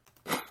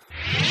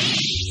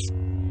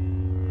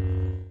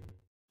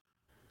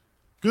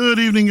Good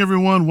evening,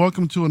 everyone.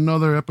 Welcome to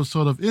another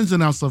episode of Ins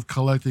and Outs of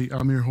Collecting.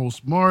 I'm your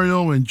host,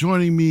 Mario, and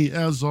joining me,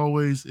 as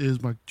always,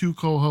 is my two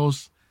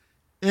co-hosts,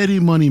 Eddie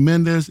Money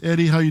Mendez.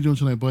 Eddie, how you doing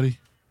tonight, buddy?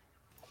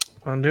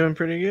 I'm doing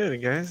pretty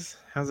good, guys.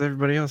 How's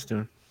everybody else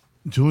doing?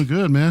 Doing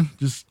good, man.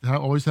 Just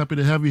always happy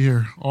to have you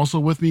here. Also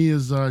with me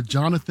is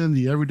Jonathan,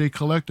 the Everyday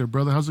Collector.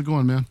 Brother, how's it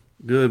going, man?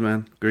 Good,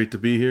 man. Great to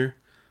be here.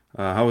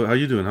 How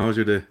you doing? How was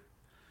your day?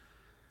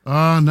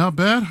 Not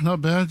bad,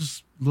 not bad.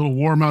 Just a little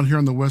warm out here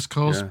on the West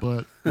Coast, Yeah.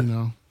 but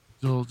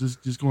still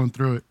just going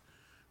through it.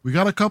 We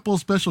got a couple of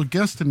special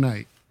guests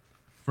tonight.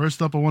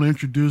 First up, I want to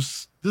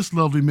introduce this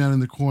lovely man in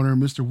the corner,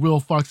 Mr. Will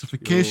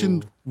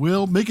Foxification. Yo.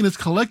 Will making his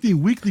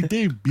collecting weekly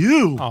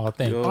debut. Oh,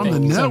 thank Yo. you. On Thank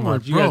the you so network,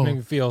 much. You guys bro. make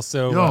me feel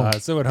so Yo.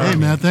 so at home. Hey,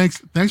 man,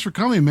 thanks for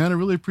coming, man. I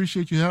really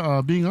appreciate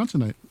you being on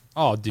tonight.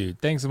 Oh, dude,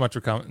 thanks so much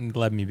for coming and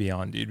letting me be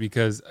on, dude.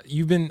 Because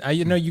you've been,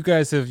 you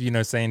guys have,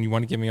 saying you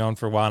want to get me on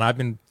for a while, and I've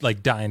been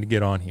like dying to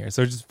get on here.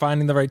 So just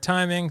finding the right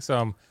timing. So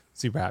I'm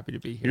super happy to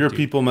be here. Your dude.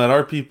 people met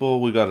our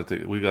people. We got to take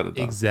it. We got it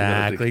done.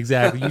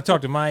 Exactly. You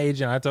talk to my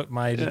agent, I talk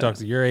my agent talks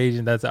to your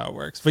agent. That's how it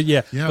works. But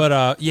yeah.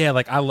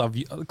 Like I love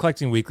you.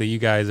 Collecting Weekly. You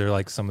guys are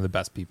like some of the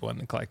best people in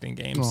the collecting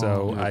game. Oh,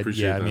 So yeah,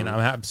 appreciate that.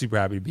 I'm super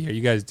happy to be here. You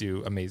guys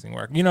do amazing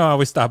work. I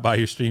always stop by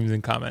your streams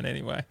and comment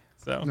anyway.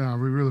 So No,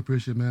 we really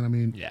appreciate it, man. I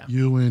mean, Yeah.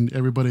 you and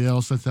everybody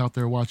else that's out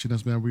there watching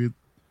us, man. We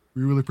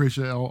really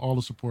appreciate all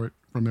the support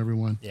from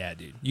everyone. yeah,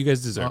 dude, you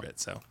guys deserve it.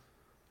 So.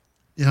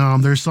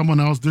 There's someone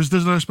else. There's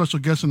another special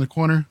guest in the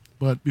corner.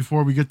 But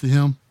before we get to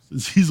him,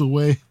 since he's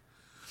away,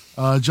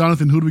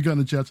 Jonathan, who do we got in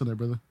the chat tonight,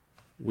 brother?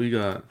 We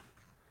got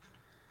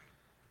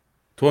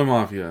Toy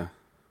Mafia.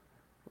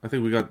 I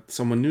think we got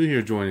someone new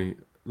here joining.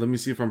 Let me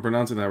see if I'm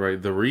pronouncing that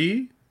right. The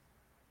Ree?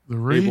 The Hey,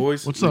 Ray.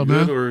 boys. What's we up,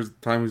 good man? Or is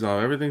timing's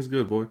off? Everything's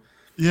good, boy.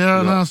 Yeah,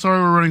 Yeah. no,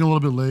 sorry we're running a little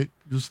bit late.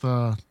 Just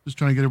trying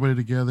to get everybody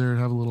together.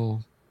 Have a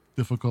little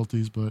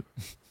difficulties, but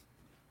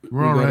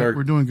we're We all got right. our-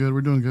 We're doing good.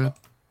 We're doing good.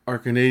 Our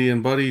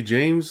Canadian buddy,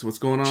 James. What's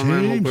going on,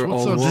 man? James, Hope we're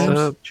what's all up, well. James? What's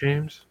up,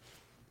 James?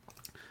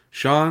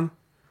 Sean.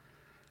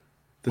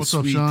 What's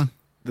up, Sean?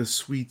 The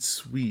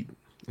sweet.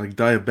 Like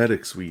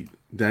diabetic sweet.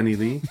 Danny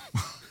Lee.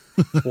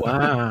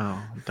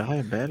 Wow,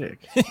 diabetic.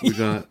 We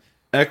got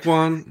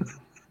Ekwan,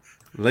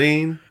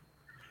 Lane.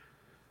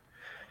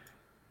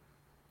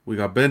 We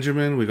got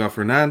Benjamin. We got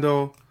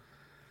Fernando.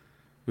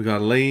 We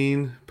got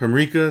Lane.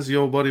 Pamrikas.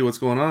 Yo, buddy, what's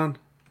going on?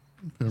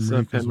 What's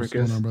up, Pamricas, what's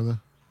going Pamricas? on, brother?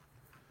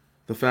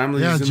 The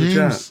family's Yeah, in the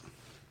James. chat.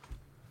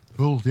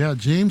 Cool. Yeah,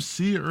 James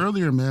C.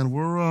 earlier, man.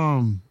 We're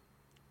our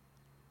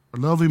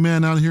lovely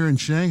man out here in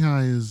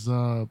Shanghai is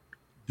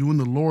doing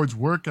the Lord's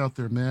work out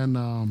there,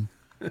 man.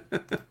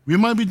 We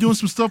might be doing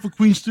some stuff with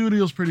Queen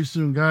Studios pretty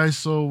soon, guys.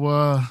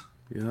 So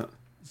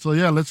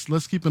Yeah.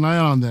 let's keep an eye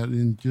on that,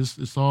 and just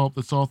it's all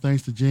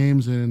thanks to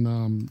James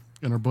and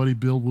our buddy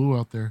Bill Wu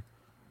out there.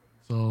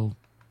 So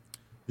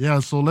yeah,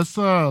 so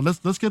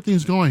let's get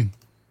things going.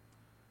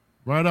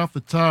 Right off the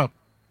top,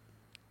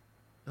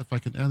 if I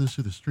can add this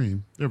to the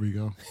stream, there we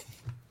go.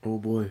 Oh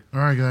boy. All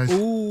right, guys.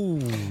 Ooh.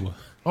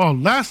 Oh,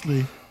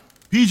 lastly,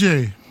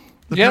 PJ,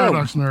 the Yo.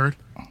 Paradox Nerd.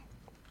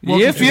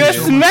 Welcome If to you the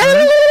show,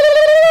 smell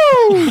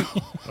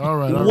all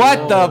right, all what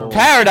right. the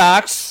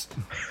paradox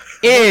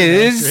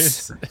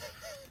is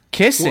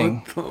kissing.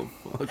 What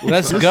the fuck?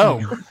 Let's go.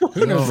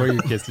 Who knows where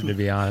you're kissing? To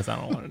be honest, I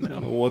don't want to I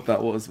don't know. know what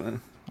that was,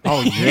 man.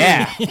 Oh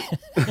yeah.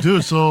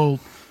 Dude. So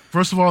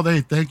first of all,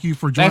 thank you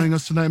for joining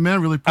us tonight,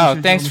 man. Really appreciate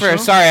Oh, thanks you on the for.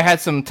 show. Sorry, I had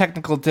some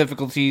technical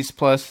difficulties.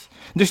 Plus,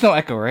 there's no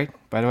echo, right?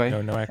 By the way.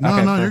 No, No, Okay, no,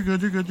 cool. you're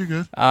good. You're good. You're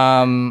good.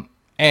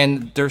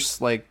 And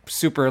there's like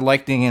super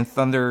lightning and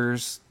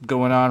thunders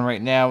going on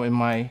right now in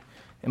my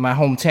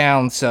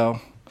hometown. So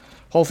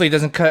hopefully it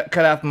doesn't cut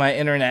out my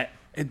internet.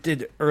 It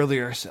did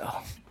earlier. So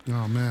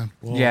Oh man.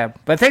 Well, yeah.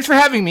 But thanks for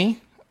having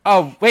me.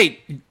 Oh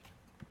wait,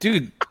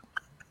 dude.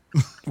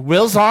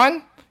 Will's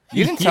on.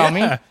 You didn't tell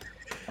me. Yeah.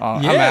 Oh,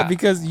 I'm Yeah, out.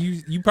 because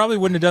you probably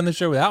wouldn't have done the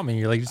show without me.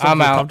 You're like, just I'm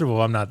don't feel out. comfortable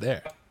if I'm not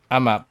there.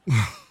 I'm out.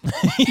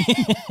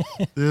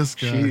 This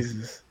guy.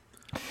 Jesus.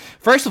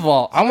 First of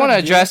all, I want to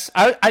address.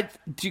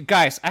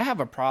 Guys, I have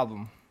a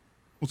problem.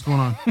 What's going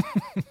on?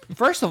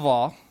 First of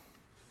all,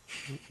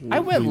 I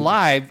went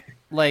live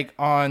like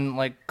on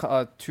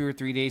 2 or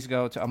 3 days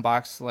ago to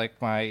unbox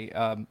like my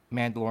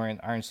Mandalorian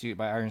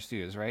Iron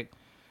Studios, right?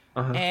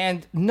 Uh-huh.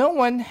 And no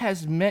one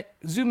has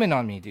zoom in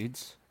on me,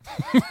 dudes.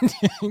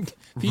 PJ,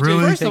 Really?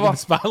 you're First of taking all- the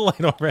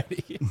spotlight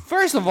already.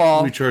 First of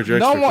all, We charge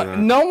extra for that.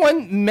 no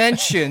one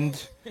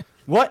mentioned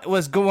what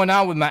was going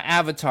on with my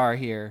avatar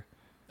here.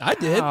 I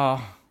did.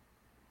 Oh,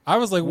 I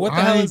was like, what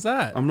the hell is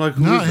that? I'm like,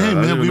 who No, is hey that? I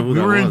man, don't we even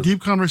know who were that in was.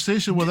 deep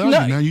conversation without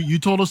No. you, man. You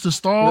told us to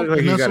stall, Look like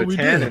and you that's got what a we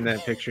 10 did. in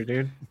that picture,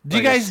 dude. do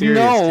you Like a guys serious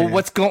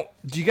know 10.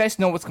 Do you guys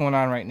know what's going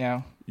on right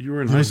now? You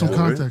were in Give high us some school,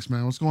 right? context,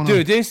 man. What's going on?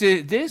 Dude, this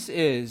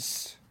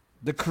is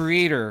the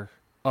creator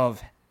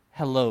of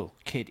Hello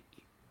Kitty.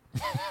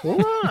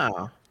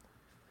 Wow.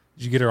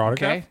 Did you get her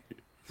autograph? Okay,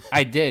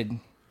 I did.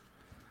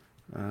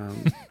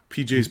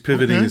 PJ's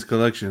pivoting Okay. his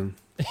collection.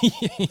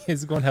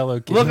 He's going Hello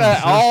Kitty. Look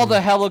at all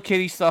the Hello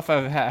Kitty stuff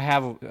I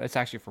have. It's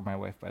actually for my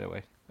wife, by the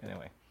way.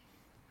 Anyway,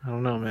 I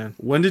don't know, man.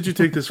 When did you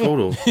take this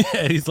photo?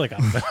 He's like,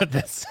 I'm about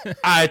this.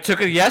 I took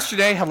it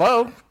yesterday.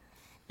 Hello.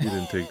 You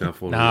didn't take that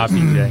photo. Nah,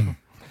 PJ.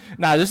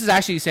 Nah, this is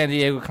actually San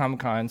Diego Comic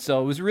Con,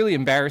 so it was really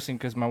embarrassing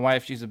because my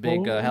wife, she's a big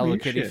Holy Hello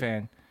Kitty shit.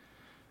 fan,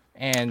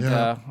 and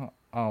Yeah.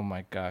 oh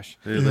my gosh,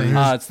 Hey, Yeah, Lane.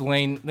 here's- it's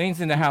Lane.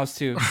 Lane's in the house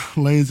too.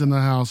 Lane's in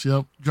the house.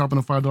 Yep, dropping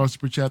a $5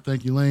 super chat.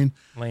 Thank you, Lane.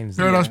 Lane's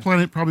Paradise Yeah.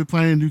 Planet probably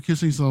planning to do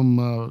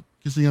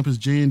kissing up his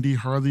J&D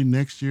Harley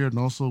next year, and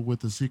also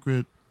with the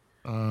secret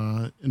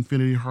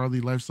Infinity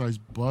Harley life-size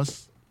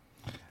bus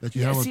that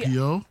you Yeah, have a see,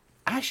 PO.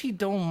 I actually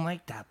don't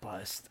like that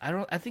bust.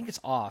 I think it's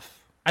off.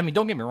 I mean,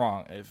 don't get me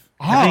wrong.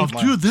 Oh,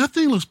 dude, that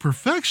thing looks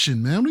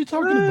perfection, man. What are you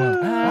talking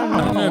about?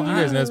 I don't know if you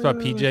guys know this about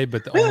PJ,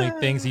 but the only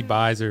things he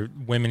buys are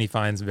women he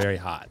finds very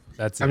hot.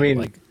 That's it. I mean,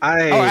 like,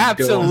 I Oh,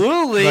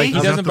 absolutely. like he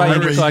I'll doesn't have to buy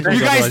remember any you- collectibles. you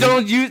guys otherwise-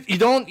 don't use. You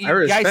don't. I You guys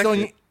respect don't.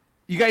 it.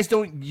 You guys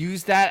don't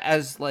use that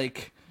as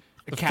like.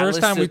 A The catalyst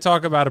first time we to-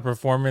 talk about a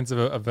performance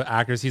of an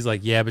actress, he's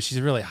like, "Yeah, but she's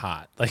really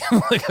hot." Like,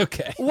 I'm like,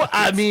 okay. Well,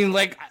 I mean,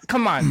 like,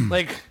 come on,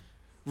 like,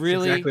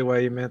 really? exactly why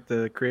you met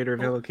the creator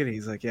of Hello Kitty.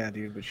 He's like, yeah,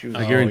 dude, but she was.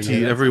 I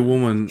guarantee yeah. every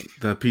woman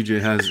that PJ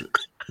has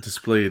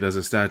displayed as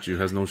a statue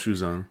has no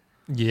shoes on.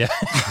 Yeah,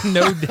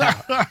 no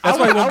doubt. That's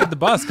why he won't get the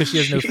bus because she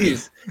has no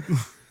feet.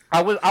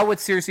 I would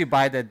seriously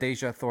buy that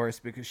Deja Thoris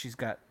because she's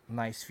got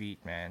nice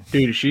feet, man.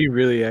 Dude, she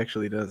really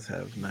actually does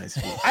have nice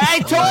feet. I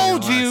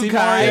told gonna lie. you See,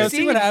 guys. Mario,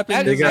 see what happens?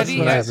 They Eddie's, got Eddie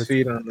some has- nice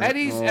feet on them.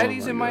 Eddie's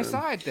Oh in my my God.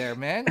 side there,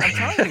 man. I'm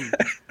telling you.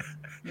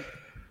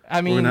 I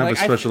We're mean, gonna have like,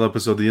 a special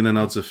episode, the in and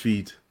outs of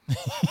feet.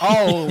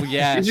 oh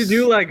yeah. Did you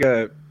do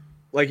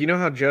like you know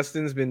how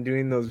Justin's been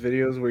doing those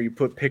videos where you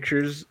put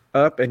pictures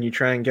up and you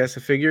try and guess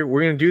a figure?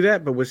 We're gonna do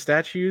that, but with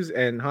statues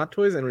and hot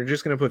toys, and we're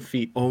just gonna put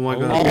feet. Oh my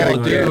god! Oh,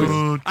 my dude.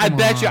 God. I come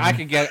bet you on. I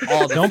could get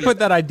all the. Don't put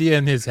that idea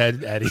in his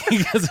head, Eddie,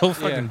 because he'll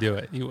fucking Yeah. do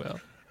it. He will.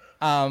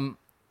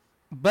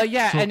 But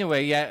yeah.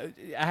 Anyway, yeah.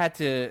 I had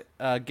to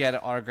get an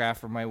autograph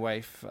for my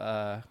wife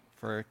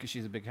because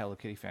she's a big Hello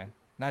Kitty fan,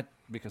 not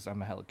because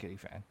I'm a Hello Kitty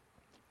fan.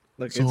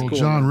 Look, So, it's cool.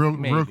 John, man. real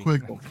Maybe.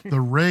 quick,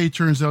 the Ray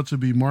turns out to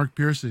be Mark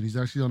Pearson. He's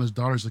actually on his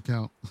daughter's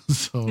account.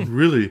 So,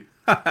 Really?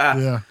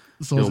 yeah.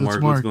 So Yo, it's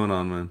Mark, Mark. what's going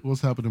on, man?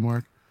 What's happening,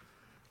 Mark?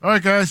 All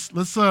right, guys,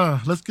 let's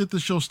get the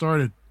show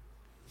started.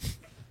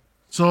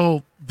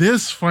 So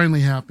this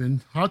finally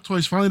happened. Hot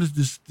Toys finally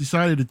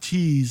decided to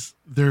tease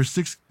their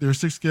six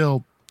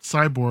scale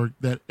cyborg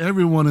that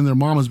everyone and their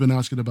mom has been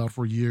asking about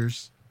for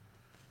years.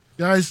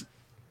 Guys,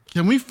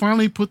 can we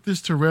finally put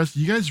this to rest?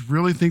 You guys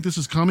really think this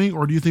is coming,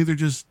 or do you think they're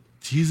just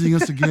teasing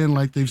us again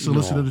like they've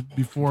solicited it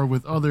before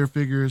with other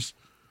figures?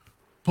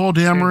 Paul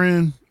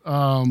Dameron,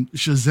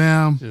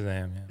 Shazam,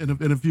 Shazam, yeah.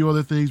 and a few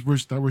other things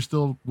that we're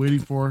still waiting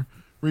for.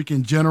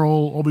 Freaking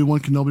General Obi-Wan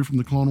Kenobi from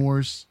the Clone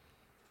Wars.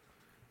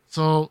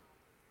 So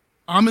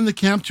I'm in the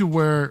camp to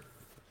where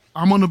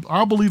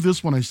I'll believe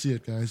this when I see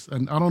it, guys.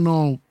 And I don't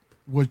know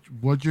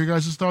what your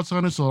guys' thoughts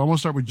on it. So I'm gonna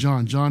start with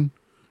John. John,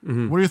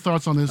 what are your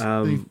thoughts on this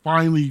thing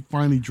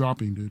finally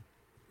dropping, dude?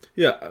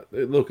 Yeah,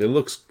 it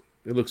looks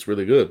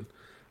really good.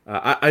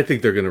 I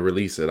think they're gonna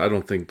release it. I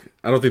don't think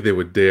they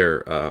would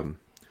dare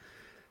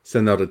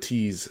send out a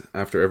tease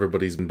after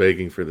everybody's been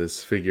begging for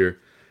this figure,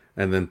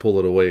 and then pull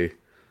it away.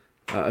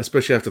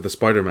 Especially after the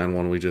Spider-Man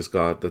one we just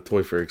got, the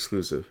Toy Fair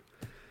exclusive.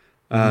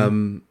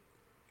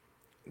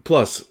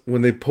 Plus,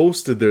 when they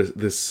posted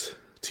this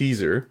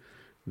teaser,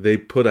 they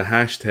put a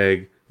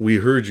hashtag "We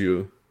heard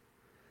you."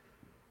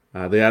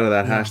 They added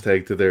that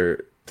hashtag to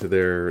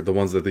the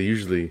ones that they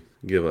usually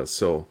give us.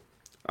 So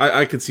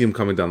I could see him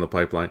coming down the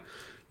pipeline.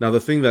 Now,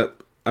 the thing that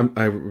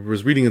I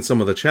was reading in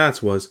some of the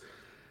chats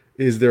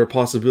is there a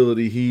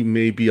possibility he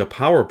may be a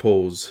power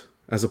pose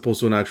as opposed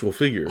to an actual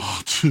figure?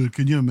 Oh, dude,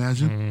 can you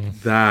imagine?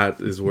 That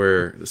is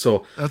where.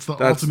 So That's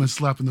the ultimate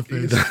slap in the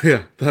face.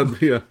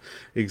 yeah,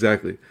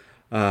 exactly.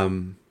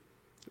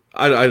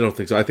 I don't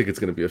think so. I think it's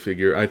going to be a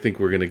figure. I think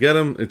we're going to get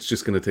him. It's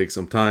just going to take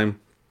some time,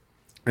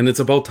 and it's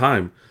about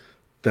time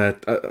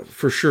that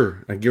for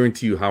sure. I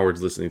guarantee you,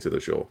 Howard's listening to the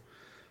show.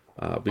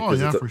 Oh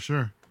yeah, for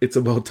sure. It's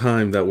about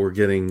time that we're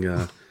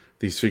getting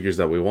these figures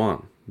that we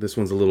want. This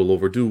one's a little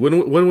overdue.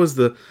 When was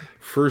the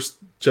first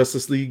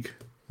Justice League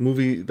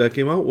movie that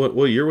came out?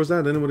 What year was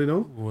that? Anybody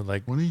know? Ooh,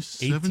 like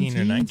 2017, 18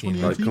 or 19.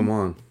 2018? Like, come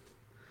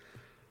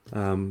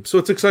on. So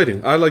it's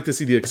exciting. I like to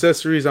see the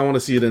accessories. I want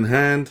to see it in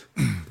hand.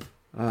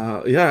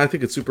 Yeah, I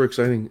think it's super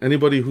exciting.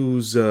 Anybody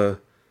who's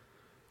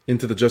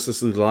into the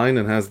Justice League line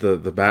and has the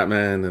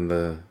Batman and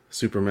the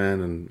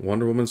Superman and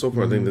Wonder Woman and so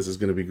forth, I think this is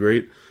going to be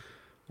great.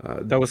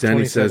 That was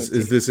Danny says, 2017.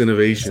 is this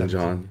innovation,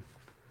 John?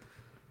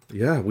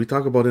 Yeah, we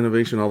talk about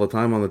innovation all the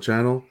time on the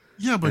channel.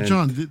 Yeah, but And-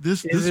 John,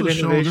 this it was shown. This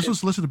innovation?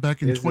 was listed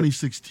back in Is it?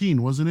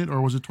 2016, wasn't it, or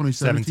was it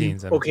 2017?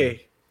 17.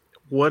 Okay,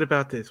 what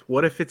about this?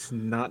 What if it's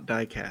not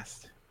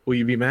die-cast? Will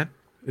you be mad?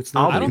 It's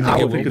not. I don't I think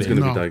it don't think will it's be.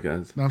 going to No. be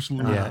diecast.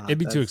 Absolutely. Yeah, not. it'd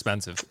be too that's-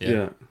 expensive.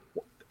 Yeah.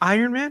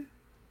 Iron Man?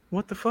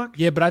 What the fuck?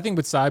 Yeah, but I think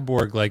with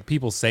Cyborg, like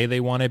people say they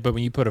want it, but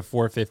when you put a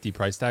 $450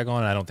 price tag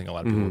on it, I don't think a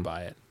lot of people would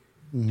buy it.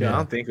 Yeah, I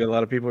don't think a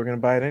lot of people are going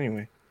to buy it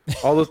anyway.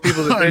 All those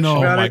people that I bitch know.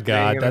 about Oh my it, God,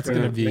 they ain't that's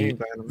gonna gonna be- they ain't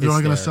buying them. They're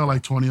only gonna hysterical. sell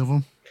like 20 of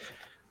them.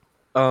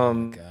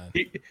 God.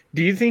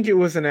 Do you think it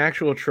was an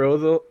actual troll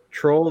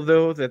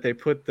though that they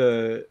put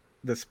the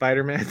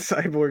Spider-Man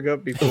cyborg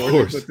up before they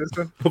course. put this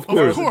one? Of Of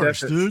course, course,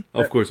 dude.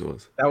 of course it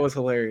was. That was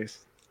hilarious.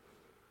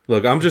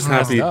 Look, I'm just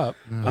Messed happy. up.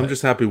 I'm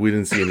just happy we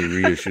didn't see any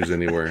reissues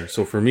anywhere.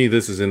 So for me,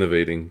 this is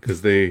innovating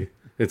because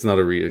it's not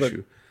a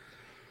reissue.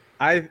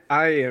 I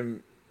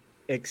am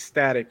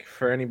ecstatic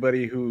for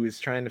anybody who is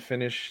trying to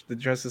finish the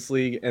Justice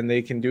League and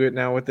they can do it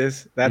now with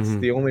this. That's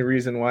the only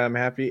reason why I'm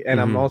happy. And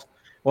I'm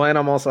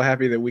also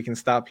happy that we can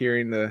stop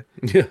hearing the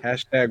Yeah,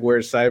 hashtag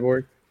where's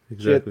Cyborg.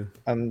 exactly. Shit,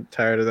 I'm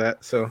tired of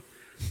that. So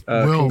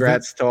Well,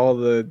 congrats to all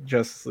the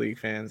Justice League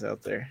fans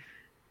out there.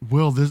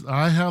 Will, this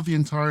I have the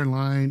entire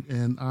line,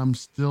 and I'm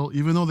still,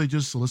 even though they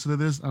just solicited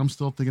this, I'm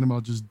still thinking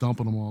about just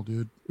dumping them all,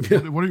 dude.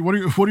 What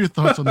are your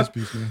thoughts on this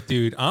piece, man?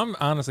 Dude, I'm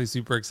honestly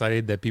super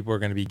excited that people are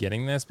going to be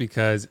getting this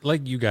because,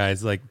 like you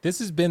guys, like this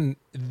has been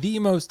the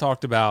most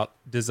talked about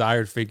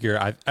desired figure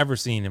I've ever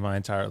seen in my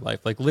entire life.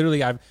 Like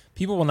literally,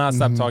 people will not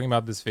stop talking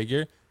about this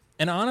figure.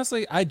 And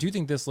honestly, I do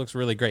think this looks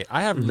really great.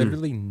 I have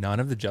literally none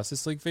of the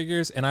Justice League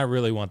figures, and I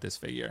really want this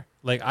figure.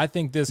 Like, I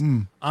think this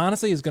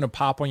honestly is going to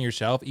pop on your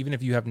shelf, even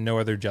if you have no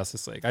other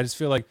Justice League. I just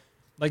feel like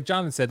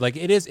Jonathan said, like,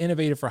 it is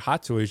innovative for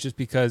Hot Toys just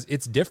because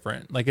it's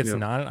different. Like, it's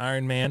not an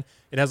Iron Man.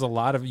 It has a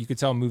lot of, you could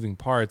tell, moving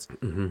parts.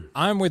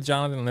 I'm with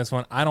Jonathan on this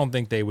one. I don't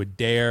think they would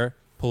dare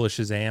pull a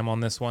Shazam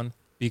on this one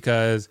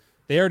because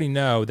they already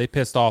know they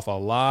pissed off a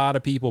lot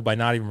of people by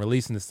not even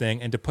releasing this thing.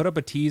 And to put up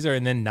a teaser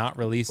and then not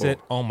release it,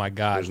 oh my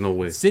God. There's no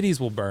way. Cities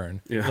will burn.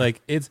 Yeah.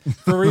 Like, it's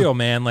for real,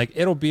 man. Like,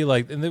 it'll be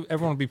like, and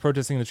everyone will be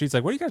protesting in the streets.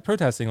 Like, what are you guys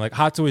protesting? Like,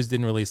 Hot Toys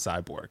didn't release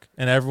Cyborg.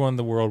 And everyone in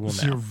the world will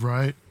You're know.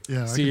 right. Yeah. I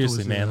can totally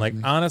Seriously, see man. that Like,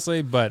 happening.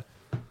 honestly, but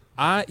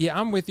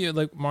I'm with you.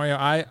 Like, Mario,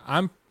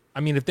 I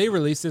mean, if they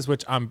release this,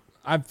 which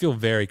I feel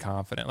very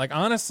confident. Like,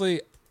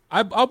 honestly,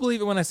 I'll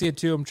believe it when I see it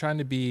too. I'm trying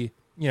to be,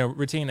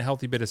 retain a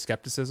healthy bit of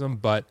skepticism,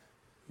 but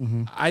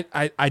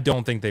I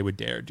don't think they would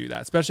dare do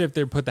that, especially if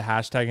they put the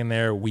hashtag in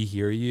there. We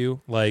hear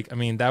you. Like, I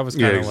mean, that was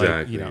kind of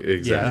exactly, like,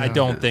 exactly. yeah. I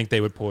don't think they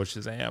would pull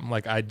Shazam.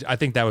 Like, I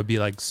think that would be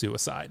like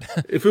suicide.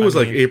 If it was I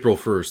like mean, April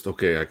 1st,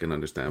 okay, I can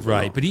understand.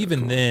 right, no, but even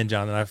come on. then,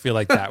 Jonathan, I feel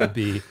like that would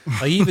be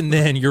like even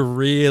then you're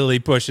really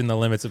pushing the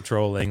limits of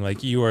trolling.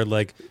 Like, you are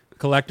like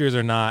collectors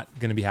are not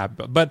going to be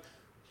happy, but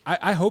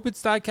I hope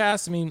it's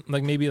diecast. I mean,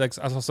 like maybe like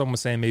I saw someone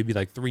was saying maybe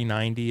like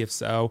 390. If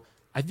so,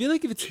 I feel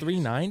like if it's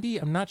 390,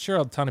 I'm not sure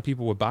a ton of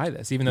people would buy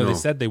this, even though they No.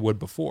 said they would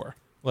before.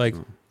 Like,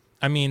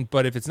 I mean,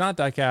 but if it's not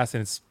diecast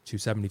and it's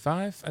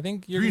 275, I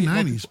think you're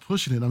 390 is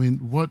pushing it. I mean,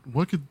 what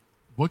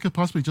could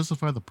possibly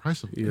justify the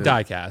price of it? Yeah.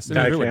 diecast.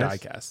 I mean, really Diecast?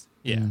 diecast.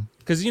 Yeah,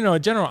 because a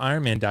general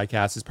Iron Man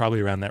diecast is probably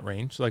around that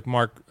range. Like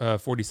Mark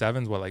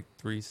 47 is what, like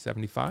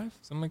 375,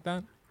 something like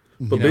that.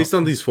 But you know- based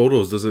on these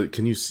photos, does it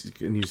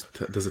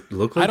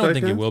look like I don't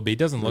think it diecast? will be. It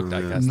doesn't look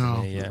diecast No.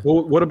 to me. Yeah.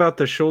 Well, what about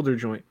the shoulder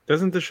joint?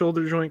 Doesn't the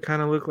shoulder joint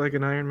kind of look like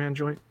an Iron Man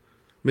joint?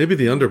 Maybe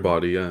the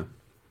underbody, yeah.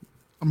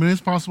 I mean,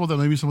 it's possible that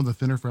maybe some of the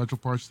thinner, fragile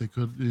parts they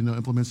could,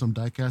 implement some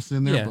diecast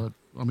in there. Yeah. But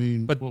I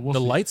mean, But we'll the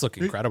see. lights look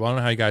incredible. I don't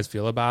know how you guys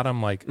feel about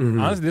them. Like,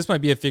 honestly, this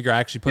might be a figure I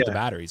actually put the Yeah.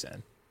 batteries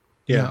in.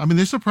 Yeah, I mean,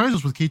 they surprised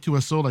us with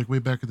K2SO like way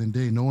back in the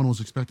day. No one was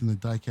expecting the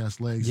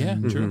diecast legs. Yeah,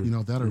 and, true.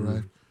 That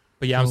arrived.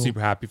 But yeah, I'm So- super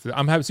happy for.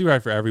 Super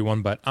happy for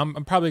everyone. But I'm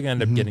probably gonna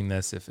end up getting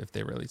this if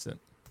they release it.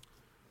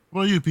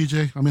 What about you,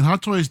 PJ? I mean,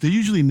 Hot Toys, they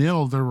usually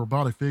nail their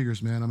robotic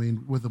figures, man. I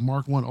mean, with the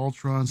Mark 1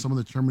 Ultron, some of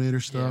the Terminator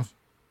stuff,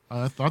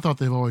 I thought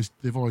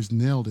they've always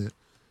nailed it.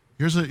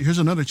 Here's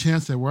another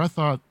chance that where I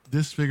thought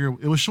this figure,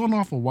 it was shown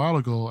off a while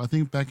ago. I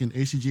think back in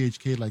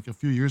ACGHK, like a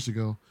few years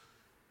ago.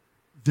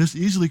 This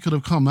easily could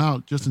have come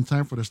out just in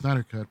time for the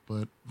Snyder Cut,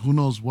 but who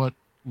knows what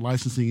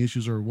licensing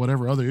issues or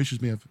whatever other issues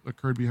may have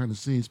occurred behind the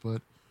scenes.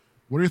 But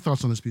what are your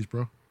thoughts on this piece,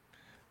 bro?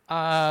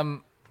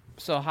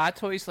 So Hot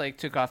Toys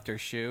took off their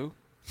shoe,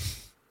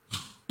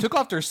 took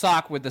off their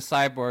sock with the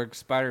Cyborg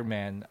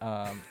Spider-Man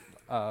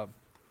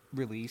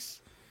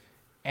release,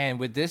 and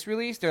with this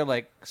release, they're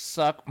like,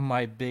 "Suck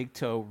my big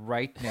toe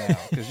right now,"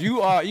 because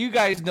you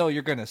guys know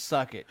you're gonna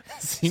suck it.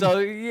 So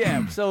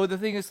yeah. So the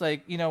thing is,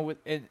 with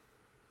it,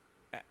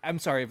 I'm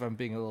sorry if I'm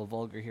being a little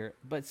vulgar here,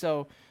 but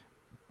so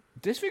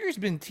this figure's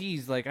been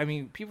teased.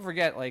 People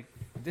forget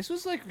this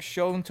was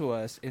shown to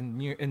us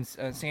in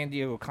San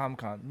Diego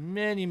Comic-Con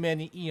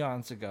many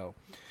eons ago.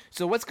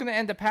 So what's going to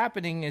end up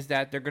happening is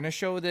that they're going to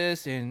show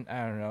this in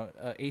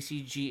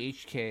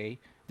ACGHK.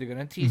 They're going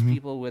to tease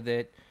people with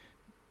it.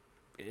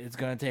 It's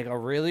going to take a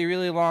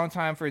really long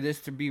time for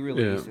this to be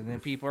released, and then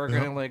people are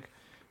going to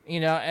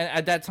and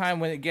at that time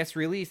when it gets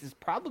released, it's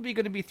probably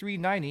going to be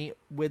 $390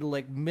 with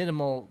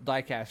minimal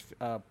diecast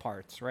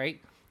parts,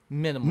 right?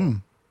 Minimal.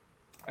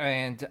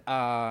 And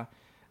I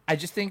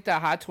just think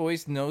that Hot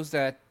Toys knows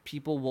that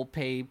people will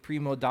pay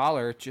primo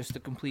dollar just to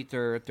complete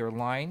their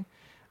line.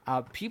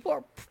 People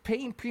are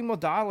paying primo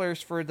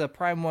dollars for the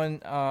Prime 1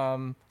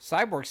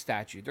 Cyborg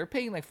statue. They're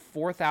paying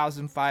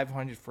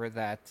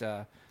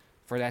 $4,500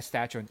 for for that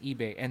statue on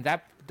eBay, and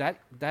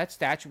that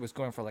statue was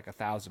going for like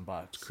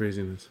 $1,000.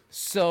 Craziness.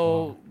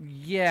 So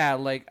yeah,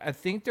 like I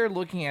think they're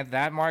looking at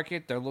that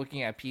market. They're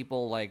looking at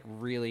people like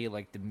really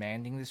like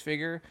demanding this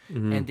figure,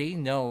 and they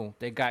know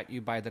they got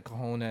you by the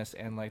cojones,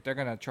 and like they're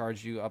gonna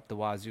charge you up the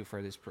wazoo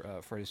for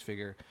this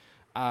figure.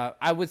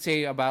 I would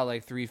say about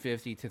like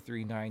 $350 to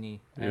 $390,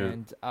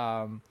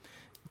 and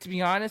to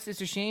be honest,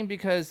 it's a shame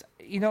because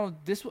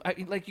this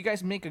like you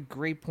guys make a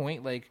great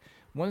point. Like,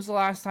 when was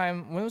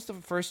the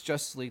first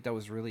Justice League that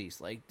was released?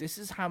 Like, this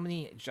is how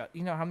many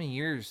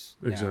years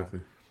now?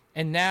 Exactly.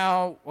 And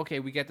now, okay,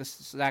 we get the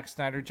Zack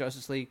Snyder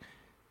Justice League.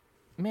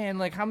 Man,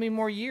 like, how many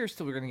more years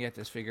till we're gonna get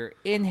this figure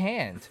in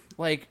hand?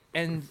 Like,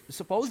 and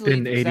supposedly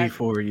It's been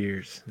 84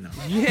 years. No.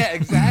 Yeah,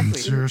 exactly.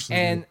 Seriously,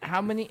 and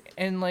how many?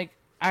 And like,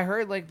 I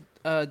heard like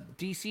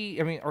DC,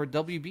 or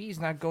WB is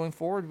not going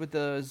forward with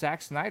the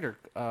Zack Snyder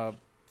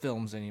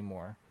films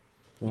anymore.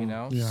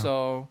 Yeah.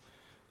 So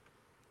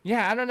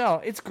yeah, I don't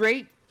know. It's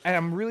great, and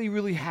I'm really,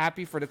 really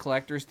happy for the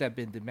collectors that have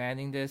been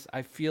demanding this.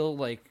 I feel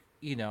like,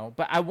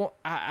 but I won't.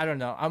 I don't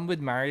know. I'm with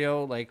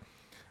Mario. Like,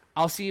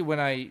 I'll see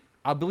it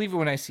I'll believe it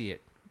when I see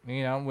it.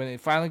 When it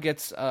finally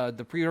gets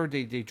the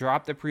pre-order, they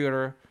drop the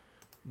pre-order,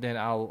 then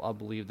I'll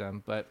believe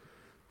them. But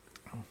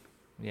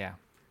yeah,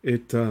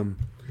 the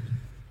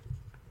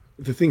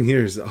thing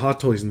here is that Hot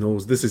Toys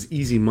knows this is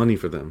easy money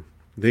for them.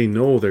 They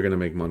know they're gonna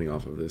make money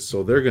off of this,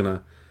 so they're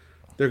gonna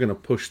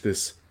push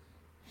this.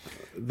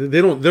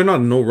 They're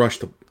not in no rush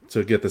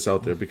to get this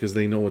out there because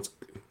they know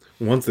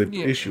once they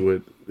issue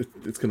it,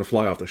 it's gonna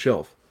fly off the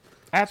shelf.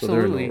 Absolutely.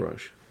 So they're in no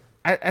rush.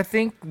 I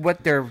think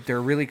what they're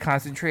really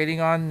concentrating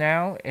on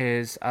now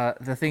is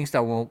the things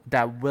that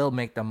will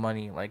make them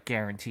money, like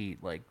guaranteed,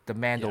 like the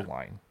Mando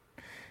line.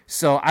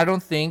 So I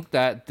don't think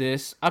that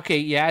this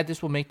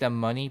will make them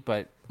money,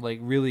 but like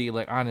really,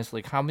 like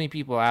honestly, how many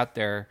people out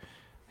there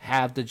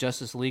have the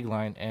Justice League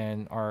line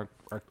and are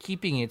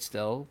keeping it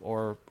still,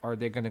 or are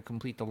they going to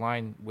complete the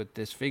line with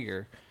this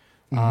figure?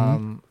 I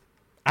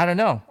don't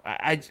know.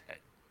 I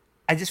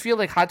just feel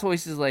like Hot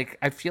Toys is like,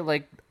 I feel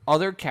like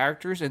other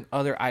characters and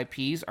other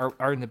IPs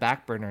are in the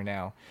back burner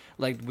now.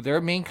 Like, their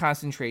main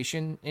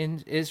concentration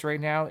is right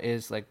now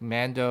is like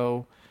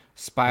Mando,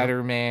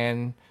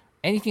 Spider-Man,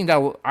 anything that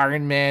will,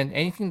 Iron Man,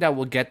 anything that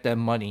will get them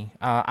money.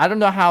 I don't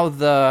know how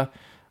the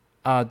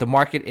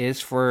market is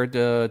for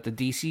the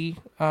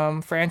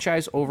DC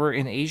franchise over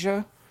in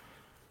Asia.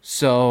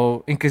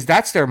 So, because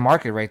that's their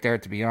market right there,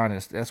 to be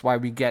honest. That's why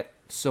we get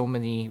so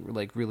many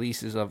like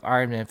releases of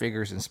Iron Man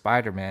figures and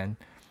Spider-Man,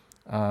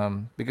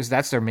 because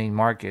that's their main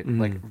market.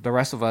 Like, the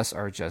rest of us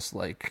are just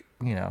like,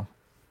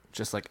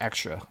 just like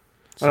extra.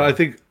 So, I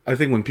think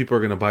when people are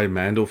gonna buy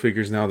Mando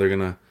figures now, they're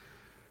gonna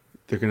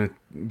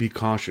be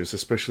cautious,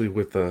 especially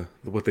with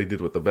what they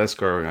did with the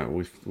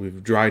Beskar.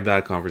 We've dried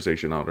that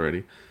conversation out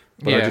already,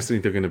 but I just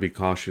think they're gonna be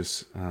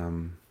cautious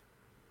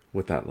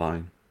with that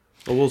line.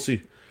 But we'll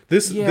see.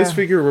 This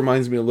figure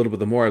reminds me a little bit.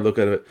 The more I look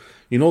at it,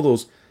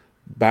 those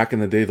back in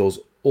the day, those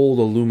old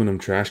aluminum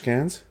trash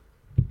cans.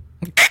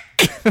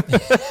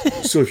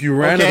 So if you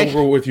ran it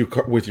over with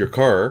your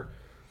car,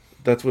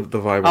 that's what the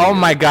vibe. Oh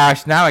my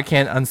gosh! Now I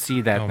can't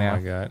unsee that. Oh now.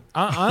 my god!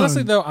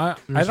 Honestly, though, I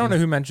don't know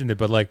who mentioned it,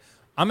 but like,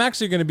 I'm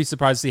actually going to be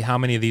surprised to see how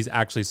many of these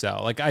actually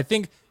sell. Like, I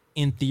think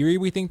in theory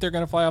we think they're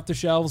going to fly off the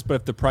shelves, but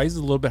if the price is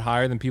a little bit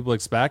higher than people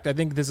expect, I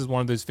think this is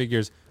one of those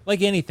figures,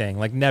 like anything,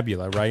 like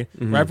Nebula, right?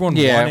 Where everyone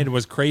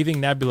was craving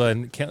Nebula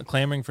and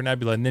clamoring for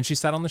Nebula, and then she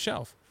sat on the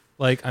shelf.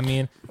 Like, I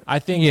mean, I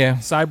think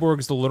Cyborg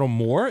is a little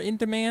more in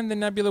demand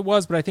than Nebula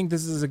was, but I think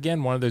this is,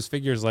 again, one of those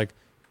figures, like,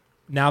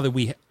 now that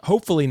we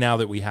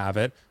have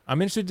it,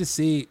 I'm interested to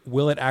see,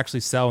 will it actually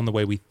sell in the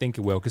way we think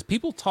it will? Because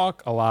people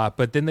talk a lot,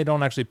 but then they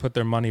don't actually put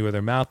their money where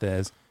their mouth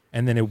is,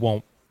 and then it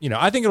won't,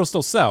 I think it'll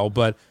still sell,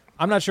 but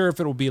I'm not sure if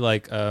it'll be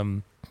like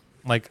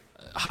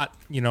hot,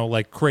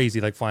 like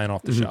crazy, like flying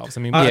off the shelves.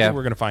 I mean, I think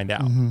we're going to find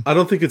out. I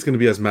don't think it's going to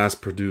be as mass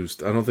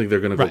produced. I don't think they're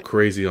going to go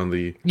crazy on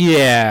the.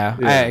 Yeah,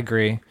 I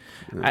agree.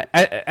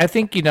 I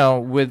think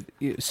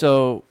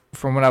so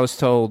from what I was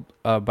told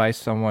by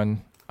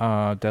someone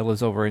that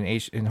lives over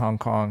in Hong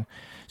Kong.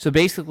 So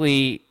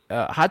basically,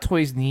 Hot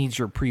Toys needs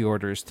your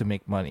pre-orders to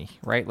make money,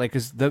 right? Like,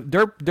 cause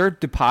their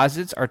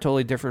deposits are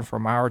totally different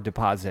from our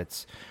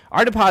deposits.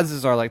 Our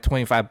deposits are like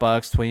 $25,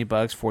 $20,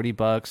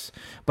 $40,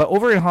 but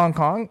over in Hong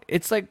Kong,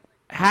 it's like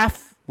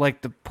half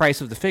like the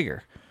price of the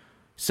figure.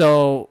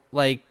 So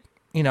like,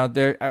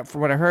 there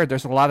from what I heard,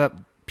 there's a lot of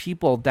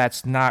people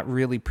that's not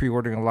really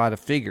pre-ordering a lot of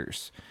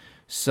figures.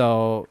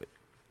 So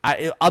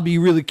I'll be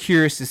really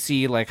curious to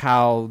see like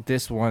how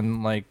this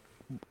one, like,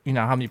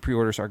 how many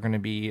pre-orders are going to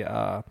be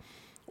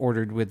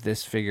ordered with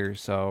this figure.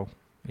 So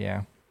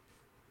yeah,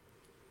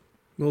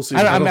 we'll see.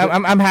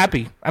 I'm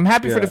happy. I'm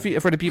happy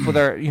for the people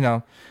that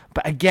are,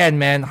 But again,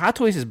 man, Hot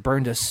Toys has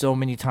burned us so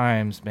many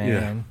times,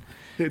 man.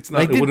 Yeah. It's not.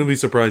 Like, it wouldn't be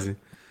surprising.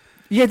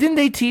 Yeah, didn't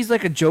they tease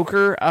like a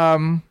Joker,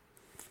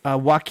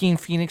 Joaquin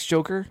Phoenix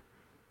Joker?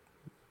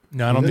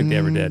 No, I don't think they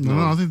ever did.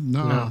 No,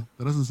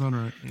 that doesn't sound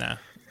right. Nah.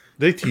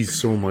 They tease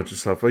so much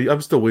stuff.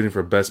 I'm still waiting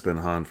for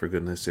Bespin Han, for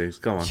goodness sakes.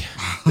 Come on.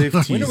 They've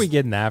teased. When are we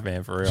getting that,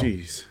 man, for real?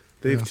 Jeez.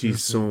 They've Yeah, teased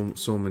seriously.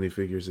 so many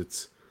figures.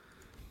 It's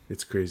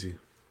crazy.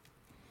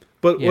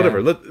 But Yeah. whatever.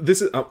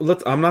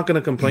 I'm not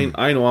gonna complain.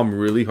 I know I'm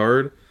really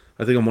hard.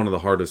 I think I'm one of the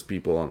hardest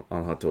people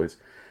on Hot Toys,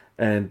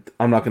 and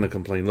I'm not gonna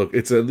complain. Look,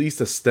 it's at least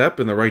a step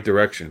in the right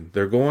direction.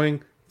 They're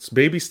going. It's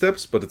baby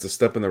steps, but it's a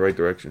step in the right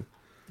direction.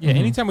 Yeah,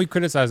 anytime we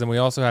criticize them, we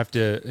also have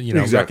to,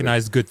 Exactly.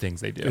 recognize good things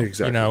they do.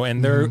 Exactly.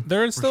 And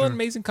they're still an sure.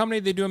 amazing company.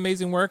 They do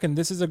amazing work, and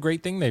this is a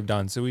great thing they've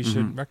done. So we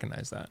should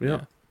recognize that.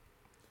 Yeah.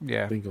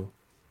 Yeah. Bingo.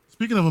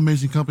 Speaking of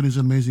amazing companies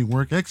and amazing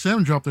work,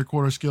 XM dropped their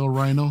quarter scale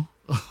Rhino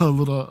a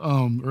little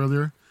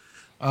earlier.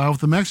 With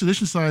the max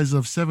edition size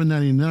of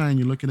 $799,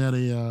 you're looking at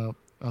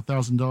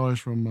 $1,000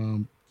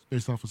 from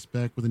based off of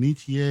spec with an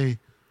ETA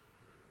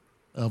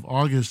of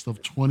August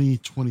of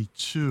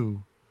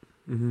 2022.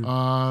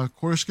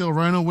 Quarter scale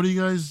Rhino. What do you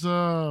guys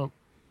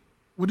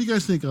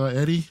think,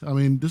 Eddie? I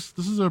mean, this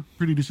is a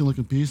pretty decent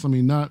looking piece. I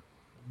mean, not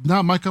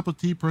my cup of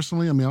tea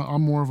personally. I mean,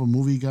 I'm more of a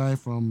movie guy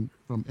from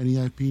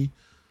NEIP.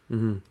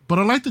 But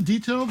I like the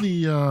detail.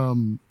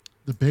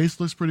 The base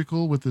looks pretty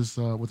cool with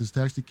his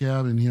taxi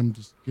cab and him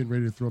just getting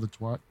ready to throw the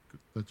tire.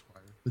 The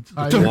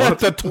What? twat.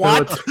 The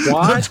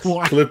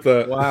twat. Clip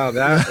that. Wow,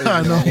 that is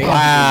I know. amazing.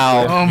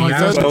 Wow. Oh my That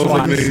god, That was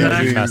that's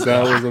amazing. exact-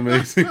 That was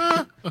amazing.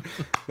 That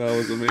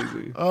was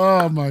amazing.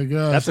 Oh my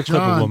god, That's a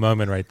clippable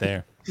moment right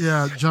there.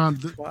 Yeah, John,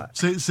 What?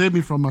 save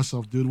me from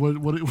myself, dude.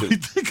 What do you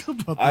think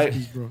about this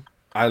piece, bro?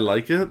 I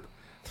like it.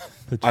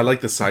 I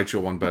like the sideshow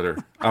one better.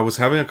 I was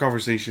having a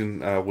conversation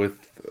with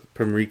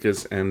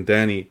Pimrikas and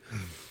Danny,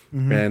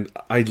 and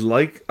I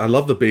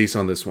love the base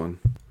on this one,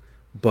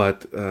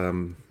 but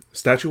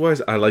statue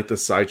wise, I like the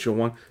sideshow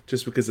one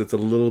just because it's a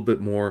little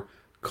bit more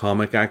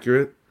comic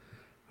accurate.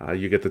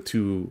 You get the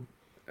two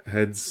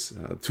heads,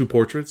 two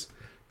portraits.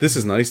 This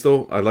is nice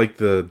though. I like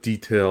the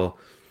detail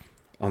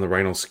on the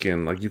rhino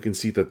skin. Like you can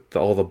see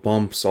all the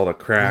bumps, all the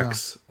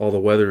cracks, all the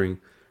weathering.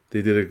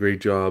 They did a great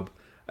job.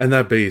 And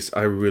that base,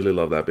 I really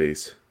love that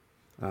base.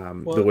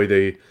 The way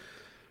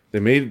they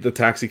made the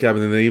taxi cab,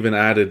 and then they even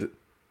added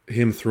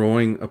him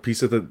throwing a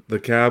piece of the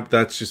cab.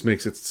 That just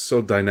makes it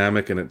so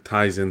dynamic, and it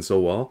ties in so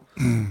well.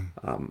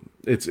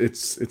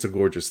 It's a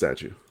gorgeous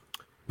statue.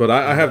 But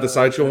I have the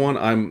sideshow one.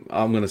 I'm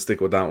gonna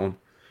stick with that one.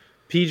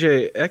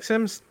 PJ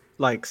XM's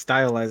like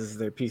stylizes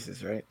their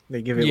pieces, right?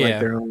 They give it Yeah. like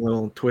their own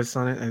little twist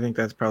on it. I think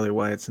that's probably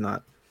why it's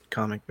not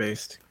comic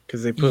based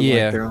because they put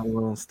Yeah. like their own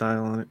little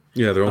style on it.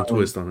 Yeah, their own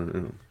twist on it.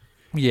 You know.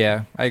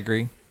 Yeah, I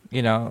agree.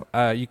 You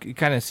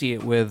kind of see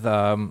it with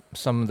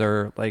some of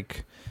their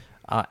like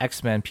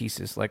X-Men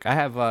pieces. Like I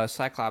have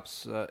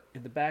Cyclops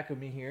in the back of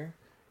me here,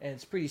 and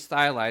it's pretty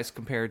stylized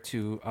compared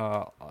to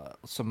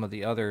some of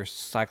the other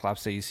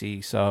Cyclops that you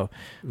see. So,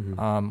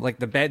 like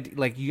the bed,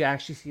 like you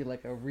actually see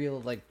like a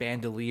real like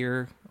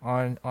bandolier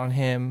on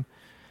him.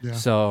 Yeah.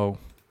 So,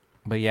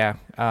 but yeah,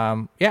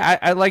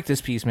 I like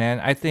this piece, man.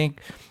 I think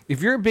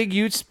if you're a big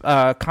huge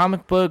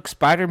comic book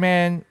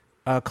Spider-Man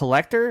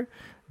collector,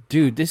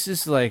 dude, this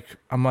is like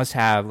a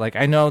must-have. Like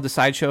I know the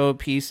sideshow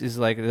piece is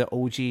like the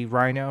OG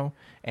Rhino,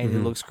 and it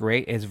looks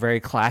great. It's very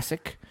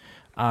classic.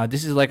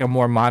 This is like a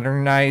more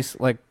modernized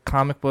like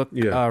comic book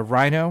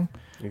Rhino,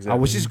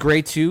 which is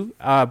great too.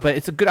 But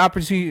it's a good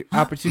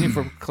opportunity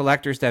for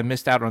collectors that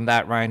missed out on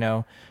that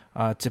Rhino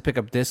to pick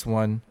up this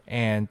one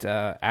and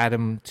add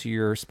them to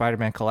your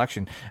Spider-Man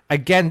collection.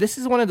 Again, this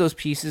is one of those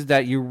pieces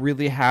that you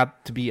really have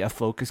to be a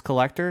focus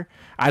collector.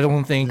 I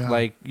don't think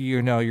like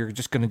you're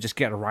just gonna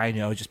get a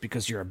Rhino just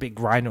because you're a big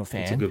Rhino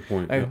fan. That's a good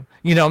point. Like,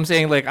 you know what I'm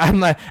saying? Like I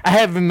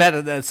haven't met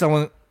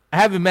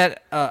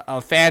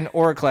a fan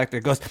or a collector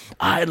that goes,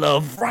 I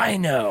love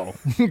Rhino,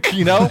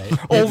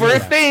 over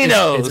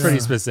Thanos. It's pretty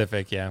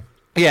specific, yeah.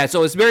 Yeah,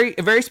 so it's very,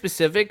 very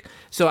specific.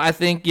 So I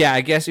think,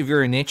 I guess if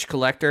you're a niche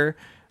collector,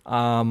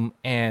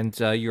 and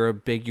you're a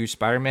big, huge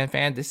Spider-Man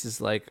fan, this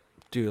is like,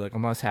 dude, like a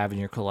must-have in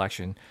your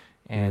collection.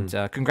 And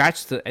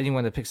congrats to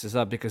anyone that picks this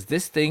up, because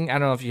this thing, I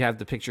don't know if you have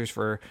the pictures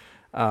for,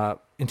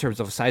 in terms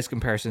of size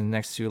comparison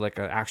next to like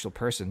an actual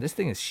person. This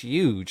thing is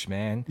huge,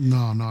 man. No,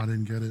 I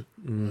didn't get it.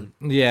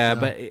 Yeah,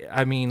 but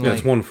I mean, Yeah, like,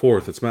 it's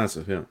 1/4. It's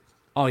massive. Yeah.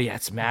 oh yeah,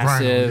 it's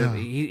massive.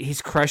 yeah.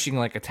 He's crushing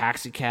like a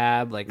taxi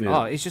cab. Like, Yeah.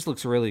 oh, it just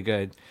looks really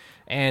good.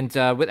 And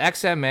with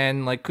XM,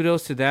 man, like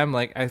kudos to them.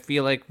 Like I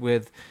feel like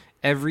with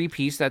every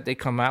piece that they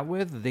come out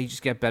with, they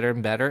just get better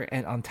and better.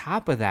 And on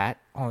top of that,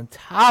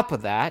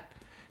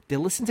 they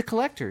listen to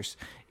collectors.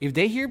 If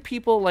they hear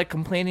people like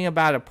complaining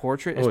about a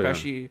portrait,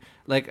 especially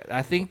like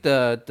I think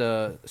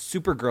the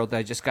Supergirl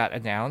that just got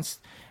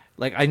announced,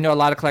 like I know a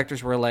lot of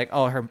collectors were like,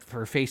 oh,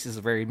 her face is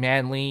very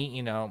manly.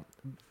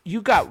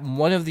 You got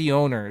one of the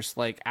owners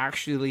like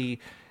actually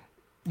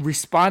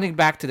responding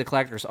back to the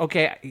collectors,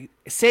 okay,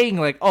 saying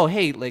like, oh,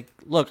 hey, like,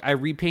 look, I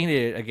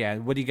repainted it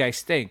again. What do you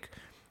guys think?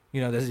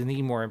 Does it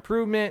need more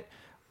improvement?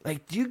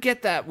 Like, do you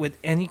get that with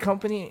any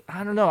company?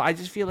 I don't know. I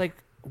just feel like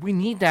we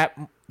need that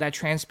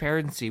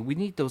transparency. We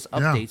need those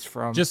updates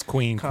from Just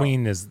Queen.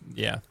 Queen is,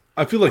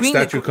 I feel like Queen-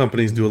 statue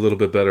companies do a little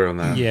bit better on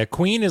that. Yeah,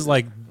 Queen is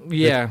like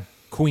yeah.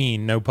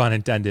 queen, no pun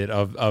intended,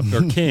 of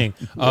or king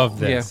of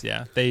this.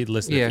 Yeah, they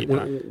listen to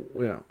feedback.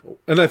 Yeah,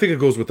 and I think it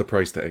goes with the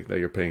price tag that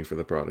you're paying for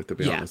the product. To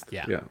be honest,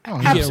 yeah. Oh,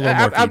 You get a little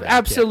more feedback,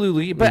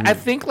 Absolutely, but I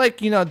think like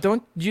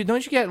don't you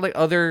get like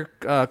other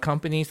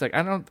companies like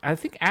I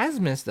think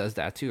Asmus does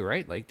that too,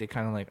 right? Like they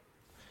kind of like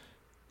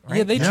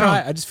Yeah, they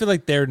try. I just feel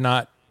like they're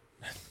not.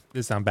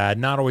 This sound bad.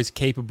 Not always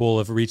capable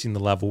of reaching the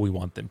level we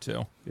want them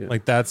to. Yeah.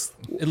 Like that's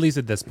at least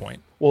at this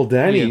point. Well,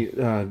 Danny,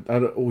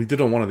 we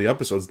did on one of the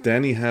episodes.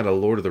 Danny had a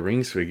Lord of the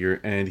Rings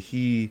figure, and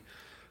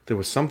there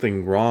was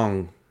something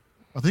wrong.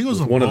 I think it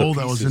was a one of the bowl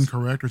that was pieces.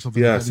 incorrect or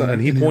something. Yeah, like that,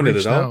 and he pointed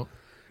reached it out.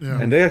 Yeah.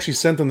 And they actually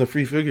sent him the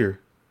free figure.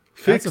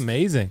 That's Fixed.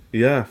 amazing.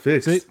 Yeah,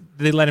 fixed. So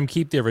they let him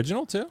keep the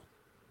original too.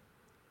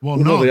 Well,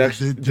 no, no,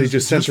 they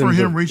just sent for him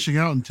him the- reaching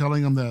out and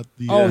telling him that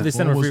the Oh, they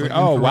sent him a bowl was, free- like,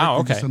 oh, incorrect,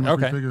 wow, they just okay, sent him a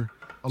free okay. figure.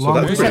 So Along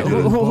that's with pretty the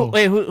good. bowl.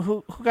 wait,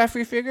 who got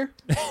free figure?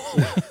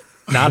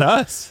 Not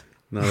us.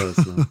 No,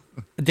 that's not.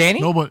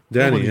 Danny? No, but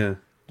Danny, nobody.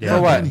 yeah.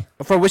 For what? Danny.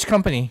 For which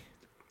company?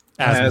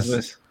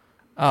 Asmus.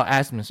 Oh,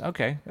 Asmus.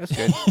 Okay, that's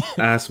good.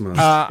 Asthma. It's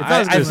not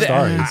as good as thi-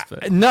 Star is,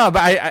 but No,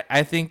 but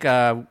I think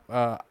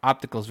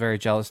Optical's very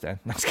jealous then.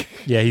 No, I'm just kidding.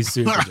 yeah, he's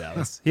super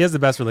jealous. He has the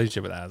best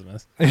relationship with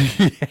Asmus.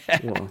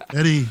 Well,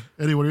 Eddie,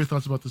 what are your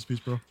thoughts about this piece,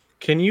 bro?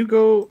 Can you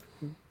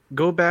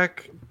go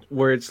back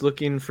where it's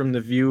looking from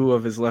the view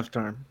of his left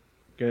arm?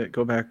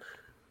 Go back.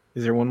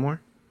 Is there one more?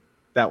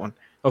 That one.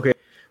 Okay.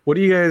 What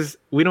do you guys?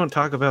 We don't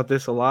talk about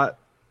this a lot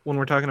when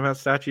we're talking about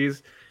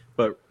statues,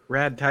 but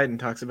Rad Titan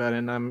talks about it,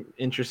 and I'm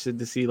interested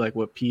to see like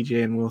what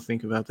PJ and Will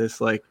think about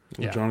this. Like,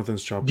 Yeah.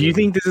 Jonathan's chopped. do you liver.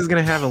 think this is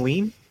gonna have a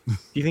lean? Do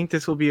you think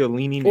this will be a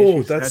leaning? Oh,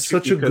 issue that's statue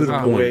such a because good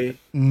of the point. way-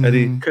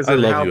 Eddie? Because I of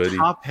love how you, Eddie.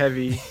 top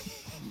heavy.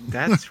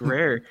 That's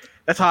rare.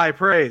 That's high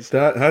praise.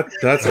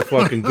 That's a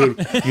fucking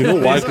good. You know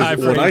why? It's high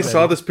Because when I praise,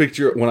 saw Eddie. this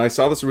picture, when I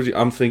saw this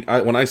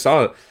originally, when I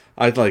saw it,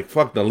 I'd like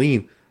fuck the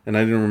lean, and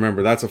I didn't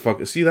remember. That's a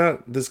fucking. See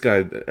that? This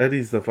guy,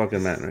 Eddie's the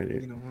fucking man right You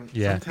here. know what?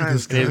 Yeah. Sometimes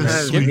This guy is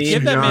sometimes sweet. me Give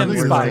and that man John the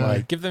were spotlight.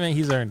 spotlight. Give the man.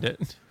 He's earned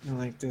it.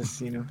 like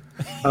this,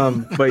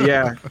 But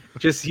yeah,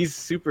 just he's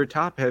super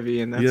top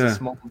heavy, and that's Yeah. a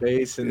small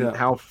base, and Yeah.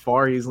 how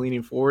far he's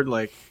leaning forward.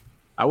 Like,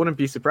 I wouldn't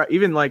be surprised.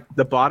 Even like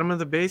the bottom of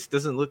the base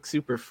doesn't look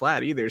super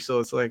flat either. So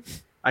it's like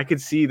I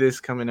could see this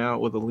coming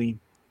out with a lean,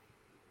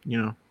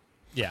 Yeah.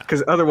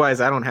 because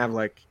otherwise I don't have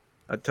like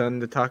a ton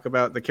to talk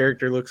about. The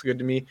character looks good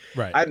to me.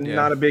 Right. I'm Yeah.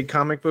 not a big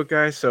comic book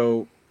guy,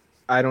 so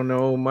I don't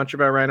know much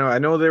about Rhino. I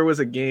know there was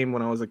a game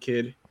when I was a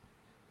kid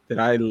that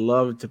I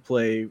loved to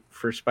play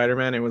for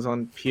Spider-Man. It was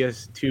on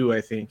PS2,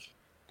 I think,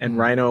 and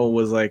Rhino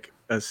was like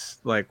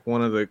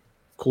one of the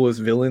coolest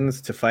villains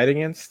to fight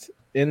against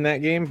in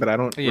that game. But I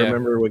don't Yeah.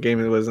 remember what game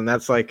it was, and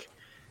that's like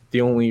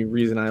the only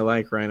reason I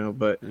like Rhino.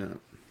 But Yeah.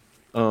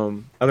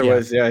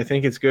 otherwise, yeah, I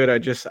think it's good.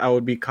 I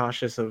would be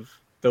cautious of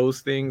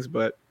those things,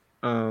 but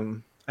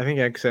I think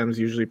XM's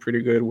usually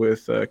pretty good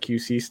with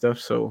QC stuff.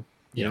 So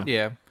Yeah.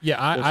 Yeah.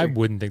 Yeah. We'll I see.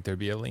 wouldn't think there'd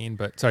be a lean,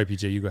 but sorry,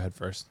 PJ, you go ahead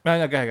first.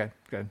 No, go ahead.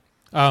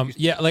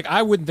 Yeah, like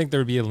I wouldn't think there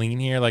would be a lean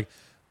here. Like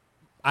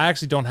I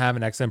actually don't have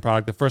an XM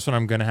product. The first one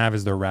I'm gonna have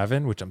is the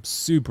Revan, which I'm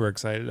super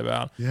excited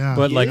about. Yeah.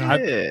 But like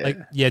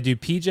Yeah.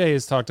 dude, PJ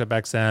has talked up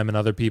XM and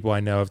other people I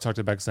know have talked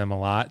up XM a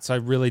lot. So I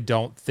really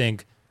don't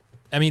think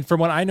I mean, from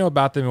what I know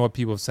about them and what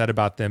people have said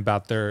about them,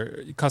 about their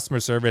customer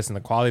service and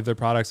the quality of their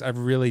products, I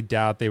really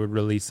doubt they would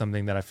release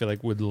something that I feel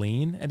like would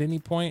lean at any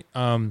point.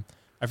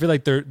 I feel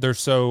like they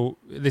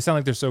sound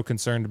like they're so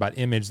concerned about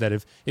image that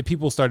if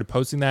people started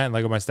posting that and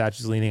like, oh, my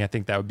statue's leaning, I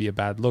think that would be a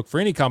bad look for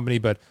any company,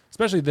 but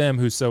especially them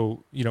who's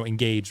so,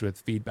 engaged with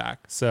feedback.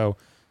 So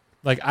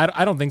like,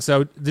 I don't think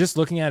so. Just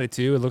looking at it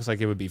too, it looks like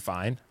it would be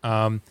fine.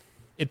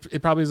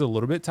 It probably is a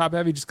little bit top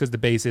heavy just because the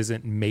base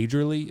isn't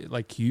majorly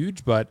like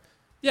huge, but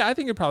yeah, I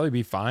think it'd probably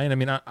be fine. I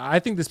mean, I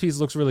think this piece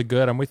looks really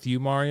good. I'm with you,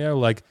 Mario.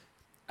 Like,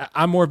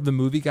 I'm more of the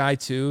movie guy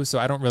too, so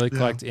I don't really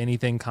collect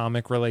anything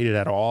comic related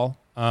at all.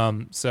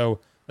 So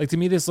like to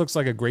me, this looks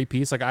like a great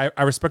piece. Like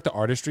I respect the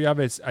artistry of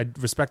it. I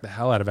respect the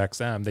hell out of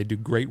XM. They do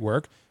great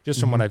work just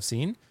from what I've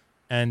seen,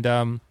 and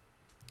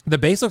the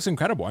base looks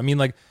incredible. I mean,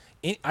 like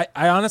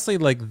I honestly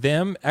like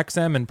them,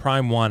 XM and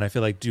Prime One. I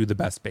feel like do the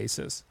best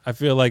bases. I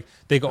feel like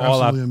they go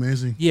all out. Absolutely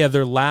amazing. Yeah,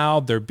 they're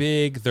loud, they're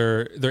big,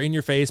 they're in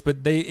your face,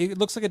 but it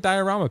looks like a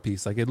diorama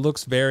piece. Like it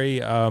looks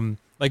very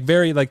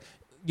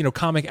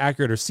comic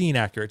accurate or scene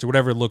accurate to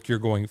whatever look you're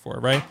going for,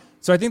 right?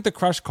 So I think the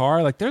Crush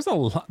car, like there's a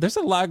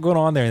lot going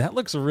on there. And that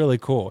looks really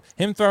cool.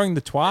 Him throwing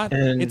the twat,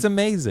 And- it's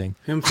amazing.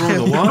 Him throwing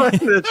the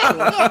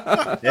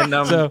what? And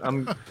So-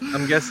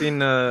 I'm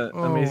guessing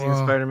Amazing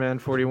wow. Spider-Man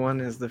 41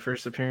 is the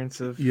first appearance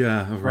of.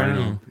 Yeah, of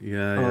Rhino. Yeah,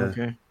 Oh, yeah.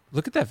 okay.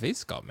 Look at that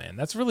face sculpt, man.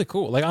 That's really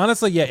cool. Like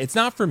honestly, yeah, it's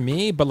not for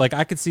me, but like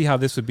I could see how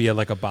this would be a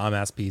bomb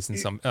ass piece in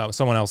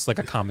someone else, like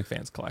a comic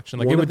fans collection.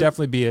 Like One it of would the-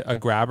 definitely be a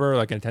grabber,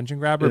 like an attention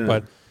grabber. Yeah.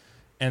 But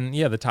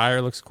the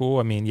tire looks cool.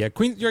 I mean, yeah,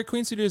 Queen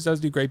Studios does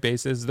do great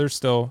bases. They're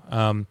still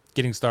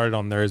getting started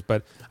on theirs,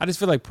 but I just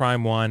feel like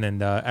Prime One and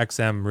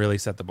XM really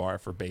set the bar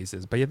for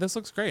bases. But yeah, this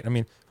looks great. I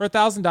mean, for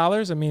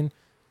 $1,000, I mean,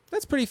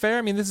 that's pretty fair.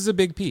 I mean, this is a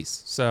big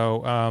piece,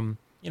 so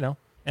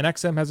and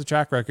XM has a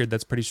track record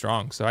that's pretty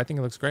strong. So I think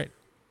it looks great.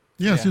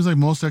 Yeah, it seems like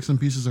most XM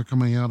pieces are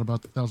coming out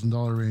about the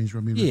 $1,000 range. I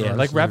mean, Yeah,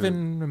 like regardless of-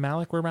 Revan and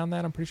Malik were around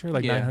that. I'm pretty sure,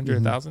 like Yeah. 900,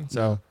 1,000.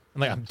 So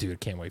I'm like, dude,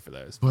 can't wait for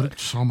those. But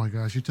oh my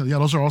gosh, yeah,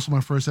 those are also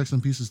my first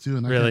XM pieces too,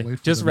 and I Really, can't wait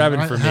for just them.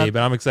 Revan for me,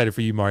 but I'm excited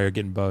for you, Mario,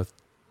 getting both.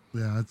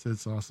 Yeah,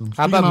 it's awesome.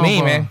 How about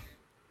me, man?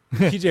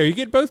 TJ, are you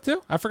getting both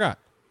too? I forgot.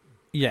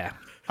 Yeah.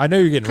 I know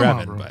you're getting Come Revan,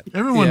 on, bro. but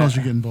Everyone Yeah. knows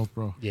you're getting both,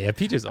 bro. yeah,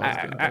 PJ's always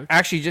getting both.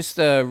 Actually, just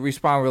to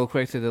respond real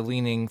quick to the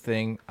leaning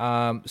thing.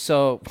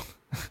 So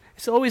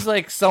it's always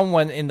like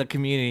someone in the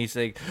community is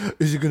like,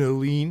 "Is it gonna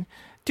lean?"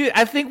 Dude,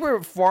 I think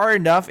we're far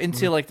enough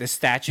into like the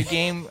statue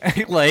game,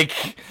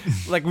 like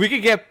we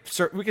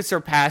could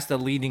surpass the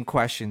leading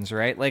questions,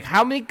 right? Like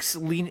how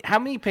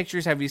many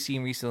pictures have you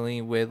seen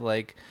recently with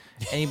like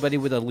anybody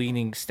with a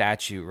leaning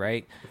statue,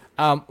 right?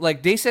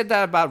 Like they said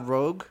that about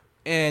Rogue,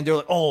 and they're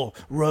like, "Oh,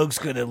 Rogue's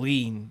gonna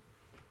lean."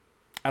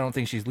 I don't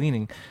think she's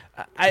leaning.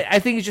 I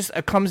think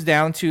it comes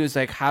down to is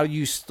like how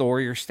you store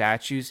your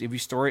statues. If you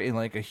store it in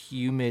like a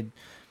humid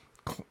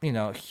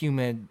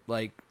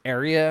like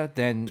area,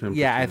 then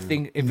yeah, I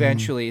think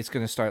eventually it's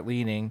gonna start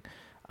leaning.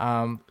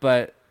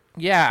 But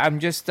yeah, I'm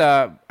just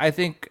I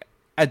think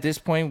at this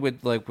point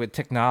with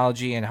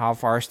technology and how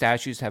far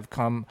statues have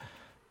come,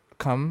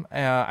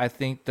 I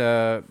think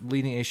the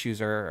leaning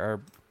issues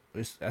are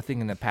a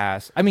thing in the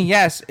past. I mean,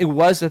 yes, it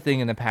was a thing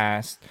in the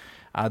past.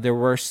 There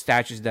were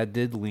statues that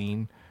did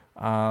lean,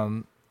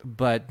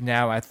 but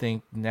now I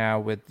think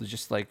with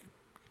just like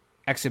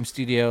XM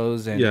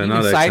Studios and Yeah, even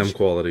not Side- XM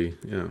quality.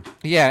 Yeah.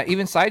 yeah,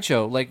 even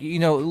Sideshow. Like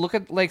look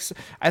at like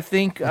I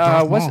think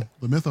Darth what's Maul,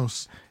 the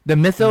Mythos. the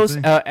Mythos.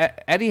 Same thing.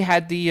 Eddie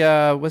had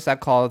the what's that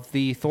called?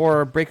 The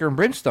Thor Breaker and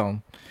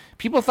Brimstone.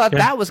 People thought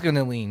that was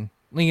gonna lean,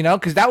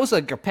 because that was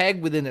like a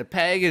peg within a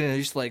peg, and it's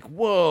just like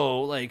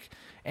whoa, like.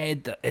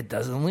 And it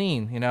doesn't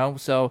lean,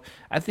 So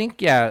I think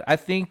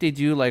they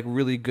do like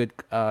really good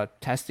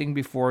testing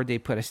before they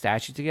put a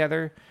statue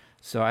together.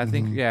 So I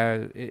think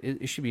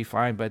it should be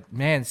fine. But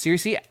man,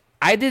 seriously,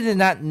 I did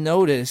not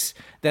notice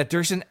that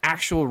there's an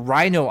actual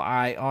rhino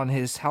eye on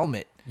his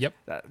helmet. Yep.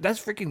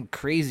 That's freaking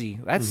crazy.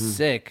 That's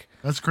sick.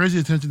 That's crazy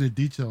attention to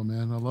detail,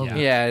 man. I love it.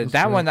 Yeah, That's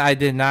that great. one I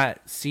did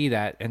not see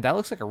that, and that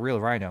looks like a real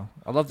rhino.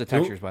 I love the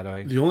textures, by the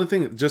way. The only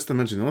thing, just to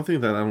mention, the only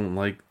thing that I don't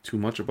like too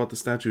much about the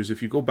statue is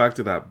if you go back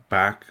to that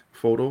back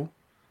photo,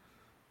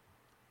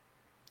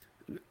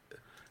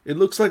 it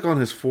looks like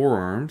on his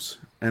forearms,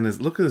 and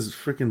look at his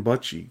freaking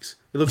butt cheeks.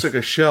 It looks like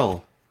a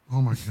shell.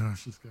 Oh my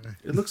gosh, this guy.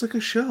 It looks like a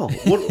shell.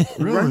 What?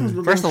 rhinos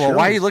look First of like all,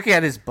 why are you shells. looking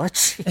at his butt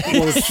cheek?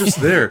 Well, it's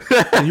just there.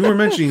 And you were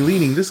mentioning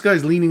leaning. This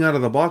guy's leaning out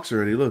of the box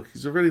already. Look,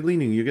 he's already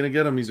leaning. You're gonna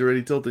get him. He's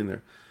already tilting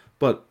there.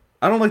 But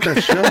I don't like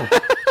that shell.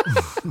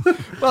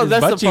 Well, His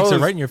that's butt the cheeks pose. are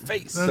right in your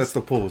face. That's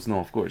the pose. No,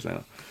 of course I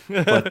know.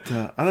 But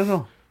I don't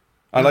know.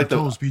 I like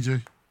toes, the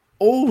PJ.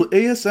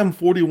 ASM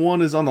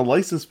 41 is on the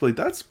license plate.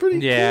 That's pretty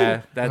Yeah,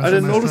 cool. that's I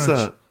didn't a nice notice touch.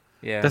 that.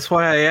 Yeah, That's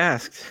why I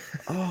asked.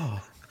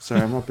 Sorry,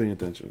 I'm not paying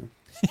attention.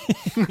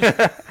 Man,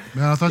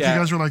 I thought Yeah. you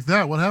guys were like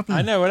that. What happened?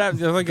 I know what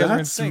happened. Like, you guys were in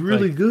That's sync,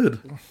 really like, good.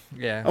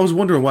 yeah. I was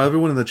wondering why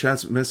everyone in the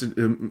chat's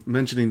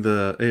mentioning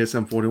the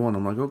ASM 41.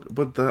 I'm like, okay,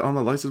 but on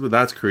the license, but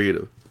that's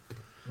creative.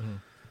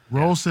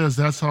 Rose says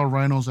that's how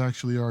rhinos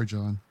actually are,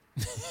 John.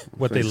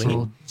 what they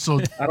lean. So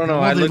I don't know.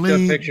 well, I they looked lean- up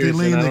they pictures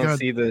lean, and I they don't got-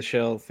 see the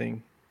shell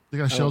thing. They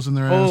got shells in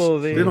their ass. Oh,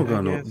 They don't I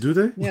got no, guess. do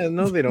they? Yeah,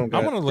 no, they don't.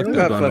 I got- wanna look they at don't They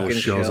got don't got no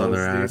fucking shells on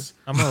their dude. ass.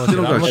 I'm gonna look They it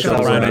don't up. I'm got looking at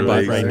shells on Rhino their butt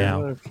legs, right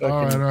man. now.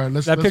 All right.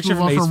 Let's That let's picture move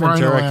from on Ace from rhino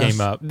Ventura ass.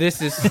 came up.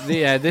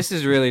 This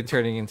is really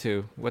turning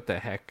into what the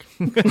heck?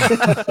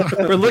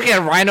 We're looking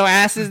at rhino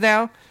asses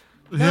now.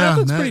 Yeah,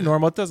 That's man. pretty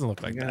normal. It doesn't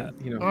look like Yeah,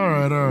 that. All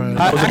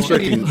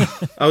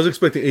right. I was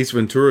expecting Ace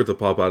Ventura to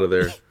pop out of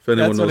there. If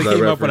anyone That's what knows it that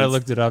came up when I reference.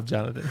 looked it up,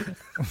 Jonathan.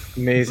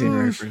 amazing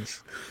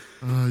reference.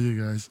 Oh,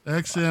 you guys.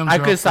 XM. I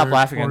couldn't stop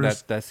laughing at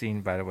at that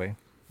scene, by the way.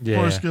 Yeah.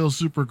 Four Scale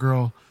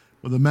Supergirl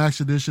with a max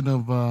edition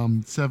of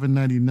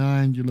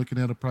 $799. You're looking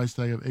at a price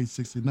tag of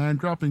 $869,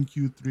 dropping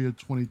Q3 of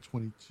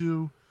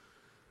 2022.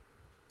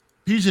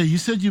 PJ, you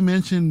said you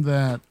mentioned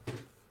that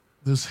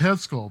this head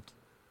sculpt.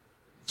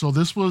 So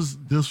this was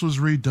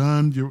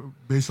redone. You're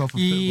based off of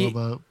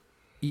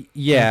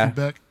Yeah.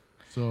 feedback.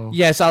 So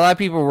Yeah, so a lot of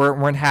people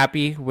weren't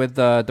happy with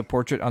the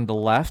portrait on the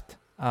left.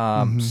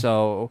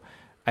 So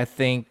I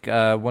think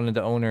one of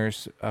the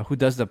owners who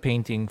does the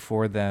painting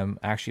for them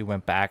actually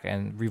went back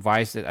and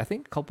revised it, I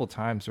think a couple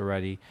times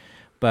already.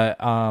 But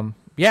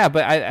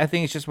I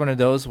think it's just one of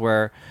those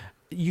where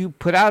you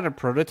put out a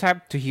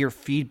prototype to hear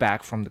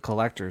feedback from the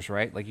collectors,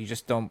 right? Like you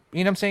just don't,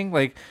 you know what I'm saying?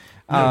 Like,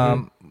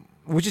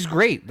 which is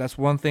great. That's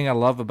one thing I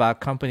love about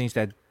companies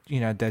that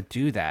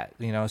do that,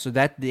 so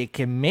that they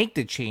can make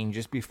the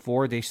changes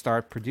before they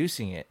start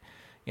producing it,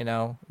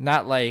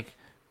 not like,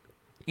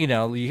 you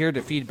hear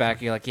the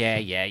feedback, you're like,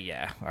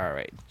 yeah, all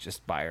right,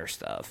 just buy our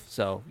stuff.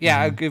 So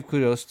I give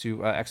kudos to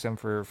XM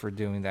for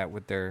doing that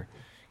with their,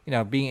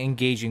 being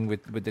engaging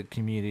with the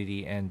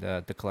community and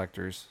the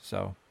collectors.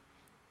 So,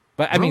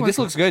 but I mean, like this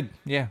it. looks good.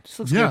 Yeah, this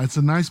looks yeah, good. it's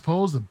a nice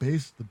pose. The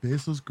base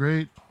looks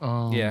great.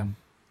 Yeah.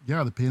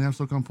 The paint apps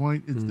look on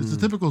point. It's a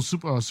typical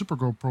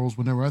Supergirl pose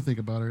whenever I think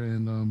about her,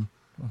 and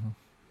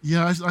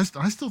Yeah,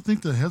 I still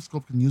think the head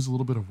sculpt can use a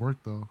little bit of work,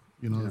 though.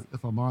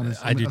 If I'm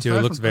honest. I do too.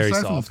 It looks very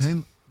aside soft.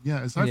 From the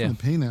paint, aside from the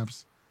paint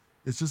apps,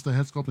 it's just the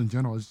head sculpt in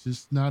general. It's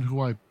just not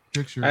who I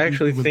picture. I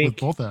actually with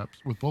both apps.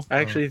 With both. I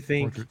actually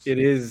think portraits. it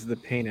is the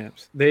paint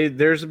apps.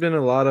 There's been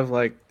a lot of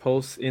like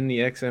posts in the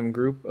XM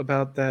group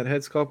about that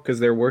head sculpt because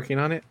they're working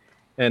on it,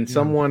 and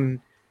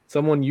someone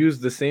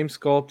used the same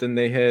sculpt and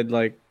they had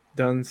like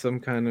done some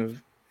kind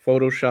of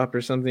Photoshop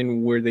or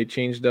something where they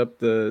changed up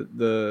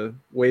the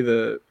way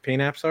the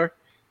paint apps are,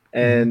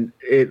 and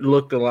it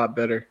looked a lot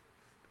better.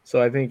 So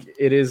I think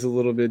it is a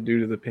little bit due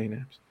to the paint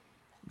apps.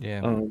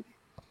 Yeah.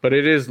 But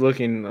it is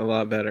looking a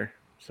lot better.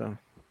 So,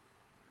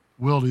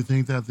 Will, do you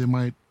think that they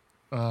might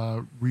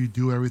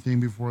redo everything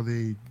before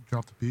they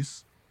drop the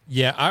piece?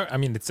 Yeah, I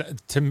mean, it's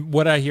to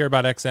what I hear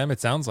about XM,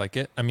 it sounds like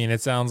it. I mean,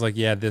 it sounds like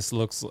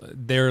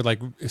they're like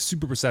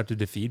super receptive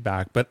to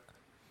feedback, but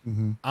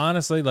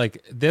honestly,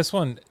 like this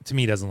one to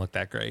me doesn't look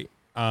that great.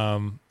 I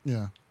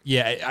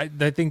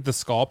think the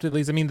sculpt at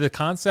least. I mean, the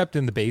concept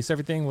and the base,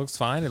 everything looks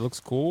fine. It looks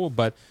cool,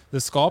 but the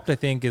sculpt I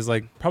think is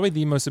like probably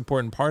the most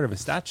important part of a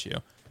statue.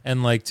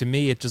 And like to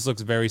me, it just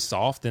looks very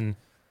soft and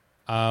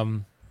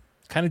kind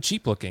of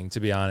cheap looking, to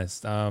be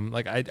honest.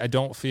 Like I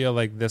don't feel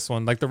like this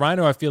one, like the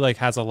Rhino, I feel like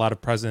has a lot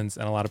of presence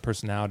and a lot of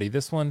personality.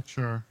 This one,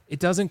 sure, it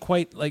doesn't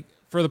quite like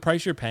for the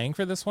price you're paying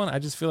for this one. I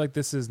just feel like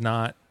this is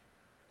not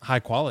high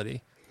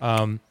quality.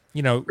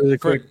 Really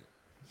quick.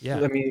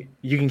 Yeah.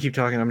 You can keep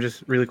talking. I'm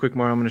just really quick,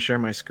 Mario. I'm going to share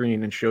my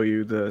screen and show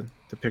you the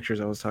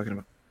pictures I was talking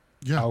about.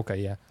 Yeah. Oh, okay.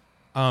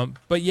 Yeah.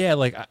 But yeah,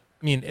 like, I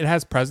mean, it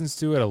has presence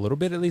to it a little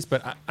bit at least,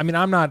 but I mean,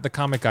 I'm not the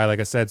comic guy, like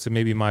I said, so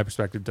maybe my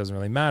perspective doesn't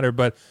really matter,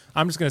 but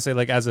I'm just going to say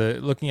like,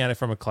 looking at it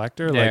from a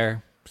collector, like,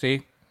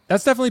 see,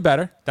 that's definitely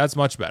better. That's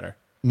much better.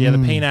 Yeah. The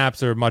paint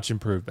apps are much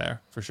improved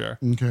there for sure.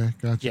 Okay.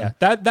 Gotcha. Yeah.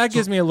 That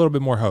gives me a little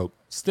bit more hope.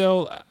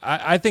 Still,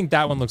 I think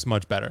that one looks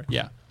much better.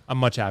 Yeah. I'm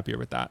much happier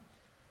with that.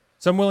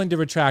 So I'm willing to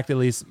retract at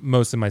least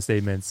most of my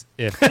statements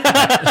if that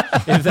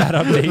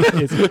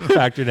update is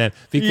factored in,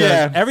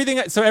 because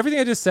everything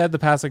I just said the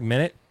past like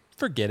minute,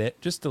 forget it,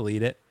 just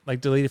delete it,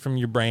 like delete it from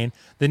your brain.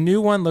 The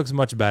new one looks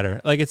much better.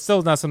 Like it's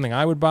still not something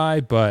I would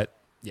buy, but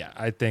yeah,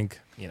 I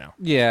think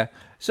Yeah,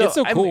 so it's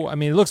so cool. I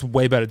mean, it looks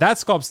way better. That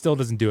sculpt still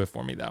doesn't do it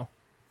for me though.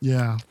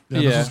 Yeah.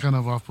 This is kind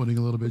of off-putting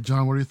a little bit.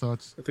 John, what are your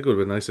thoughts? I think it would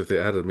have been nice if they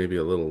added maybe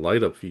a little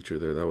light up feature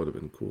there. That would have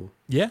been cool.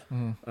 Yeah.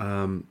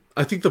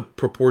 I think the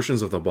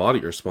proportions of the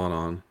body are spot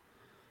on.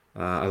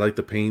 I like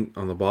the paint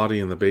on the body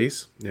and the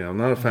base. Yeah, I'm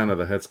not a fan of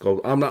the head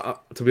sculpt. I'm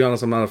not, to be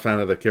honest, I'm not a fan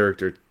of the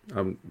character.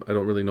 I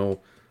don't really know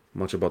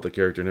much about the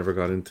character. Never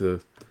got into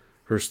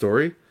her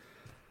story.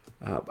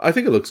 I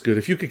think it looks good.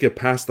 If you could get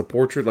past the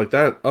portrait, like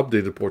that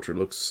updated portrait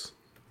looks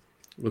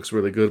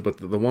really good. But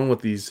the one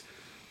with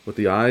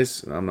the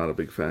eyes, I'm not a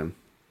big fan.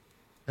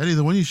 Eddie,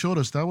 the one you showed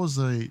us, was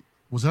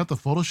that the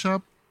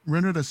Photoshop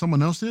render that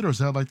someone else did, or is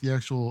that like the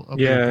actual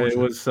updated portrait? It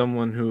was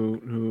someone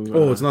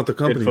who it's not the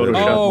company.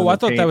 Oh, I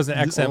thought that was an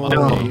XM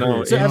update.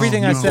 No. So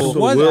everything I said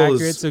was Will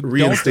accurate. So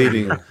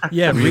reinstating.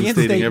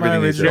 reinstate my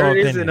everything he said. original There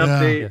is opinion. an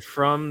update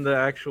from the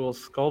actual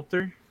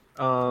sculptor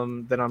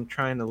that I'm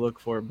trying to look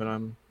for, but I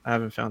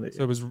haven't found it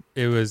yet. So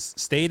it was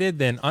stated,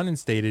 then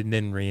uninstated, and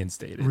then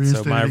reinstated. So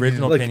Reinstated my again.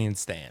 original Like- opinion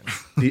stands.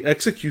 The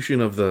execution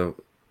of the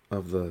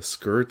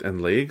skirt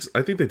and legs,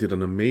 I think they did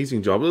an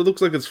amazing job. It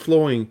looks like it's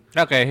flowing.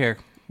 Okay, here,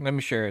 let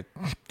me share it.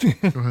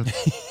 Go ahead.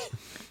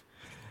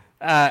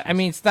 I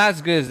mean, it's not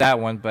as good as that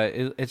one, but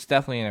it's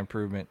definitely an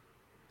improvement.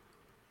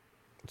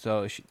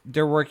 So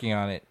they're working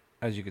on it,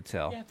 as you could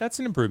tell. Yeah, that's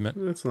an improvement.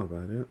 That's not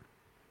bad, yeah.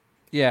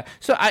 Yeah.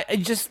 So I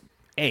just,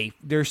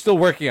 they're still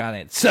working on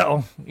it.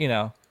 So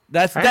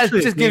that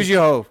Actually, just gives you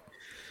hope.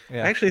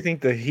 Yeah. I actually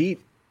think the heat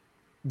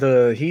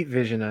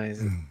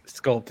visionized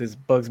sculpt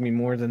bugs me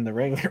more than the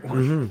regular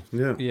one.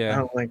 Yeah. I Yeah.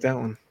 don't like that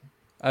one.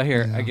 Oh,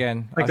 here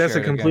again. Like I'll that's a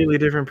share it again. completely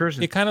different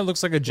person. It kind of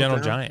looks like a gentle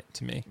the hell? giant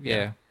to me.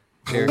 Yeah.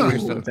 Here, Ooh,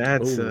 here's the-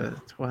 that's Oh.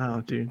 wow,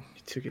 dude.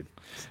 You took it.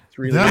 It's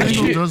really That good.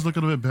 angle does look a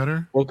little bit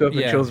better. Woke up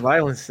and Yeah. chose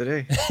violence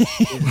today.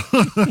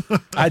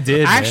 I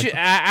did.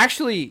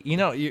 actually,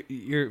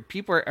 your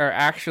people are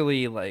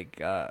actually like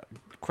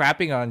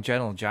crapping on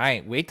Gentle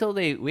Giant. Wait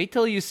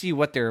till you see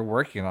what they're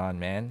working on,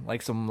 man.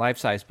 Like some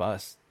life-size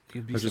bust.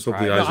 You'd be I just hope the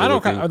surprised. eyes I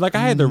don't looking- like. I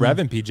had the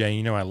Revan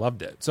PJ. I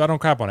loved it. So I don't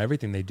crap on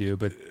everything they do,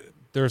 but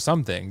there are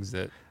some things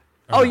that.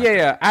 Oh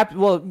yeah.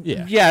 Well,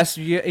 Yeah. yes.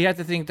 You have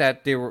to think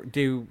that they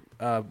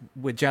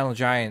with Gentle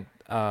Giant.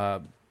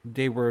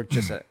 They were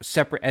just a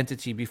separate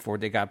entity before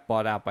they got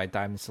bought out by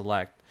Diamond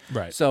Select.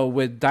 Right. So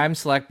with Diamond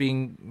Select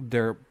being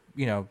their,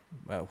 who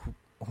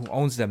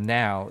owns them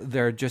now,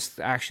 they're just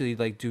actually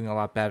like doing a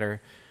lot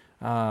better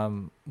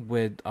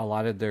with a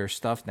lot of their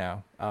stuff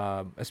now.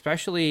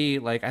 Especially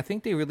like I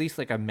think they released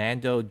like a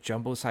Mando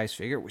jumbo size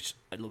figure, which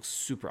it looks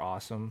super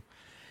awesome.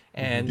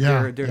 And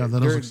Yeah, they're,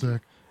 that does look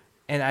sick.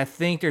 and I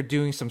think they're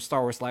doing some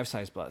Star Wars life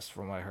size bust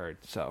from what I heard.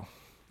 So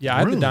Yeah, I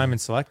had Really? the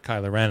Diamond Select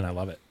Kylo Ren, and I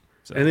love it.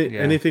 So, Yeah.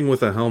 Anything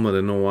with a helmet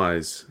and no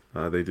eyes,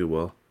 they do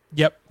well.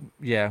 yep,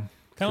 yeah. kind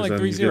of 'Cause like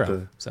then you 3-0.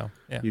 get So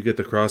yeah, You get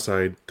the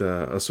cross-eyed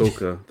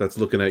Ahsoka that's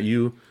looking at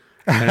you,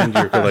 and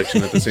your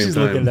collection at the same She's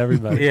looking at time.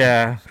 everybody.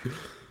 Yeah.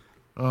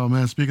 Oh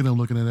man, speaking of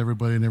looking at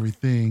everybody and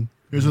everything,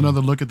 here's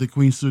another look at the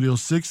Queen Studio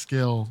 6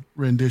 scale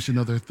rendition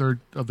of their third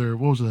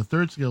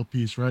scale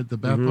piece, right? The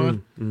Bat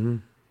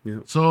Pod. Yeah.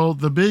 So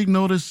the big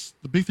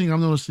thing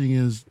I'm noticing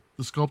is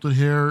the sculpted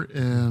hair,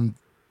 and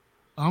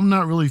I'm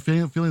not really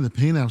feeling the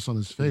paint apps on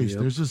his face. Yep.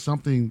 There's just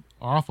something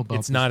off about.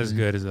 It's this not as thing.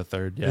 good as the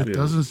third. Yeah. It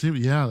doesn't seem.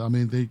 Yeah, I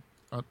mean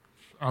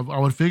I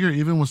would figure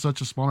even with such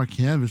a smaller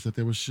canvas that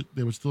they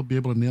would still be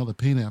able to nail the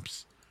paint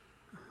apps.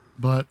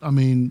 But I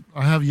mean,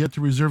 I have yet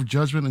to reserve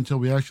judgment until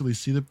we actually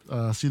see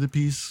the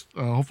piece.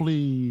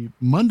 Hopefully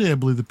Monday, I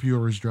believe the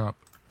pre-orders drop.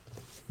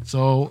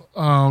 So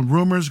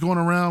rumors going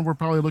around, we're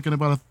probably looking at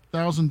about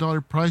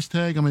 $1,000 price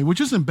tag. I mean, which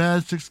isn't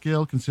bad, 6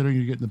 scale, considering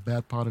you're getting the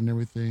Bat Pod and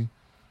everything.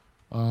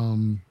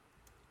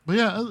 But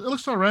yeah, it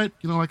looks all right.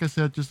 You know, like I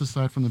said, just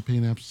aside from the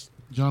paint apps.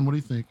 John, what do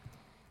you think?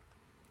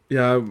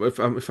 Yeah,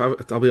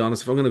 I'll be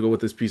honest, if I'm gonna go with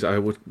this piece, I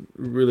would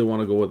really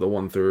want to go with the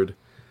 1/3.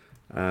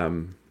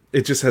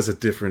 It just has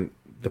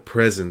the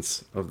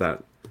presence of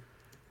that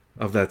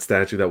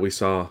statue that we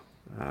saw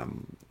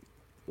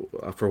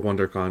for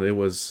WonderCon. It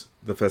was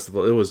the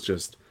festival. It was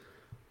just,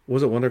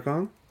 was it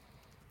WonderCon?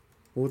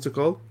 What's it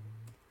called?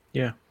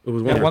 Yeah. It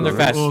was Yeah, WonderCon,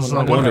 right? Wonderfest. Wonderfest,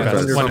 something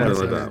Wonderfest.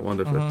 like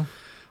that.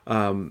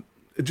 Wonderfest.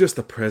 Just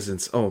the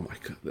presence. Oh my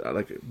god,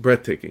 like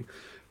breathtaking.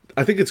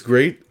 I think it's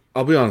great.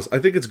 I'll be honest. I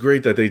think it's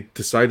great that they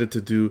decided to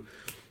do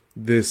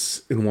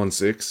this in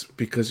 1/6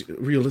 because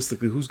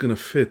realistically, who's gonna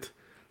fit?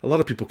 A lot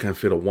of people can't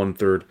fit a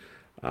 1/3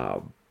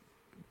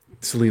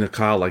 Selena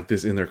Kyle like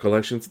this in their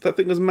collections. That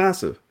thing is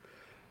massive.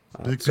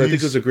 Big So I think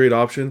piece. it's a great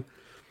option.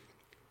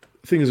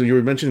 Thing is, you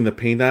were mentioning the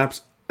paint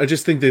apps. I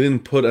just think they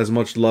didn't put as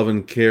much love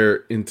and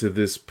care into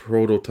this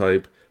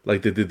prototype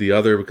like they did the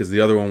other, because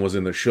the other one was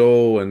in the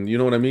show, and you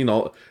know what I mean.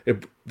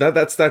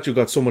 That statue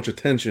got so much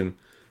attention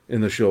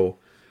in the show.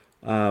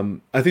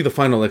 I think the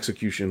final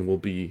execution will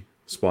be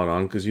spot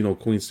on because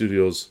Queen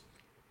Studios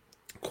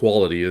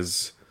quality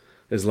is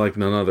like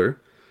none other.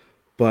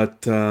 But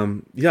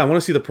yeah, I want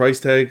to see the price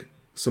tag,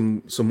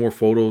 some more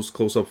photos,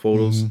 close up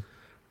photos,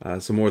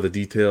 some more of the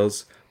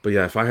details. But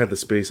yeah, if I had the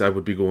space, I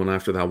would be going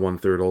after that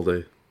 1/3 all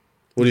day.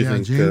 What do you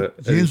think?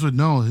 James would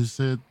know. He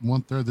said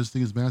 1/3. This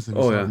thing is massive.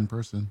 He saw it in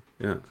person.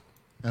 Yeah.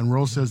 And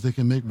Rose says they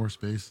can make more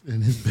space,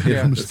 and his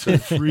bedroom is still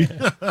free.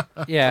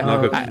 Yeah.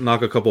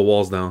 Knock a couple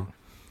walls down.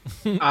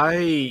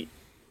 I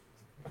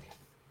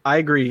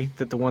agree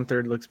that the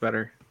 1/3 looks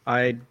better.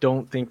 I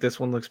don't think this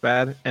one looks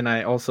bad, and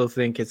I also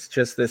think it's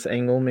just this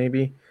angle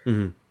maybe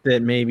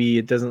that maybe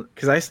it doesn't,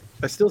 because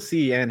I still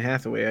see Anne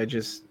Hathaway.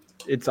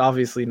 It's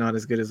obviously not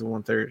as good as the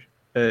 1/3,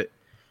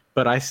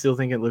 but I still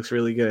think it looks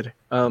really good.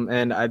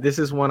 And this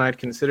is one I'd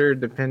consider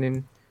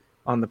depending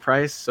on the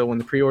price. So when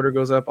the pre-order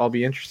goes up, I'll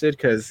be interested,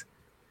 because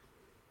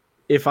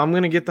if I'm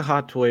gonna get the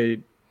Hot Toy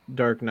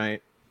Dark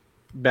Knight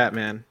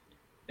Batman,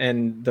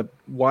 and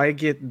why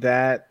get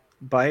that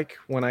bike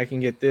when I can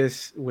get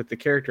this with the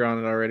character on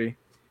it already,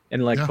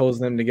 and pose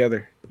them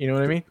together? You know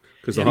what I mean?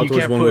 Because the And Hot you Toys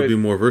can't one would put- be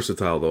more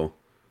versatile though,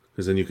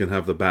 because then you can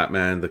have the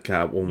Batman, the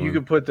Catwoman. You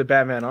could put the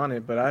Batman on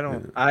it, but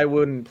I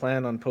wouldn't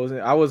plan on posing.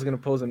 I was gonna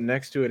pose him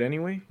next to it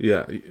anyway.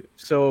 Yeah.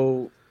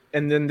 So,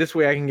 and then this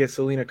way I can get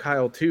Selena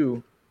Kyle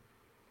too,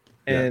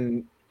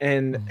 and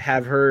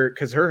have her,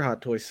 because her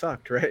Hot Toy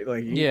sucked, right?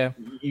 Like, Yeah.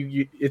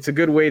 you it's a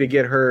good way to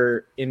get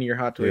her in your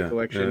Hot Toy Yeah,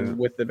 collection yeah.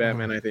 with the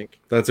Batman, I think.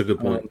 That's a good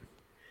point.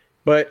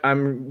 But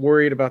I'm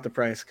worried about the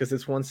price because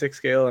it's 1/6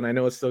 scale, and I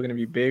know it's still going to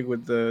be big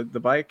with the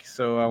bike,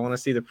 so I want to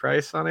see the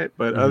price on it.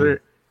 But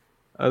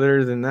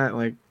other than that,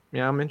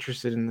 I'm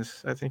interested in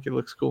this. I think it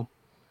looks cool,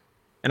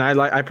 and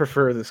I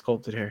prefer the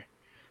sculpted hair.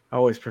 I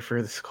always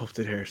prefer the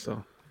sculpted hair.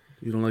 So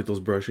You don't like those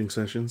brushing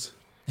sessions?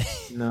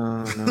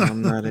 no,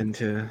 I'm not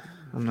into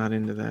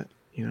that.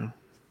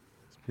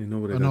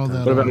 Nobody I got know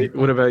time. that.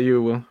 What about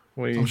you, Will?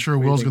 I'm sure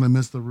Will's gonna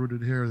miss the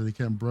rooted hair that he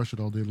can't brush it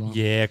all day long.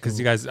 Yeah, because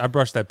you guys, I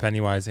brush that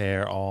Pennywise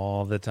hair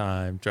all the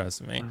time.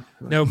 Trust me.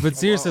 No, but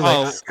seriously,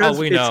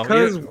 we know.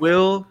 Because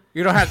Will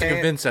You don't have to can't,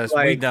 convince us.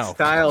 We know.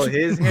 style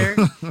his hair.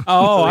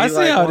 oh, So I he, see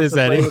how it wants is, to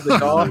play Eddie. with the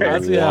doll hair.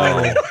 I see how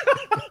it is.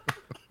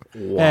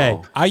 Hey,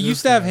 Wow. I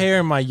used to have hair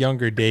in my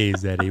younger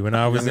days, Eddie. When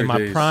I was in Younger my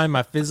days. prime,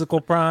 my physical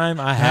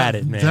prime, I had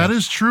it, man. That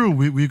is true.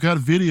 We've got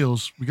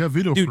videos. We got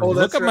video Dude, proof.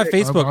 that's look at my right.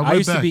 Facebook. I I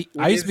used to went be,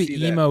 back. I used to We did be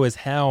see that. emo as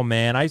hell,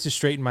 man. I used to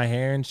straighten my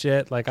hair and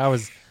shit. Like I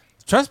was.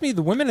 Trust me,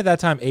 the women at that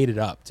time ate it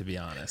up. To be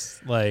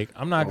honest, like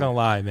I'm not gonna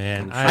lie,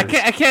 man. I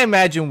can't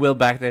imagine Will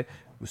back there.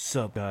 What's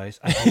up, guys?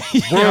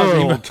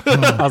 World.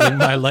 I was like,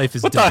 my life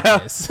is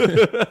darkness. I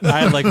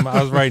had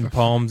I was writing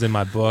poems in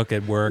my book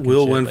at work. and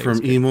Will shit. went Like, it was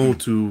from emo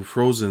to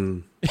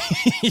Frozen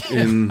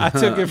in, I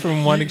took it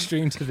from one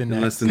extreme to the in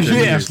less next. than 10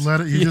 He years.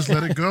 just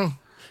let it go.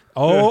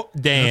 Oh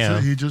That's damn!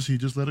 it. He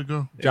just let it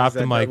go. Drop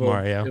the mic, It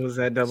Mario. was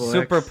that double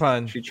Super X.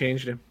 pun. She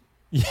changed him.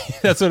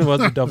 That's what it was.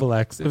 The double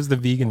X. It was the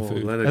vegan Oh,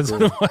 food. let it That's go.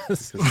 what it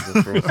was. This is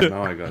the Frozen.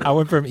 Now I got I it.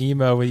 went from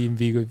emo with eating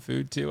vegan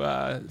food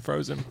to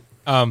Frozen.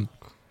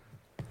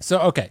 So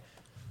okay,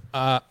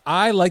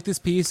 I like this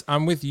piece.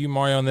 I'm with you,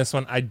 Mario, on this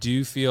one. I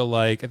do feel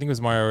like, I think it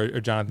was Mario or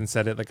Jonathan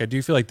said it, like I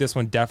do feel like this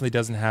one definitely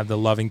doesn't have the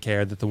loving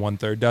care that the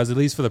 1/3 does, at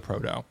least for the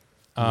proto.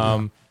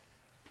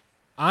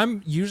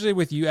 I'm usually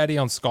with you, Eddie,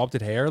 on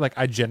sculpted hair. Like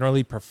I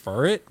generally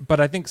prefer it, but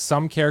I think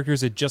some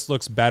characters it just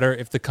looks better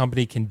if the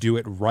company can do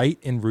it right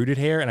in rooted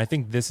hair, and I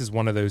think this is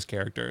one of those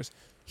characters.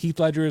 Heath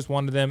Ledger is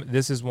one of them.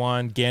 This is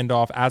one.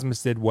 Gandalf,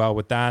 Asmus did well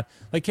with that.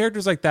 Like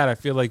characters like that, I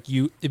feel like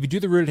if you do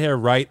the rooted hair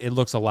right, it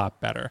looks a lot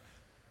better.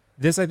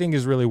 This, I think,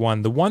 is really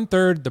one. The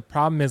 1/3, the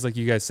problem is, like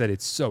you guys said,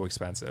 it's so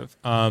expensive.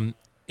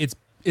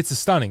 It's a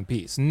stunning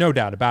piece, no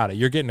doubt about it.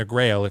 You're getting a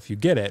grail if you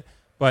get it,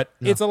 but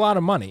it's a lot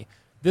of money.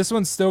 This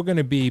one's still going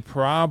to be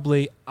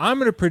probably, I'm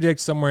going to predict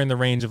somewhere in the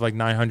range of like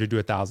 $900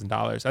 to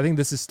 $1,000. I think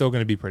this is still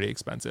going to be pretty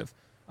expensive.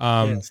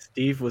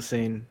 Steve was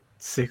saying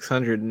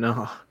 600.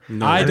 No,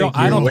 I think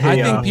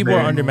people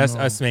are No.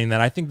 underestimating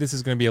that. I think this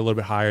is going to be a little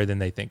bit higher than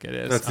they think it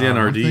is. That's the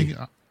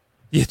NRD.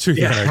 Yeah, true.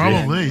 Yeah,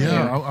 Probably,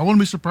 yeah. I wouldn't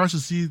be surprised to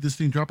see this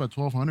thing drop at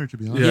 1,200. To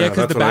be honest, Yeah, Yeah,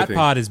 because the that's what I bat think.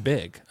 pod is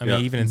big. I mean,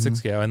 Yeah. even in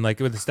 6K, and like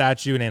with the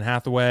statue and Anne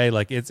Hathaway,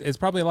 like it's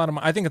probably a lot of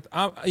money. I think,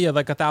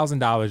 like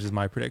 $1,000 is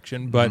my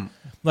prediction. But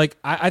like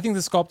I think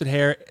the sculpted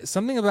hair,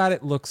 something about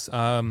it looks,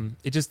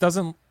 it just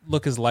doesn't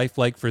look as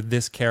lifelike for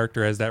this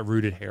character as that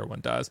rooted hair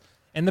one does.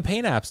 And the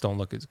paint apps don't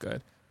look as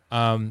good.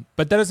 But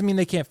that doesn't mean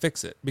they can't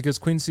fix it because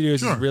Queen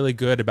Studios is really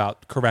good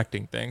about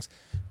correcting things.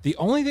 The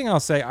only thing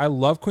I'll say, I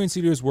love Queen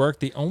Studios' work.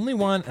 The only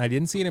one, and I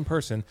didn't see it in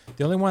person,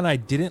 the only one I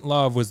didn't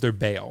love was their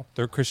Bale,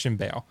 their Christian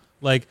Bale.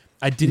 Like,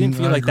 I didn't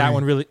feel like that agree.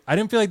 one really, I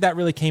didn't feel like that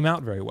really came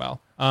out very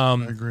well. I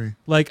agree.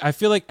 Like, I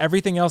feel like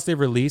everything else they've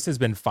released has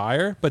been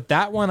fire, but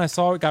that one I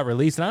saw it got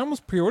released, and I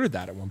almost pre-ordered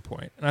that at one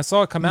point. And I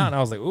saw it come out, and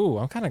I was like, ooh,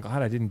 I'm kind of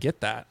glad I didn't get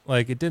that.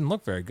 Like, it didn't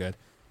look very good.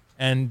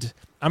 And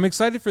I'm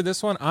excited for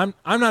this one. I'm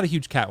not a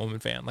huge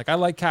Catwoman fan. Like, I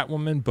like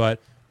Catwoman, but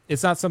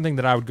it's not something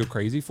that I would go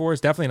crazy for.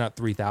 It's definitely not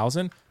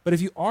 3,000. But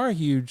if you are a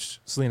huge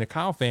Selena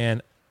Kyle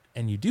fan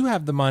and you do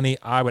have the money,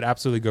 I would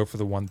absolutely go for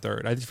the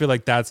 1/3. I just feel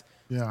like that's,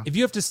 if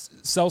you have to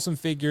sell some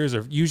figures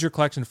or use your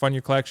collection, fund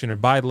your collection, or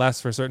buy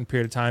less for a certain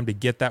period of time to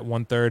get that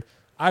 1/3,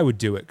 I would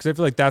do it because I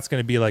feel like that's going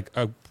to be like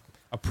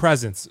a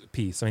presence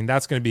piece. I mean,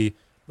 that's going to be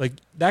like,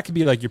 that could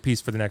be like your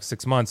piece for the next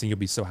 6 months and you'll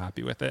be so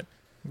happy with it.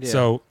 Yeah.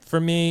 So for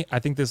me, I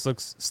think this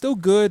looks still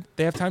good.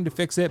 They have time to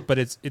fix it, but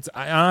it's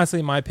honestly,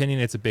 in my opinion,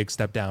 it's a big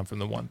step down from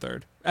the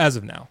 1/3 as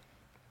of now.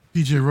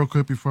 PJ, real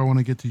quick before I want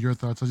to get to your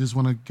thoughts, I just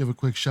want to give a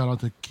quick shout out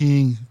to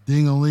King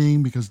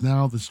Dingaling because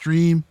now the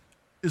stream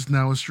is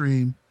now a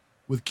stream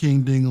with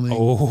King Dingaling.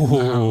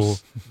 Oh,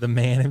 the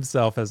man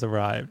himself has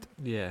arrived.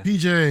 Yeah.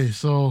 PJ,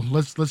 so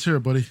let's hear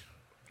it, buddy.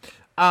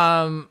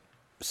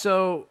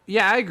 So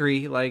yeah, I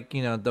agree. Like,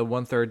 you know, the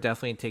 1/3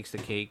 definitely takes the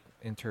cake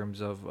in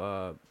terms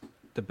of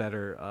the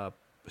better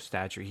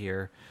stature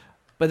here,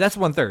 but that's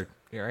 1/3,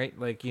 right?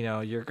 Like, you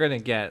know, you're gonna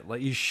get,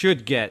 like, you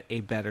should get a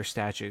better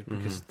statue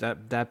because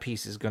that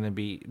piece is gonna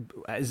be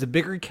is a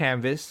bigger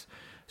canvas,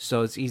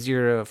 so it's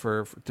easier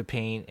to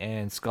paint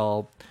and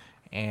sculpt,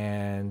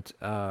 and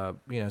you know,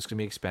 it's gonna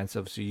be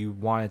expensive, so you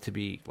want it to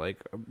be like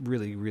a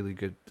really, really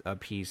good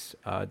piece.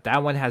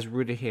 That one has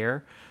rooted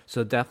hair,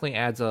 so definitely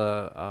adds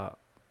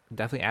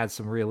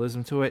some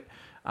realism to it.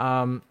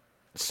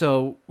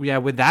 So yeah,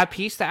 with that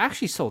piece, that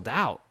actually sold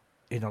out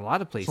in a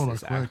lot of places.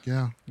 Sold out quick,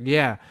 yeah.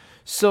 Yeah.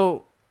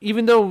 So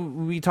even though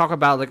we talk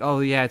about like, oh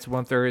yeah, it's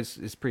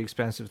 1/3, it's pretty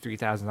expensive,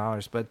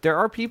 $3,000, but there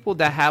are people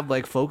that have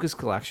like Focus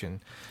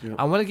collection. Yep.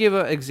 I want to give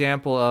an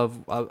example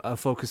of a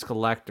Focus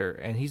collector,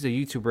 and he's a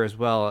YouTuber as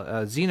well,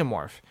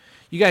 Xenomorph.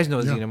 You guys know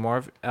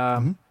Xenomorph.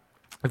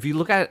 If you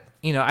look at,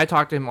 you know, I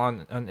talked to him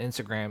on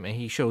Instagram, and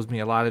he shows me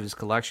a lot of his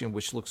collection,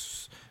 which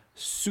looks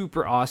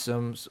super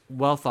awesome,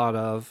 well thought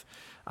of.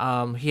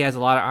 He has a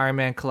lot of Iron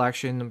Man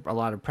collection, a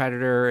lot of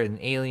Predator and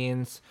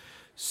Aliens.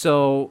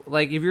 So,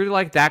 like, if you're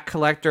like that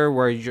collector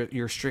where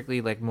you're strictly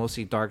like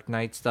mostly Dark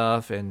Knight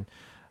stuff, and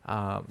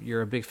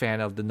you're a big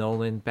fan of the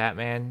Nolan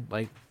Batman,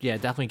 like, yeah,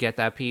 definitely get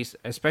that piece.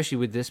 Especially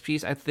with this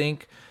piece, I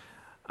think.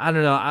 I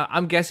don't know.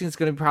 I'm guessing it's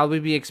going to probably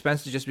be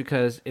expensive just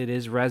because it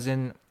is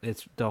resin.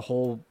 It's the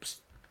whole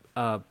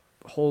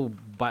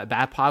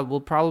bat pod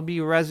will probably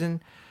be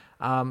resin.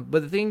 But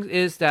the thing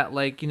is that,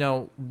 like, you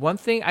know, one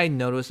thing I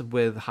noticed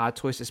with Hot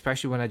Toys,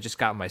 especially when I just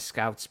got my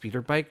Scout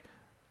speeder bike,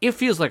 it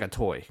feels like a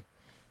toy.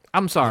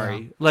 I'm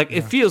sorry,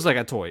 it feels like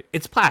a toy.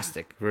 It's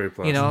plastic. Very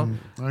plastic. You know,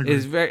 I agree.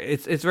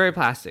 it's very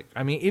plastic.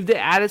 I mean, if they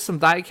added some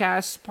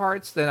die-cast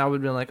parts, then I would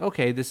have been like,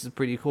 okay, this is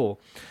pretty cool.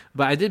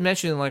 But I did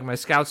mention in like my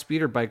Scout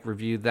speeder bike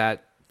review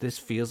that this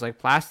feels like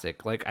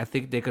plastic. Like, I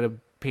think they could have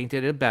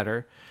painted it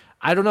better.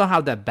 I don't know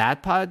how that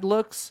bat pod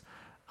looks.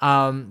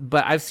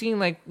 But I've seen,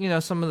 like, you know,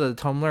 some of the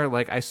Tumblr,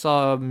 like I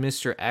saw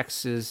Mr.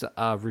 X's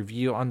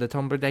review on the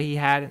Tumblr that he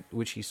had,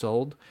 which he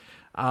sold.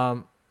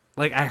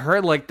 Like, I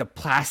heard like the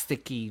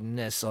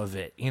plasticiness of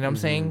it, you know what I'm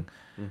saying?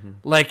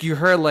 Like, you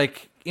heard,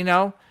 like, you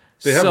know,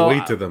 They have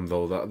weight to them,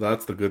 though.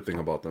 That's the good thing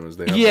about them, is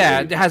they have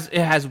weight.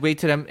 it has weight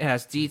to them. It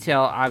has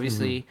detail,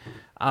 obviously.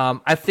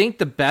 I think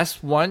the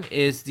best one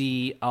is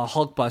the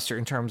Hulkbuster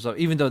in terms of,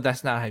 even though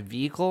that's not a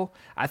vehicle,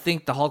 I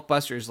think the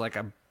Hulkbuster is like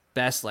a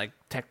best like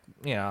tech,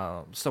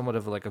 somewhat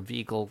of like a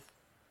vehicle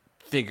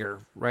figure,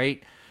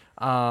 right?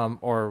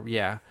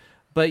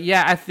 But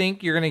yeah, I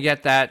think you're gonna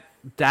get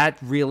that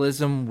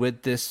realism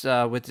with this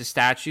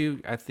statue.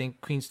 I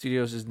think Queen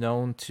Studios is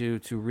known to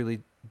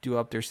really do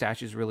up their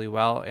statues really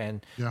well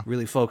and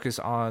really focus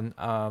on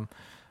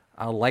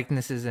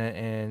likenesses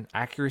and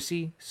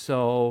accuracy.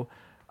 So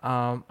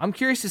I'm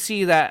curious to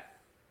see that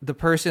the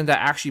person that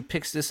actually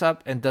picks this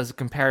up and does a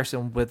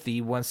comparison with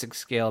the 1/6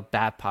 scale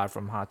Bat Pod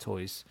from Hot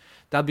Toys.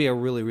 That'd be a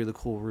really, really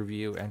cool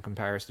review and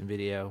comparison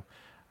video.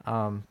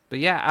 But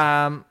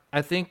yeah,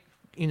 I think,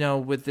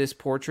 with this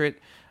portrait,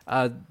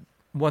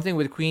 one thing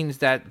with Queen is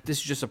that this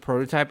is just a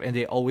prototype and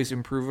they always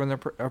improve on their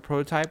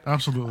prototype.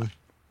 Absolutely.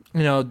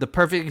 The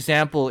perfect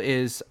example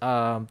is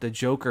the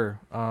Joker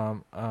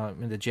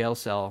in the jail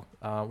cell.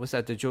 What's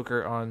that? The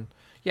Joker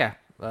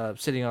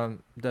sitting on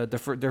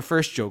their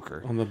first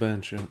Joker. On the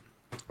bench, yeah.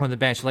 On the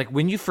bench. Like,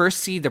 when you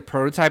first see the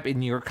prototype in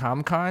New York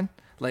Comic Con,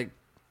 like,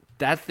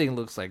 that thing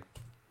looks like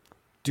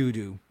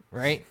doo-doo,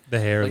 right? The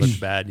hair looks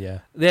bad, yeah.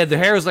 Yeah, the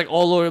hair was like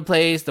all over the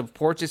place. The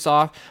portrait's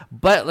off.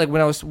 But like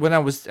when I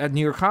was at New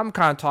York Comic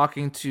Con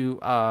talking to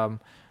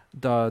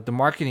the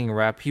marketing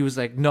rep, he was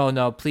like,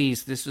 no,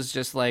 please, this was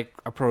just like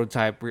a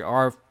prototype. We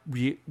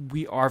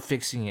are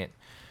fixing it.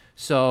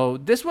 So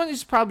this one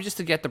is probably just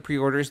to get the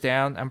pre-orders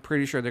down. I'm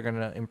pretty sure they're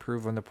gonna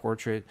improve on the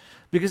portrait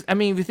because if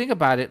you think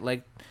about it,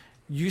 like,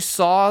 you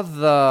saw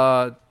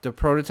the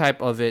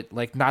prototype of it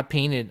like not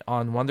painted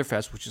on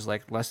Wonderfest, which is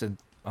like less than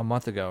a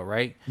month ago,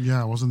 right?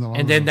 Yeah, it wasn't that long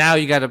And then ago. now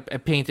you got a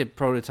painted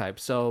prototype.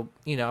 So,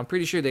 I'm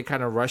pretty sure they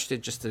kind of rushed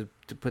it just to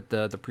put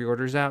the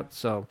pre-orders out.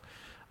 So,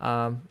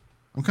 I'm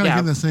kind of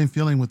getting the same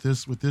feeling with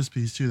this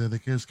piece too, that they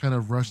just kind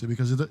of rushed it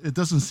because it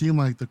doesn't seem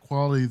like the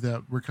quality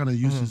that we're kind of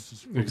used to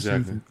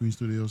seeing from Queen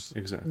Studios.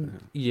 Exactly.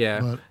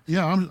 Yeah. But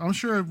yeah, I'm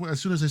sure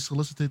as soon as they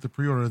solicitate the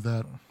pre-order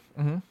that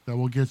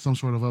we'll get some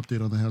sort of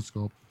update on the head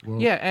sculpt. Well,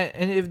 Yeah,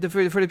 and if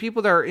for the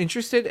people that are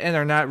interested and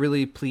are not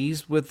really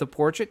pleased with the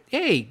portrait,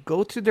 hey,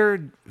 go to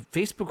their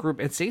Facebook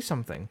group and say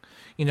something.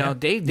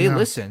 They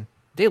listen.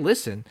 They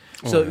listen.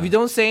 So if you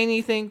don't say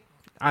anything,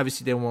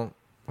 obviously they won't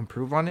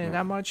improve on it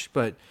that much.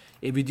 But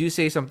if you do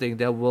say something,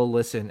 they will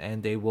listen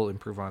and they will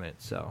improve on it.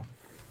 So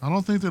I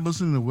don't think they're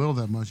listening to Will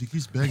that much. He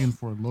keeps begging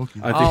for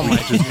Loki. I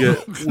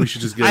think we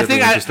should just get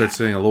everyone to start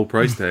saying a low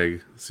price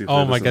tag. See if Oh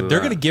they my listen to god, they're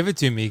that. gonna give it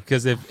to me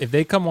because if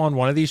they come on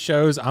one of these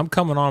shows, I'm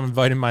coming on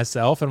inviting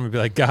myself, and I'm gonna be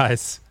like,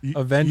 guys,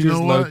 Avengers You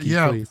know what? Loki,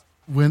 Yeah. please.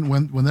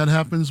 When that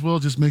happens, Will,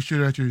 just make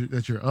sure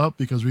that you're up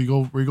because we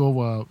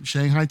go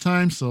Shanghai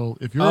time. So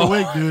if you're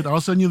awake, dude,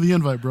 I'll send you the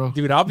invite, bro.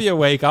 Dude, I'll be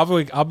awake.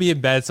 I'll be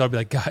in bed, so I'll be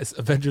like, guys,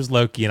 Avengers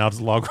Loki, and I'll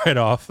just log right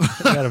off.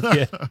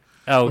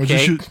 Or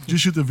okay,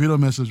 just shoot the video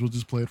message. We'll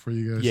just play it for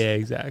you guys. Yeah,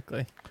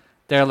 exactly.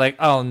 they're like,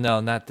 oh no,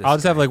 not this. I'll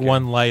just have guy like again.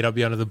 one light. I'll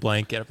be under the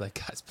blanket. I'll be like,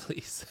 guys,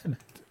 please.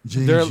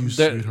 James, They're- you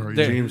they're- sweetheart.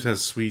 they're- James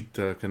has sweet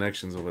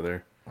connections over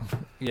there.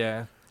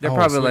 Yeah, they're Oh,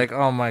 probably so- like,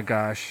 oh my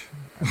gosh,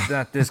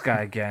 not this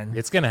guy again.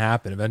 It's gonna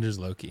happen. Avengers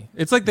Loki.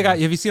 It's like the guy.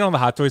 Have you seen on the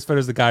Hot Toys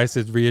photos? The guy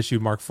says reissue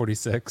Mark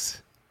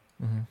 46.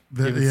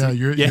 He's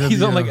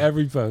on like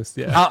every post.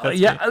 Yeah,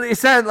 It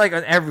said like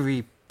on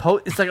every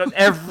post. It's like on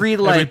every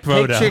like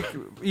photo. picture.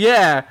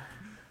 Yeah,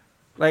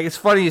 like it's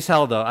funny as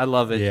hell though. I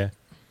love it. yeah.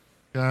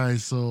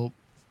 guys. So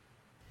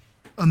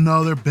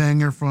another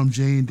banger from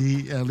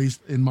J&D, at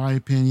least in my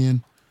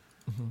opinion.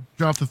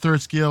 Drop the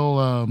third scale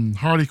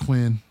Harley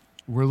Quinn.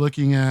 We're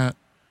looking at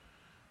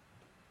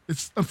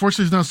it's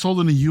unfortunately it's not sold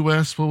in the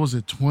US. What was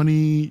it,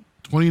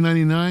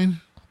 20.99?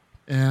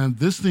 And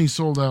this thing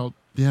sold out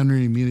damn near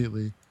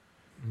immediately.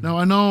 Now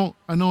I know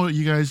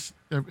you guys,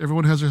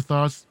 everyone has their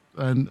thoughts,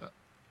 and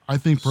I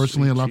think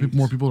personally a lot of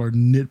more people are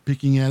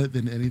nitpicking at it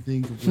than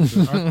anything.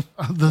 The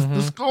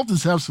sculpt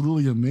is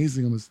absolutely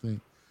amazing on this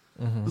thing.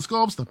 The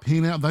sculpts, the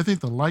paint apps, I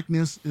think the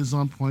likeness is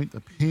on point.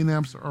 The paint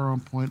apps are on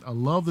point. I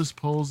love this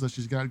pose that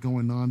she's got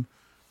going on.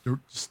 They're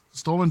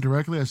stolen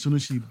directly as soon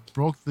as she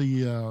broke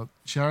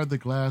shattered the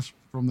glass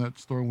from that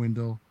store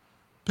window,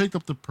 picked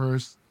up the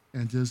purse,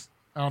 and just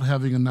out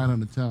having a night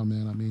on the town,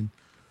 man. I mean,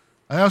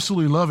 I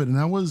absolutely love it. And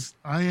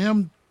I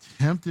am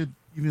tempted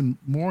even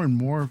more and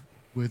more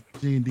with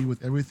J&D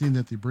with everything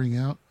that they bring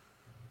out.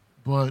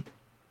 But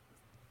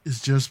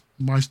it's just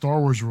my Star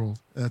Wars rule.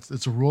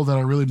 It's a rule that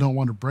I really don't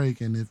want to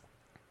break. And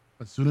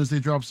as soon as they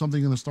drop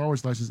something in the Star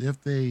Wars license,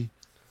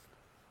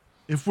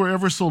 if we're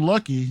ever so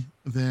lucky,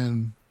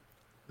 then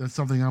that's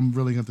something I'm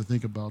really going to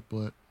think about.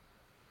 But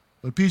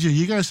PJ,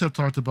 you guys have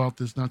talked about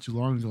this not too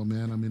long ago,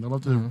 man. I mean, I'd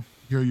love to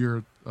hear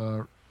your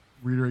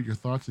reiterate your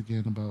thoughts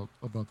again about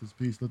this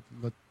piece.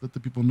 Let the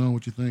people know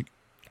what you think.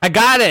 I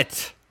got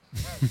it.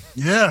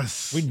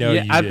 Yes. We know.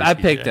 Yeah, you did, I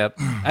PJ. picked up.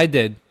 I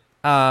did.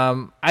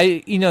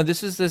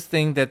 This is this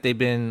thing that they've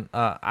been.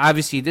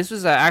 Obviously, this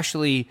was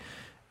actually.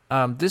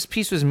 This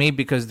piece was made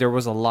because there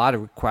was a lot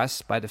of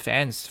requests by the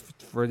fans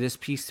for this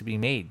piece to be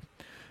made.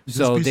 This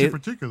So piece they, in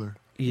particular.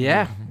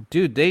 yeah,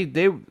 dude,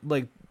 they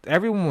like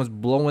everyone was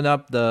blowing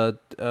up the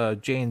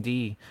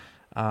J&D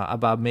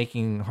about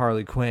making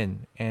Harley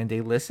Quinn, and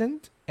they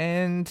listened,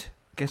 and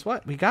guess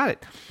what? We got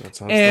it. That's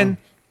how it's And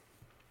done.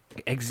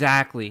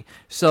 Exactly.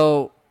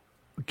 So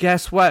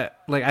guess what?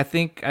 Like I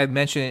think I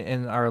mentioned it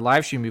in our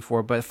live stream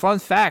before, but fun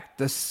fact: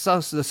 the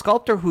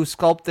sculptor who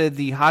sculpted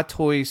the Hot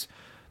Toys,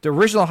 the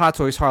original Hot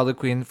Toys Harley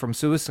Quinn from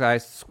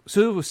Suicide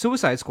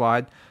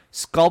Squad,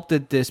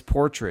 sculpted this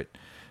portrait.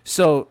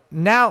 So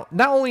now,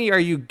 not only are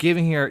you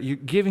giving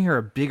her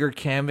a bigger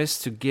canvas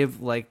to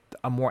give like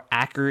a more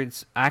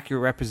accurate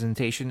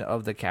representation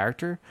of the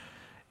character,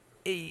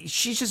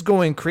 she's just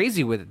going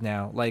crazy with it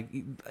now. Like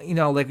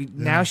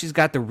now she's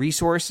got the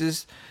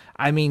resources.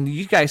 I mean,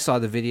 you guys saw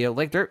the video.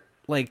 Like they're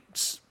like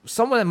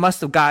someone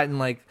must have gotten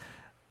like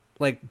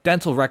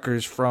dental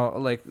records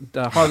from like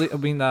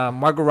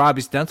Margot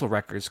Robbie's dental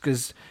records,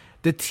 because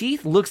the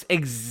teeth looks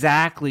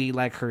exactly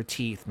like her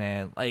teeth,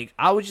 man. Like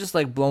I was just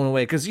like blown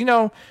away, because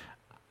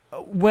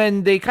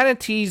when they kind of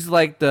teased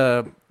like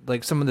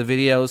some of the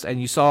videos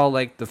and you saw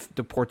like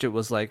the portrait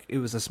was like it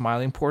was a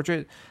smiling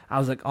portrait, I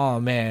was like,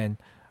 oh man,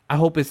 I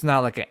hope it's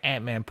not like an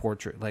Ant-Man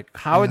portrait. Like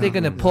how are they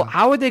gonna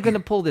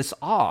pull this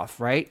off,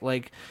 right?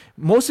 Like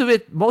most of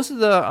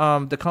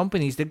the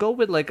companies, they go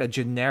with like a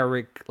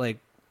generic like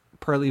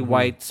pearly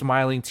white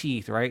smiling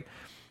teeth, right?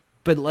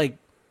 But like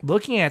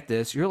looking at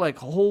this, you're like,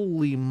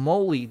 holy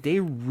moly, they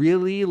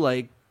really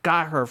like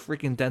got her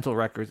freaking dental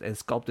records and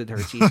sculpted her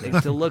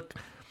teeth to look.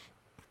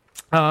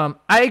 I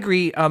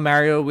agree,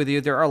 Mario, with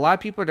you. There are a lot of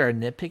people that are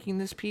nitpicking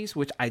this piece,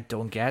 which I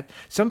don't get.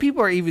 Some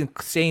people are even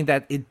saying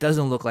that it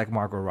doesn't look like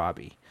Margot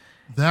Robbie.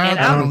 That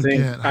I don't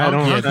get. I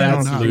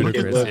don't think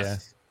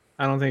ludicrous.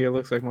 I don't think it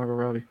looks like Margot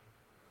Robbie.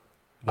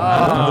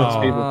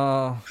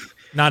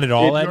 Not at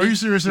all. Are you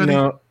serious, Eddie?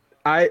 No,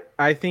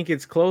 I think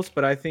it's close,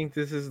 but I think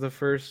this is the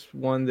first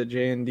one that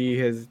J&D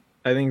has.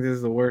 I think this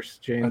is the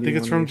worst J&D. I think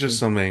it's from just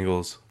some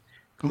angles.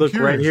 Look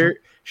right here.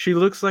 She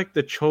looks like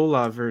the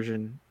Chola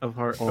version of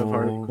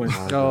Harley Quinn.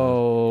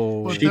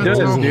 Oh, she does,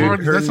 dude.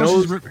 Her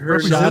nose, her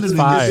shots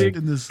fired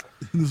in this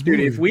movie. Dude,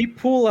 if we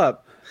pull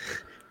up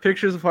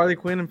pictures of Harley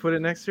Quinn and put it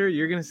next to her,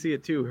 you're gonna see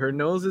it too. Her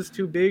nose is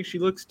too big. She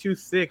looks too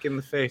thick in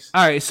the face.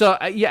 All right, so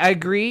yeah, I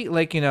agree.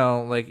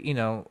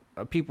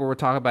 People were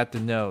talking about the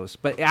nose,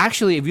 but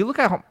actually, if you look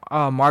at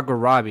Margot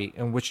Robbie,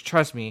 and which,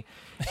 trust me,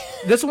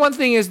 this one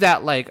thing is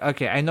that like,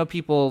 okay, I know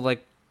people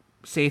like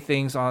say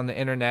things on the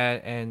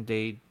internet and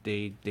they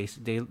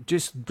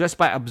just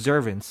by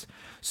observance.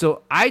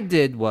 So I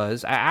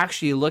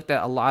actually looked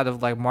at a lot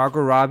of like Margot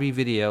Robbie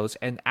videos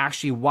and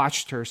actually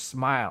watched her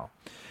smile.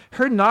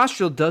 Her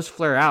nostril does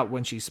flare out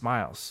when she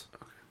smiles.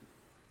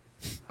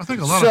 I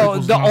think a lot of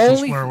people's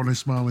nostrils flare when they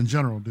smile in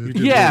general, dude.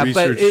 Yeah,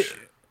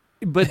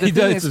 but the he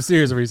thing did some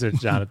serious research,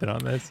 Jonathan,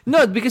 on this.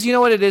 No, because you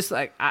know what it is.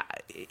 Like,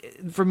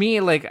 for me,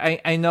 like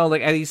I know,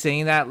 like Eddie's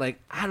saying that. Like,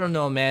 I don't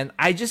know, man.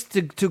 I just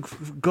to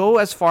go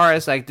as far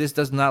as like this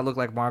does not look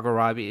like Margot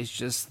Robbie. It's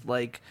just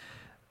like,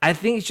 I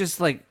think it's just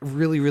like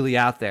really, really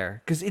out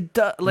there, because it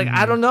does. Like,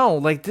 I don't know.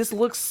 Like, this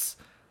looks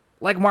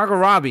like Margot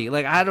Robbie.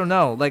 Like, I don't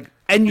know. Like,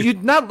 and you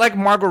not like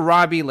Margot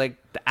Robbie, like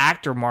the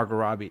actor Margot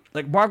Robbie,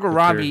 like Margot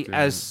Robbie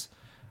as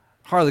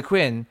Harley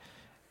Quinn,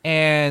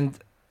 and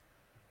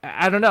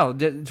I don't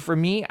know. For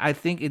me, I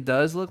think it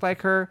does look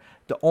like her.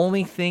 The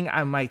only thing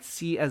I might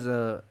see as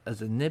a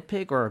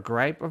nitpick or a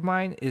gripe of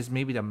mine is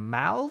maybe the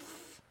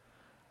mouth.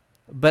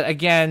 But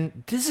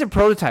again, this is a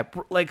prototype.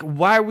 Like,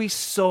 why are we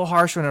so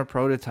harsh on a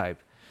prototype?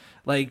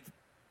 Like,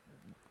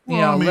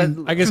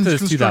 I guess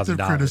because it's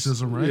 $2,000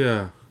 criticism, right?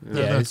 Yeah,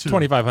 it's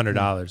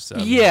 $2,500. So.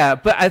 Yeah,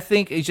 but I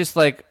think it's just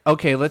like,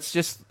 okay, let's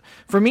just.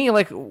 For me,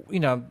 like,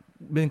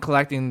 been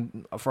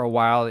collecting for a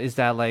while. Is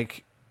that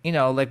like,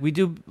 like we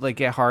do like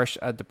get harsh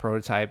at the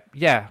prototype,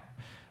 yeah.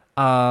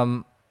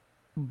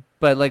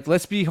 But like,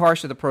 let's be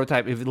harsh at the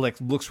prototype if it like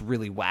looks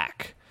really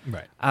whack.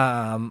 Right.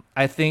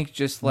 I think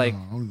just like,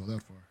 I wouldn't go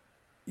that far.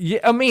 Yeah,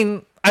 I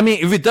mean,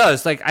 if it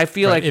does, like, I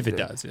feel like if it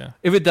does, yeah.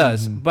 If it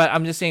does, but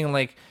I'm just saying,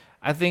 like,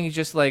 I think it's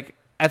just like,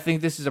 I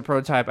think this is a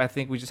prototype. I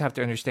think we just have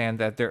to understand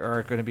that there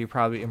are going to be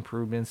probably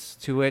improvements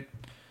to it.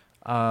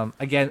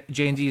 Again,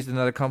 J&D is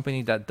another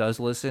company that does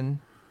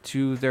listen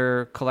to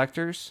their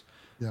collectors.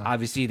 Yeah.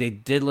 Obviously, they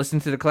did listen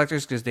to the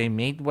collectors because they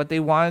made what they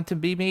wanted to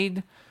be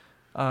made.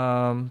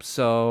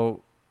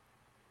 So,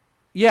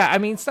 yeah, I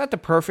mean, it's not the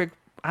perfect.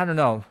 I don't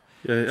know.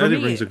 Yeah,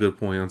 Eddie brings a good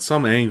point. On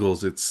some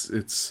angles,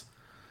 it's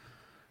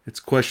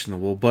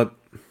questionable, but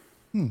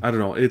I don't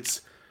know.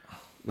 It's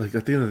like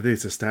at the end of the day,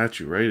 it's a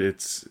statue, right?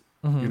 It's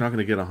you're not going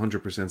to get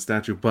 100%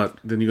 statue, but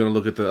then you're going to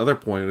look at the other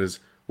point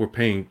is we're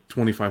paying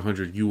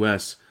 $2,500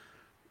 US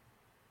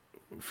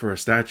for a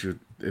statue.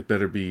 It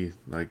better be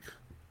like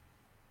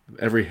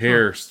every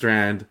hair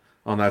strand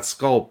on that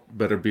sculpt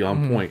better be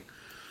on point.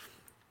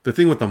 The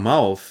thing with the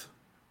mouth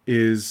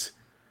is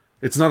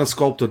it's not a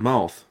sculpted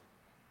mouth,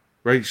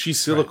 right? She's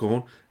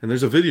silicone, and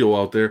there's a video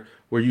out there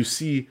where you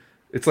see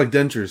it's like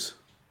dentures.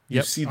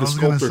 You see the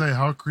sculptor. I was going to say,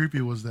 how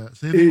creepy was that?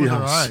 Same thing with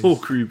her eyes. So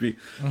creepy.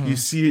 You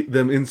see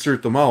them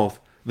insert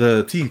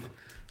the teeth.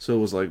 So it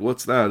was like,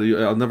 what's that?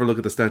 I'll never look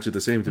at the statue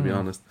the same, to be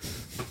honest.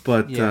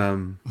 But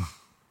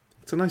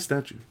it's a nice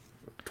statue.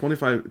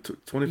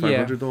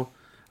 $2,500 though.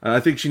 I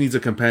think she needs a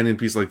companion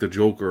piece like the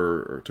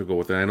Joker to go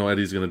with it. I know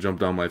Eddie's gonna jump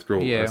down my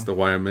throat as to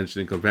why I'm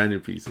mentioning companion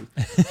pieces.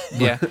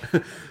 Yeah.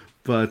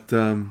 But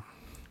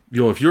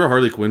if you're a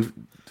Harley Quinn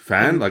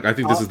fan, like I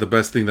think this is the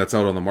best thing that's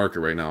out on the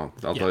market right now.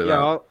 I'll tell you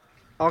that.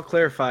 I'll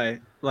clarify.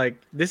 Like,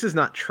 this is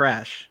not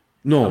trash.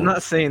 No, I'm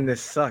not saying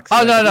this sucks.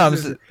 Oh, no.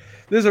 This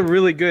is a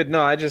really good.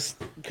 No, I just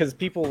because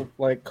people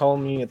like call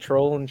me a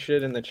troll and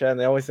shit in the chat, and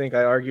they always think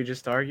I argue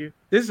just to argue.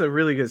 This is a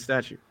really good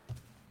statue.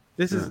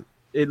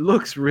 It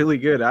looks really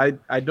good.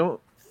 I don't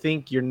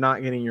think you're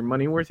not getting your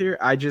money worth here.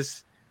 I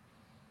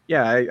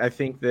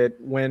think that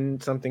when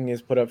something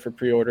is put up for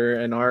pre-order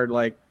and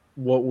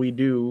what we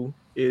do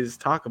is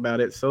talk about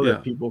it so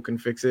that people can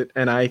fix it.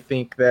 And I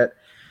think that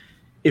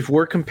if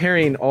we're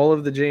comparing all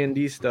of the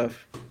J&D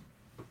stuff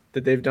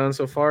that they've done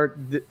so far,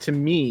 to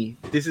me,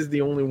 this is the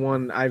only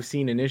one I've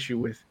seen an issue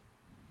with.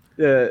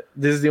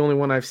 This is the only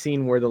one I've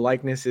seen where the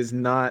likeness is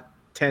not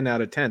 10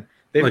 out of 10.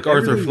 Like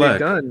Arthur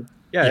Fleck.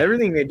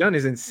 Everything they've done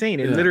is insane.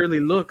 It literally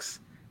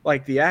looks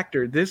like the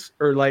actor.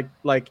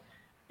 Like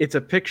it's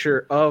a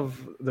picture of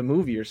the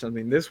movie or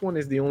something. This one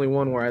is the only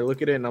one where I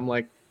look at it and I'm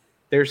like,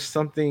 there's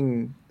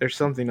something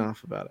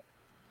off about it.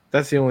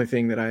 That's the only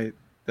thing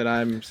that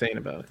I'm saying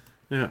about it.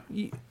 Yeah.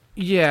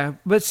 Yeah,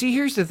 but see,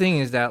 here's the thing: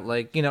 is that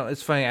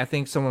it's funny. I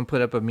think someone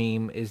put up a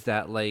meme. Is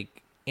that they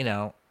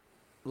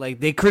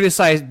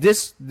criticized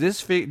this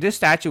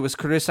statue was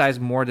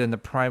criticized more than the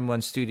Prime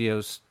One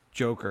Studios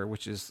Joker,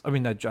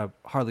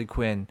 Harley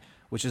Quinn,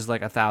 which is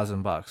like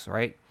 $1,000,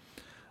 right?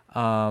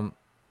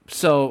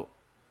 So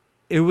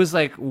it was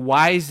like,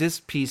 why is this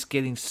piece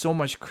getting so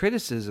much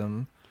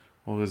criticism?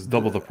 Well, it's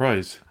double the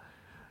price.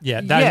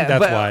 Yeah,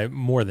 that's why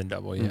more than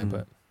double. Yeah,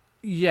 but.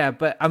 Yeah,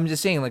 but I'm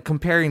just saying, like,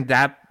 comparing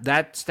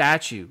that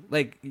statue,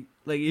 like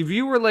if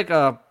you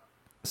were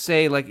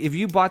if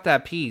you bought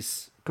that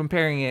piece,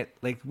 comparing it,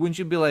 like, wouldn't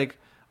you be like,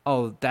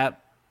 oh, that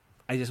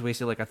I just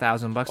wasted like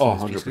 $1,000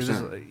 on this piece,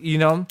 100%. You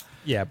know?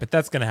 Yeah, but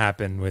that's going to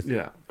happen with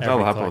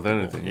that'll happen with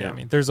anything. Yeah, I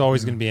mean, there's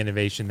always going to be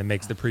innovation that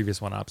makes the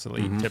previous one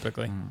obsolete,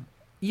 typically.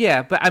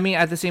 Yeah, but I mean,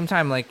 at the same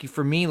time, like,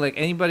 for me, like,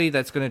 anybody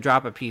that's going to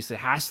drop a piece, it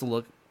has to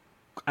look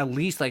at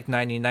least like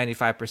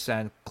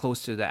 95%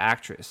 close to the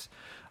actress.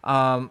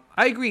 I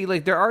agree.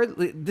 Like,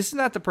 this is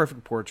not the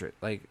perfect portrait,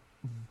 like,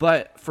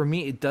 but for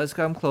me, it does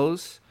come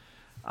close.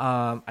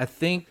 I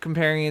think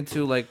comparing it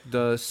to like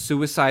the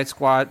Suicide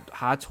Squad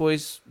Hot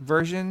Toys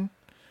version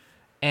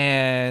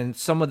and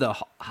some of the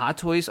Hot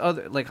Toys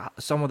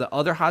some of the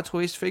other Hot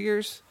Toys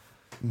figures,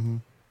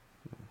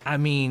 I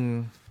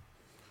mean,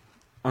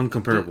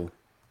 uncomparable.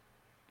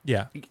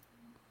 Yeah.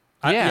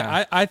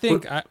 I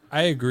think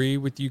I agree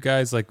with you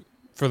guys, like,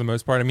 for the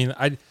most part. I mean,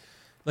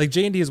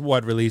 J&D is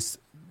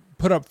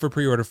put up for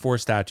pre-order 4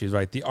 statues,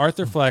 right? The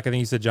Arthur Fleck, I think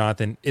you said,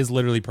 Jonathan, is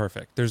literally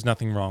perfect. There's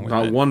nothing wrong with it.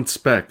 Not one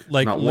speck.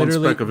 Like, not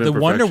literally, one speck of imperfection. the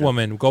Wonder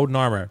Woman, golden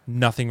armor,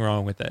 nothing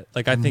wrong with it.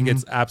 Like, I think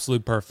it's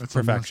absolute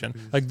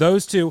perfection. Like,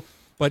 those two,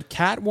 but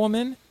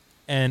Catwoman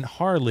and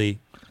Harley,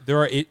 there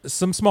are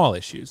some small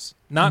issues.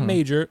 Not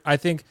major. I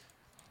think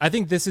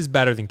this is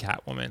better than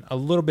Catwoman. A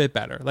little bit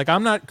better. Like,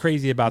 I'm not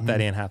crazy about that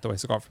Anne Hathaway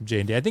scarf from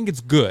J&D. I think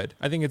it's good.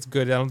 I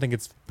don't think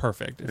it's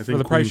perfect. For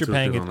the price you're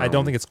paying, I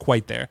don't think it's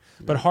quite there.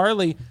 But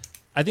Harley,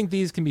 I think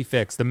these can be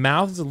fixed. The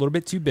mouth is a little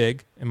bit too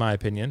big, in my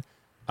opinion.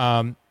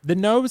 The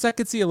nose I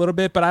could see a little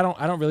bit, but I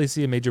don't really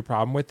see a major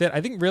problem with it.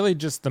 I think really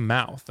just the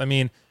mouth. I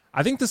mean,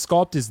 I think the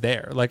sculpt is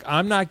there. Like,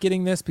 I'm not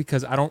getting this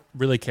because I don't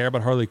really care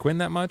about Harley Quinn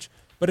that much.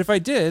 But if I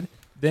did,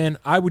 then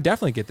I would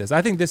definitely get this.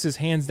 I think this is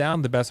hands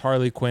down the best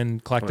Harley Quinn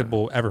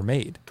collectible ever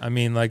made. I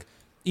mean, like,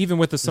 even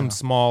with some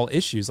small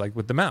issues, like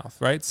with the mouth,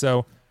 right?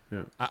 So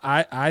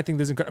I think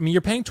this is incredible. I mean,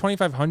 you're paying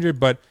 $2,500,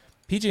 but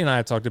PJ and I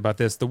have talked about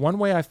this. The one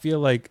way I feel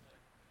like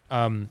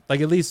at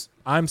least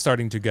I'm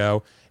starting to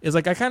go is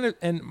like,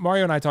 and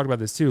Mario and I talked about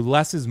this too,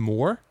 less is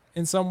more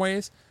in some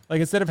ways. Like,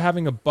 instead of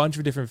having a bunch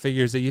of different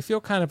figures that you feel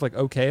kind of like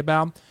okay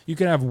about, you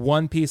can have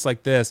one piece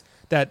like this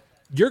that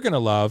you're going to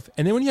love.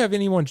 And then when you have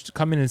anyone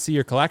come in and see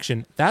your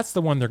collection, that's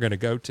the one they're going to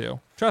go to.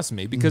 Trust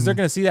me, because they're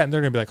going to see that and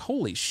they're going to be like,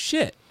 holy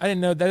shit, I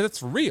didn't know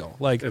that's real.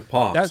 Like, it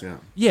pops.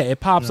 It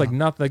pops like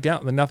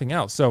nothing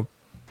else. So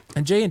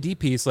a J&D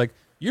piece, like,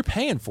 you're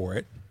paying for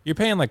it. You're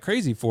paying like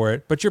crazy for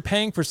it, but you're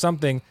paying for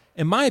something,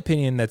 in my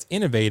opinion, that's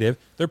innovative.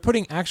 They're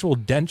putting actual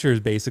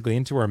dentures basically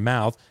into her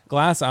mouth,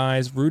 glass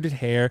eyes, rooted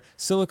hair,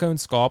 silicone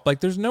sculpt. Like,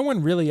 there's no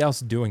one really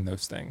else doing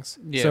those things.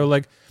 Yeah. So,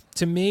 like,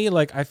 to me,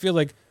 like, I feel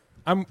like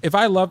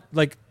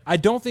I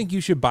don't think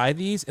you should buy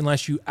these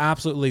unless you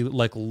absolutely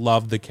like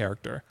love the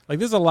character. Like,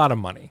 there's a lot of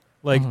money.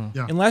 Like,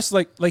 unless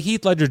like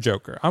Heath Ledger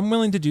Joker, I'm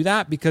willing to do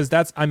that because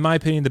that's, in my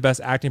opinion, the best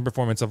acting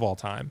performance of all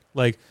time.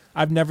 Like,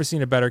 I've never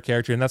seen a better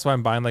character, and that's why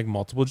I'm buying like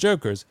multiple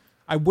Jokers.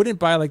 I wouldn't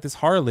buy like this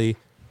Harley,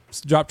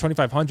 drop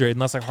 $2,500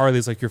 unless like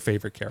Harley's like your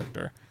favorite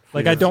character.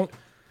 Like,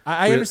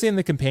 I understand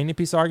the companion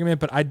piece argument,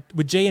 but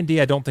with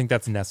J&D, I don't think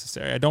that's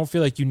necessary. I don't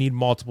feel like you need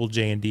multiple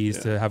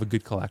J&Ds to have a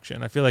good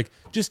collection. I feel like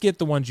just get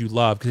the ones you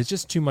love because it's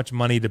just too much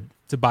money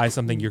to buy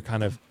something you're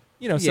kind of,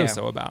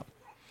 so about.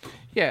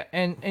 Yeah,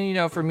 and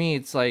for me,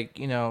 it's like,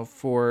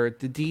 for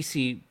the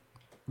DC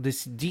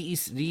this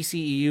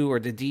DCEU or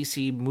the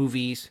DC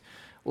movies,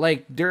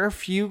 like there are a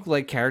few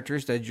like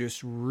characters that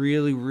just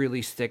really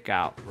really stick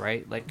out,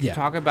 right? Like you Yeah.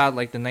 talk about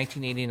like the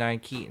 1989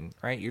 Keaton,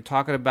 right? You're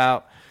talking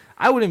about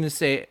I would even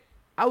say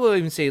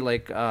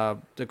like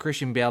the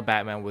Christian Bale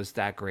Batman was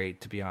that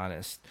great, to be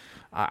honest.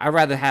 I'd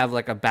rather have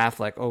like a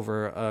Batfleck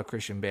over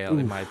Christian Bale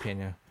in my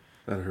opinion.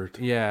 That hurt.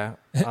 Yeah.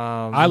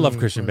 I love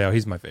Christian Bale.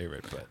 He's my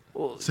favorite,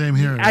 but Same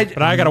here.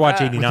 but I gotta watch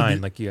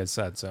 '89, like you guys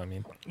said. So I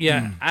mean,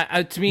 Yeah,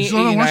 to me, You still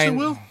haven't watched it, 89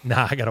 Will?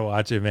 nah, I gotta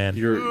watch it, man.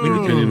 Your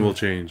opinion will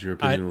change. Your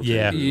opinion will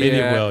Yeah, change. maybe it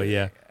Yeah. will.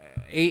 Yeah,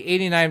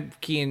 89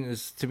 Keaton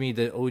is to me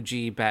the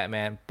OG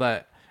Batman,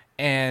 but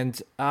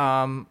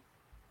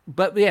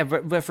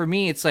for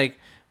me it's like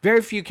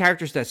very few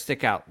characters that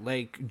stick out.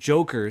 Like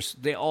Jokers,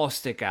 they all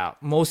stick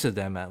out, most of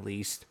them at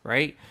least,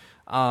 right?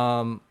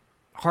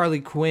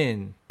 Harley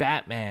Quinn,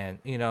 Batman,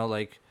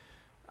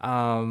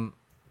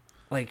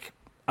 like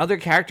other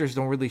characters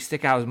don't really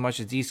stick out as much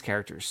as these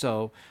characters.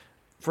 So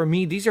for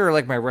me, these are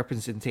like my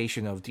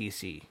representation of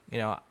DC.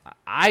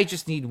 I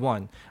just need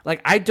one.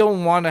 Like I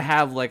don't want to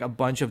have like a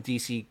bunch of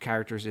DC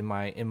characters in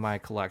my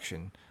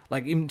collection.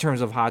 Like in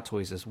terms of Hot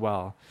Toys as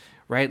well,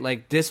 right?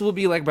 Like this will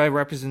be like my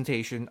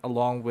representation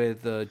along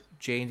with the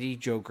J&D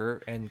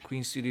Joker and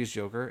Queen Studios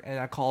Joker, and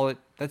I call it.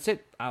 That's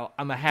it.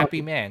 I'm a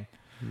happy man.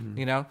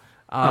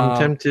 I'm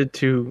tempted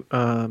to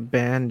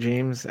ban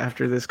James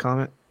after this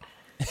comment.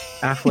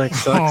 Affleck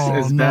sucks Oh,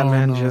 as no,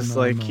 Batman, no, just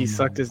no, like no, he no.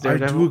 sucked as I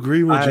Daredevil. do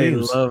agree with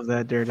James. I love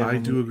that Daredevil. I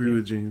do agree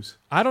with James.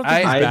 I don't think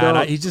he's I bad.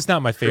 don't- He's just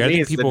not my favorite. me, I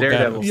think it's the people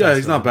Daredevil. get Yeah, obsessed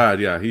he's with not him. bad.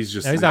 Yeah, he's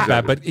just. No, he's not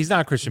bad, but he's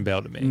not Christian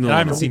Bale to me. No, And I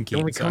haven't no. seen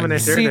Don't be Keaton. So I coming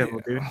at mean- Daredevil,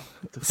 dude.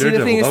 See, the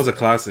Daredevil. thing That is- was a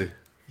classic.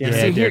 yeah,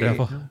 See, here-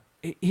 Daredevil.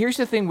 Here's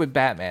the thing with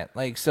Batman.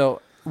 Like,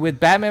 so with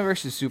Batman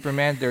versus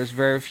Superman, there's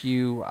very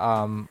few,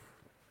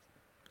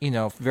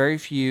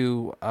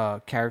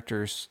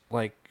 characters.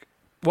 Like,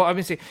 well, I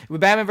mean, say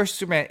with Batman versus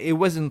Superman, it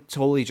wasn't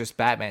totally just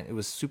Batman; it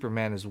was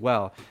Superman as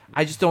well.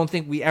 I just don't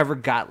think we ever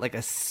got like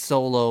a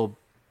solo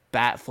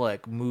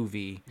Batfleck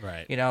movie,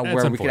 Right. You know, That's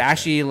where we could unfortunate.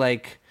 actually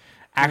like,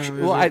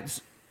 actually,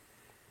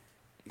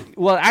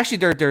 well, actually,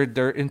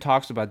 they're in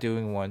talks about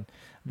doing one,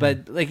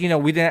 but like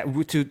we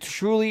didn't to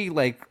truly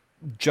like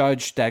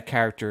judge that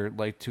character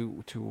like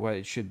to what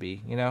it should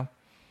be.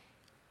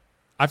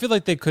 I feel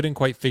like they couldn't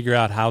quite figure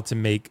out how to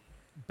make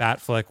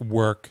Batfleck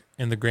work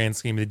in the grand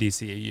scheme of the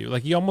DCAU.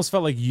 Like he almost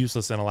felt like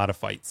useless in a lot of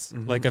fights.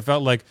 Like I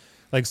felt like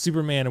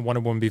Superman and Wonder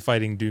Woman be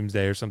fighting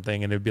Doomsday or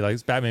something, and it'd be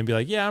like Batman would be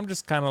like, yeah, I'm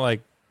just kind of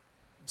like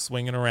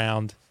swinging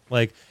around.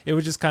 Like it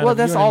was just kind Well, of.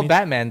 that's you know what I all mean?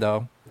 Batman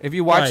though. If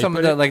you watch Right, some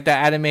of but the like the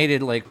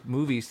animated like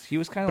movies, he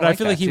was kind of. But like I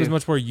feel that like he was too.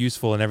 much more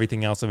useful in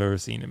everything else I've ever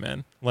seen him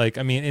in. Like,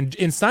 I mean,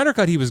 in Snyder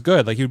Cut, he was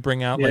good. Like, he would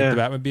bring out like Yeah.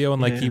 the Batmobile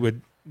and like he Yeah.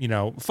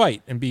 would,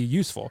 fight and be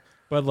useful.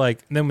 But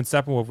like, and then when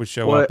Steppenwolf would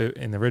show What- up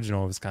in the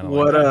original, it was kind of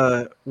like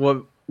that.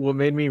 What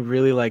made me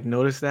really like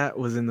notice that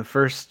was in the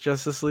first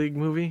Justice League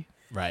movie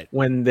Right.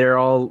 when they're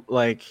all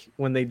like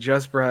when they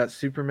just brought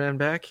Superman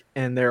back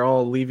and they're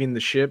all leaving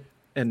the ship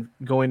and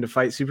going to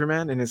fight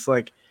Superman, and it's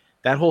like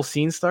that whole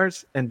scene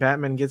starts and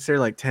Batman gets there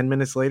like 10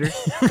 minutes later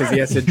because he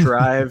has to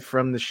drive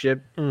from the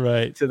ship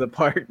Right. to the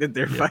park that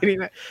they're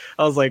fighting at.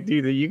 I was like,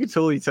 dude, you could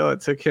totally tell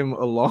it took him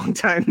a long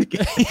time to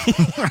get.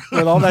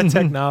 With all that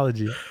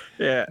technology.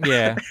 Yeah.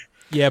 Yeah.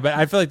 Yeah, but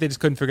I feel like they just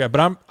couldn't figure out.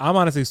 But I'm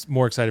honestly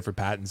more excited for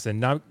Pattinson.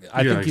 Now,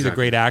 I Yeah, think he's a exactly.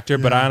 great actor,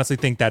 but Yeah. I honestly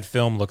think that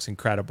film looks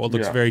incredible. It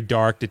looks Yeah. very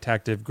dark,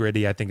 detective,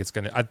 gritty. I think it's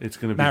gonna. It's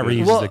gonna be Matt good.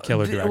 Reeves is a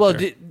killer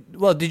director.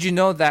 Did you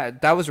know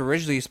that was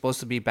originally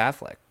supposed to be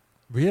Batfleck?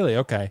 Really?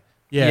 Okay.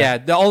 Yeah. Yeah.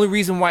 The only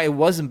reason why it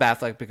wasn't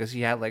Batfleck because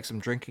he had like some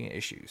drinking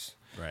issues.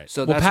 Right.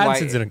 So well, that's why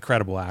Pattinson's an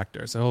incredible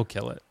actor, so he'll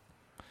kill it.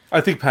 I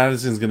think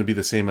Pattinson's going to be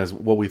the same as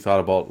what we thought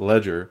about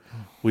Ledger.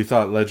 We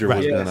thought Ledger Right.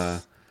 was Yes.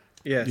 gonna.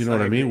 Yes. You know what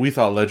I mean? agree. We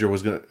thought Ledger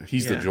was gonna.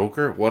 He's the Yeah.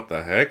 Joker. What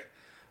the heck?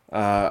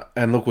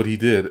 And look what he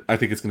did. I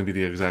think it's going to be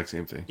the exact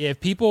same thing. Yeah, if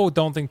people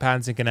don't think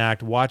Pattinson can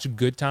act, watch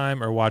Good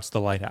Time or watch The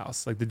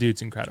Lighthouse. Like the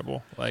dude's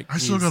incredible. Like I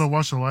still he's- gotta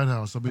watch The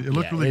Lighthouse. I mean, it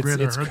looked yeah, really it's-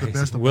 great. I it's heard crazy. the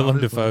best about Willem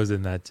it. but- Dafoe's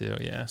in that too.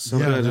 Yeah.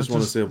 Something I that just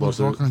want to say about looks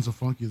all the kinds of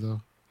funky though.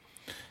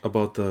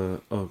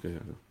 okay.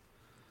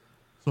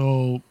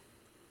 So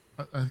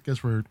I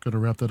guess we're gonna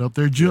wrap that up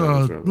there. Yeah,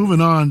 let's wrap it up.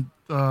 Moving on,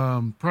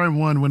 Prime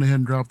One went ahead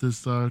and dropped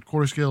this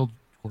quarter scale,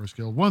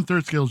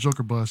 1/3 scale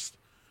Joker bust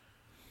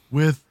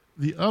with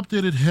the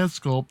updated head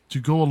sculpt to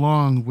go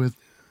along with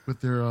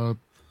their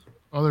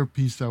other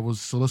piece that was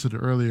solicited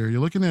earlier.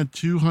 You're looking at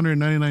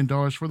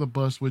 $299 for the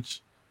bust,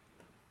 which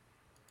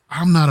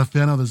I'm not a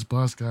fan of this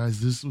bust,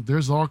 guys.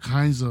 There's all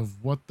kinds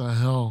of what the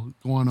hell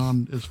going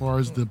on as far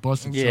as the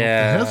bust itself.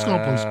 Yeah. The head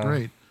sculpt looks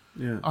great.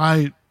 Yeah.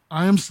 I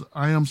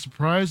am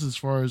surprised as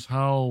far as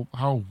how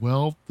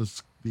well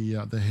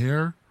the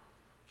hair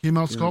came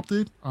out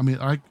sculpted. I mean,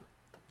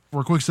 for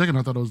a quick second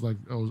I thought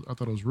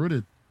it was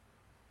rooted,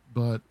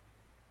 but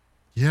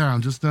yeah,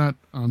 I'm just not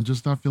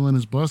feeling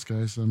his bust,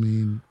 guys. I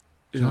mean,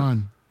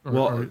 John.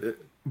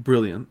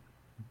 Brilliant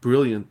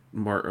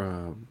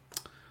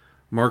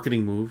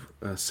marketing move,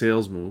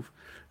 sales move.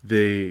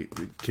 They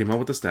came out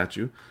with the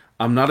statue.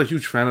 I'm not a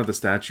huge fan of the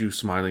statue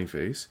smiling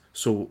face.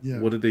 So Yeah.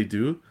 what did they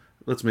do?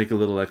 Let's make a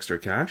little extra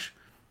cash.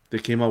 They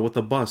came out with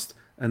a bust,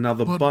 and now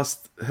the But-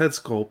 bust head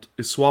sculpt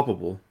is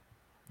swappable.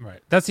 Right.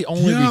 That's the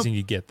only Yeah. reason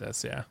you get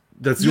this. Yeah.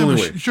 That's the Yeah, only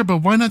but way. sure, but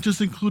why not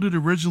just include it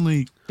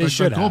originally? They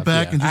should go have,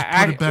 back yeah. and just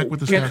put it back with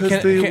the can- statue.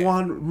 Because can- they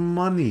want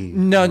money.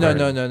 No.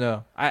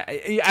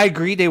 Right. I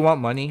agree they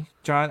want money,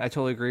 John. I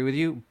totally agree with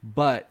you.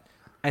 But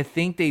I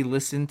think they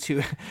listened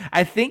to.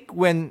 I think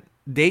when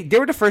they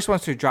were the first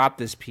ones to drop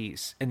this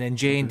piece, and then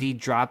J&D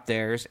dropped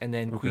theirs, and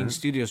then Queen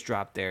Studios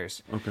dropped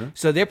theirs. Okay.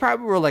 So they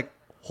probably were like,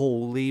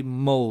 "Holy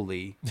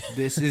moly,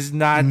 this is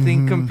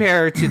nothing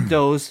compared to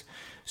those."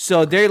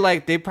 So they're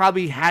like, they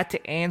probably had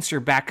to answer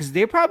back because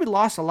they probably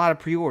lost a lot of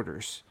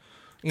pre-orders.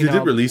 You Did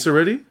know? it release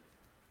already?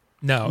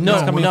 No. No,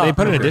 it's coming- no. They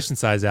put an Okay. edition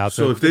size out.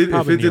 So if it's it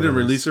probably didn't near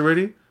release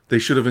already, they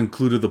should have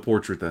included the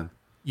portrait then.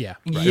 Yeah.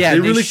 Yeah,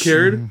 If they really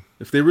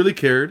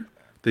sh- cared,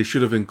 they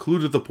should have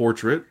included the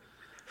portrait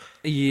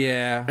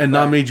Yeah, and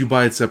not made you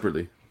buy it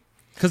separately.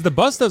 Because the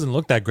bust doesn't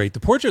look that great. The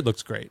portrait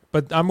looks great,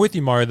 but I'm with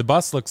you, Mario. The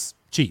bust looks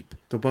cheap.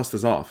 The bust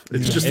is off.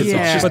 It's Yeah. just It's it's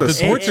off. just But the the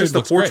portrait, portrait the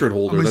looks great. portrait I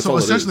holder. mean, That's so all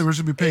it essentially, is. we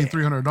should be paying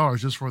 $300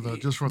 just for the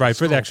Right,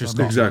 for the sculpt. extra I mean,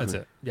 sculpt. Exactly. That's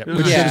it. Yeah. Yeah.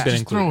 Which should Yeah. have been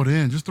Just included. throw it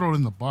in. Just throw it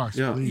in the box,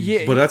 Yeah. please.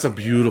 Yeah. But that's a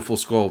beautiful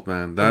sculpt,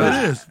 man. It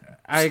That is is.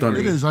 I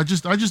stunning. It is. I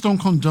just don't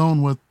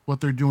condone what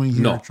they're doing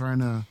here. No. Trying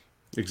to.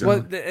 exactly.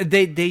 Well,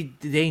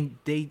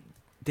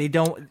 they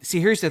don't see.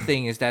 Here's the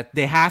thing: is that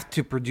they have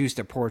to produce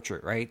the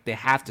portrait, right? They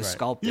have to Right.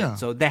 sculpt Yeah. it,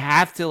 so they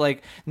have to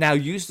like now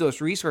use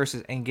those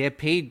resources and get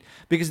paid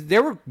because they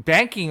were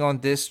banking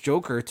on this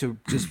Joker to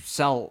just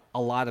sell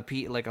a lot of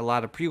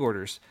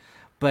pre-orders.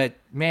 But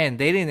man,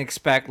 they didn't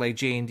expect like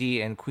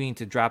J&D and Queen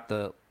to drop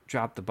the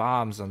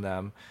bombs on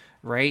them,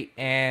 right?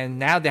 And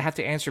now they have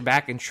to answer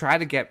back and try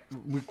to get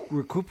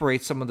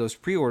recuperate some of those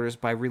pre-orders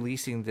by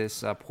releasing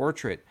this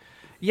portrait.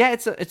 Yeah,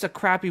 it's a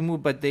crappy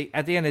move, but they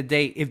at the end of the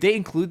day, if they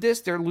include this,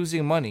 they're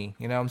losing money.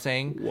 You know what I'm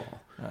saying? Well,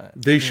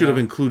 they should have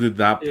know. included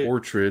that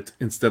portrait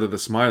instead of the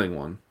smiling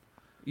one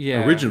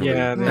Yeah. originally,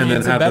 Yeah, and no. then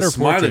It's a have the better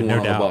smiling portrait, no one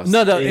on the doubt. bust.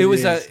 No,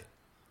 It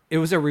it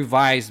was a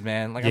revised,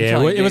 man. Like I'm Yeah,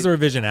 telling you, it was a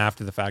revision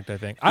after the fact, I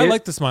think. I It-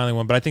 like the smiling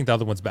one, but I think the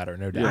other one's better,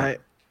 no doubt.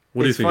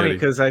 What do you It's think, funny Eddie?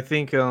 because I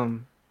think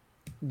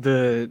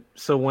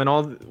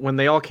when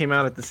they all came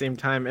out at the same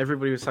time,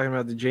 everybody was talking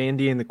about the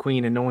J&D and the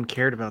Queen, and no one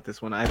cared about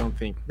this one. I don't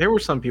think there were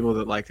some people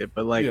that liked it,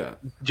 but like Yeah.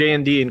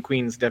 J&D and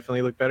Queens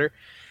definitely look better.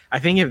 I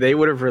think if they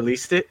would have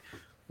released it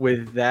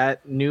with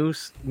that new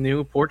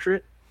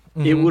portrait,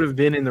 it would have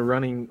been in the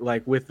running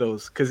like with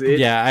those because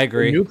Yeah, I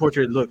agree. The new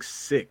portrait looks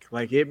sick.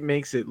 Like it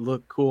makes it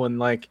look cool, and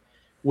like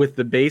with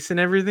the base and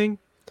everything,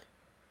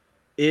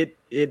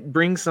 it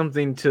brings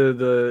something to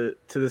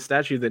the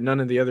statue that none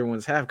of the other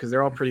ones have because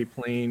they're all pretty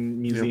plain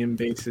museum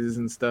bases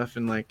and stuff.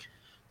 And like,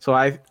 so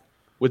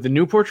with the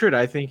new portrait,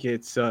 I think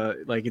it's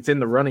like it's in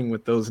the running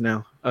with those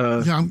now.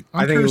 Yeah, I'm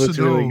I think it curious looks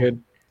to know. really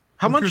good.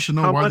 How I'm much? curious to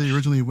know how why much? they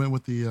originally went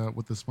with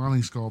the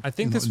smiling sculpt. I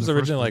think in this the- in was the first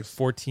originally like place.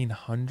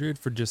 1400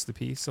 for just the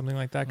piece, something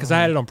like that. Because I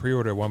had it on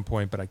pre-order at one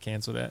point, but I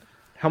canceled it.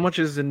 How much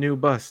is the new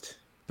bust?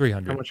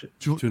 300. How much?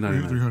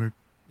 $299. 300.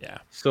 Yeah,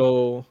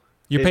 So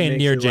you're it paying makes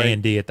near it, like,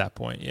 J&D at that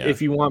point. Yeah,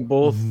 if you want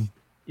both, Mm-hmm.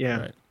 yeah.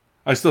 Right.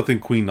 I still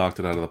think Queen knocked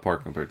it out of the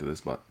park compared to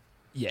this, but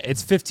yeah,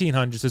 it's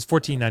 1500. So it's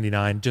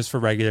 1499 just for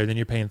regular. Then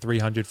you're paying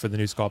 300 for the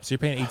new sculpt. So you're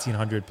paying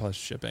 1800 plus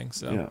shipping.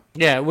 So yeah.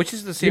 Yeah, which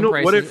is the same know,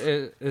 price what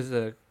as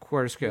a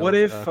quarter scale. What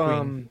if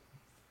Queen.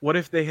 what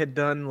if they had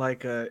done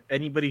like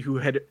anybody who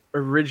had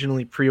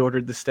originally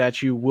pre-ordered the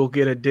statue will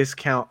get a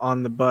discount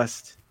on the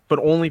bust, but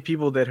only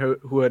people that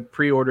who had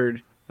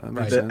pre-ordered That Right.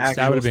 makes the sense. actual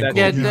That would've been statue.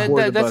 Yeah, cool.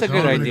 before the that's a bust.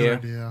 good That would've been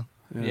idea.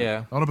 Yeah. Yeah.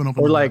 That would have been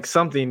open. Or to like that.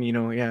 something,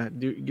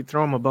 you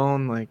throw them a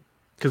bone, like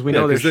because we Yeah,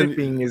 know their 'cause then-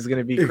 shipping is going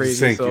to be crazy.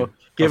 Thank So you.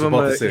 give I was them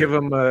about to say give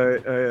it.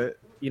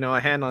 them a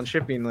hand on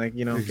shipping, like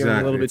give them a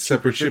Exactly. little bit It's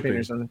separate cheaper shipping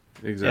or shipping.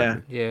 something.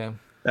 Exactly. Yeah.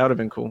 That would have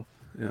been cool.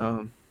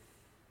 Yeah.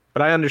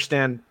 But I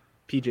understand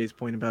PJ's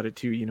point about it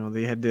too.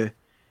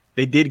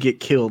 They did get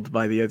killed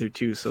by the other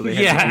two, so they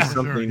had Yeah. to do Sure,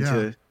 something yeah.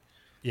 to.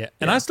 yeah,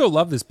 and I still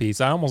love this piece.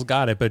 I almost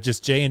got it, but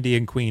just J&D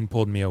and Queen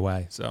pulled me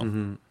away. So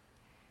Mm-hmm.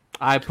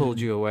 I pulled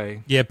you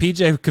away. yeah,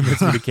 PJ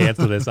convinced me to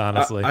cancel this.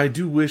 Honestly, I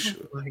do wish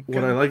my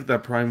what I God. like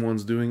that Prime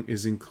One's doing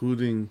is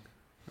including.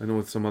 I know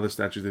with some other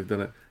statues they've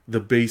done it. The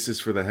basis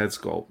for the head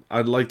sculpt.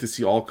 I'd like to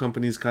see all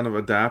companies kind of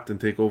adapt and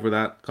take over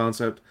that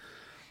concept,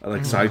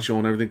 like Sideshow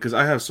and everything. Because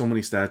I have so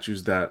many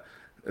statues that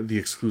the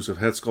exclusive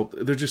head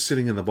sculpt they're just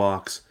sitting in the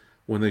box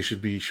when they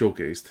should be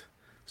showcased.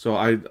 So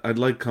I'd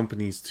like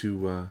companies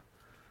to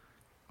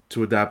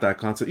adapt that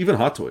concept. Even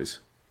Hot Toys.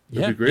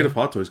 It'd Yeah, be great yeah. if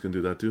Hot Toys can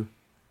do that too.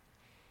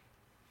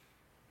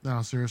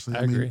 No, seriously.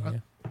 I agree. mean, Yeah.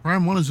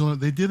 Prime One is the only.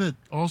 They did it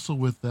also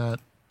with that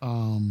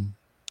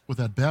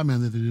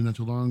Batman that they did not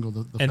too long ago.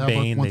 The And Fab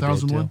Bane, they did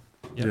 1000 too. one.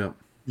 Yep.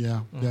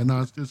 Yeah. Yeah.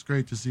 No, it's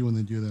great to see when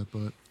they do that,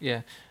 but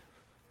Yeah.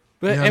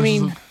 But yeah, I this is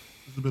mean,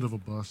 it's a bit of a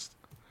bust.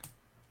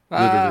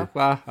 Nicely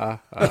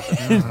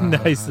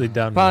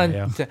done, fun.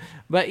 Mario.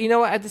 But you know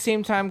what? At the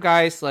same time,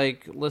 guys,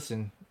 like,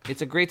 listen,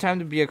 it's a great time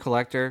to be a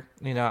collector.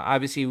 You know,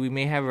 obviously we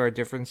may have our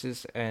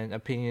differences and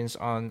opinions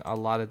on a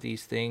lot of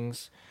these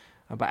things,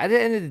 but at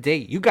the end of the day,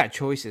 you got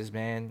choices,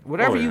 man.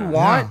 Whatever you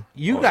want,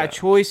 you got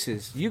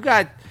choices. You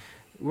got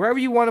wherever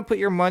you want to put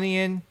your money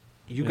in.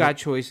 You got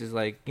choices.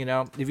 Like, you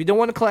know, if you don't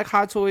want to collect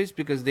Hot Toys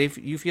because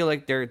you feel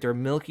like they're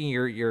milking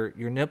your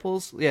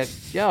nipples,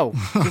 just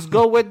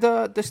go with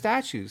the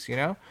statues. You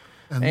know.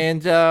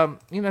 And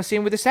you know,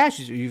 same with the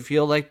statues. You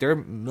feel like they're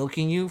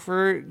milking you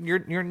for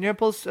your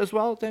nipples as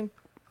well, then,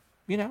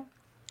 you know,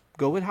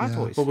 go with Hot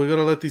Toys. But we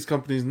gotta let these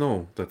companies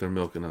know that they're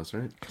milking us,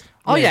 right?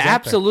 Oh yeah,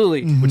 exactly.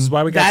 Absolutely. Which is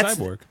why we got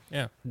Cyborg.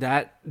 Yeah.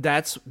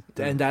 That's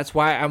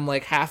why I'm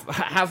like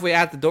halfway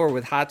out the door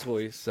with Hot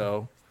Toys.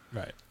 So.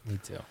 Right. Me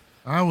too.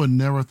 I would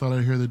never thought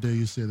I'd hear the day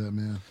you say that,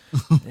 man.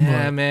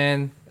 Yeah,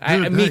 man.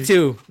 Me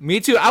too.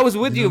 I was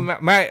with you.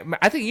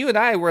 I think you and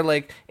I were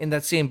like in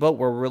that same boat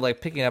where we're like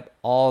picking up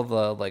all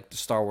the like the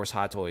Star Wars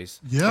Hot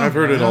Toys. Yeah, I've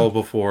heard it all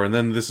before, and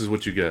then this is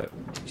what you get.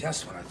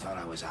 Just when I thought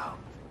I was out,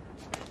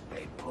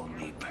 they pulled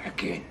me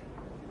back in.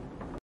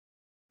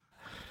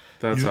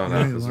 That's how it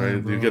happens, right?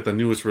 You get the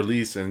newest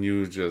release, and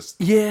you just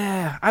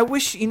I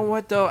wish, you know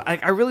what though.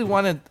 I really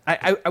wanted.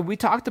 We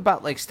talked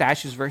about like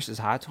statues versus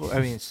Hot Toys. I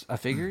mean,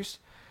 figures.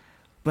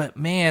 But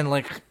man,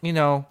 like, you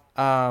know,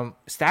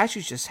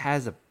 statues just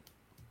has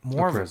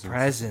more of a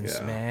presence,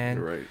 man.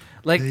 You're right.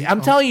 Like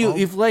I'm telling you,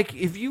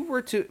 if you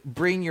were to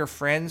bring your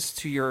friends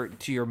to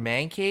your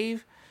man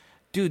cave,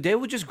 dude, they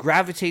would just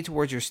gravitate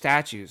towards your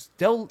statues.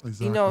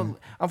 You know,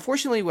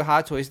 unfortunately with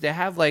Hot Toys, they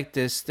have like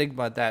this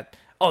stigma that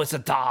it's a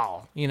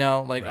doll, you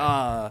know, like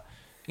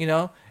you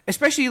know,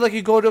 especially like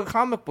you go to a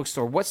comic book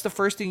store. What's the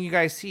first thing you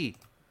guys see?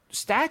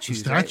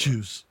 Statues.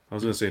 Statues. Right? I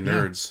was gonna say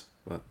nerds,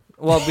 but.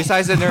 Well,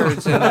 besides the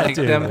nerds and like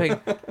them paying,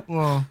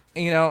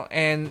 you know,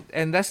 and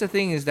that's the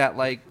thing is that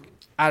like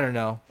I don't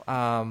know,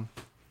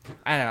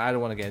 I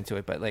don't want to get into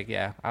it, but like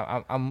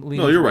I'm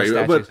leaning. No, you're right,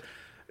 statues.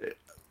 but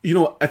you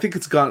know I think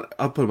it's got.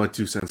 I'll put my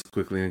 2 cents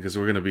quickly in because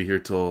we're gonna be here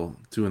till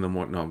 2 a.m.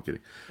 No, I'm kidding.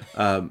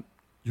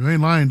 You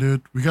ain't lying,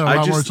 dude. We got a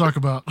lot more to talk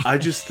about. I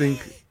just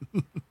think.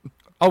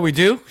 Oh, we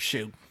do?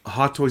 Shoot.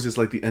 Hot Toys is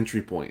like the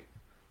entry point.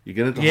 You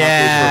get into Hot Toys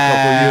for a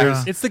couple of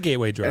years. It's the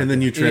gateway drug. And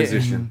then you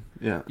transition.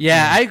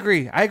 Yeah, I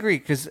agree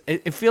because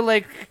it feel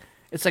like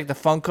it's like the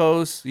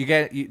Funkos. You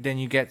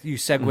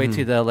segue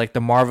to the like the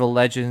Marvel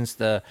Legends,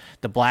 the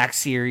Black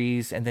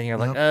Series, and then you're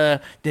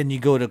like, then you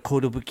go to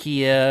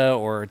Kotobukiya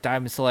or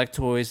Diamond Select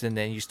Toys, and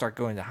then you start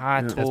going to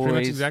Hot Toys. That's pretty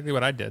much exactly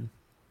what I did.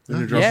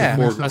 I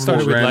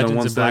started with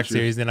Legends and Black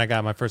Series, then I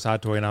got my first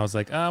Hot Toy, and I was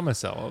like, I'm gonna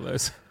sell all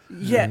those.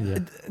 Yeah,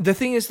 the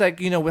thing is, like,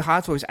 you know, with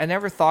Hot Toys, I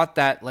never thought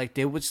that like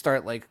they would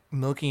start like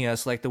milking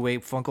us like the way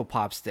Funko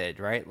Pops did,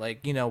 right?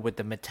 Like, you know, with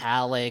the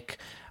metallic,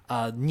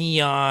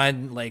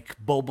 neon, like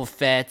Boba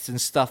Fett's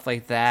and stuff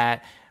like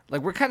that.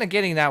 Like we're kind of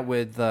getting that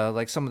with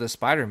like some of the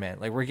Spider-Man.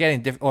 Like we're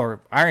getting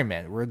or Iron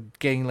Man. We're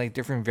getting like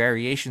different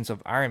variations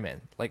of Iron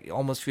Man. Like it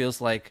almost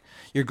feels like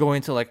you're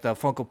going to like the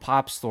Funko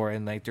Pop store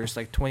and like there's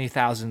like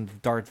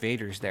 20,000 Darth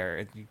Vaders there,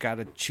 and you got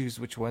to choose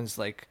which one's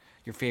like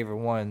your favorite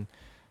one.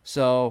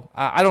 So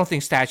I don't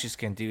think statues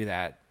can do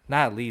that.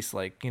 Not at least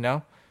like, you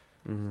know.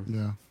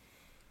 Yeah.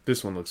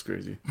 This one looks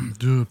crazy,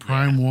 dude.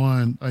 Prime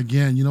 1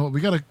 again. You know what?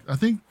 We got I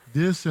think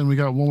this, and we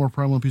got one more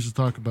Prime 1 piece to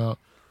talk about.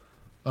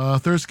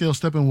 Third scale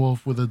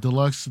Steppenwolf with a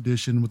deluxe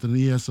edition with an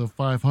ES of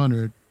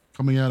 500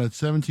 coming out at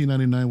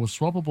 $17.99 with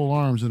swappable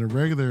arms in a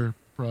regular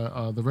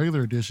the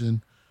regular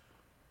edition.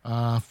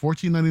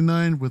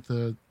 $14.99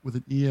 with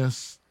an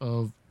ES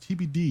of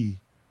TBD.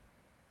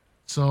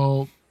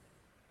 So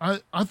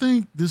I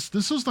think this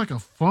is like a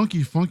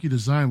funky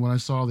design when I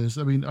saw this.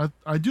 I mean,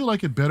 I do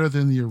like it better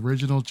than the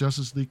original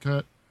Justice League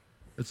cut.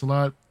 It's a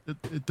lot.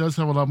 It does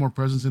have a lot more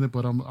presence in it,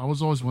 but I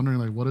was always wondering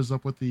like what is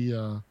up with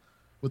the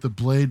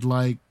blade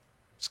like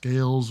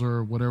scales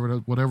or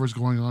whatever's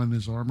going on in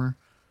his armor.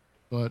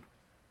 But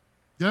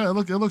yeah, it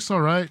looks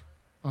all right.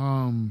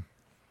 I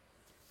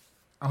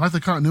like the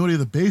continuity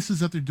of the bases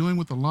that they're doing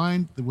with the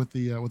line with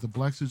the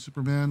Black Suit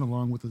Superman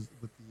along with the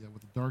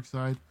Dark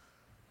Side.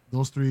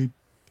 Those three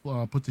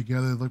put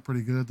together look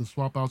pretty good. The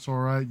swap outs all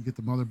right. You get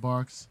the mother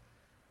box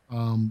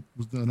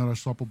with another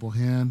swappable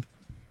hand,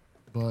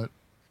 but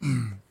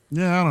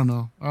yeah, I don't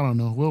know.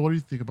 Well, what do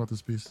you think about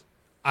this piece?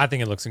 I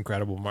think it looks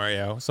incredible,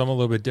 Mario. So I'm a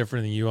little bit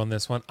different than you on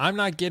this one. I'm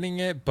not getting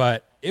it,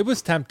 but it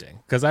was tempting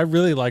because I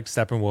really liked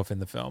Steppenwolf in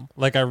the film.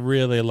 Like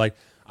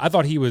I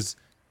thought he was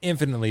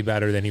infinitely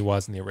better than he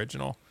was in the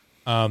original.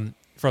 From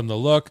the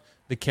look,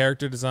 the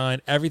character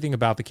design, everything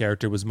about the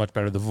character was much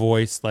better. The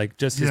voice, like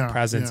just his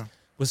presence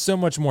was so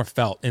much more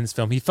felt in this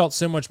film. He felt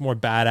so much more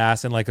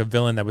badass and like a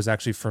villain that was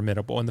actually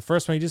formidable. In the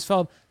first one, he just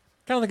felt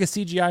kind of like a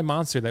CGI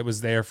monster that was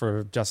there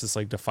for Justice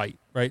League to fight,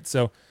 right?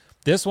 So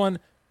this one,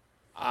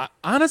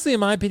 honestly, in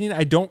my opinion,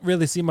 I don't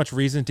really see much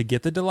reason to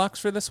get the deluxe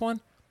for this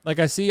one. Like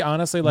I see,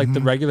 honestly, like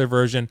the regular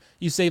version,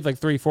 you save like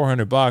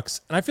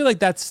 $300-$400, and I feel like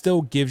that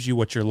still gives you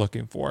what you're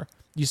looking for.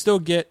 You still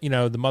get, you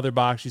know, the mother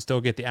box, you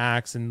still get the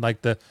axe, and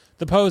like the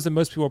pose that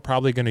most people are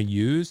probably going to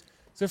use.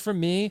 So for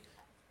me,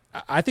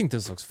 I think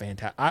this looks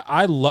fantastic.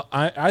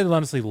 I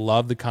honestly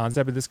love the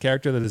concept of this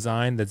character, the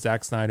design that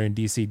Zack Snyder and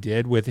DC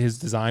did with his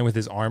design, with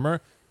his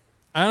armor.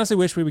 I honestly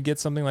wish we would get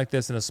something like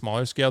this in a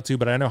smaller scale too,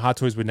 but I know Hot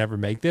Toys would never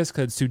make this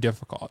because it's too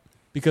difficult.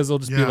 Because they'll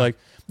just be like,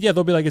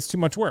 they'll be like, it's too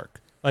much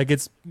work. Like,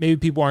 it's maybe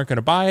people aren't going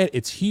to buy it.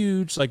 It's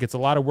huge. Like, it's a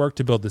lot of work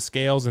to build the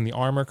scales and the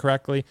armor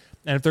correctly.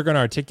 And if they're going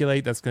to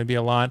articulate, that's going to be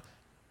a lot.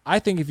 I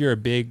think if you're a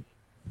big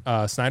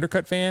Snyder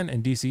Cut fan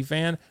and DC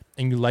fan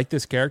and you like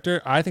this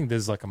character, I think this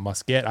is like a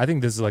must get. I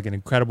think this is like an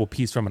incredible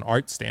piece from an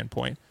art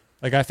standpoint.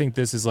 Like, I think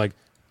this is like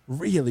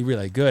really,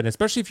 really good. And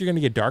especially if you're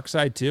going to get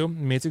Darkseid too. I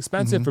mean, it's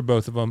expensive for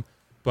both of them,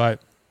 but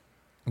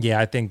yeah,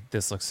 I think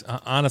this looks,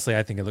 honestly,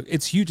 I think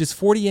it's huge. It's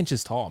 40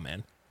 inches tall,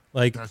 man.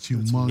 Like, that's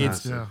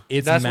humongous.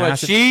 It's That's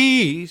massive. what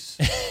she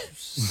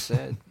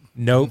said.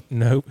 Nope.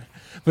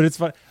 But it's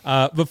fun.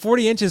 But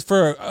 40 inches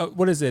for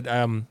what is it?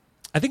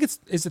 I think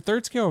is it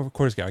third scale or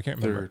quarter scale? I can't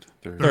remember.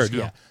 Third, scale.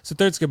 yeah. So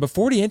third scale, but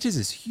 40 inches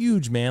is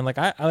huge, man. Like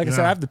I said,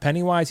 I have the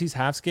Pennywise. He's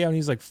half scale and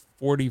he's like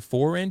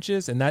 44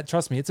 inches, and that,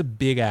 trust me, it's a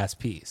big ass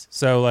piece.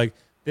 So like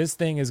this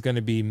thing is going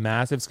to be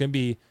massive. It's going to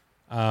be,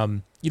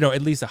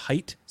 at least a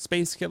height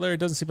space killer. It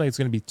doesn't seem like it's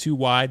going to be too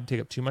wide,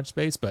 take up too much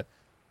space, but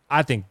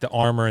I think the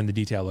armor and the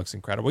detail looks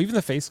incredible. Even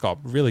the face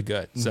sculpt, really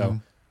good.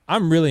 So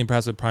I'm really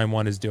impressed with Prime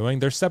One is doing.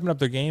 They're stepping up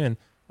their game, and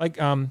like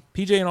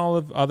PJ and all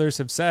of others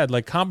have said,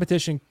 like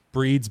competition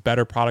breeds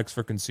better products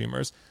for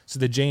consumers. So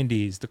the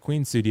J&Ds, the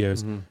Queen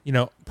Studios,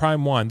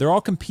 Prime One, they're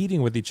all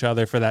competing with each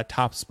other for that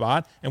top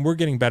spot, and we're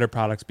getting better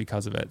products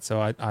because of it.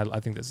 So I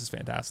think this is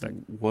fantastic.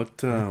 What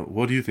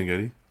do you think,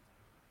 Eddie?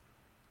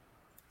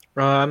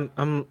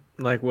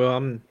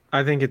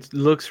 I think it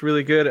looks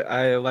really good.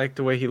 I like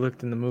the way he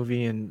looked in the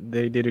movie, and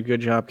they did a good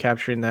job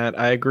capturing that.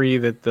 I agree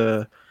that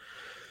the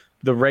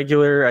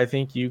regular, I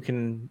think you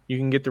can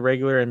get the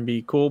regular and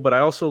be cool, but I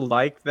also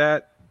like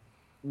that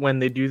when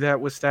they do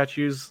that with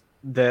statues,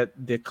 that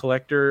the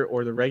collector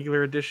or the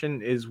regular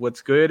edition is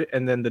what's good,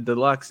 and then the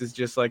deluxe is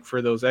just like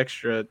for those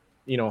extra,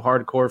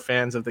 hardcore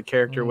fans of the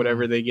character,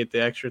 whatever, they get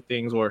the extra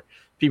things, or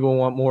people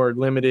want more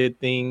limited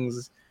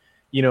things.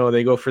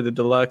 They go for the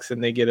deluxe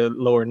and they get a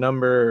lower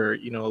number or,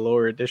 a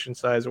lower edition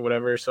size or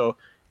whatever. So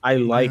I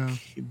like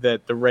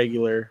that the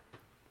regular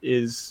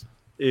is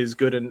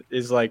good and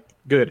is like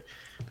good.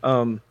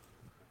 I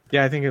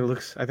think it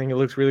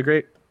looks really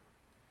great.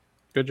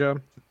 Good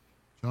job.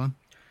 John?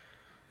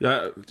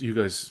 Yeah, you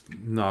guys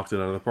knocked it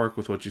out of the park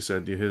with what you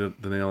said. You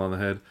hit the nail on the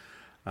head.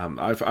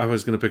 I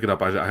was going to pick it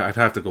up. I'd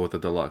have to go with the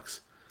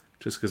deluxe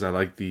just because I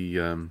like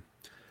the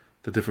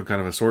different kind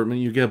of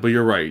assortment you get. But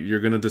you're right. You're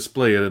going to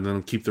display it and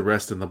then keep the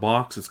rest in the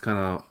box. It's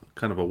kind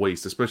of a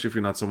waste, especially if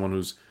you're not someone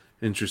who's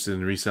interested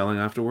in reselling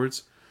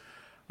afterwards.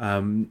 I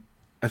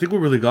think what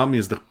really got me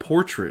is the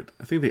portrait.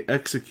 I think they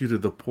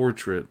executed the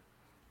portrait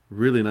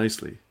really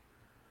nicely.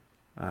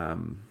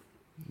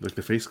 Like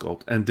the face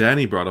sculpt. And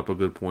Danny brought up a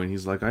good point.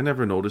 He's like, I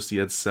never noticed he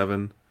had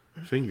 7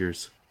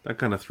 fingers. That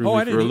kind of threw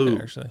me for a loop.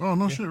 Either, actually. Oh,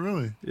 no shit,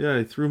 really? Yeah,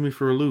 it threw me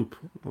for a loop.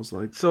 I was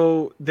like...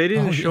 So, they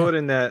didn't show it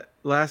in that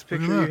last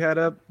picture you had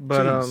up,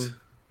 but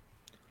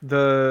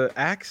the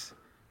axe,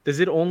 does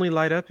it only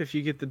light up if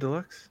you get the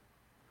deluxe?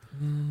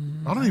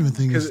 I don't even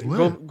think it's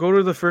lit. Go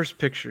to the first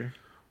picture.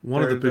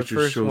 One of the pictures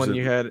first shows one it.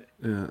 you had.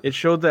 Yeah. It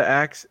showed the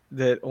axe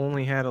that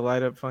only had a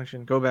light up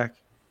function. Go back.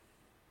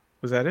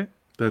 Was that it?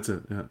 That's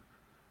it, yeah.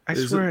 I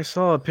swear I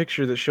saw a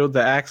picture that showed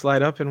the axe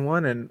light up in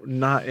one and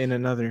not in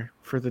another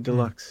for the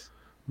deluxe.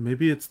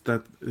 Maybe it's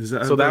that.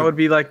 So that would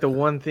be like the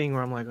one thing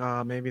where I'm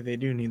like, maybe they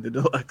do need the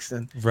deluxe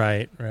then.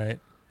 Right.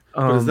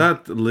 But is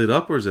that lit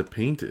up or is it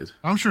painted?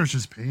 I'm sure it's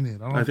just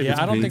painted. I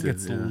don't think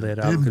it's lit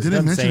up because it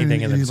didn't doesn't say mention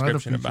anything in the any light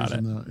up description about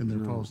features it. in their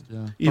post.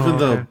 Yeah. Even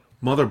the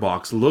mother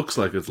box looks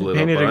like it's lit up,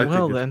 painted but I it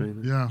well think it's then.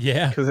 painted.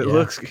 Yeah. Because it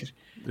looks good.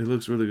 It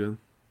looks really good.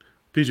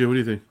 PJ, what do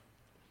you think?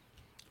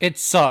 It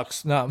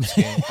sucks. No, I'm just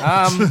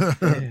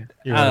kidding.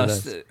 You're one of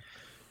those.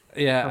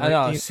 Yeah, I I like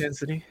know. the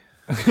intensity.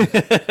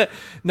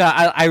 No,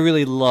 I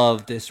really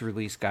love this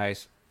release,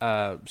 guys.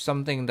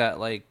 Something that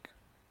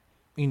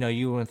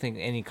you wouldn't think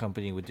any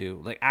company would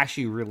do. Like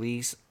actually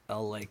release a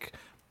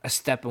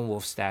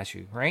Steppenwolf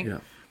statue, right? Yeah.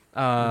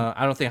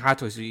 I don't think Hot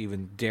Toys would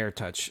even dare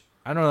touch.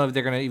 I don't know if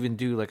they're gonna even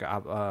do like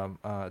a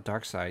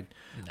Darkseid,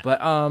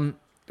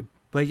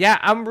 but yeah,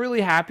 I'm really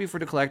happy for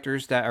the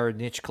collectors that are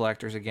niche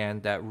collectors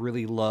again that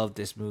really love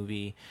this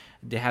movie.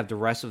 They have the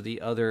rest of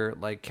the other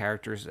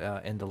characters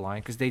in the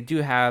line because they do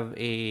have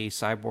a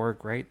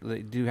Cyborg, right? They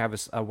do have a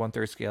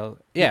 1/3 scale,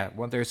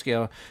 1/3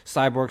 scale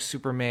Cyborg,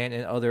 Superman,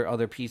 and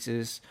other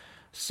pieces.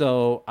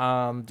 So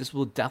this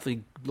will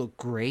definitely look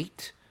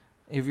great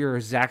if you're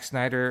a Zack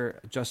Snyder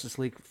Justice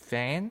League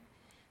fan.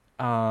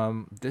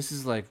 This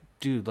is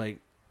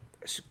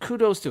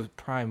kudos to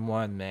Prime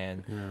One,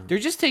 man. Yeah. They're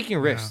just taking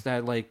risks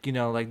that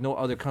no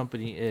other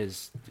company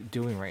is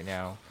doing right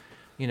now.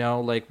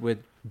 With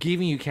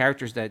giving you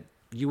characters that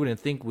you wouldn't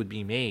think would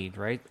be made,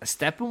 right? A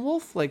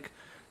Steppenwolf,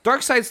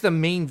 Darkseid's the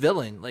main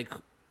villain,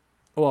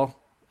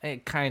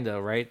 kind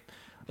of, right?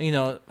 He's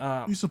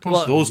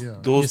supposed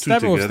to those two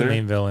Steppenwolf's together. the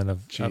main villain of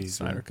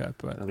Snyder Cut,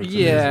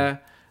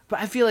 but But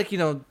I feel like,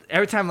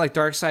 every time like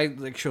Darkseid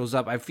like shows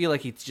up, I feel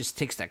like he just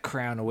takes that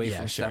crown away Yeah,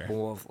 from sure.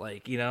 Steppenwolf.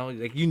 Like,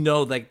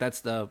 like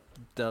that's the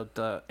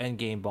end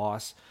game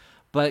boss.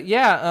 But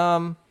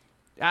yeah,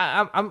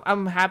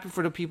 I'm happy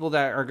for the people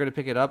that are gonna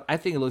pick it up. I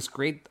think it looks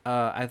great.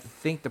 I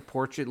think the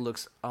portrait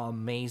looks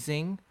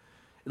amazing.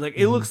 Like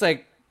it looks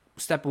like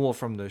Steppenwolf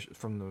from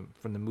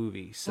the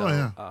movie.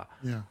 So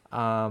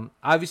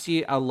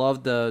obviously I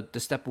love the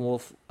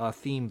Steppenwolf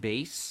theme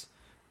base.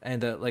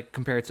 And like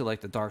compared to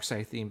like the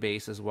Darkseid theme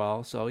base as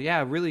well. So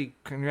yeah, really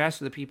congrats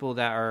to the people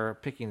that are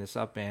picking this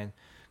up, man.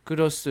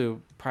 Kudos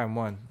to Prime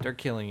One. They're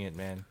killing it,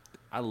 man.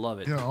 I love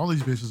it. Yeah, all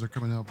these bases are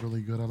coming out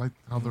really good. I like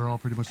how they're all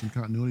pretty much in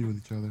continuity with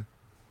each other.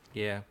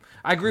 Yeah.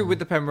 I agree with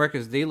the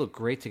Pemrekas. They look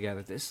great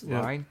together. This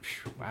line,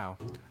 wow.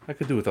 I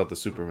could do without the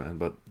Superman,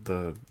 but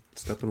the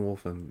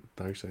Steppenwolf and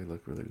Darkseid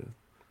look really good.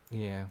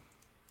 Yeah.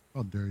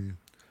 How dare you?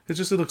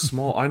 It looks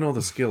small. I know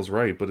the scale's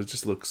right, but it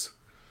just looks.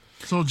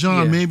 So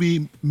John, Yeah.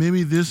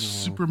 maybe this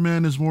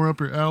Superman is more up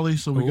your alley.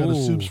 So we got a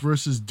Supes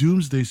versus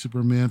Doomsday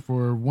Superman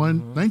for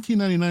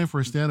 $19.99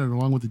 for a standard,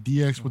 along with the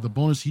DX with the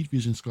bonus heat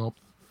fusion sculpt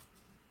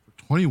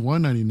for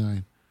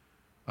 $21.99.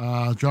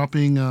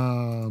 Dropping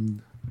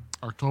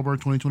October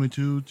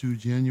 2022 to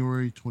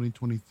January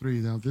 2023.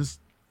 Now this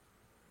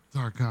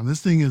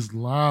thing is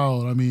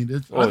loud. I mean,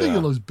 I think it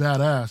looks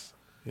badass.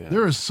 Yeah.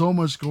 There is so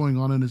much going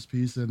on in this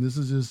piece, and this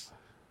is just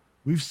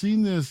we've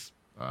seen this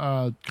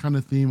kind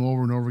of theme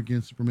over and over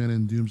again, Superman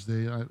and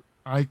Doomsday.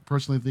 I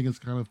personally think it's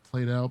kind of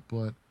played out,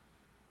 but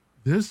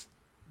this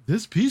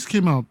piece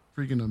came out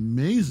freaking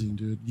amazing,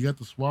 dude. You got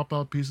the swap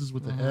out pieces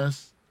with the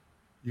S.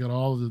 You got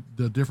all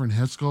the different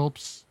head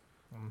sculpts.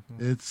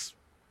 It's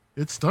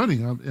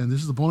stunning, and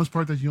this is the bonus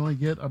part that you only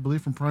get, I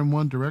believe, from Prime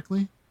One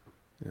directly.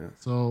 Yeah.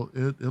 So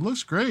it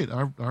looks great.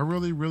 I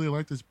really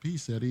like this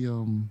piece, Eddie.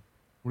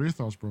 What are your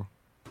thoughts, bro?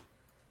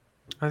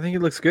 I think it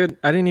looks good.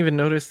 I didn't even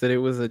notice that it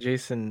was a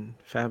Jason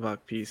Fabok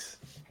piece.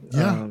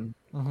 Yeah.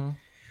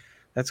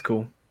 That's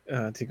cool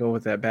to go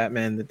with that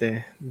Batman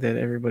that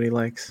everybody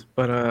likes.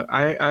 But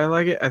I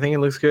like it. I think it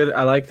looks good.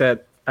 I like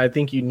that. I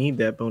think you need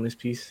that bonus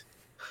piece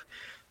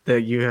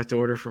that you have to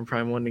order from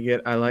Prime One to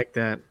get. I like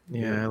that.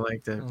 Yeah, I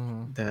like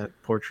that that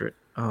portrait.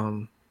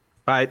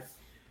 I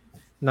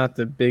not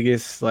the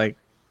biggest like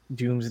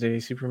Doomsday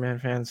Superman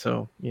fan,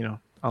 so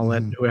I'll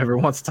let whoever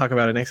wants to talk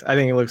about it next. I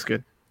think it looks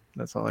good.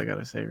 That's all I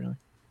gotta say, really.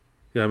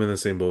 Yeah, I'm in the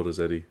same boat as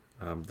Eddie.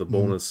 The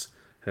bonus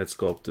head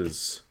sculpt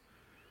is,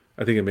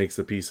 I think it makes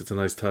the piece. It's a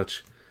nice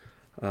touch.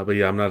 But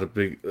yeah, I'm not a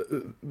big.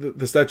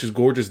 The statue's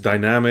gorgeous,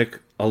 dynamic,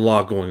 a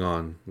lot going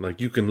on.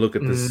 Like you can look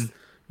at this,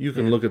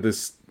 look at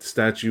this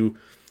statue.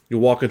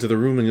 You'll walk into the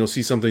room and you'll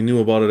see something new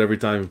about it every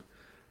time.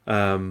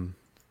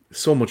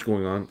 So much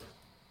going on.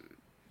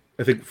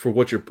 I think for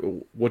what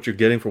you're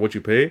getting for what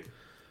you pay,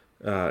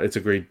 it's a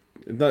great.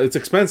 It's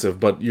expensive,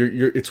 but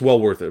it's well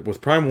worth it. With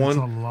Prime One, it's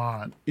a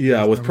lot.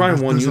 Yeah, with Prime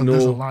One,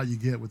 there's a lot you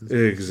get with this.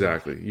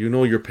 Exactly.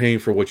 You're paying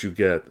for what you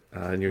get,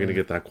 and you're going to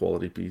get that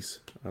quality piece.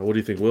 What do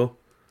you think, Will?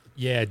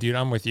 Yeah, dude,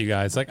 I'm with you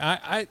guys. Like,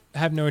 I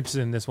have no interest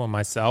in this one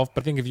myself,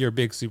 but I think if you're a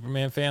big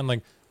Superman fan, like,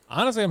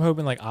 honestly, I'm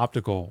hoping like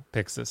Optical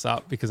picks this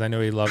up because I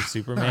know he loves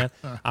Superman.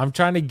 I'm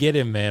trying to get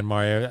him, man,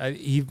 Mario.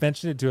 He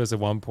mentioned it to us at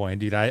one point,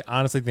 dude. I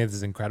honestly think this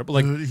is incredible.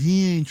 Like, dude,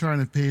 he ain't trying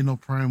to pay no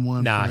Prime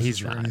One. Nah,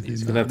 he's not.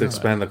 He's going to have to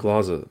expand the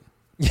closet.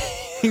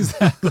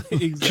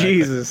 exactly.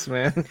 Jesus,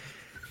 man.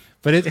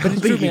 But it's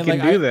true, man. can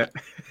Like, do that.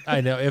 I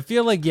know. I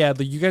feel like, yeah,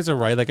 you guys are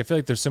right. Like, I feel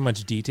like there's so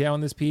much detail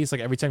in this piece.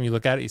 Like, every time you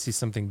look at it, you see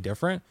something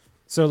different.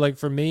 So, like,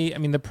 for me, I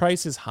mean, the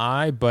price is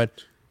high, but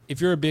if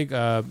you're a big,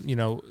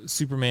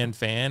 Superman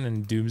fan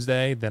and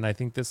Doomsday, then I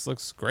think this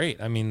looks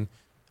great. I mean,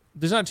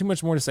 there's not too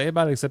much more to say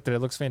about it except that it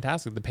looks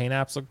fantastic. The paint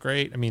apps look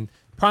great. I mean,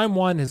 Prime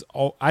One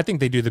I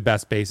think they do the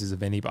best bases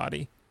of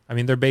anybody. I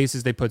mean, their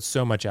bases, they put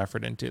so much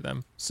effort into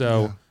them.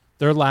 So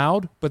they're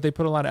loud, but they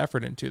put a lot of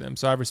effort into them.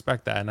 So I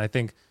respect that. And I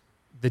think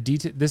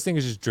this thing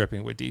is just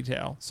dripping with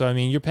detail. So, I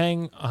mean, you're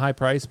paying a high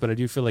price, but I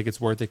do feel like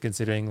it's worth it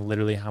considering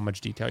literally how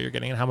much detail you're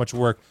getting and how much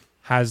work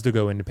has to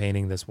go into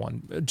painting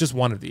just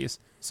one of these.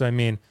 So, I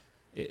mean,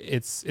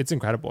 it's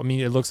incredible. I mean,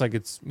 it looks like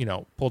it's,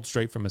 pulled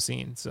straight from a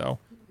scene. So,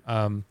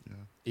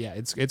 yeah,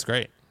 it's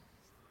great.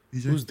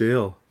 Who's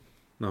Dale?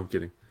 No, I'm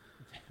kidding.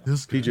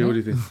 PJ, what do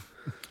you think?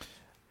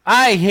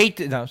 I hate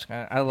it. No,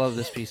 I love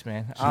this piece,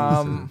 man.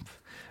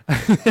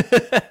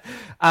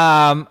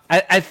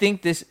 I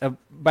think this.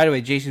 By the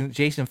way, Jason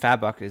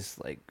Fabok is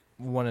like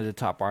one of the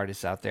top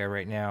artists out there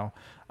right now.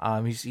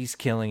 He's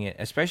killing it,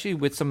 especially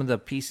with some of the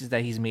pieces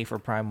that he's made for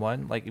Prime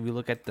One. Like if you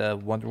look at the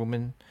Wonder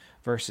Woman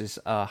versus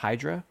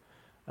Hydra,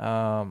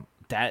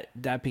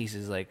 that piece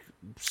is like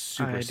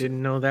super. I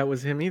didn't know that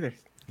was him either.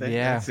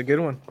 That's a good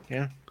one.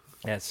 Yeah,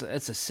 it's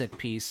a sick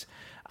piece.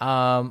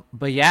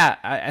 But yeah,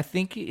 I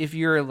think if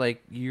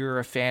you're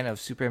a fan of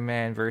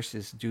Superman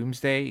versus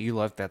Doomsday, you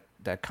love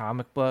that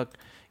comic book,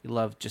 you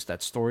love just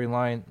that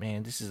storyline,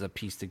 man, this is a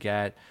piece to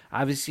get.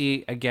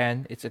 Obviously,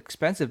 again, it's an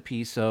expensive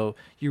piece, so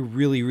you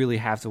really, really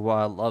have to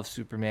love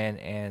Superman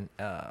and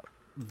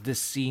this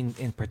scene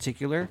in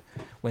particular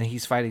when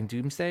he's fighting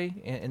Doomsday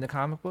in the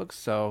comic books.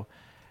 So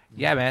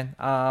Yeah, man.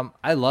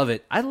 I love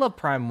it. I love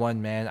Prime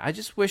 1, man. I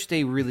just wish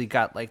they really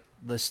got like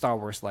the Star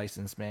Wars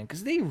license, man,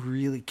 because they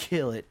really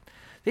kill it.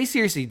 They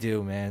seriously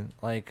do, man.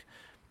 Like,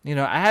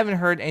 I haven't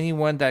heard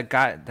anyone that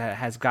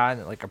has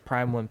gotten like a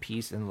Prime 1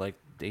 piece and like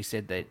they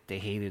said that they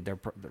hated their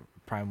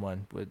Prime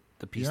 1 with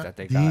the piece that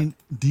they got.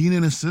 Dean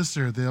and his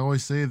sister, they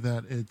always say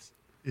that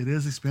it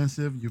is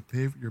expensive.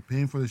 You're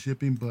paying for the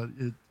shipping, but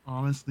it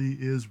honestly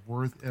is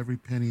worth every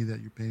penny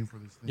that you're paying for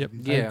this thing. Yep,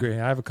 These I agree.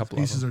 I have a couple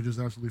of pieces them. are just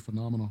absolutely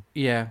phenomenal.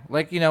 Yeah,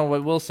 like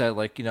what Will said,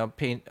 like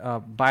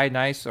buy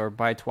nice or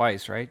buy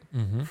twice, right?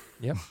 Mm-hmm.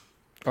 Yep.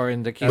 Or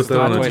in the case Put that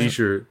of on a Toys-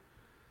 T-shirt.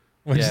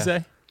 What'd Yeah. you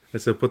say? I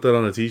said put that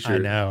on a T-shirt.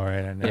 I know,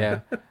 right? I know. Yeah.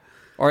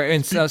 Or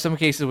in some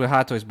cases with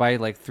Hot Toys, buy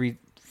like 3,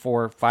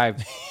 4, 5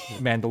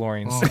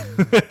 Mandalorians.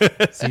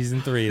 Oh,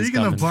 Season 3 is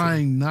speaking coming. of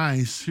buying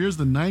nice, here's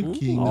the Night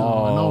King. I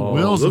know Oh,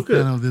 Will's a Look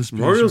fan at of this piece.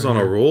 Mario's right on a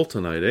here. roll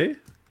tonight, eh?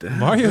 Damn.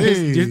 Mario,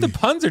 Hey. dude, the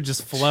puns are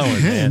just flowing,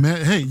 Hey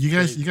man. Hey, you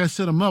guys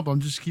set them up. I'm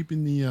just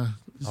keeping the.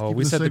 Oh,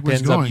 we set the segues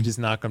pins going. up. You just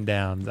knock them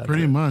down. That's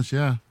Pretty it. much,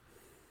 yeah.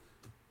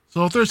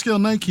 So third scale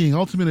Night King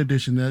Ultimate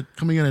Edition that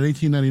coming in at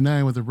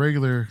 $18.99 with the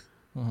regular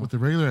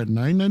at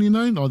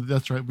 $9.99. Oh,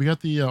 that's right. We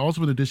got the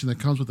Ultimate Edition that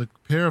comes with a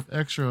pair of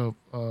extra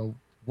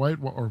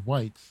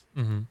whites,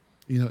 Mhm.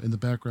 in the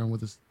background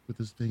with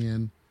this thing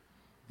in.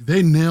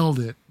 They nailed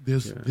it.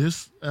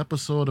 This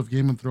episode of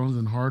Game of Thrones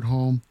and Hard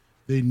Home,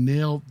 they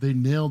nailed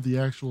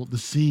the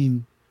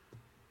scene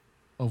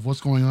of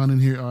what's going on in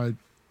here. I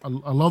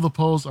love the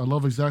pose. I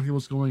love exactly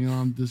what's going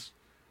on.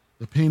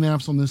 The paint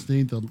apps on this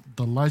thing,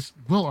 the lights.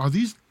 Well,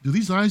 do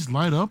these eyes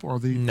light up or are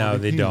they? No, are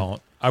they painted?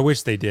 don't. I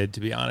wish they did, to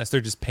be honest. They're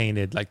just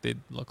painted like they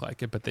look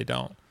like it, but they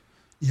don't.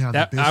 Yeah,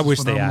 That, the base I is wish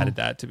they phenomenal. added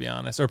that, to be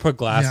honest, or put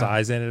glass Yeah.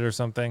 eyes in it or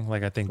something.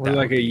 Like I think Or that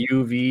like would a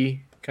UV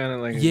kind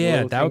of like. a yeah,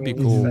 glow that would be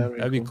thing. cool. That'd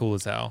That'd be cool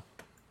as hell.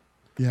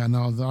 Yeah,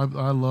 no,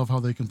 I love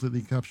how they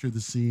completely captured the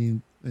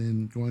scene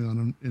and going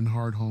on in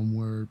Hard Home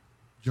where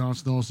Jon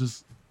Snow's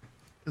just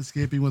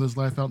escaping with his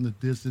life out in the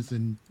distance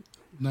and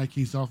Night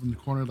King's off in the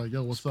corner like,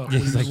 yo, what's up?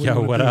 He's like, you yo,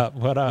 gonna what do? up?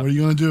 What up? What are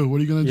you gonna do?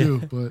 What are you gonna Yeah.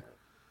 do? But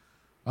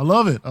I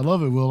love it,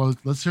 Will.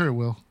 Let's hear it,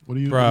 Will. What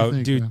do you, Bro, what do you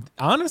think, dude, man?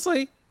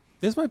 honestly,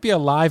 this might be a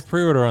live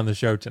pre-order on the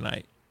show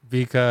tonight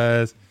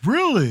because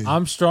Really?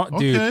 I'm strong,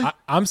 dude. Okay.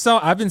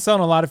 I've been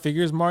selling a lot of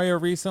figures Mario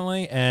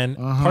recently, and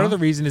part of the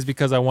reason is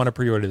because I want to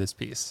pre-order this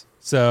piece.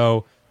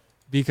 So,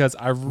 because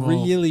I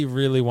really,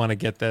 really want to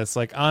get this.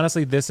 Like,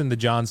 honestly, this and the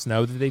Jon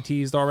Snow that they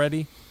teased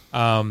already.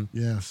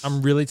 Yes.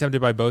 I'm really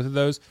tempted by both of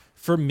those.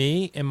 For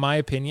me, in my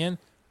opinion,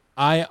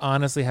 I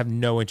honestly have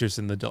no interest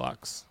in the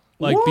deluxe.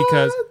 Like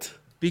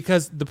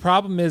because the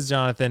problem is,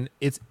 Jonathan,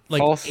 it's like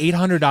False.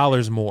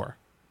 $800 more.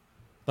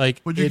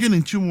 Like, But you're it's-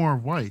 getting 2 more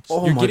whites.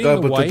 Oh You're my getting god!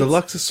 the But whites? the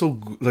deluxe is so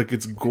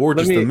it's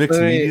gorgeous. The mixed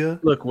media.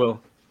 Look, Will,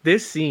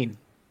 this scene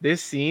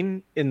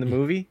in the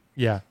movie,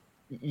 yeah.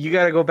 you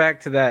got to go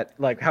back to that,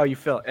 like how you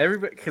felt.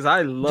 Everybody, because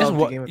I love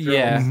Game of Thrones.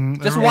 yeah. Mhm.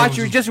 Just Everyone watch was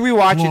it. just Just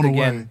rewatch blown it away.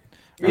 again.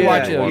 Yeah,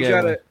 Rewatch it you again.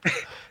 gotta.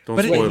 Don't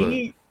But spoil But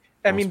it.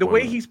 I mean, the spoil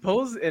way it. he's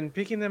posed and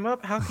picking them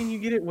up, how can you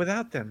get it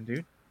without them,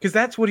 dude? Because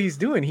that's what he's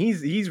doing.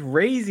 He's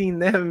raising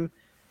them.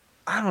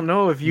 I don't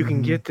know if you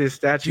can get this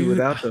statue Dude,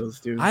 without those,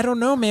 dude. I don't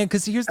know, man,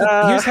 because here's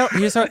how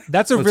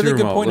that's a Let's really hear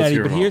good 'em out. point, Let's Eddie.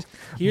 hear But 'em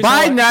here's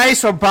Buy how,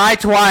 nice or buy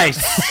twice.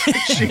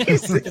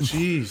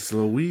 Jeez,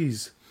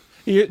 Louise.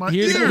 My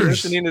here's ears.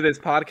 listening to this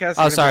podcast.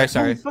 Oh, you're gonna be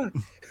sorry. like,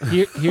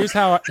 "Holy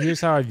fuck."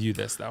 here's how I view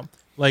this though.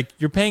 Like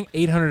you're paying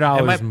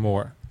 $800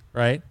 more,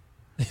 right?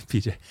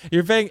 PJ,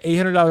 you're paying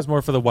 $800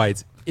 more for the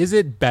whites. Is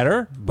it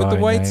better with the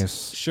Buy whites?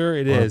 nice Sure,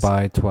 it or is.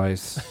 buy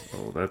twice.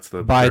 Oh, that's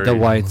the Buy the Barry-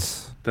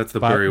 whites. That's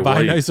the buy, Barry buy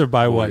White. nice or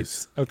buy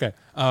voice. whites. Okay.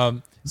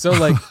 So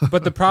like,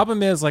 but the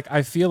problem is like,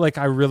 I feel like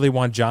I really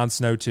want Jon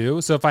Snow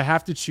too. So if I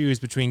have to choose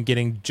between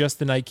getting just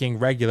the Night King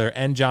regular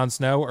and Jon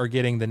Snow or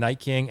getting the Night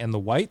King and the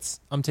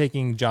whites, I'm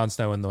taking Jon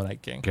Snow and the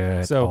Night King.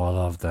 Get So all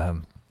of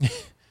them.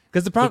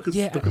 because the problem,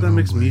 Look at that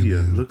mixed media.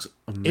 It looks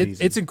amazing.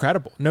 it's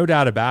incredible, no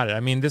doubt about it. I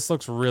mean, this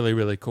looks really,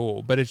 really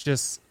cool. But it's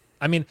just,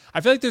 I mean, I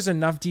feel like there's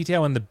enough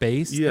detail in the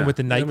base Yeah, and with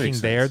the that Night King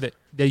makes there sense.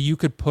 that you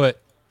could put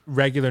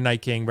regular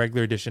Night King,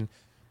 regular edition.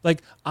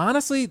 Like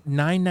honestly,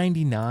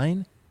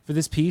 $9.99 for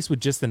this piece with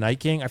just the Night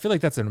King. I feel like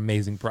that's an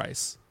amazing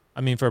price. I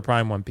mean, for a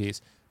Prime 1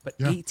 piece, but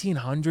Yeah.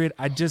 $1,800.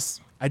 I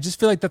just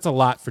feel like that's a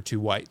lot for 2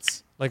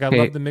 whites. Like I Hey,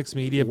 love the mixed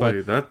media, but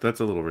Wait,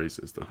 that's a little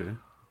racist. Okay.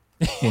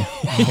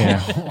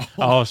 Yeah.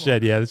 oh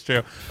shit, yeah, that's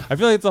true. I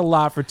feel like it's a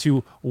lot for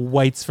 2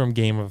 whites from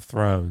Game of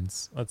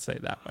Thrones. Let's say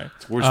it that way.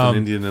 It's worse than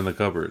Indian in the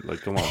cupboard.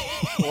 Like, come on.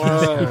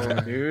 Whoa,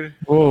 dude.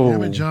 Whoa.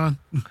 Damn it, John.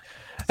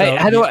 Hey,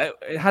 how do I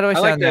I sound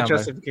like now? that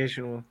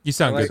justification. Will. You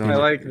sound I like, good. I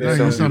like Yeah, that. you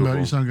sound sound beautiful. good.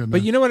 You sound good. But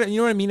man. you know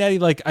what I mean, Eddie?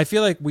 Like I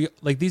feel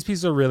like these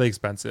pieces are really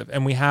expensive,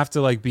 and we have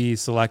to like be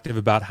selective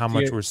about how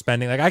much Yeah. we're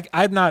spending. Like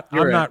I'm not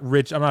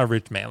rich. I'm not a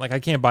rich man. Like I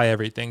can't buy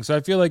everything. So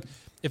I feel like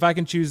if I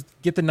can choose,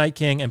 get the Night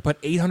King and put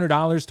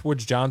 $800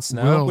 towards Jon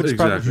Snow, Well, which is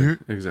probably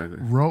Exactly.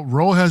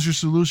 Roll has your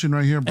solution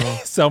right here, bro.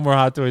 sell more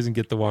Hot Toys and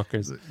get the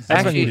Walkers. That's what I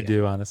Actually- need to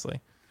do, honestly.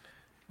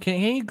 Can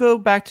you go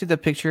back to the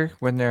picture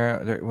when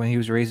when he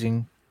was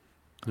raising?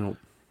 Nope.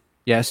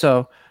 Yeah.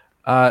 So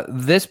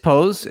This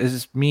pose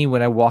is me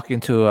when I walk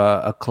into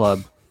a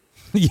club.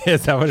 Yeah,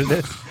 is that what it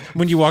is?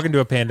 When you walk into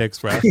a Panda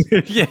Express.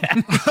 Yeah.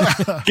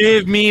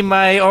 Give me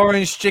my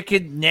orange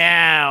chicken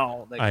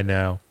now. Like, I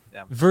know.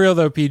 Yeah. For real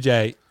though,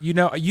 PJ,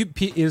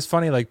 it's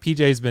funny. Like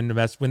PJ's been the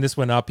best. When this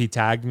went up, he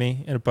tagged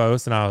me in a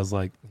post, and I was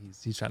like,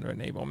 he's trying to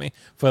enable me.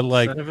 But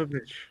like, Son of a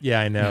bitch. yeah,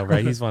 I know,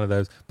 right? He's one of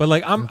those. But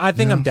like, I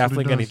think I'm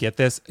definitely going to get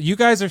this. You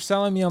guys are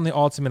selling me on the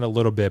Ultimate a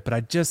little bit, but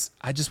I just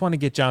want to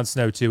get Jon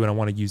Snow too, and I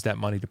want to use that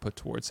money to put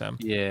towards him.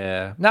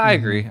 Yeah. No, I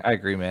agree. I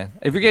agree, man.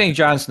 If you're getting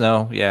Jon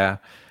Snow, yeah.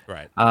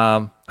 Right.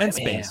 And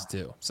space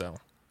too. So.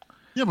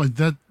 Yeah, but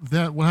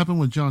that what happened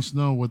with Jon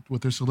Snow,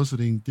 what they're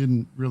soliciting,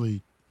 didn't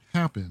really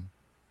happen.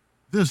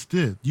 This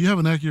did. You have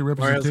an accurate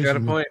Mario's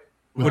representation. got a point.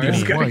 What do you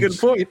Mario's mean? got a good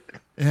point.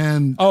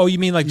 And Oh, you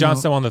mean like Jon know,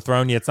 Snow on the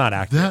throne? Yeah, it's not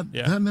accurate.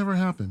 that never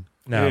happened.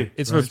 No, Hey,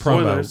 it's right. for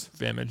promo Spoilers.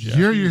 image.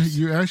 Yeah.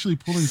 You're actually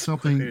pulling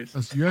something.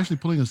 You're actually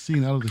pulling a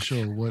scene out of the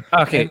show. What?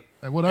 Okay.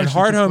 What And actually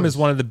Hard took Home place. is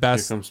one of the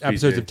best Here comes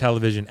episodes PJ. of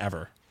television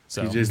ever.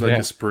 So PJ's like Yeah.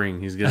 a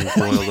spring. He's getting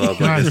coiled up.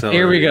 Guys, like a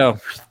Here we accelerator. go.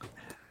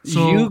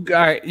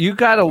 So- You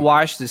gotta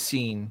watch the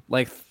scene.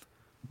 Like,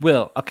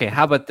 Will, okay,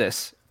 how about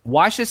this?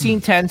 Watch the scene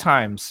 10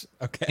 times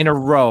Okay. in a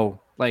row,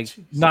 like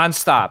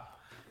nonstop.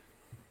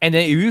 And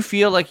then if you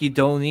feel like you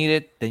don't need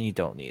it, then you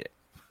don't need it.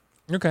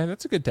 okay,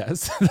 that's a good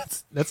test.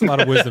 that's a lot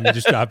of wisdom you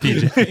just dropped,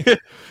 PJ.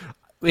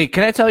 Wait,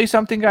 can I tell you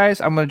something,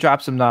 guys? I'm gonna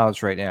drop some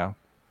knowledge right now.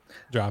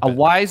 Drop A it.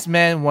 wise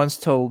man once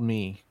told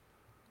me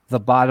the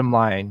bottom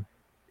line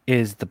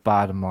is the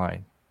bottom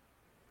line.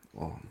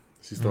 Oh,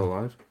 is he still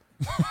alive?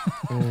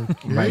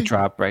 Okay. Mic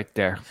drop right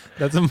there.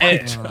 That's a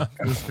mic drop.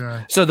 This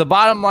guy. So the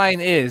bottom line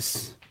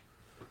is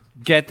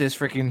get this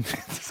freaking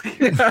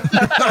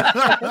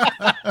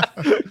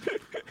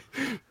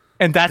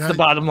and that's the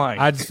bottom line.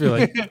 I just feel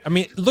like, I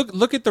mean,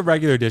 look at the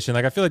regular edition.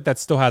 Like, I feel like that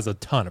still has a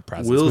ton of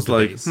presents. Will's with the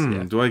like, base.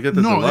 do I get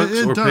the No, deluxe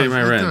it or does. pay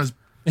my It rent? does.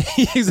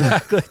 Yeah.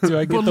 Exactly. Do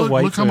I get But the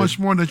white? look how much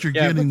more that you're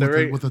Yeah, but getting the with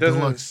reg- the, with the doesn't-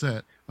 deluxe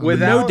set. I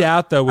Without- mean, No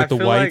doubt, though, with I the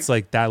feel whites,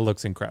 like that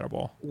looks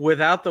incredible.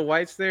 Without the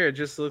whites there, it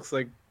just looks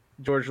like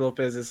George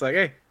Lopez. It's like,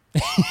 hey,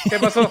 ¿qué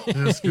pasó?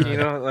 this guy. You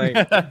know, like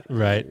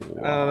Right.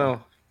 I don't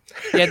know.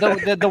 Yeah,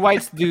 the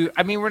whites do.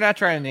 I mean, we're not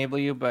trying to enable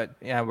you, but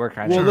yeah, we're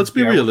kind of. Well, let's be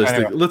yeah, we're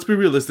realistic. kinda- Let's be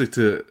realistic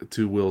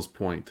to Will's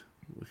point.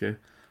 Okay,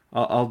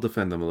 I'll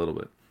defend him a little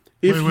bit.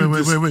 If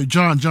you Wait,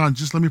 John,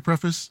 just let me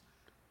preface.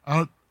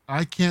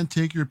 I can't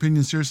take your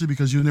opinion seriously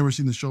because you've never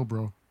seen the show,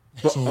 bro.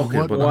 So okay,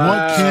 what, but-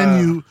 what can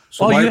you?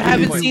 So Oh, my you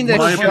haven't opinion- seen the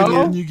my show?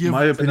 opinion- You give-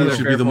 my opinion Another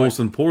should fair be the point. most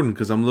important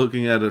because I'm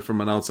looking at it from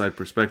an outside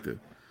perspective.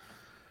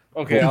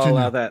 Okay, I'll Continue.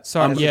 allow that.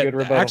 Sorry, That's a yeah. good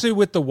rebuttal. Actually,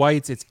 with the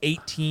whites, it's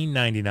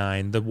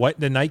 $18.99.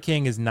 The Night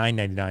King is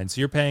 $9.99. So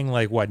you're paying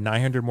like what,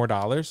 $900 more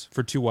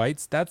for two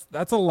whites? That's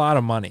a lot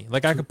of money.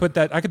 Like I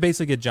could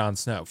basically get Jon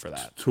Snow for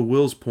that. To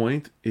Will's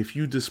point, if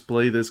you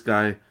display this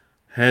guy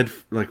head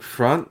like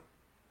front,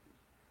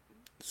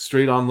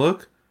 straight on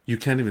look, you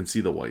can't even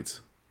see the whites.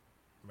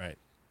 Right.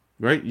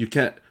 Right? You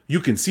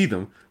can see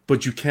them,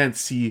 but you can't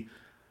see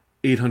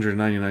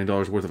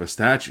 $899 worth of a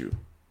statue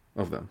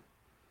of them.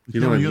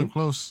 You know what I you mean? get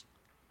close.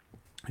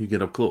 You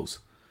get up close,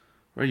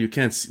 right? You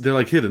can't see. They're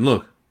like hidden.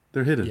 Look,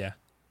 they're hidden. Yeah.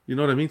 You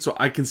know what I mean? So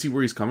I can see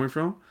where he's coming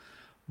from,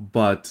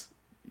 but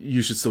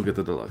you should still get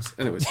the deluxe.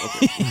 Anyways,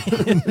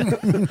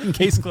 okay.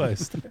 Case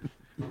closed.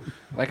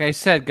 Like I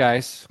said,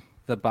 guys,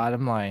 the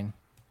bottom line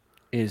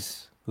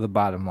is the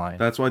bottom line.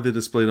 That's why they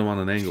displayed them on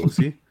an angle.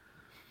 See?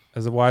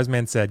 As a wise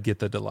man said, get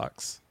the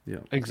deluxe. Yeah.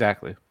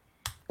 Exactly,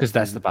 because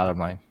that's the bottom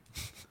line.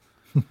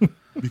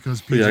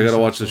 Because But yeah, I PJ gotta said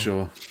watch the so.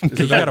 show.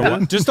 You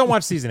gotta just don't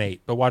watch season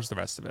 8, but watch the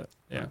rest of it.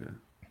 Yeah. Okay.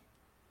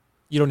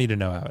 You don't need to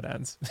know how it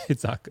ends.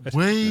 It's not good.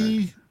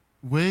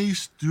 Way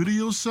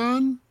Studio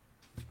Son.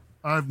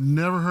 I've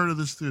never heard of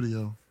this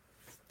studio.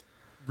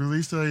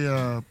 Released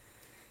a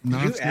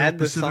non-scale add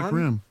the Pacific Son?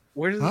 Rim.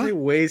 Where does Huh? it say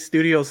Way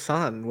Studios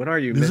Son? What are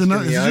you, Is Mr. it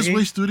not? Is it just Miyagi?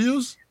 Way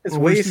Studios? It's Or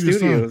Way Studio Son?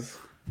 Studios.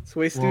 It's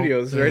Way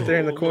Studios right there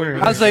in the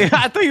corner. I was like,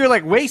 I thought you were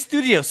like Way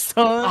Studios,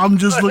 son. I'm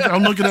just looking.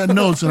 I'm looking at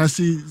notes and I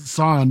see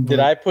Son. Did but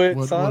I put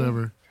Son?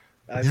 Whatever.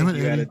 I Damn think it,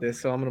 you Eddie. added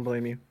this, so I'm gonna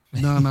blame you.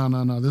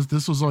 No.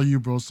 This was all you,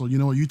 bro. So you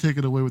know what? You take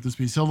it away with this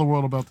piece. Tell the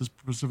world about this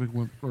Pacific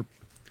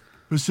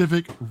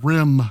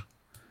Rim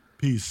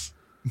piece.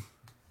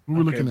 Who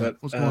we looking at?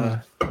 What's going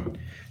on?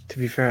 To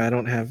be fair, I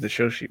don't have the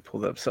show sheet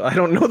pulled up, so I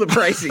don't know the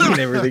pricing and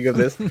everything of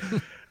this.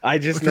 I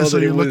just know Okay, so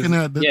that it you're was. looking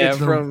at It's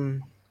the,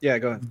 from. Yeah,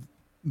 go ahead.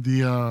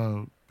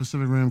 the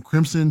Pacific Rim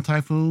Crimson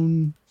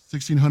Typhoon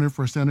 1600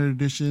 for a standard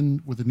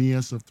edition with an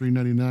ES of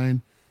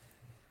 $399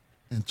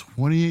 and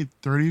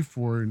 $28.30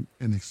 for an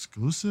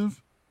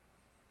exclusive,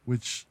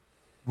 which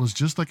was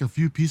just like a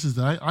few pieces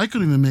that I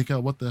couldn't even make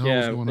out what the hell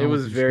was Yeah, going on. it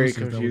was with the very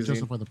exclusive that would confusing.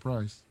 justify the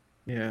price.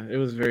 Yeah, it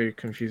was very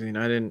confusing.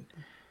 I didn't.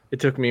 It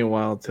took me a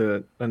while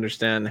to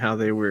understand how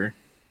they were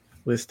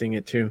listing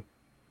it too.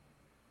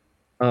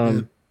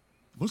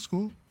 Looks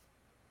cool.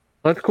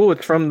 That's cool.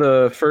 It's from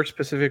the first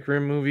Pacific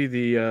Rim movie.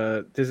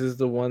 This is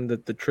the one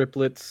that the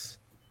triplets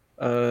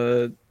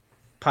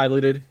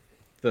piloted.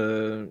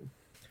 The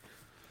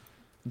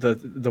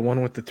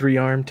one with the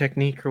 3-arm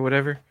technique or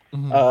whatever.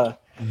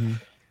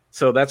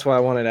 So that's why I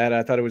wanted to add.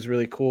 I thought it was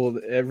really cool.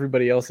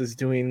 Everybody else is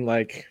doing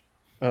like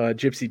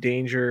Gypsy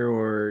Danger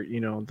or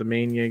the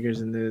main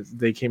Jaegers, and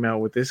they came out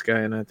with this guy,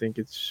 and I think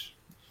it's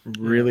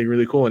really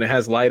really cool. And it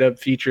has light up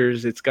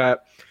features.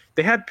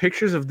 They had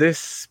pictures of this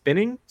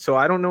spinning, so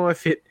I don't know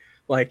if it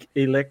like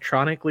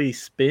electronically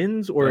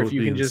spins or That if would you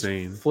be can just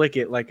insane. flick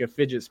it like a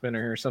fidget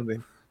spinner or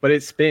something. But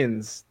it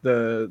spins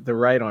the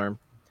right arm,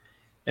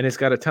 and it's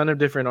got a ton of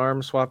different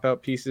arm swap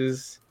out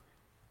pieces.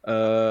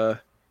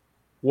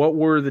 What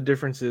were the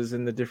differences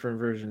in the different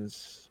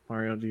versions,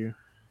 Mario? Do you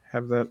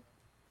have that?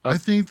 I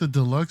think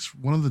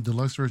one of the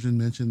deluxe version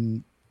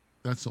mentioned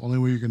that's the only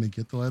way you're going to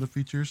get the light up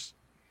features,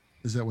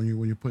 is that when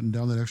you're putting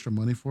down that extra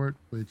money for it,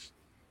 which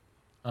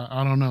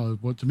I don't know.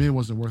 But to me, it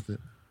wasn't worth it.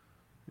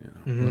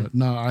 But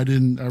no, I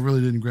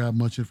really didn't grab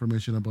much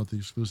information about the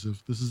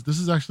exclusive. This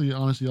is actually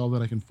honestly all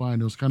that I can find.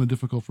 It was kind of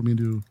difficult for me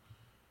to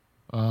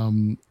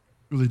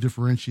really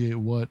differentiate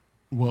what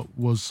the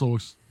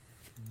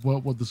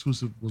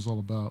exclusive was all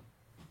about.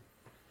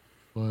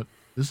 But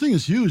this thing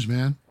is huge,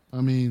 man.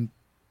 I mean,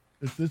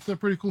 it's a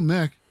pretty cool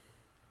mech.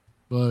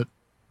 But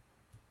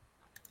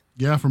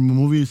yeah, from a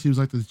movie, it seems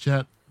like the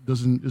chat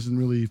isn't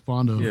really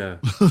fond of. Yeah,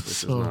 this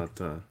So- is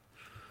not.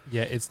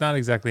 Yeah, it's not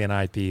exactly an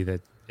IP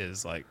that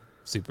is like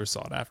super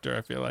sought after,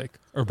 I feel like,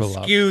 or beloved.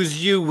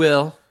 Excuse you,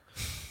 Will.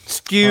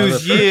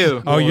 Excuse the first-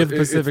 you. Oh, you're the It-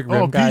 Pacific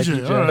oh, Rim guy.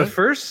 PJ, PJ. all right.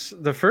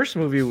 The first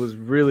movie was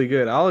really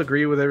good. I'll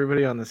agree with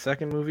everybody on the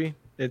second movie.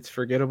 It's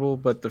forgettable,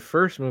 but the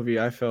first movie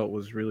I felt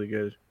was really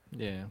good.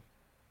 Yeah.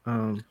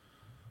 Um,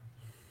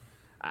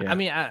 I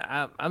mean,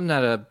 I'm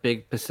not a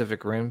big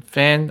Pacific Rim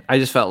fan. I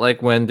just felt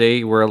like when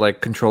they were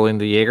like controlling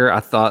the Jaeger, I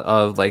thought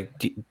of like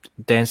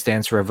Dance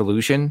Dance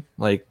Revolution,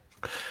 like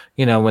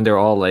when they're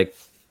all like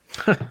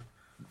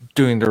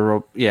doing the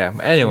rope. Yeah.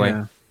 Anyway,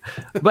 Yeah.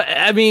 but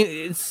I mean,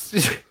 it's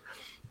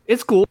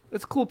cool.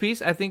 It's a cool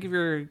piece. I think if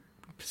you're a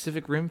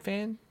Pacific Rim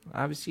fan,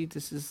 obviously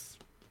this is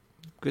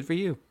good for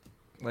you.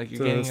 Like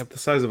you're getting It's the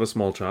size of a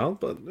small child,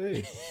 but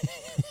hey,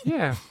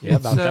 yeah, Yeah,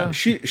 it's, about that.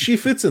 she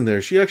fits in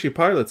there. She actually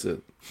pilots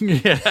it.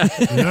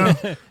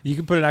 Yeah. You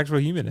can put an actual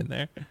human in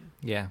there.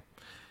 yeah.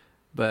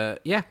 But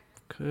yeah,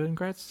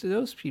 congrats to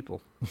those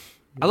people.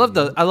 I love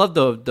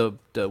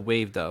the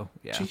wave though.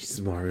 Yeah,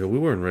 Jeez, Mario, we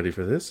weren't ready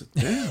for this.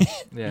 Damn,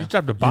 yeah. You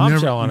dropped a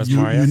bombshell on us, you,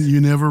 Mario.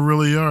 You never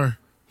really are.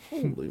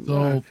 holy So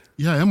mac.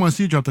 yeah,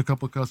 NYC dropped a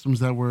couple of customs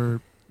that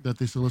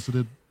they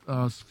solicited.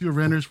 A few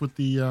renders with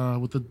the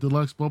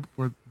deluxe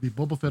or the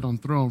Boba Fett on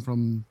throne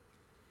from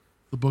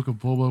the Book of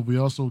Boba. We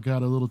also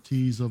got a little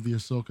tease of the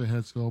Ahsoka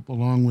head sculpt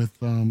along with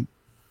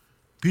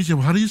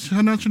PJ. How do you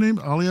pronounce your name?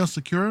 Alia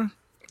Sakura.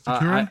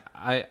 Sakura.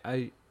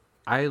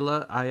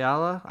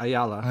 Ayala.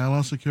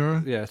 Ayala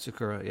Sakura. Yeah,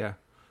 Sakura. Yeah.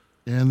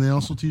 And they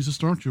also teased a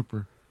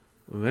stormtrooper.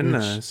 Very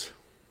which- nice.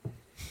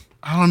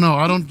 I don't know.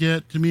 I don't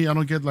get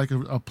like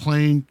a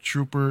plain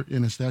trooper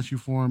in a statue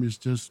form. It's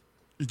just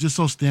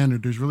so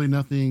standard. There's really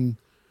nothing.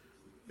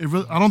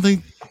 I don't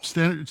think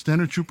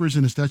standard troopers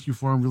in a statue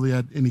form really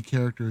had any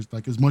characters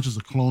like as much as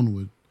a clone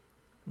would,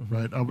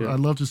 right? I'd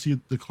love to see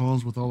the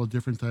clones with all the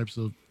different types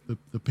of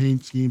the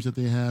paint schemes that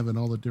they have and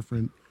all the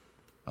different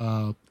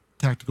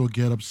tactical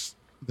getups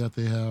that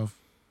they have.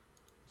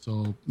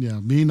 So yeah,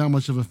 me not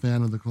much of a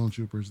fan of the clone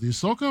troopers. The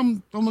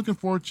Ahsoka, I'm looking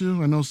forward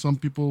to. I know some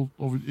people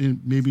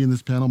maybe in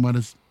this panel might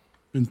have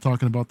been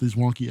talking about this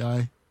wonky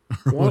eye.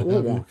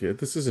 We'll walk it.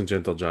 This isn't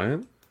Gentle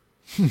Giant.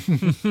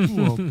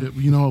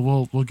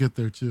 Well, we'll get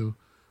there too.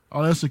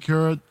 Oh,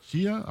 Sakura,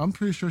 I'm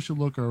pretty sure she'll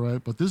look all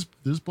right. But this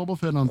Boba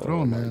Fett on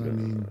throne, man. I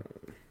mean,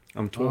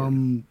 I'm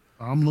torn.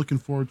 I'm looking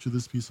forward to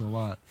this piece a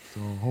lot. So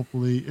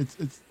hopefully,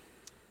 it's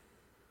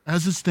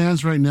as it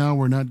stands right now.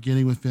 We're not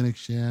getting with Fennec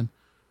Shan.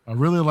 I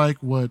really like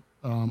what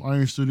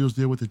Iron Studios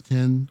did with the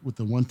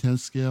 1/10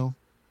 scale,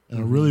 and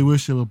I really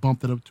wish they would bump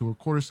that up to a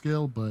quarter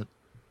scale. But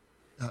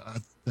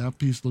that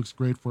piece looks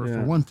great for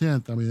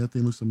 1/10. I mean, that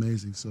thing looks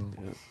amazing. So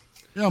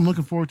yeah, I'm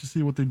looking forward to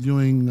see what they're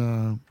doing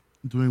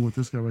with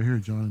this guy right here,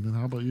 Jonathan.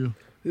 How about you?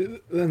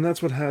 And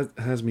that's what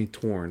has me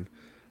torn.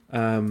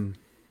 I'll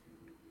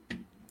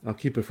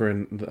keep it for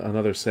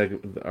another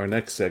our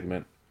next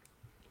segment.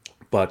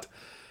 But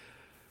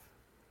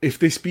if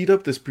they speed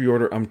up this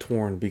pre-order, I'm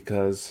torn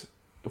because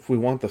if we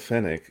want the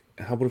Fennec,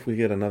 how about if we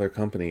get another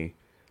company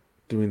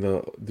doing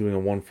a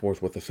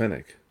 1/4 with the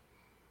Fennec?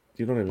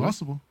 Do you know what I mean?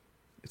 Possible.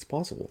 It's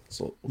possible.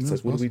 So Yeah, it's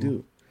it's like, what do we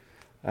possible.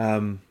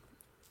 do?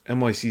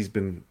 NYC's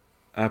been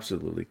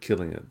absolutely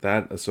killing it.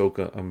 That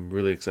Ahsoka, I'm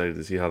really excited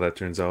to see how that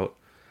turns out.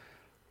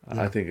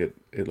 I think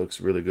it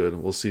looks really good.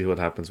 We'll see what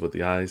happens with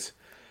the eyes.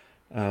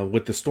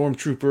 With the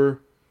Stormtrooper,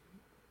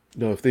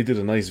 if they did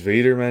a nice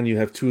Vader, man, you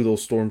have two of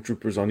those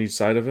Stormtroopers on each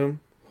side of him.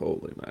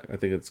 Holy man, I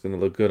think it's going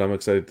to look good. I'm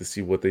excited to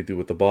see what they do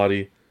with the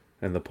body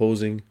and the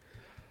posing.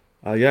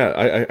 I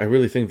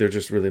really think they're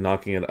just really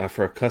knocking it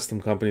for a custom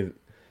company.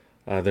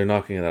 They're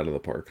knocking it out of the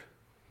park.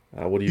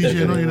 What do you PJ,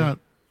 think?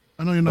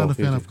 I know you're not Oh, a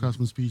fan PJ. of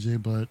Cosmos, PJ,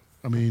 but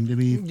I mean,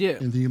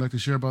 anything you'd like to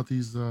share about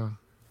these?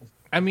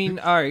 I mean,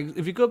 all right.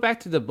 If you go back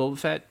to the Boba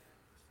Fett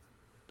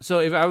So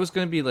if I was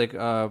gonna be like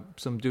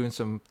doing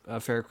some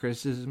fair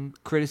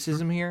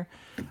criticism here,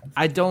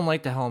 I don't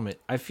like the helmet.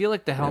 I feel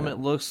like the helmet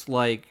looks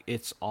like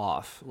it's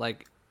off.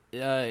 Like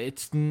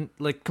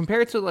like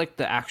compared to like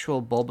the actual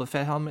Boba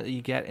Fett helmet that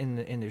you get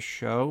in the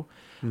show,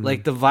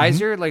 like the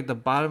visor, like the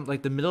bottom,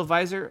 like the middle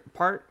visor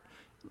part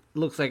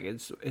looks like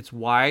it's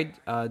wide.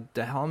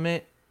 The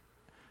helmet,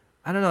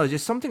 I don't know,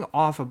 just something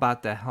off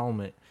about the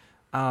helmet.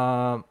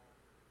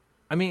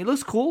 I mean, it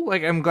looks cool.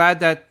 Like, I'm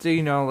glad that,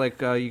 you know,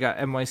 like, you got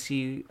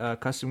NYC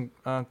Custom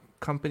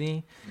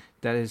Company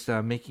that is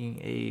making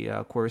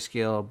a quarter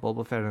scale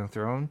Boba Fett on the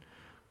throne.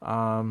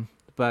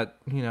 But,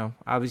 you know,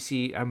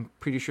 obviously, I'm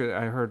pretty sure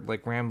I heard,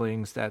 like,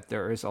 ramblings that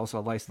there is also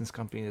a licensed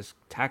company that's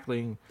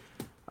tackling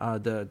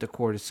the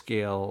quarter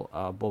scale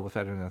Boba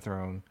Fett on the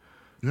throne.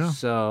 Yeah.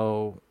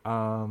 So,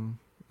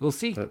 we'll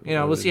see.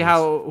 We'll see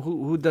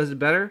who does it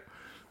better.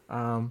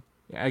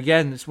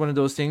 Again, it's one of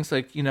those things,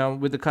 like, you know,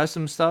 with the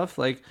custom stuff,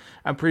 like,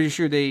 I'm pretty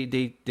sure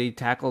they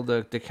tackle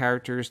the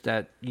characters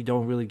that you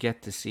don't really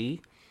get to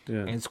see. Yeah.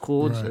 And it's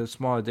cool. Right. It's a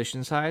small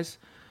edition size.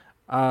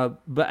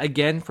 But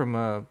again, from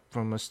a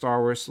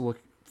Star Wars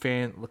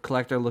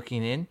collector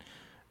looking in,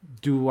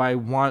 do I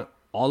want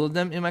all of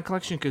them in my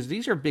collection? Because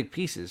these are big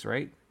pieces,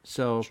 right?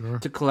 So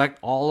to collect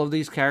all of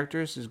these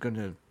characters you're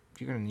gonna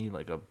need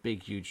like a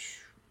big, huge,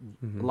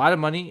 a lot of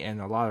money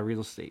and a lot of real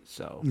estate.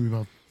 So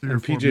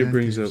and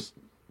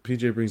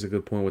PJ brings a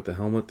good point with the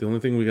helmet. The only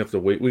thing we gotta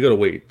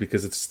wait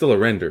because it's still a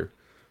render.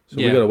 So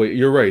we gotta wait.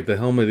 You're right. The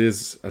helmet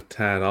is a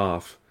tad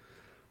off.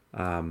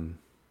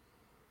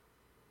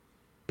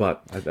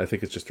 But I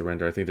think it's just a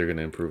render. I think they're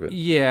gonna improve it.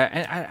 Yeah,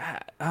 and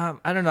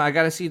I don't know. I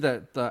gotta see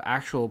the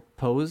actual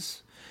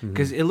pose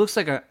because it looks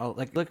like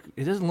look.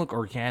 It doesn't look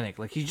organic.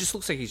 Like he just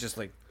looks like he's just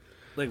like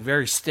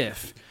very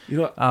stiff. You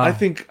know, I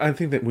think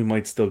that we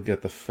might still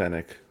get the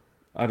Fennec.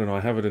 I don't know. I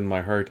have it in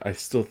my heart. I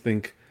still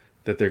think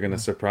that they're going to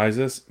surprise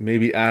us.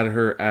 Maybe add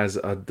her as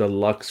a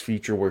deluxe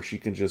feature where she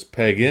can just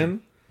peg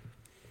in.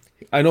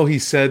 I know he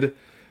said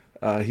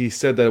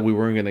that we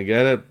weren't going to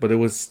get it, but it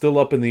was still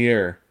up in the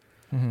air.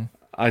 Mm-hmm.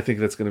 I think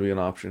that's going to be an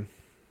option.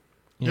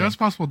 Yeah, it's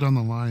possible down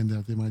the line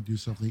that they might do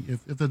something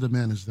if the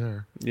demand is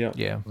there.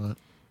 Yeah. But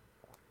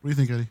what do you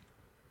think, Eddie?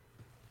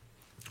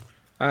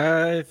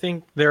 I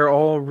think they're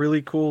all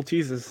really cool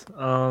teases.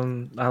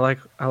 I like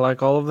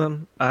all of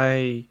them.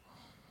 I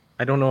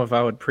don't know if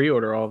I would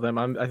pre-order all of them.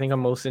 I think I'm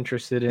most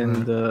interested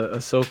in the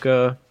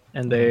Ahsoka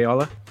and the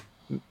Ayala.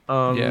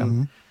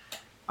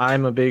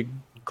 I'm a big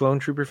Clone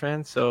Trooper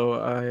fan, so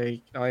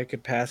I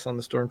could pass on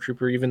the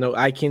Stormtrooper, even though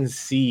I can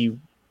see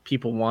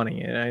people wanting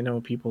it. I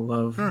know people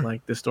love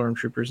like the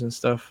Stormtroopers and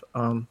stuff.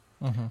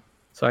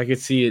 So I could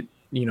see it,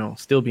 you know,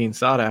 still being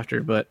sought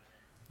after. But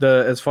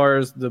as far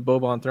as the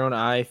Boba on Throne,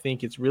 I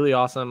think it's really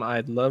awesome.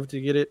 I'd love to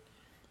get it.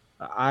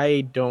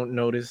 I don't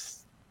notice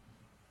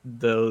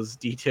those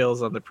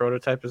details on the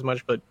prototype as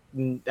much, but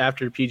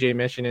after PJ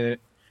mentioning it,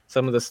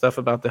 some of the stuff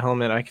about the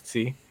helmet I could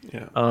see.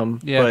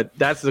 But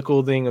that's the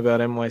cool thing about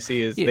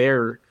NYC is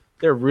they're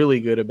really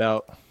good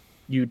about,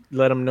 you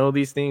let them know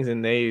these things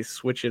and they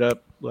switch it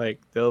up. Like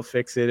they'll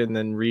fix it and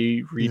then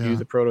redo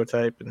the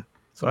prototype, and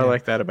so I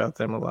like that about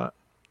them a lot.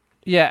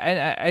 Yeah,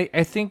 and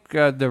I think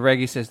the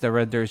Reggie says the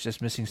render is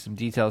just missing some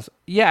details.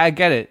 Yeah, I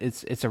get it.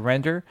 It's a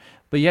render,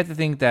 but you have to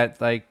think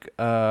that like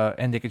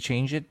and they could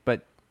change it,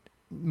 but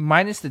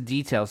minus the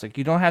details, like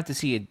you don't have to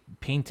see it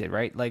painted,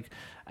 right? Like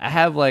I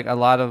have like a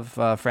lot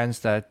of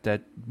friends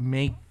that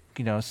make,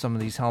 you know, some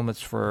of these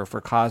helmets for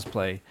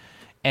cosplay,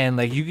 and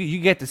like you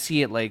get to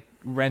see it like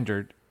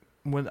rendered.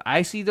 When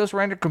I see those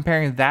rendered,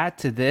 comparing that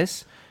to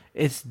this,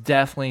 it's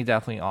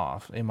definitely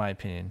off in my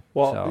opinion.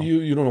 Well,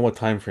 you don't know what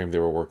time frame they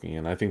were working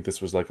in. I think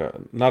this was like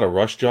not a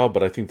rush job,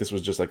 but I think this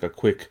was just like a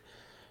quick.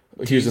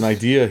 Here's an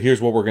idea. Here's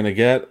what we're gonna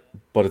get,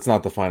 but it's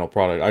not the final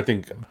product. I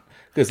think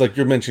because like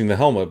you're mentioning the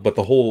helmet, but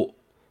the whole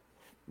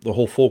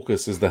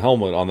focus is the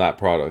helmet on that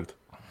product,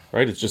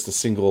 right? It's just a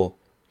single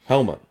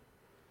helmet.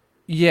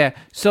 Yeah.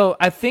 So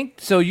I think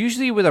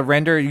usually with a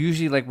render,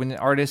 like when the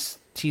artist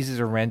teases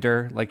a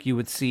render, like you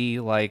would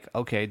see like,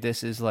 okay,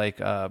 this is like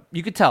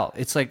you could tell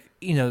it's like,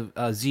 you know,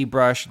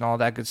 ZBrush and all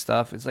that good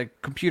stuff. It's like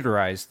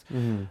computerized.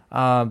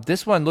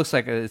 This one looks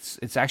like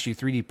it's actually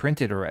 3D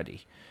printed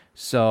already.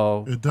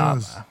 So it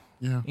does.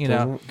 You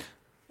know.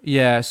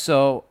 Yeah.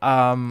 So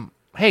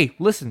hey,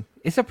 listen,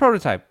 it's a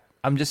prototype.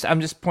 I'm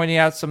just pointing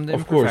out some of the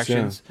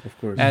imperfections. Of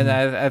course. And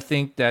I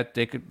think that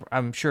they could.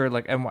 I'm sure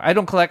like I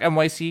don't collect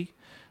NYC,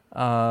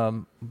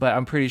 but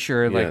I'm pretty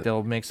sure like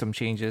they'll make some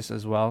changes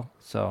as well.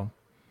 So,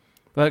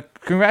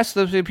 but congrats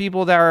to the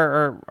people that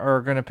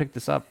are going to pick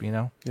this up. You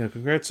know. Yeah,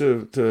 congrats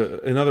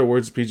to. In other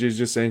words, PJ is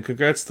just saying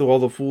congrats to all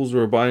the fools who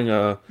are buying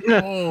a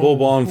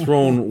Boba on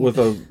Throne with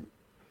a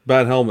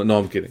bad helmet. No,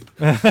 I'm kidding.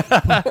 No,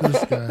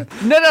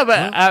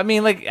 but I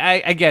mean, like,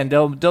 again,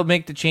 they'll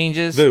make the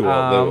changes. They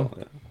will.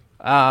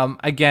 Yeah.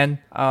 Again,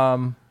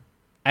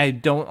 I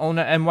don't own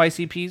an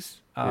NYC piece.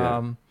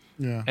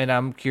 Yeah. And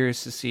I'm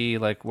curious to see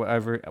like what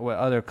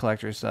other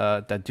collectors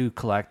that do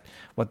collect,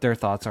 what their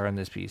thoughts are on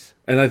this piece.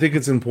 And I think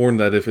it's important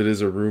that if it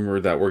is a rumor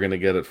that we're going to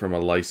get it from a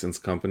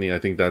licensed company, I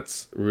think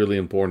that's really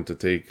important to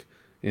take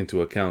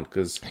into account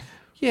because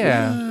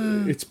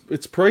Yeah. it's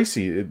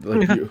pricey.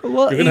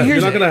 Well,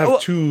 you're not gonna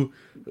have two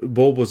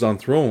Bobas on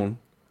throne.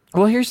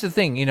 Well, here's the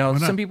thing. not?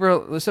 Some people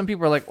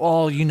are like,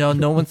 oh,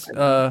 no one's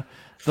the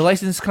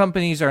licensed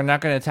companies are not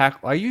going to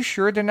tackle. Are you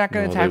sure they're not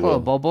going to No, they tackle a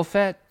will. Boba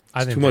Fett?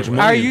 I think Too much they will.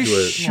 money Are you into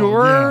it.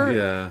 sure?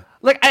 Yeah.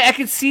 Like I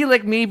could see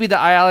like maybe the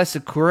Ayala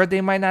Sakura they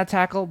might not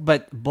tackle,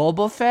 but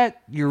Boba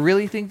Fett, you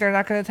really think they're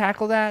not going to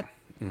tackle that?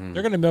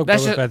 They're going to milk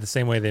That's Boba just- Fett the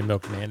same way they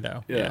milk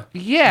Mando. Yeah.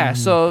 Yeah.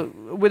 So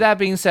with that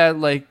being said,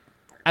 like,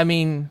 I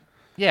mean,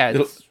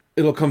 yeah,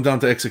 It'll come down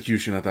to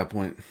execution at that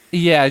point.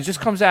 yeah, it just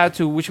comes out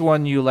to which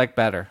one you like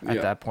better at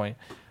Yeah. that point.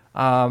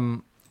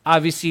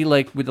 Obviously,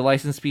 like with the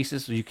licensed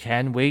pieces, you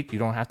can wait. You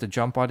don't have to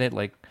jump on it.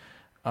 Like,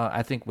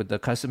 I think with the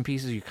custom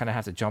pieces, you kind of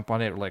have to jump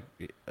on it, like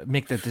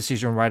make the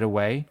decision right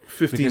away.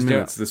 15 Because they're-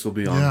 minutes this will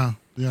be on. Yeah.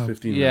 Yeah.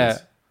 15 Yeah,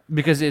 minutes.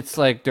 because it's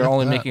like they're That's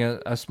only that. making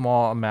a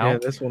small Yeah,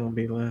 amount. this one will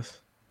be less.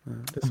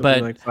 This will But-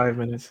 be like 5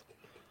 minutes.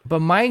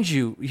 But mind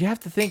you, you have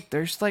to think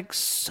there's like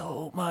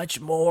so much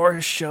more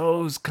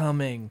shows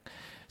coming.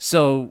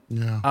 So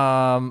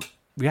Yeah.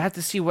 we have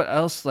to see what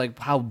else, like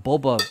how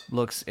Boba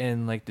looks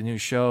in like the new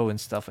show and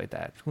stuff like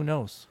that. Who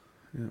knows?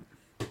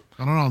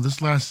 I don't know.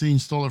 This last scene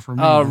stole it from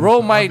me. Ro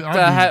So might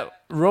I'd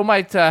be- Ro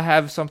might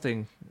have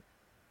something.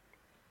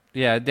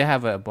 Yeah, they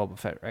have a Boba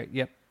Fett, right?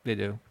 Yep, they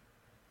do.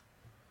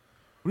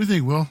 What do you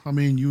think, Will? I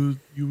mean, you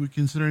would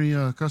consider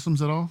any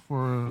customs at all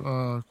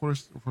for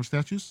for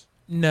statues?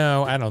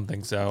 No, I don't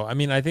think so. I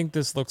mean, I think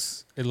this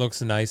looks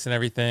nice and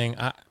everything.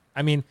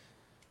 I mean,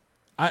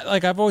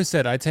 I've always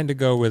said, I tend to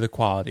go where the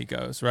quality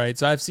goes, right?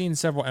 So I've seen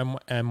several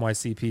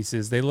NYC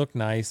pieces. They look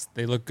nice.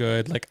 They look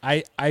good. Like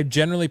I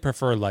generally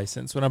prefer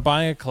license. When I'm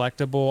buying a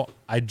collectible,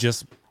 I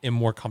just am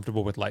more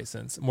comfortable with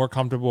license, more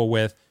comfortable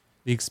with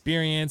the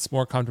experience,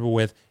 more comfortable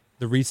with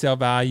the resale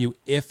value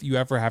if you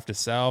ever have to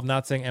sell. I'm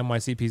not saying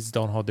NYC pieces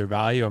don't hold their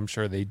value. I'm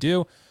sure they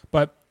do.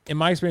 But in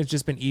my experience, it's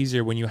just been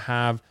easier when you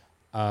have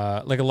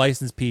like a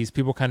licensed piece.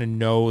 People kind of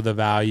know the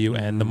value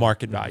and the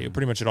market value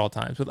pretty much at all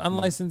times. With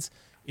unlicensed,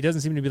 it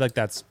doesn't seem to be like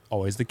that's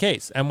always the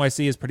case.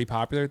 NYC is pretty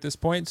popular at this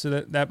point, so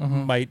that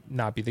might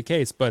not be the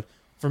case. But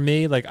for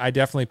me, like I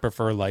definitely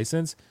prefer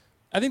license.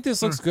 I think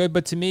this looks good,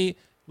 but to me,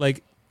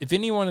 like if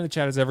anyone in the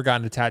chat has ever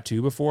gotten a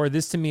tattoo before,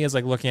 this to me is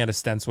like looking at a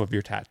stencil of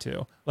your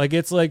tattoo. Like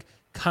it's like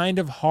kind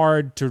of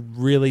hard to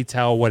really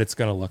tell what it's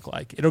going to look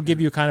like. It'll give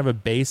you kind of a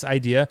base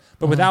idea,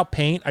 but without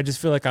paint, I just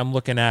feel like I'm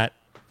looking at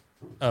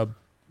a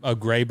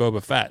gray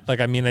Boba Fett. Like,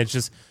 I mean, it's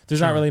just,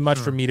 there's not really much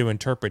for me to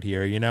interpret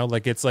here, you know?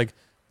 Like, it's like,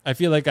 I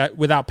feel like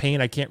without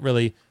paint, I can't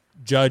really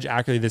judge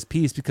accurately this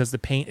piece because the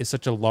paint is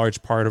such a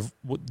large part of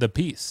the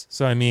piece.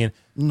 So, I mean,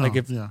 like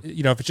if,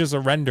 you know, if it's just a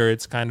render,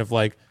 it's kind of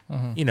like,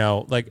 you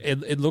know, like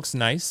it looks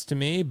nice to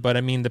me, but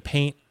I mean, the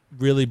paint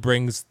really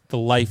brings the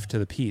life to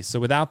the piece. So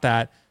without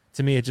that,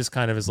 to me, it just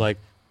kind of is like,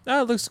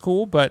 oh, it looks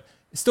cool, but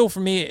still for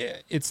me,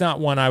 it's not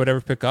one I would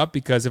ever pick up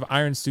because if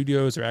Iron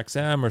Studios or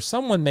XM or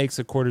someone makes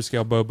a quarter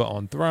scale Boba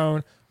on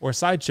Throne or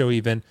Sideshow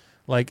even,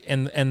 like,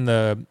 and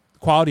the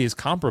quality is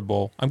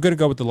comparable, I'm going to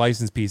go with the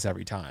licensed piece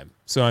every time.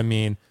 So, I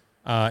mean,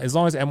 as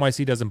long as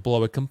NYC doesn't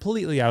blow it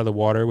completely out of the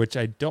water, which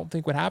I don't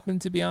think would happen,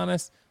 to be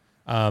honest,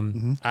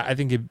 I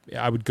think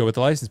I would go with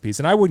the licensed piece.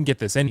 And I wouldn't get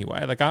this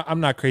anyway. Like, I'm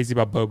not crazy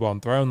about Boba on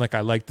Throne. Like,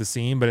 I like the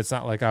scene, but it's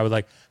not like I would,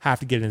 like, have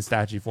to get it in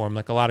statue form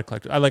like a lot of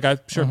collectors. I'm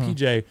sure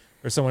PJ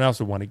or someone else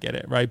would want to get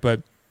it, right?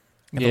 But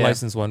the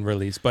licensed one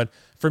release. But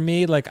for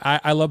me, like,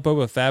 I love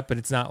Boba Fett, but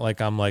it's not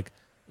like I'm, like,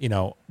 you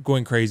know,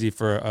 going crazy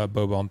for a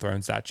Boba on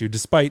Throne statue,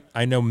 despite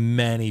I know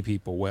many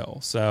people will.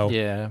 So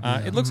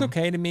it looks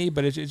okay to me,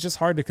 but it's just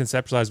hard to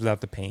conceptualize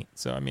without the paint.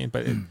 So I mean,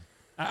 but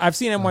I've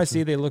seen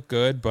NYC; they look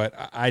good, but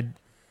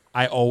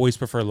I always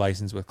prefer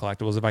license with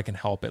collectibles if I can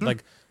help it.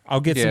 Like I'll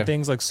get some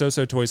things like So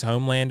Toys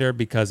Homelander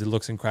because it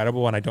looks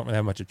incredible and I don't really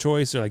have much of a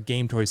choice, or like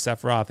Game Toys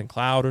Sephiroth and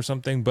Cloud or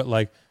something. But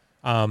like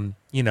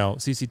you know,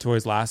 CC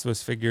Toys Last of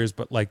Us figures,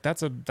 but like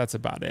that's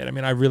about it. I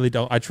mean, I really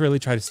don't. I truly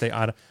try to stay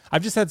out of.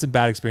 I've just had some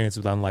bad experiences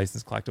with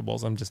unlicensed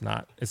collectibles. I'm just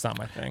not. It's not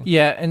my thing.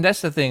 Yeah, and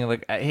that's the thing.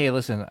 Like, hey,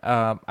 listen,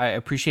 I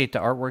appreciate the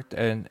artwork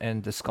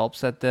and the sculpts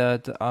that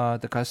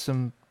the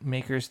custom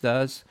makers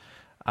does.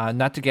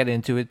 Not to get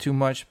into it too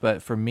much,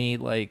 but for me,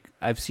 like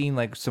I've seen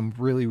like some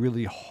really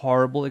really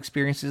horrible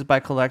experiences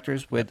by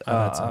collectors with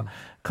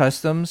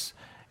customs,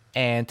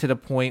 and to the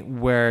point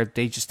where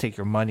they just take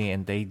your money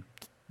and they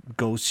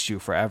ghost you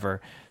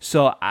forever.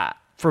 So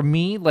for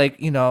me, like,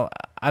 you know,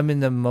 I'm in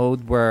the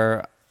mode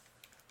where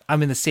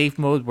I'm in the safe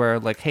mode where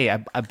like, hey,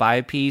 I buy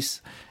a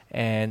piece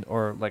and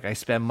or like I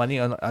spend money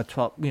on a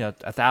 $700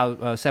 to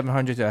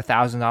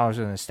 $1,000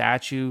 on a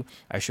statue.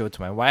 I show it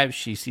to my wife.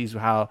 She sees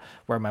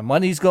where my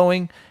money's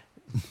going.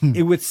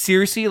 It would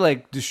seriously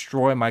like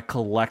destroy my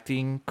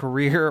collecting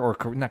career, or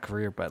not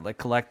career, but like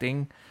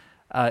collecting.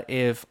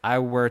 If I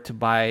were to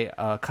buy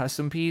a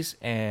custom piece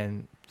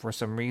and for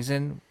some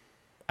reason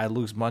I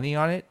lose money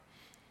on it.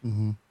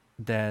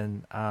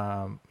 then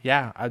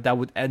that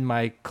would end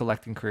my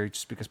collecting career,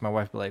 just because my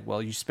wife would be like,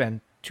 well, you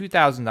spend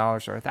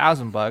 $2,000 or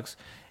 $1,000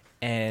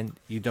 and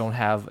you don't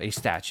have a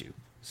statue.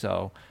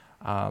 So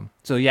I'm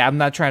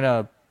not trying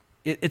to.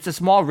 It's a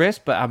small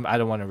risk, but I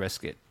don't want to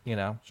risk it.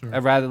 Sure.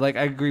 I'd rather, like,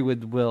 I agree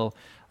with Will.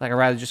 Like, I'd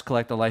rather just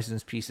collect the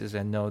licensed pieces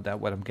and know that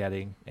what I'm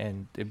getting.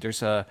 And if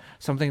there's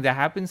something that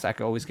happens, I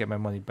can always get my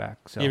money back.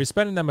 So If you're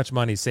spending that much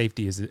money,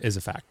 safety is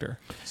a factor.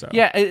 So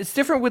yeah, it's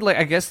different with, like,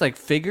 I guess, like,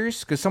 figures,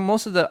 because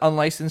most of the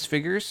unlicensed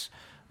figures,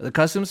 the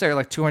customs, are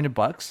like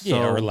 $200. yeah,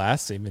 so, or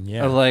less even.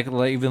 Yeah, or like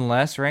even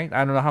less, right?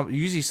 I don't know how.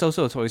 Usually, So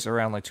toys are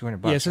around like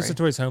 $200. yeah. So right?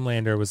 Toys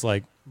Homelander was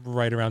like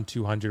right around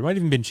 200. It might have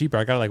even been cheaper.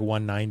 I got it like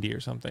 190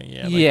 or something.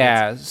 Yeah. Like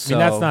Yeah, I mean,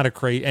 that's not a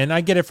crazy. And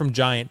I get it from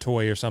Giant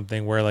Toy or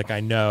something where like I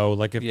know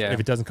like if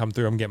it doesn't come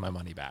through, I'm getting my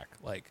money back.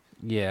 Like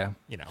Yeah,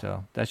 you know.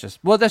 So that's just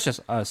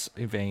us,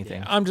 if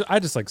anything. yeah, I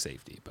just like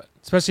safety, but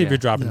especially if Yeah. you're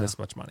dropping Yeah. this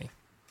much money.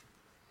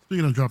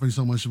 Speaking of dropping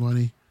so much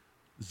money,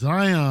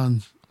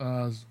 Zion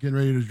is getting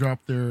ready to drop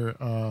their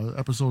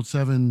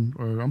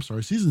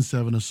season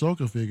 7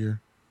 Ahsoka figure,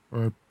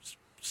 or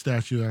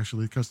statue,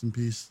 actually, custom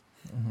piece.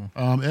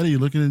 Eddie, you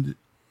looking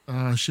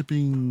at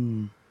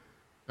shipping?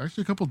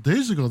 Actually, a couple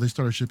days ago they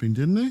started shipping,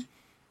 didn't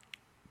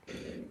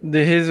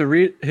they? His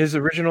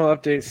original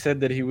update said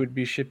that he would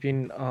be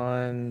shipping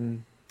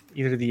on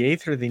either the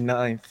 8th or the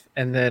 9th.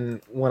 And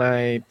then when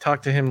I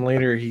talked to him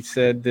later, he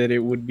said that it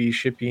would be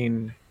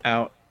shipping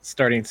out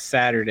starting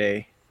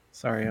Saturday.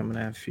 Sorry, I'm going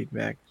to have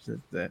feedback.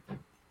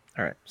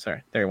 All right,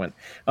 sorry. There he went.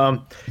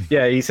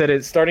 Yeah, he said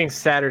it's starting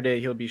Saturday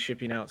he'll be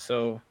shipping out.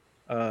 So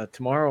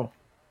tomorrow.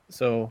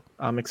 So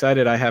I'm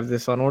excited. I have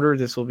this on order.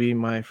 This will be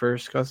my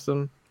first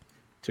custom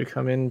to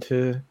come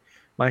into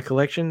my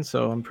collection.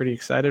 So I'm pretty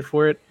excited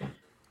for it.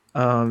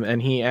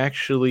 And he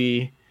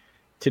actually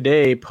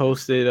today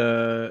posted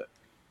a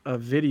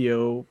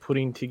video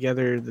putting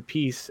together the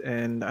piece,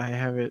 and I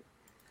have it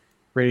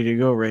ready to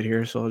go right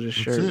here. So I'll just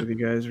share it with you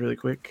guys really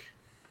quick.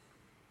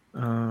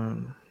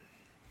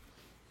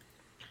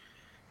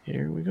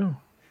 Here we go.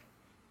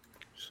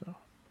 So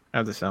I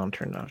have the sound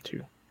turned off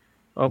too.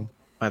 Oh,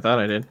 I thought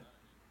I did.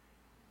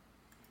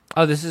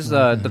 Oh, this is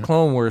the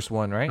Clone Wars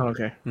one, right?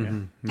 Okay.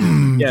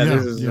 Mm-hmm. Yeah,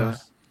 this is yeah.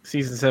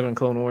 season 7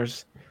 Clone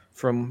Wars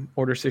from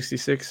Order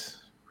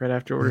 66, right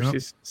after Order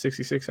Yep.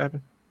 66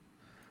 happened.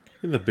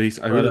 The base,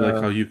 I really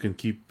like how you can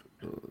keep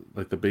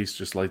like the base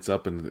just lights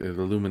up and it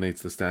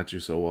illuminates the statue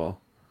so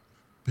well.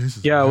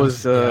 Yeah, I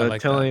was I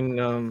like telling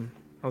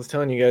I was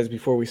telling you guys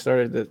before we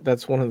started that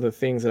that's one of the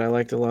things that I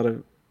liked a lot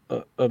of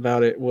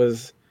about it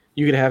was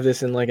you could have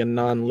this in like a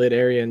non-lit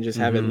area and just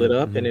have it lit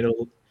up, and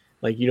it'll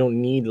like you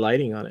don't need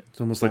lighting on it. It's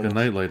almost like a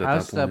nightlight at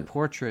How's that the point.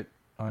 portrait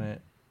on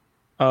it?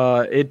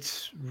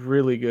 It's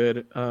really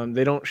good.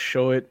 They don't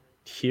show it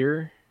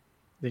here;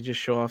 they just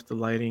show off the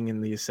lighting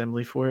and the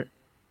assembly for it.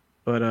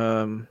 But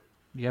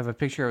You have a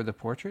picture of the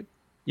portrait?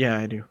 yeah,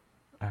 I do.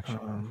 Actually,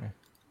 okay.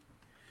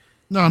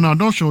 No,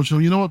 don't show it to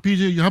him. You know what,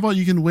 PJ? How about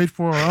you can wait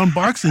for our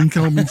unboxing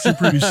coming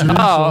pretty soon?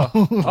 Oh,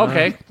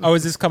 okay. Oh,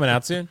 is this coming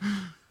out soon?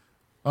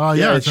 Yeah,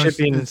 it's actually-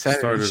 shipping it's Saturday.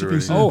 started shipping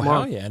already. soon. Oh,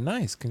 tomorrow. hell yeah,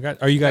 nice.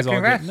 Congrats. Are you guys all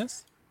Congrats. getting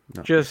this?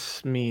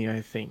 Just me,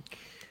 I think.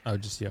 Oh,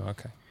 just you.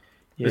 Okay.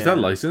 Yeah. Is that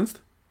licensed?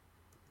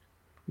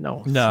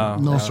 No.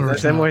 No, sir. That's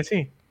it's not.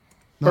 NYC.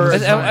 No, Or-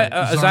 it's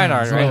Zion, Zion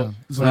art, right?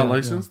 It's not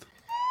licensed?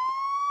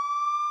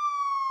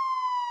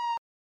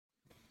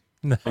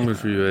 No, I'm good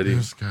for you, Eddie.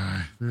 This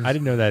guy. I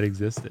didn't know that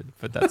existed,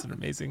 but that's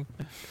amazing.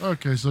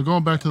 Okay, so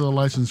going back to the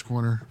license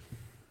corner.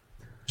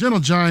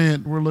 Gentle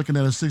Giant, we're looking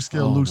at a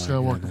 6-scale Oh Luke my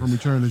Skywalker goodness. from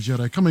Return of the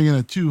Jedi, coming in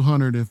at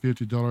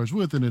 $250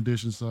 with an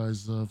edition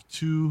size of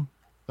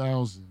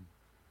 2,000.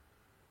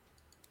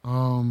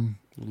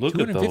 Look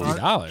at those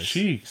 $250.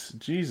 cheeks.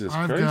 Jesus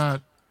I've Christ.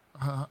 got,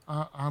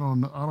 I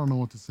don't know,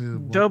 what to say.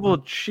 Double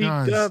cheeked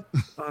Guys, up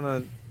on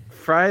a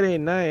Friday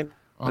night.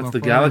 on That's a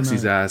the Friday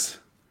galaxy's night. ass.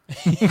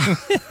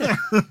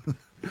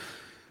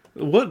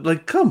 What?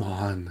 Like, come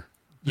on.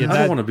 Yeah, I that-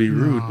 don't want to be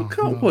rude, No, but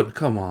come, no. what?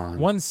 Come on.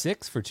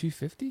 1.6 for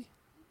 250.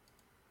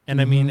 And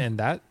I mean,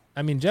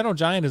 Gentle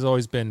Giant has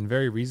always been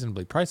very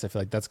reasonably priced. I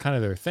feel like that's kind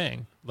of their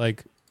thing.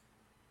 Like,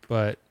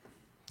 but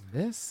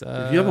this,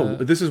 If you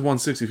have this is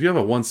 1/6. If you have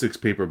a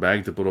 1/6 paper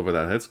bag to put over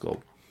that head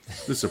sculpt,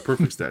 this is a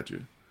perfect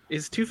statue.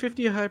 Is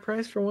 $250 a high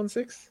price for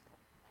 1/6?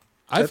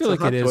 I that's feel a like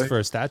hot it is toy. for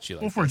a statue.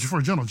 Like Well, for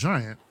a Gentle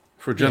Giant.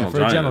 For yeah, Gentle for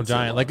Giant. a Gentle that's a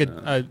Giant, lot, like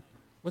yeah.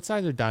 what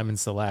size are Diamond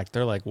Select?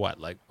 They're like what,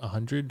 like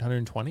 100,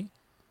 120?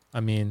 I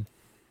mean,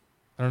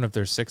 I don't know if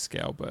they're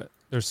 6-scale, but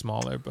they're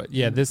smaller. But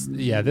yeah, this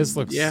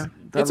looks Yeah,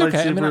 that it's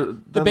okay. I mean,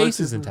 lightsaber- the that base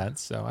is lightsaber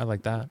intense, so I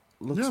like that.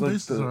 looks Yeah, like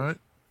base is all right.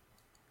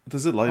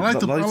 Does it I like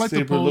the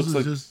lightsaber pose. looks Is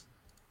like? just.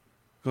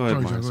 Go ahead,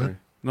 Sorry, Mark. Joe, go Sorry. ahead.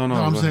 No, No,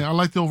 go I'm ahead. saying I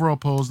like the overall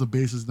pose. The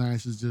base is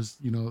nice. It's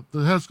just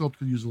the head sculpt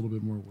could use a little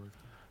bit more work.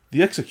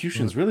 The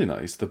execution's really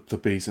nice. The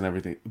base and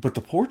everything, but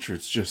the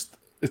portrait's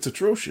it's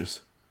atrocious.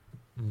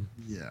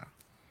 Yeah.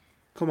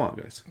 Come on,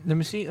 guys. Let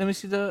me see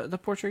the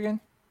portrait again.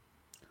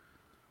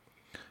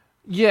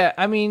 Yeah,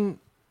 I mean,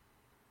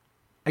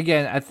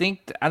 again,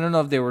 I don't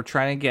know if they were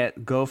trying to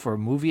go for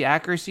movie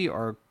accuracy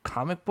or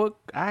comic book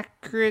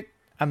accurate.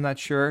 I'm not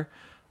sure.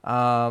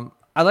 I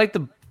like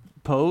the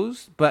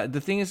pose, but the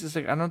thing is, it's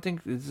like I don't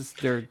think it's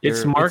just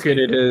It's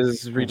marketed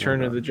as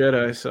Return of the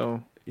Jedi,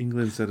 so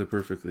England said it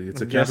perfectly.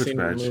 It's I'm a Cabbage guessing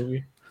the Patch.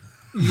 movie.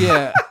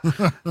 Yeah.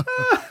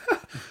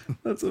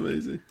 That's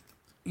amazing.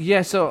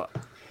 Yeah, so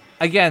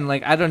again,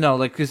 like I don't know,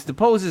 like because the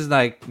pose is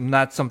like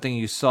not something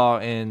you saw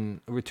in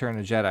Return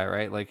of Jedi,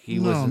 right? Like he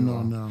wasn't.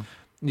 No.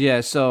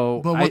 Yeah,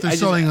 so But what they're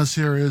selling us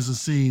here is a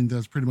scene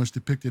that's pretty much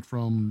depicted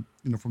from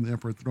from the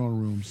Emperor throne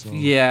room. So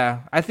yeah,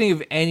 I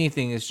think if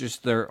anything, it's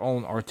just their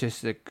own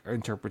artistic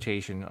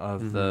interpretation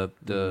of the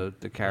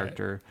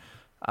character.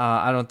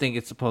 I don't think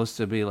it's supposed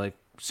to be like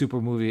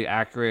super movie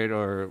accurate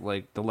or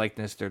like the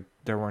likeness.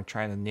 They weren't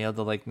trying to nail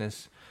the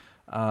likeness.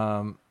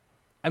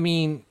 I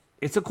mean,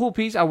 it's a cool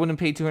piece. I wouldn't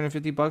pay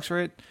 $250 for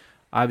it.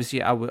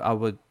 Obviously, I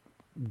would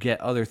get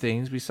other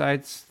things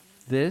besides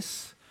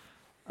this.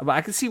 But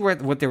I can see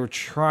what they were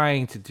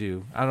trying to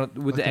do. I don't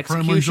with like the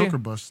Primal execution. Joker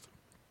bust.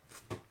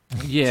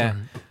 Yeah,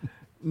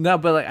 no,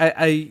 but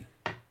like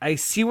I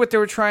see what they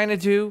were trying to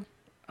do.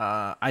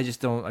 I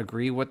just don't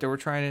agree what they were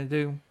trying to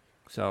do.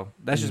 So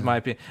that's just my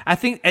opinion. I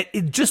think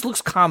it just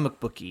looks comic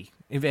booky,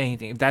 if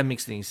anything. If that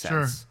makes any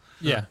sense.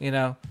 Yeah. You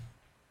know,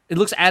 it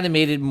looks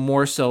animated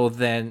more so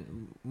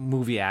than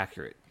movie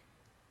accurate.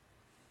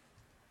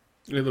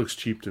 It looks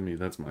cheap to me.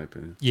 That's my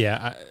opinion. Yeah.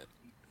 I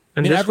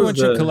And mean, this everyone was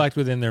should the- collect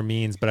within their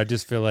means, but I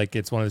just feel like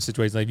it's one of the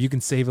situations like if you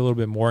can save a little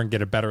bit more and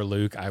get a better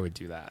Luke, I would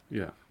do that.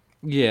 Yeah.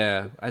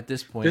 Yeah, at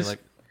this point, This- like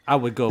I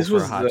would go this for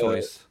was Hot the-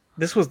 Toys.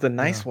 This was the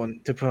nice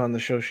one to put on the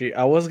show sheet.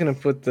 I was gonna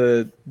put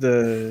the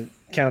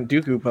Count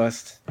Dooku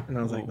bust, and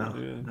I was like, no,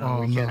 yeah. no,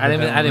 Oh, we no. can't I do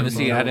didn't that even one.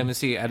 see. No. I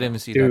didn't even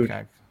see Dude.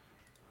 that.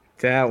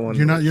 That one.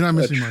 You're not was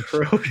missing much.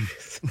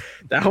 atrocious.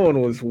 That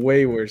one was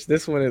way worse.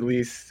 This one at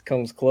least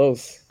comes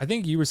close. I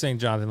think you were saying,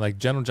 Jonathan, like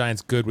Gentle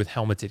Giant's good with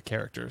helmeted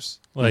characters.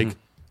 Like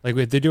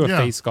if they do a Yeah.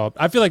 face sculpt,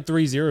 I feel like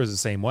 3-0 is the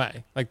same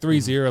way. Like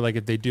 3-0, like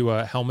if they do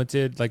a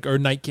helmeted, like or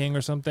Night King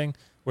or something,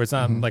 where it's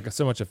not like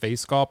so much a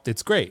face sculpt,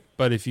 it's great.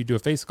 But if you do a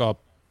face sculpt,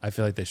 I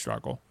feel like they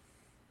struggle.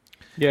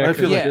 Yeah, I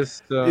feel like like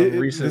just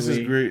recently. This is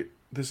great.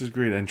 This is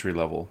great entry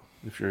level.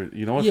 If you're, if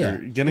Yeah, you're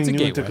getting it's a new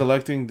into gateway.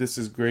 collecting, this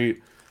is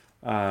great.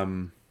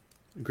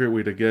 Great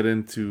way to get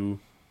into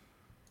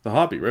the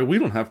hobby, right? We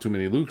don't have too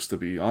many Lukes, to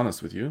be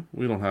honest with you.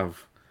 We don't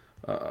have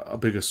a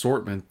big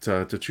assortment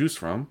to choose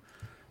from.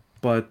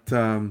 But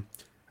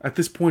at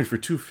this point, for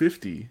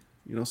 $250,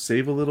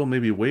 save a little,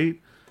 maybe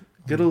wait,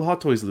 get a little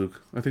Hot Toys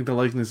Luke. I think the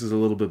likeness is a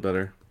little bit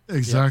better.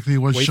 Exactly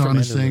what Wait for Sean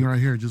is Mando saying Luke. right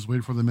here. Just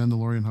wait for the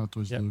Mandalorian Hot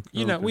Toys Yeah.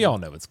 Luke. We all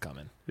know it's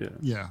coming. Yeah.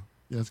 Yeah,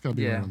 it's gotta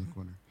be Yeah. right around the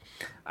corner.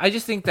 I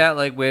just think that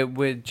like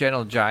with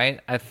Gentle Giant,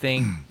 I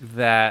think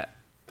that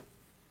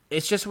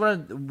it's just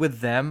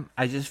with them.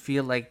 I just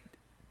feel like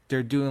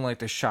they're doing like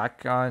the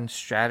shotgun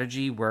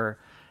strategy where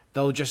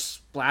they'll just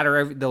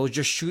splatter they'll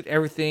just shoot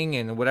everything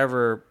and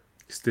whatever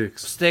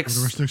Sticks. sticks.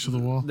 Whatever sticks to the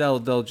wall.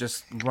 They'll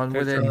just run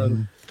with it.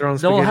 throwing They'll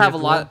spaghetti have at a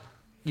the lot. wall.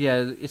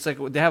 Yeah, it's like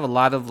they have a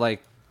lot of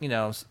like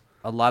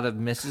a lot of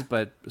misses,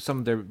 but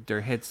some of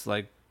their hits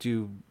like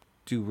do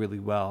really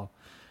well.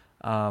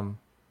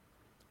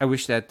 I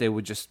wish that they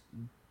would just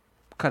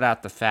cut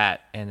out the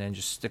fat and then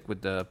just stick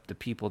with the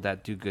people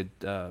that do good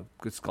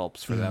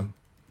sculpts for them.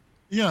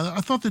 Yeah,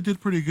 I thought they did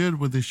pretty good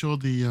when they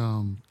showed the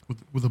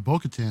with the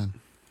Bo-Katan.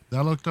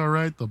 That looked all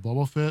right. The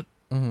Boba Fett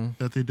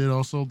that they did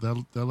also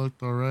that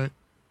looked all right.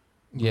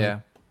 Yeah,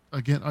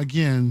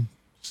 Again,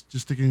 just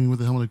sticking with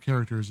the helmeted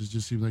characters, it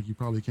just seems like you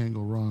probably can't go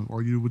wrong,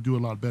 or you would do a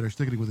lot better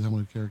sticking with the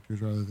helmeted characters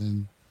rather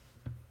than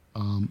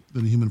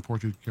the human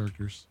portrait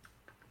characters.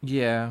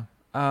 yeah.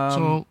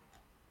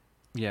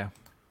 Yeah.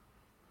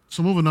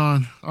 So moving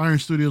on, Iron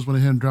Studios went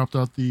ahead and dropped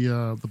out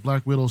the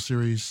Black Widow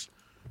series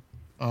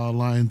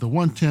line. The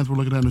 1/10, we're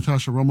looking at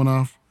Natasha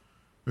Romanoff,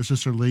 her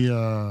sister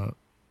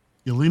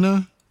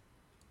Yelena,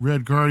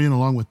 Red Guardian,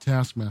 along with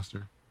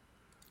Taskmaster.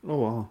 Oh,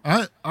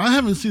 wow. I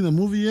haven't seen the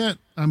movie yet.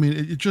 I mean,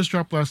 it just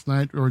dropped last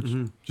night or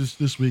just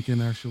this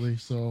weekend actually.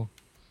 So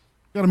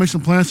got to make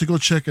some plans to go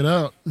check it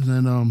out. And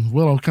then, I'm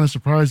kind of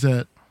surprised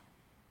that.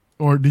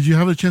 Or did you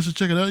have a chance to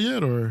check it out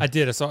yet? Or I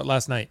did. I saw it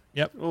last night.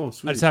 Yep. Oh,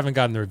 sweet. I just haven't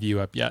gotten the review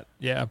up yet.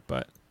 Yeah,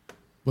 but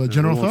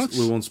general we won't- thoughts?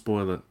 We won't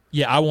spoil it.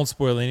 yeah, I won't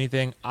spoil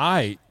anything.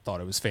 I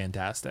thought it was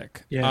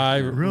fantastic. Yeah, I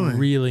really?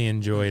 really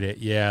enjoyed it.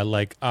 Yeah,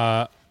 like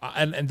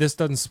and this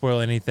doesn't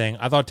spoil anything.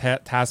 I thought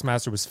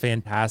Taskmaster was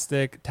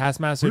fantastic.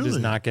 Taskmaster does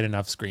Really? not get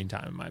enough screen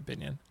time, in my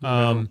opinion.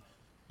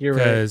 You're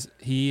right. Because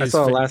he I is.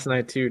 saw it last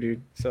night too,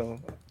 dude.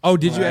 So Oh,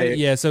 did you? I-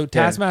 Yeah. So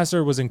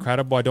Taskmaster was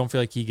incredible. I don't feel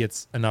like he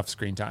gets enough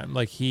screen time.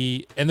 Like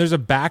and there's a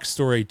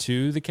backstory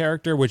to the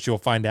character, which you'll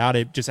find out.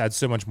 It just adds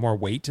so much more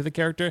weight to the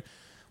character.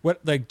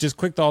 Just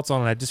quick thoughts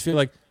on it. I just feel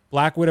like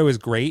Black Widow is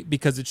great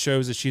because it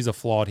shows that she's a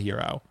flawed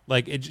hero.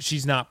 Like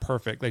she's not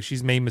perfect. Like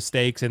she's made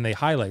mistakes and they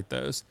highlight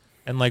those.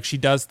 And like she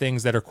does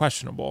things that are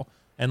questionable.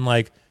 And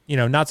like,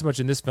 not so much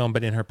in this film,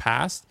 but in her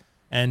past.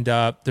 And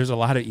there's a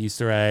lot of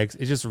Easter eggs.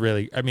 It's just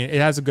really, I mean, it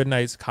has a good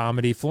night's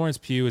comedy. Florence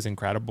Pugh is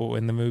incredible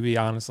in the movie,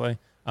 honestly.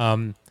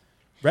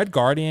 Red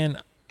Guardian,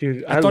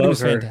 dude, I I thought he love was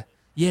her. fantastic.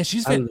 Yeah,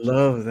 she's. I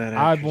love that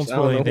I actress. won't I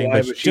spoil don't know anything, why,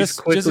 but she's just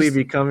quickly as-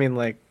 becoming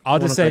like. I'll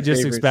one just of say, my just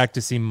favorites. expect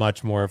to see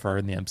much more of her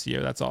in the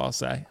MCU. That's all I'll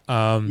say.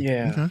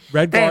 Yeah. Okay.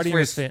 Red Thanks Guardian for,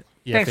 was thanks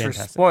for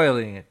fantastic.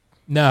 spoiling it.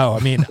 No, I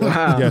mean,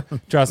 Wow. yeah,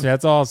 trust me,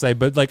 that's all I'll say.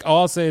 But like,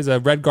 all I'll say is,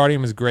 Red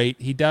Guardian was great.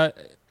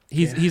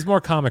 He's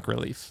more comic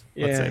relief.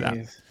 Let's say that. he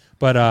is.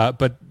 But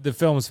the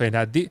film was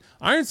fantastic. The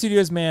Iron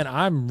Studios, man,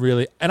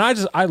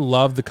 I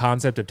love the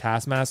concept of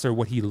Taskmaster,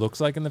 what he looks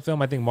like in the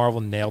film. I think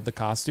Marvel nailed the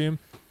costume,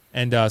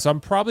 and so I'm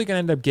probably gonna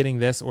end up getting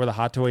this or the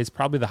Hot Toys,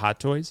 probably the Hot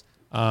Toys.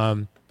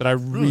 But I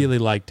really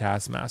like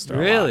Taskmaster. A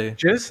lot. Really?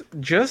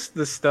 Just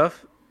the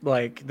stuff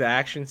like the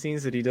action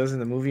scenes that he does in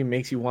the movie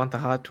makes you want the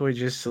hot toy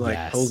just to like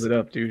Yes. pose it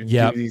up, dude. And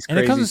Yeah, do these and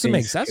it comes crazy with some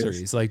things, 'cause-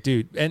 accessories, like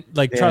dude, and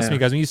like trust me, Yeah.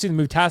 guys, when you see the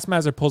movie,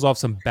 Taskmaster pulls off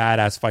some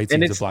badass fight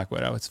And scenes of it's- Black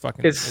Widow. It's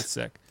it's-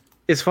 sick.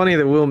 It's funny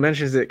that Will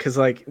mentions it because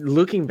like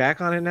looking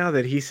back on it now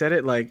that he said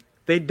it, like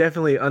they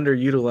definitely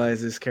underutilized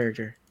this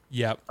character.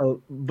 Yep.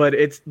 But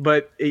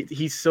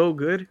he's so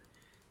good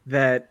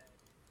that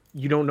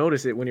you don't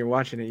notice it when you're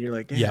watching it. You're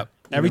like, damn, Yep.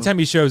 you Every know? time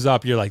he shows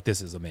up, you're like,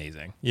 this is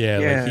amazing. Yeah,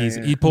 Yeah, like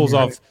yeah. he pulls Yeah.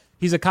 off.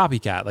 He's a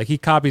copycat. Like he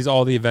copies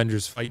all the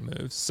Avengers fight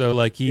moves. So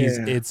like Yeah.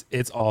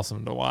 it's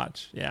awesome to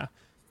watch. Yeah.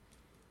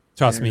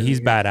 Trust me, Yeah, he's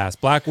yeah. badass.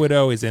 Black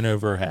Widow is in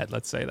over her head.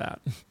 Let's say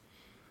that.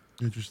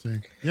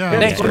 Interesting. Yeah, Yeah,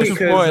 it's funny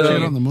especially because, for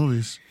um, on the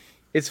movies.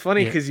 It's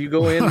funny Yeah. because you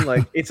go in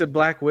like it's a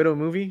Black Widow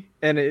movie,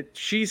 and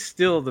she's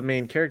still the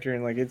main character,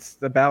 and like it's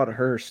about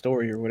her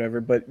story or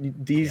whatever. But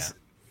these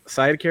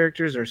side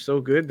characters are so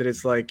good that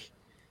it's like,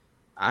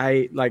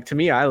 to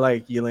me, I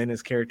like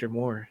Yelena's character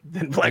more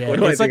than Black Yeah,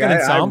 Widow. it's I like think an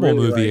I ensemble really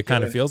movie. like It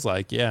kind of feels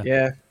like. Yeah.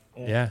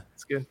 Yeah,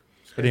 it's good.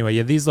 But anyway,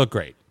 yeah, these look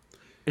great.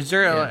 Is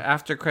there Yeah. an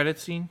after credit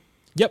scene?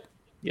 Yep.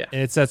 Yeah.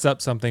 And it sets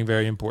up something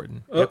very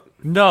important.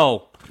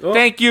 No. Oh.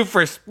 Thank you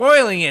for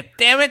spoiling it.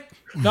 Damn it.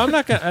 No, I'm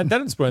not gonna. That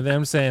doesn't spoil anything.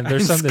 I'm saying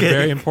there's something kidding.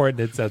 very important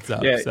it sets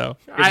up. Yeah. So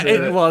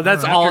Well,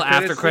 that's after all credit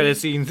after credit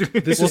scenes.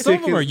 This Well, is some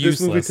of them taken, are this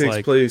movie useless, takes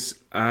like- place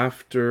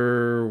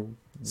after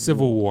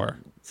Civil War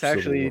It's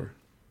actually Civil War.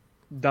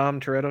 Dom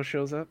Toretto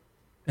shows up.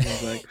 And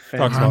he's like,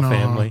 talks I about know.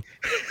 family.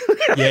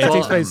 Yeah, it takes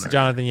Well, place,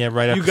 Jonathan. Yeah,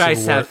 right after you guys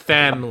Civil War. have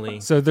family.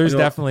 So there's You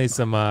know- definitely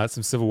some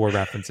Civil War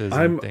references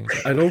and things.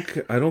 I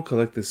don't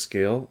collect this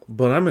scale,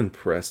 but I'm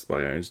impressed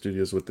by Iron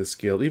Studios with this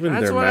scale. Even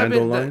That's their what I've Mando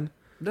been- line.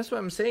 That's what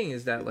I'm saying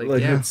is that, like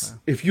Like yeah. it's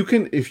if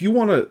you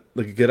want to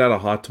like get out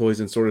of Hot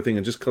Toys and sort of thing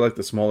and just collect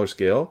the smaller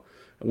scale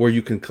where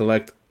you can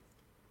collect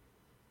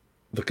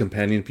the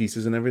companion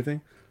pieces and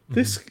everything.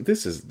 Mm-hmm.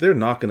 This is they're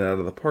knocking it out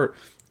of the park.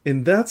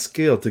 In that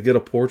scale to get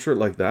a portrait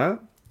like that.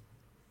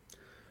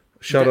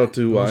 Shout out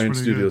to That's Iron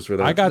pretty Studios for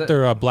that. I got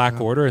their Black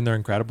Order and they're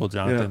incredible,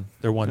 Jonathan. Yeah.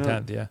 They're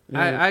 1/10. Yeah.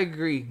 I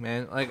agree,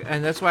 man. Like,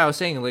 and that's why I was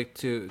saying, like,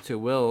 to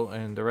Will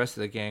and the rest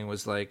of the gang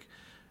was like,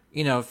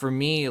 you know, for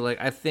me,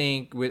 like, I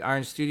think with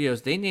Iron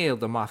Studios, they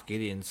nailed the Moff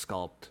Gideon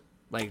sculpt.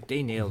 Like,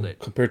 they nailed it.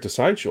 compared to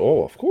Sideshow.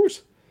 Oh, of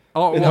course.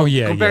 Oh, well,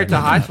 yeah, compared yeah,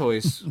 to no, Hot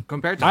Toys,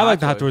 compared to I like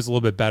the Hot Toys a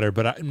little bit better,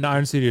 but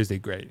Iron Studios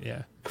did great.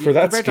 Yeah. For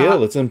that compared to scale,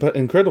 Hot- it's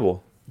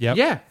incredible. Yep.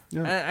 Yeah,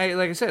 And I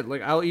like I said,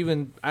 like I would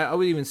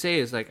even say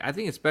is like I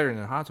think it's better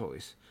than Hot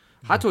Toys.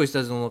 Hot Toys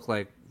doesn't look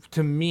like,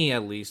 to me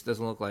at least,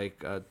 doesn't look like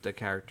the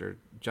character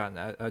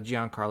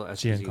Giancarlo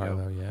Esposito.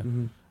 Giancarlo.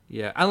 Yeah.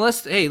 Yeah,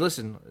 unless hey,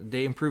 listen,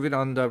 they improve it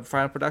on the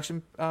final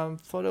production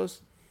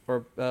photos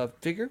or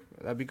figure,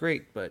 that'd be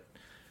great. But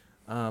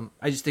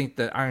I just think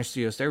that Iron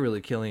Studios, they're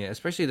really killing it,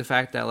 especially the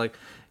fact that like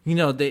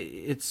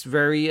it's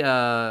very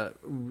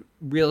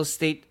real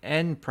estate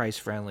and price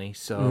friendly.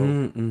 So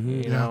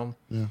you know,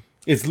 Yeah.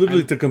 It's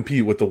literally to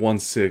compete with the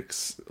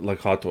 1/6 like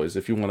Hot Toys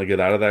if you want to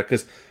get out of that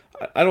because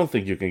I don't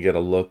think you can get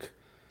a look.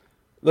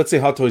 Let's say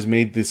Hot Toys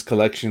made this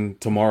collection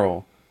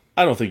tomorrow.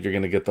 I don't think you're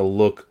gonna get the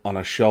look on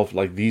a shelf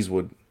like these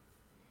would.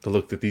 The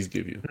look that these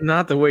give you.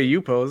 not the way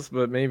you pose,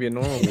 but maybe a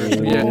normal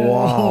person. yeah.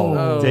 Wow.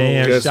 Oh.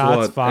 Damn, Guess shots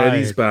what? fired.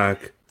 Eddie's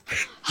back.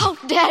 How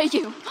dare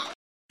you!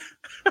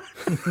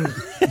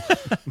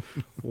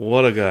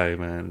 What a guy,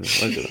 man.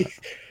 Look at that.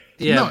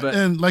 Yeah, No, but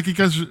and like you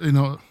guys,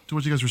 to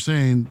what you guys were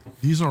saying,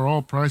 these are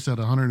all priced at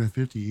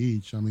 150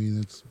 each. I mean,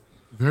 it's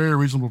very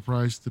reasonable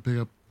price to pick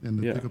up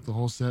and to Yeah. pick up the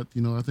whole set.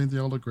 I think they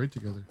all look great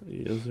together.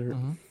 Yes, sir.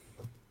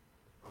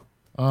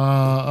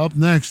 Up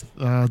next,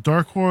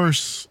 Dark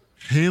Horse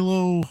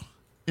Halo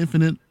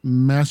Infinite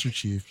Master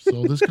Chief.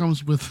 So this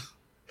comes with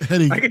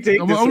Eddie. I can take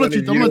I'm this gonna one let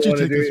you. if I'm you gonna let you don't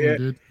take wanna this do it one, yet.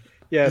 dude.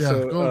 Yeah, Yeah,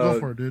 so go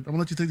for it, dude. I'm gonna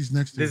let you take these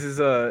next two. this is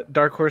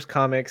Dark Horse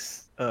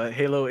Comics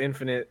Halo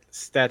Infinite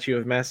statue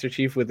of Master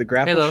Chief with the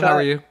grapple hello, shot. how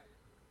are you?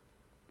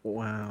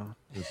 Wow.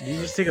 Did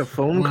you just take a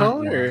phone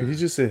call Did or? you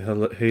just say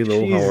hello, Halo?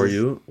 How are Jesus.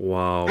 you?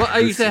 Wow.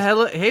 Well, you This said is-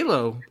 hello,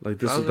 Halo. Like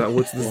this I is was- that.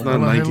 What's this? Is not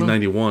Hello, Halo?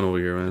 1991 over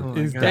here, man. Oh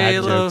my His God. dad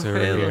Halo, jokes are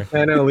Halo. here.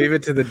 I know. Leave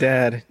it to the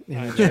dad.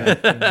 in the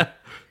chat.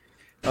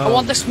 I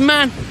want this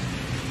man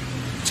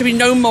to be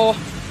no more.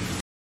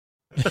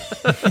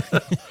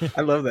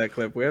 I love that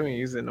clip. We haven't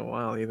used it in a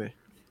while either.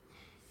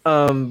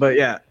 But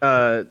yeah,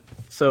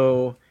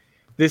 so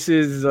this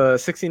is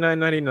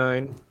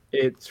 $69.99.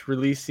 It's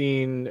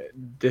releasing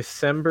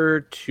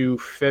December to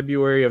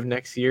February of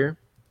next year.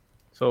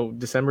 so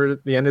December,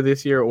 the end of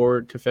this year,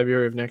 or to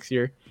February of next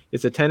year.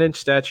 It's a 10-inch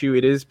statue.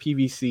 It is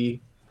PVC,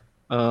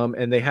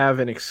 and they have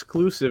an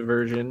exclusive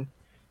version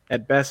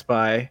at Best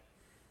Buy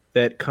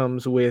that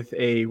comes with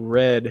a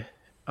red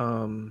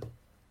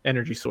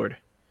energy sword.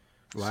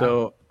 Wow.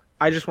 So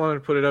I just wanted to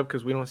put it up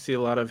because we don't see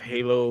a lot of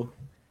Halo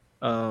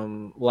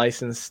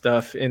licensed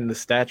stuff in the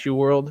statue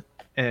world,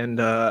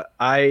 and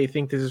I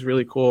think this is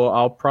really cool.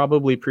 I'll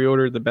probably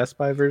pre-order the Best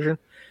Buy version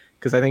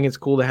because I think it's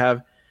cool to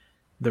have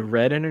the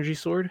red energy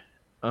sword.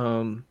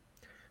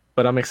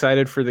 But I'm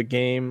excited for the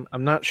game.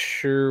 I'm not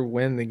sure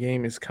when the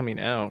game is coming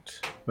out,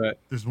 but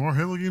There's more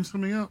Halo games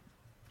coming out.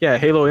 yeah,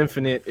 Halo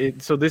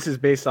Infinite. So this is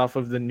based off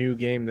of the new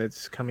game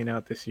that's coming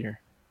out this year.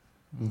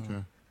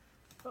 Okay.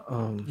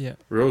 Yeah.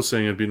 Rose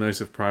saying it'd be nice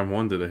if Prime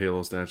 1 did a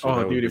Halo statue. Oh,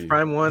 That would dude, be- if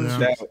Prime 1,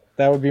 Yeah.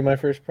 that would be my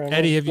first Prime 1.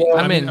 Eddie, have you? Well,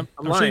 I mean, I'm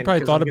I'm sure you lying, probably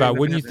 'cause thought I'm about. getting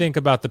Wouldn't you them. think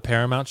about the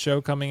Paramount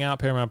show coming out?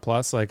 Paramount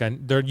Plus, like, they're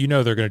they're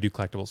going to do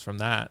collectibles from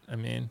that. I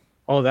mean,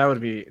 Oh, that would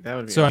be so I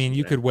mean, awesome,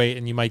 you man. could wait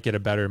and you might get a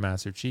better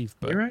Master Chief,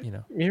 but You're right. you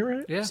know, You're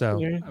right. Yeah. so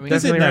You're I mean, definitely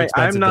isn't that right. I'm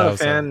expensive, not though, a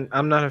so- fan.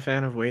 I'm not a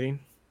fan of waiting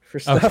for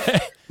stuff. okay.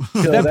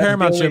 So that that's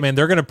Paramount the show, only- man,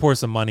 they're going to pour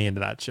some money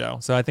into that show,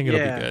 so I think it'll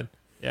Yeah. be good.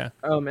 Yeah.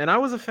 And I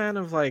was a fan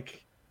of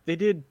like they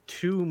did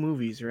 2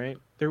 movies, right?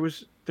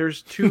 There's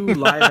 2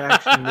 live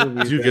action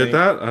movies. Did you get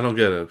that? I don't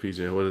get it,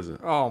 PJ. What is it?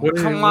 Oh, What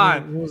is- come what on.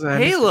 is- what was that? I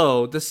missed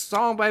Halo, the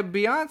song by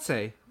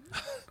Beyonce.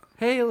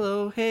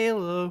 Halo,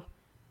 Halo.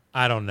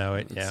 I don't know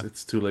it. Yeah.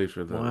 It's too late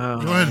for that. Wow.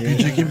 Go ahead,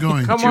 PJ. Keep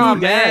going. Come Two on,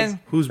 dads. man.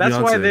 Who's That's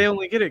Beyonce? why they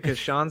only get it because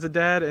Sean's a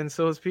dad and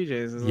so is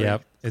PJ's. It's like,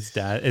 Yep. It's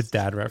dad. It's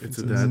dad It's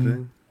references. a dad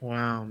thing.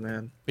 Wow,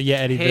 man. But yeah,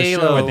 Eddie, this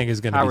Halo. show I think is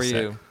going to How be are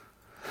sick. you?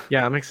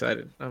 Yeah, I'm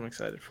excited. I'm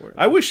excited for it.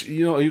 I wish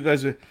you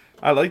guys.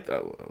 I like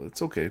that.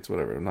 It's okay. It's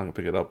whatever. I'm not gonna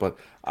pick it up, but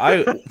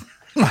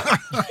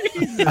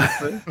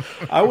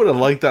I would have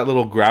liked that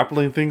little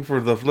grappling thing for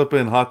the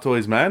flipping Hot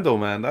Toys Mando,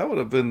 man. That would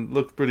have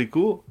looked pretty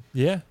cool.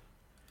 Yeah.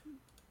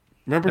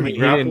 Remember I mean,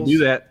 he didn't do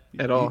that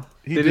at all.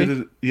 He Did did he?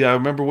 it. Yeah, I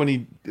remember when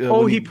he.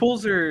 Oh, when he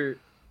pulls her.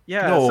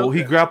 Yeah. No,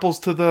 he Ahsoka. grapples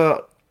to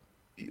the.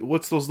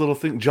 What's those little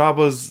things?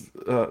 Jabba's.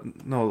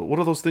 No, what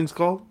are those things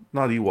called?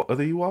 Not Ewok. Are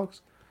they Ewoks?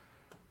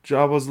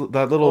 Jabba's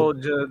that little. Oh,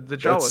 the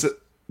Jawas.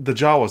 The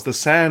Jawas, the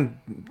sand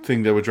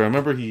thing they would draw.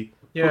 Remember he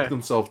Yeah. hooked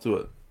himself to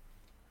it.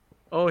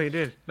 Oh, he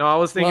did. No, I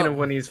was thinking Well- of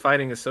when he's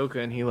fighting Ahsoka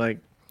and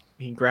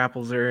he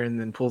grapples her and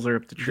then pulls her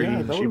up the tree Yeah,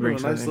 and that she would have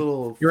breaks been a nice something.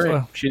 little. You're right.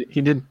 Well-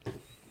 He did.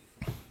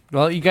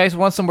 Well, you guys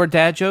want some more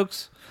dad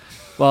jokes?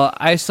 Well,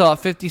 I saw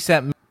 50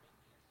 Cent.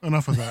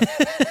 Enough of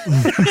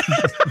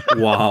that.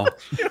 Wow.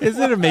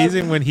 Isn't it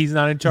amazing when he's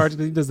not in charge?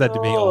 'Cause he does that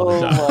to me all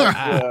the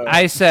time.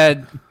 I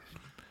said,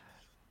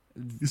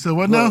 You said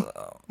what now?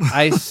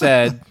 I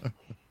said,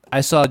 I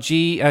saw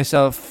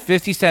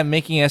 50 Cent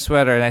making a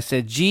sweater, and I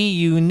said,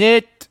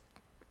 G-Unit.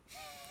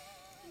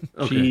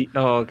 Okay.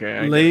 Oh,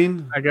 okay.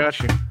 Lane, I got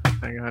you.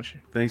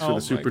 thanks Oh for my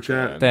the super God.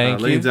 chat. Thank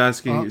you. Lane's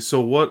asking, so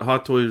what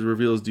Hot Toys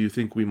reveals do you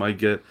think we might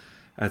get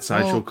at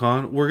Sideshow Oh.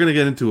 Con? We're gonna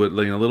get into it,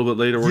 Lane, a little bit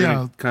later. We're Yeah.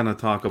 gonna kind of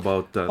talk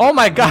about. Oh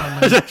my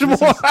God, there's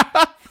more.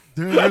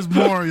 There's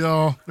more,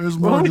 y'all. There's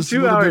We're more. only Just a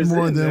 2 little bit hours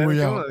more in, than man. we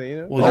Come out. on, you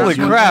know? Well, Holy that's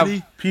what- crap.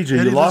 PJ,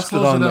 Eddie, you lost it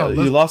let's close on it out. you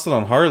Let's- lost it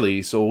on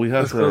Harley, so we have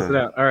Let's close it to.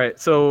 out. All right.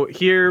 So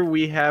here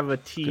we have a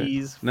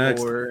tease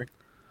next. for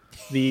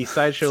the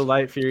Sideshow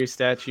Light Fury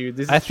statue.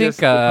 This is I think just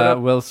to put up-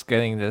 Will's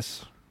getting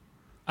this.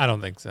 I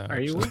don't think so. Are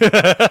you?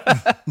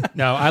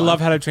 No, I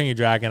love How to Train Your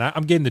Dragon.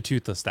 I'm getting the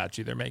toothless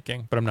statue they're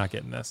making, but I'm not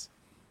getting this.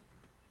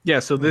 Yeah.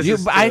 So this You-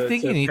 is. I to-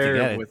 think to you need to pair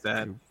get it. with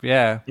that.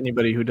 Yeah.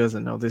 Anybody who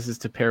doesn't know, this is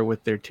to pair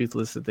with their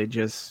Toothless that they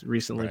just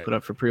recently Right. put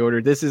up for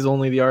pre-order. This is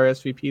only the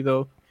RSVP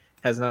though,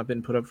 has not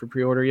been put up for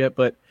pre-order yet,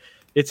 but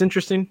it's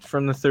interesting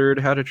from the third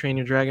How to Train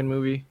Your Dragon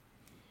movie.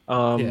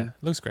 Yeah,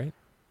 looks great.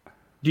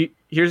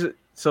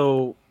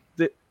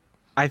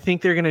 I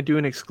think they're gonna do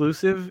an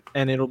exclusive,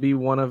 and it'll be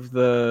one of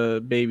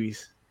the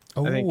babies.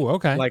 Oh, think,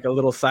 okay. Like a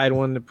little side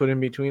one to put in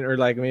between, or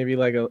like maybe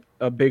like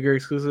a bigger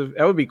exclusive.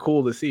 That would be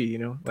cool to see,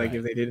 like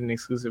if they did an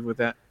exclusive with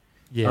that.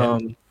 Yeah.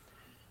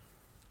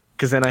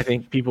 Because then I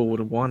think people would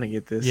want to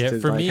get this. Yeah, to,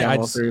 for like, me, have I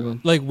all just, 3 of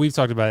them. like we've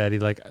talked about, Eddie,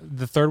 like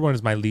the third one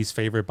is my least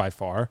favorite by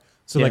far.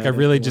 So Yeah, like I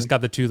really just definitely.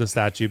 got the toothless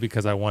statue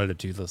because I wanted a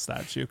toothless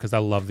statue because I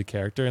love the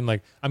character. And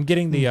like I'm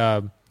getting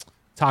the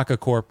Taka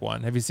Corp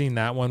one. Have you seen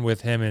that one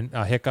with him and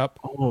Hiccup?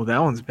 Oh, that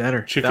one's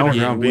better. Chicken that or one's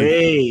ground beef?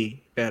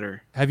 way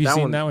better. Have you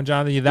seen that one,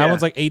 Jonathan? That yeah.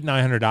 one's like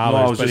 $800-900. No,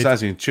 I was but just it's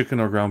asking chicken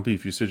or ground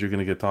beef. You said you're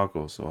gonna get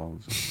tacos, so I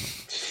was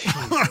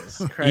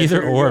Jesus Christ,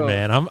 either here we or, go.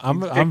 man. I'm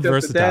picked up the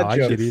versatile. dad I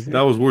get jokes. either.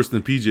 that was worse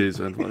than PJ's.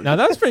 Now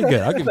that was pretty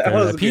good. I'll give That credit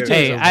to was that. good. PJ's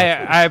Hey, are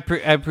much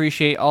better. I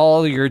appreciate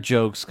all your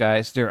jokes,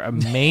 guys. They're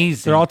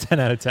amazing. They're all 10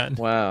 out of 10.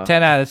 Wow.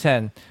 10 out of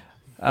 10.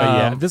 But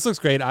yeah, this looks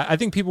great. I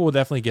think people will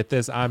definitely get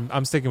this.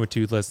 I'm sticking with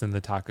Toothless and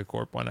the Taka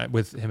Corp one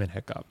with him and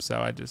Hiccup. So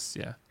I just,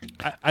 yeah.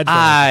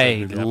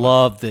 I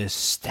love this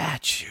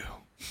statue.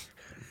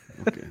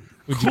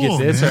 Would you Cool,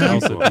 get this man. or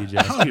Elsa,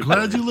 PJ? I'm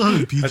glad you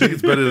love it, PJ. I think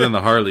it's better than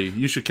the Harley.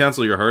 You should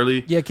cancel your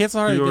Harley. Yeah,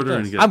 cancel Harley. Pre-order Get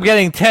and this. get I'm this.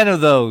 getting 10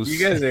 of those. You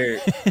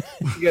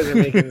guys are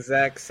making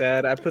Zach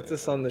sad. I put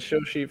this on the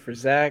show sheet for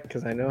Zach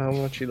because I know how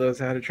much he loves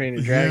How to Train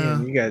Your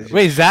Dragon. Yeah. You guys,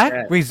 Wait, just Zach?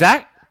 sad. Wait,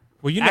 Zach?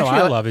 Well, you know Actually,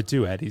 I like- love it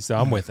too, Eddie. So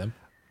I'm with him.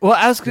 Well,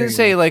 I was gonna There you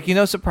say, go.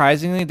 like,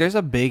 surprisingly, there's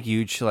a big,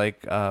 huge,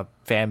 like,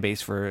 fan base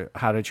for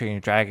How to Train Your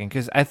Dragon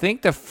because I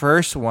think the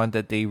first one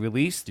that they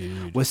released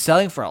was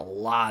selling for a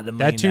lot of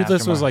money. That in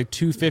Toothless was aftermarket. like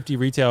 $250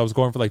 retail. It was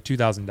going for like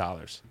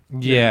 $2,000.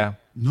 yeah,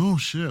 No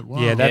shit.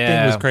 Wow. Yeah, that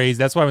thing was Yeah. crazy.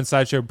 That's why when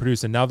Sideshow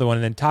produced another one,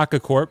 and then Taka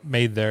Corp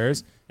made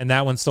theirs, and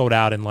that one sold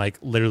out in like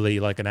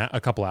literally like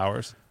a couple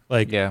hours.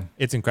 Like, Yeah.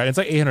 it's incredible. It's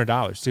like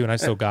 $800 too, and I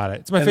still got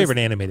it. It's my And favorite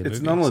animated It's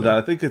movie. not only so. that.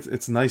 I think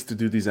it's nice to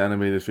do these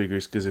animated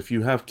figures because if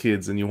you have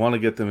kids and you want to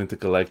get them into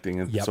collecting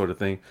and Yep. sort of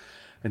thing,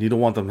 and you don't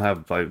want them to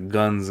have like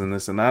guns and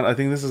this and that, I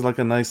think this is like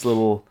a nice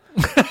little.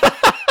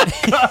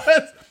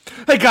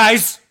 Hey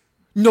guys,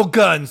 no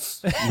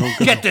guns.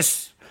 Get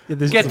this. Get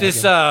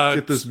this.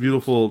 Get this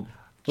beautiful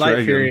Light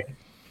dragon. Fury.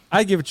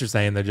 I get what you're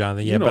saying, though,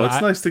 Jonathan. Yeah, You know, but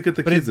it's nice to get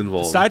the but kids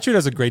involved. Sideshow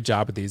does a great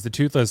job with these. The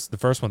Toothless, the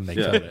first one, they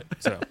Yeah. killed it.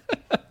 So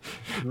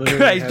Literally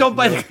Guys, has don't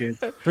buy no the- kids.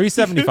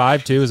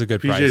 $375 too is a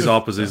good PJ's price.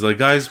 opposite. He's like,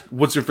 guys,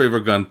 what's your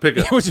favorite gun? Pick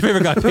it. What's your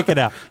favorite gun? Pick it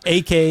out.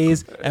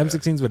 AKs,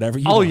 M16s, whatever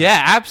you Oh want.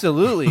 yeah,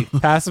 absolutely.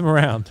 Pass them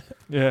around.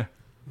 Yeah.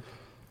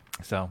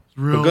 So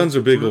Real, But guns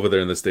are big over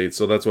there in the States,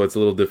 so that's why it's a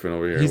little different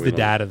over here. He's We the don't-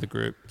 dad of the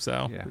group,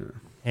 so yeah.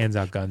 hands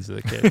out guns to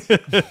the kids.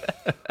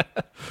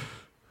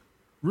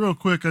 real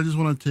quick, I just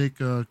want to take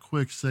a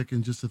quick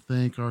second just to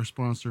thank our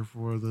sponsor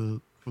for the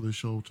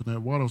show tonight,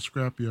 Watto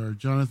Scrapyard.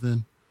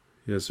 Jonathan,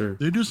 Yes, sir.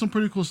 they do some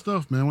pretty cool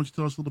stuff, man. Why don't you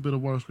tell us a little bit of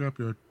Watto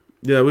Scrapyard?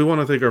 Yeah, we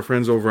want to thank our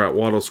friends over at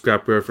Waddle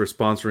Scrapyard for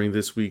sponsoring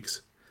this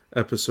week's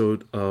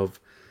episode of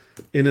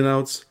In and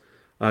Outs.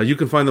 You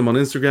can find them on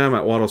Instagram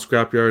at Waddle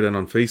Scrapyard and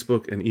on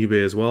Facebook and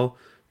eBay as well.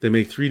 They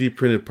make 3D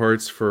printed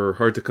parts for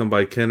hard to come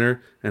by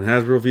Kenner and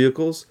Hasbro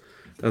vehicles,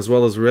 as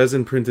well as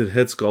resin printed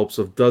head sculpts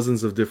of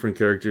dozens of different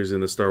characters in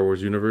the Star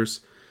Wars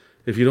universe.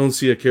 If you don't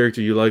see a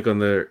character you like on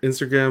their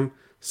Instagram,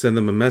 send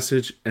them a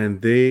message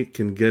and they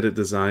can get it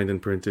designed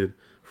and printed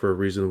for a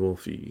reasonable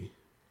fee.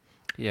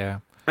 Yeah.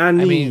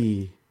 Annie.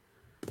 mean,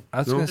 I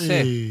was gonna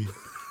say.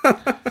 Hey.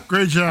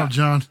 Great job,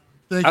 John.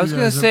 Thank you. I was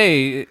gonna guys.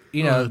 say.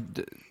 You know.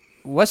 ahead.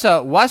 What's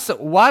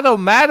what'll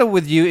matter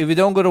with you if you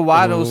don't go to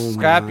Watto's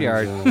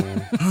scrapyard?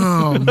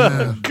 Oh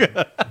man,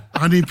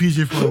 I need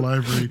PJ for a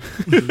live read.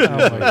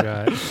 Oh my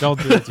god!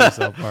 Don't do it to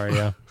yourself,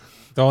 Mario.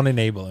 Don't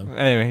enable him.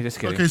 Anyway, just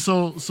kidding. Okay,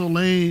 so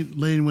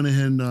Lane went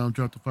ahead and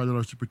dropped a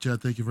 $5 super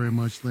chat. Thank you very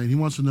much, Lane. He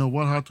wants to know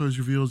what Hot Toys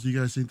reveals do you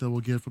guys think that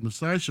we'll get from the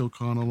Sideshow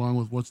Con, along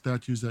with what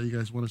statues that you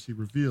guys want to see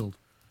revealed.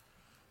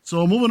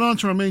 So moving on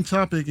to our main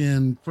topic,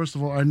 and first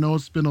of all, I know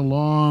it's been a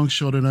long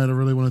show tonight. I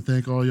really want to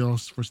thank all y'all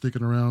for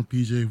sticking around.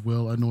 PJ,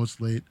 Will, I know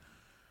it's late.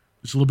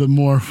 Just a little bit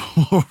more.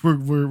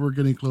 we're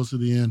getting close to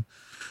the end.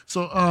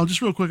 So just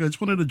real quick, I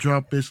just wanted to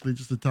drop basically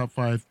just the top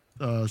 5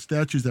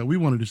 statues that we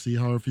wanted to see.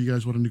 However, if you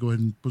guys wanted to go ahead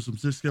and put some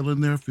Sith scale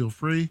in there, feel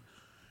free.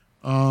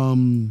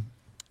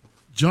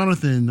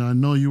 Jonathan, I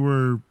know you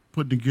were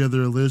putting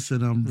together a list,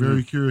 and I'm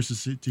very curious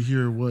to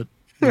hear what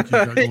you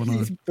got going on.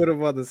 He's put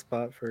him on the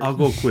spot first. I'll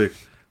go quick.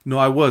 No,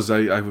 I was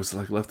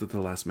like left at the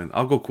last minute.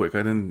 I'll go quick. I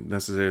didn't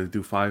necessarily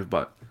do 5,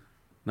 but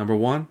number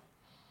 1,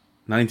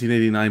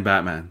 1989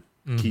 Batman,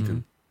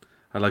 Keaton.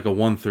 I'd like a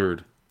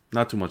 1/3.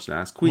 Not too much to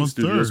ask. Queen 1/3.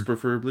 Studios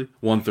preferably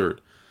 1/3.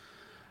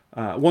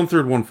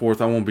 1/3,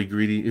 1/4. I won't be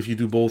greedy. If you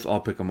do both, I'll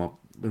pick them up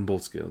in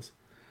both scales.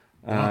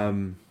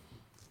 The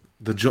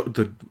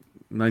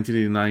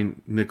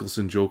 1989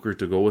 Nicholson Joker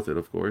to go with it,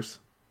 of course.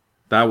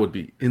 That would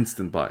be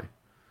instant buy.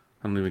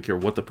 I don't even care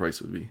what the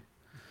price would be.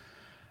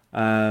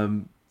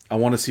 I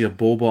want to see a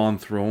Boba on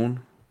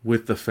throne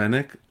with the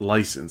Fennec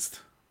licensed.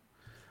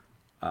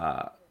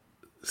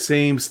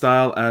 Same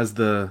style as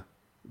that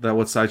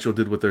what Sideshow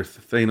did with their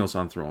Thanos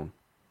on throne.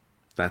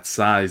 That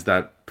size,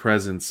 that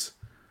presence,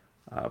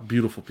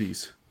 beautiful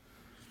piece.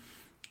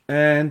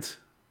 And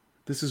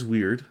this is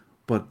weird,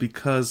 but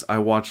because I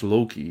watch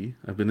Loki,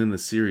 I've been in the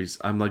series.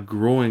 I'm like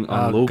growing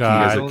on Loki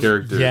as a God.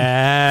 character.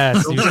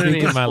 Yes, Don't you're put any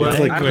speaking my spoilers.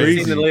 like I language. haven't seen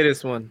crazy. the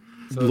latest one.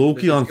 So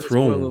Loki this on is gonna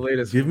spoil the throne.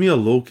 latest Give one. me a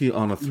Loki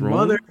on a throne.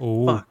 Mother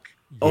Ooh. fuck.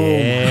 Oh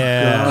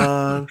Yeah. my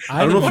god! I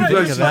I don't know didn't if you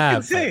think guys of that.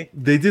 Fucking say.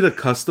 They did a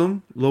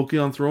custom Loki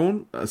on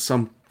throne.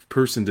 Some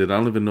person did. I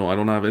don't even know. I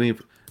don't have any.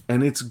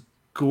 And it's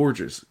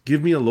gorgeous.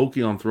 Give me a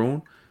Loki on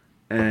throne,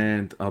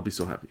 and I'll be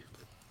so happy.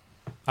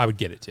 I would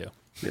get it too.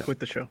 Quit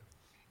the show.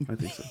 I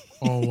think so.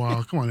 Oh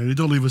wow, come on, Eddie,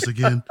 don't leave us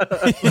again.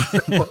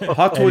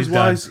 Hot Toys done.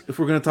 wise, if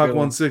we're gonna talk Good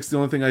one. 1/6, the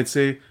only thing I'd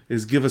say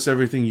is give us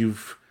everything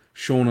you've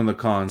shown on the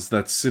cons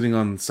that's sitting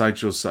on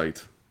Sideshow's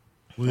site.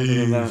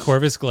 Please.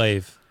 Corvus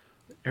Glaive.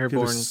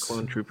 Airborne us-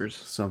 clone troopers.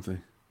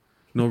 Something.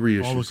 No All the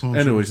reissues. clone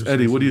Anyways, troopers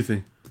Eddie, what do you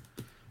exclusive.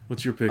 think?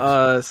 What's your pick?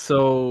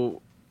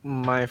 So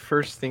my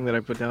first thing that I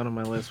put down on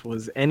my list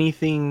was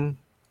anything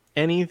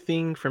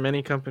from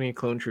any company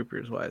clone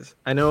troopers wise.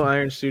 I know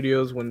Iron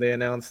Studios when they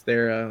announced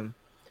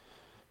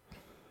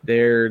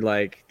they're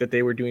like that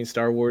they were doing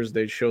Star Wars.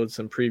 They showed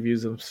some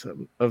previews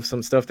of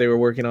some stuff they were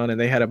working on, and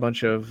they had a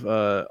bunch of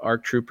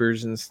ARC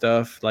troopers and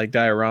stuff like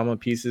diorama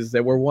pieces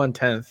that were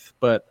 1/10,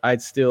 but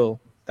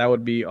that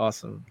would be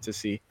awesome to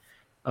see.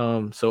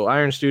 So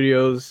Iron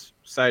Studios,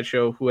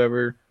 Sideshow,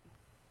 whoever,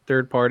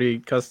 third party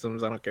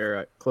customs, I don't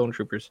care. Clone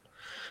Troopers.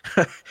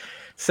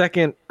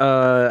 Second,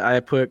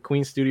 I put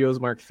Queen Studios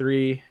Mark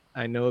III.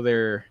 I know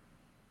they're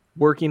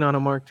working on a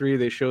Mark III.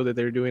 They show that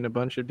they're doing a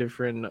bunch of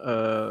different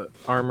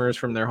armors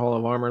from their Hall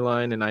of Armor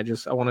line, and I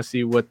want to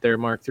see what their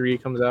Mark III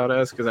comes out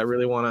as, because I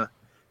really want a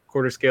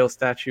quarter scale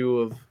statue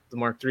of the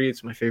Mark III.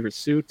 It's my favorite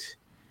suit,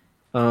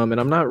 and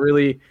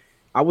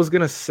I was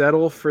gonna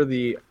settle for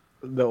the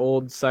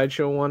old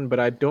Sideshow one, but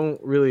I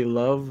don't really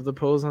love the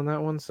pose on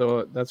that one,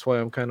 so that's why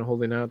I'm kind of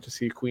holding out to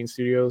see Queen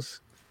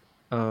Studios.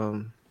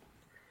 I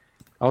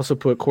also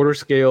put quarter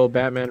scale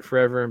Batman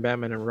Forever and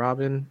Batman and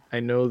Robin. I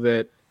know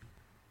that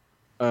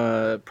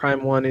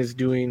Prime One is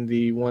doing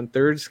the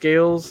 1/3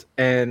 scales,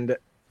 and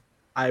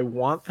I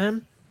want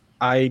them.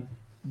 I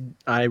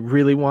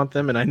really want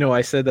them, and I know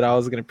I said that I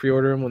was going to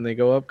pre-order them when they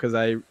go up, because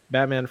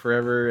Batman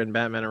Forever and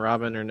Batman and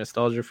Robin are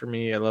nostalgia for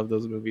me. I love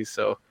those movies,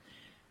 so.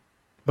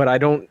 But I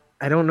don't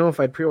know if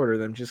I'd pre-order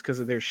them just because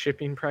of their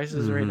shipping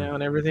prices right now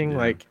and everything. Yeah.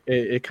 Like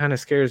it kind of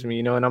scares me,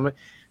 and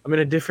I'm in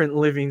a different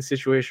living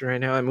situation right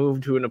now. I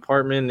moved to an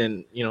apartment,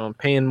 and I'm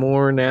paying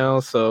more now,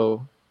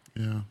 so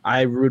yeah,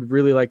 I would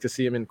really like to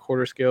see them in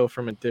quarter scale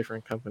from a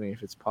different company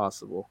if it's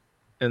possible.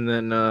 And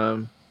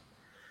then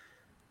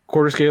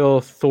quarter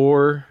scale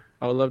Thor.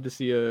 I would love to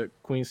see a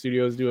Queen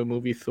Studios do a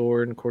movie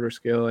Thor in quarter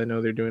scale. I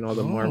know they're doing all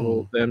the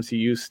Marvel, the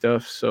MCU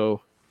stuff,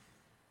 so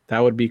that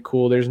would be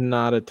cool. There's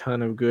not a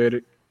ton of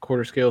good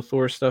quarter scale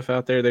Thor stuff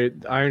out there.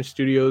 Iron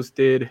Studios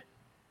did.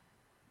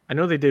 I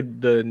know they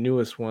did the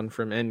newest one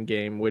from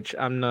Endgame, which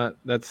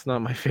that's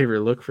not my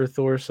favorite look for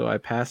Thor, so I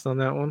passed on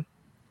that one.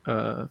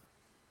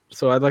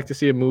 So I'd like to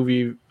see a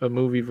movie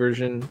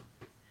version.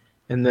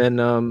 And then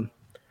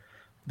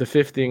the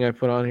fifth thing I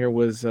put on here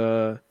was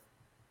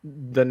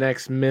the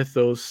next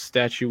Mythos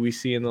statue we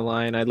see in the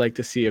line. I'd like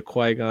to see a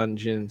Qui-Gon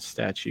Jinn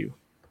statue.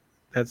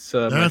 That's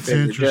my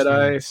favorite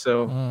Jedi,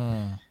 so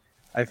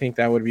I think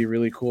that would be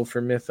really cool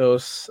for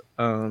Mythos.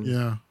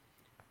 Yeah.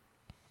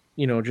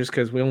 Just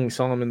because we only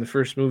saw him in the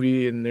first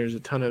movie, and there's a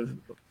ton of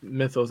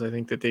Mythos I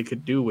think that they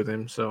could do with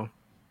him, so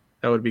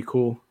that would be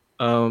cool.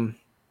 And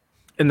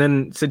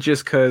then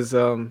just because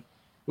it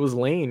was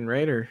Lane,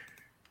 right? Or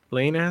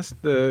Lane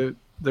asked the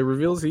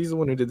reveals. He's the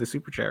one who did the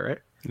super chat, right?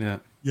 Yeah.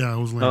 Yeah, it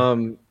was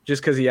Lane.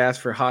 Just because he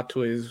asked for Hot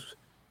Toys.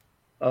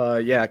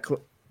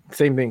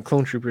 Same thing.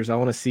 Clone Troopers. I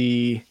want to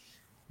see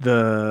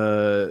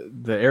the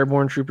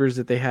airborne troopers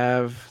that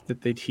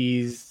they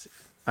teased.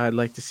 I'd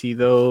like to see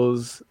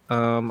those.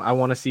 I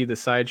want to see the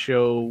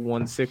Sideshow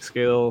 1/6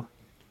 scale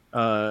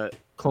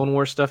Clone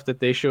Wars stuff that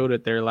they showed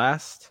at their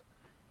last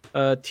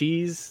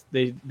tease.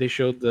 They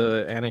showed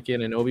the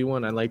Anakin and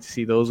Obi-Wan. I'd like to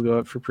see those go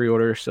up for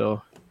pre-order.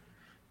 So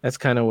that's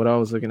kind of what I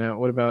was looking at.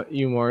 What about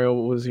you, Mario?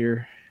 What was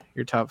your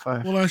top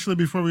 5? Well, actually,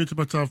 before we get to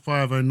my top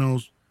 5, I know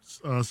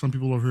some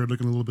people over here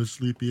looking a little bit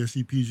sleepy. I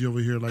see PG over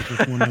here like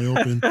with one eye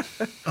open.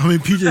 I mean,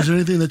 PG, is there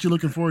anything that you're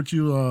looking forward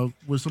to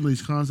with some of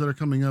these cons that are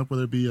coming up,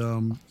 whether it be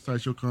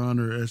Sideshow Con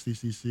or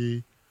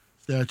SDCC,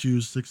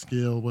 statues, 6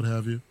 scale, what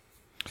have you?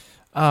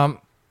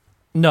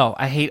 No,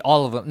 I hate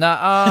all of them.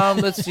 Now,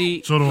 let's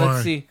see. So do let's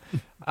I. see.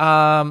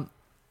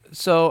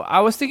 So I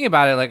was thinking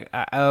about it. Like,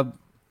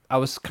 I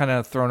was kind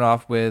of thrown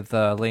off with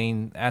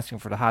Lane asking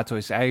for the Hot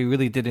Toys. I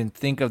really didn't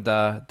think of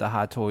the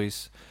Hot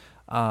Toys,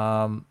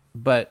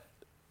 but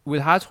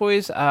with Hot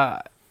Toys,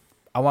 I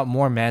want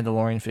more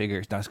Mandalorian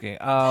figures. No, just kidding.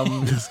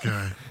 This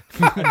guy.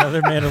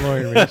 Another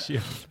Mandalorian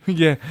ratio.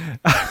 Yeah.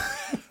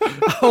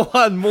 I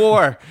want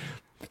more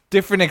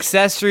different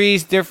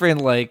accessories,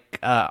 different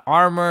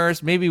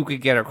armors. Maybe we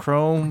could get a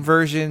chrome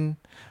version.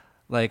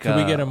 Could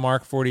we get a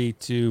Mark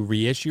 42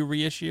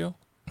 reissue?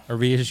 A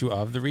reissue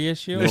of the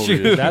reissue?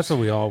 No, that's what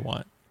we all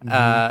want.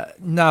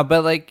 No,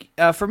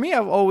 but for me,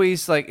 I've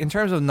always in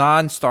terms of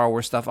non-Star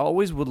Wars stuff, I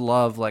always would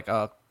love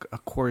a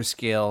quarter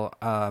scale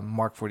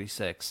Mark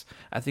 46.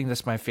 I think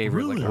that's my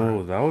favorite.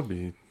 Really? That would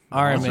be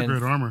Iron That's Man. a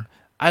great armor.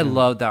 I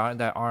love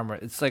that armor.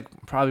 It's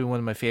probably one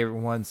of my favorite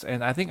ones.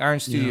 And I think Iron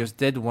Studios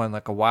did one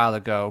a while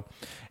ago.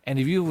 And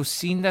if you've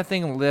seen that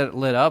thing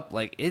lit up,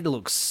 it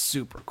looks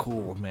super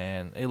cool,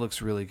 man. It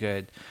looks really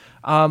good.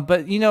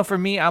 But for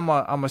me, I'm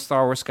a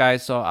Star Wars guy,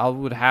 so I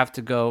would have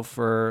to go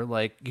for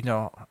I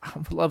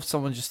would love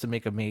someone just to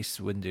make a Mace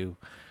Windu.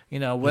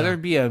 Whether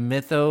it be a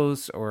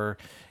Mythos or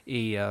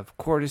a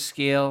quarter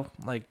scale,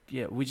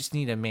 we just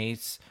need a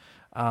Mace.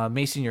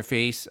 Mace in your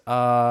face. With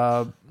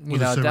a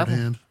severed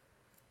hand.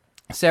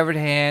 Severed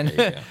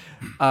hand.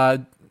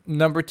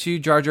 Number 2,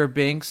 Jar Jar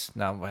Binks.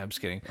 No, I'm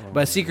just kidding.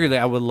 But secretly,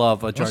 I would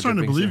love a Jar Jar Binks. I'm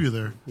starting to believe you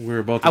there. We're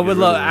about to. I would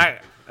love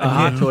a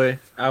Hot Toy.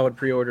 I would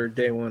pre-order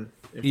day one.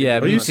 Yeah,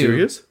 Are you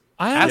serious?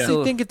 I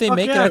honestly think if they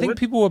make it, I think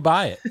people would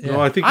buy it. No,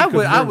 I think I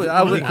would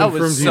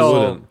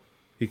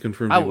he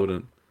confirmed he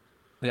wouldn't.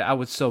 Yeah, I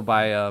would so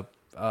buy a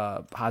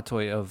Hot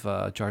Toy of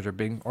Jar Jar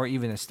Binks or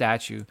even a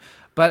statue.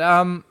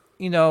 But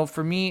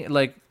for me,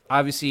 like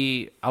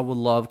obviously, I would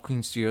love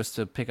Queen Studios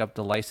to pick up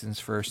the license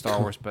for Star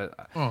Wars, but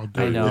Oh, I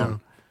dude, know. yeah.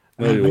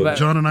 No, you wouldn't.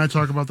 John and I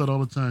talk about that all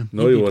the time.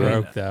 No, you You'd be wouldn't.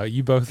 broke though.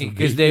 You both would be.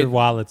 Because they- Your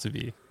wallets would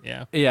be.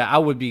 Yeah. Yeah, I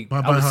would be. Buy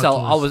I would Hot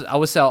sell. Toys. I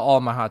would sell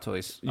all my Hot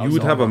Toys. I You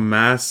would sell have a them.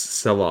 mass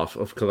sell-off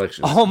of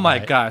collections. Oh my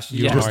Right. gosh!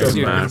 You Yeah, Just a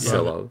seriously. mass Yeah.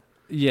 sell-off.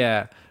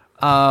 yeah.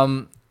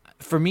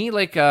 For me,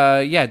 like,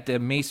 the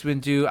Mace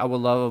Windu, I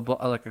would love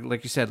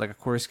like you said, like a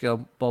quarter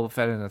scale Boba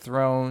Fett and the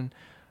throne.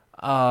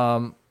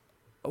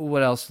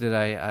 What else did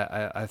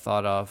I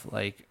thought of?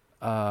 Like,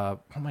 oh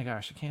my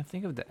gosh, I can't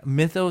think of that.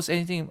 Mythos,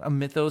 anything? A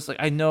Mythos? Like,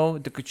 I know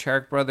the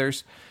Kucharik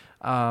brothers,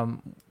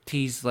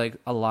 teased like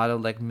a lot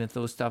of like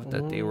Mythos stuff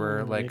that they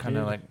were like kind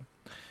of like.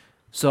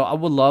 So I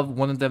would love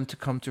one of them to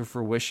come to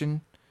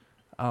fruition.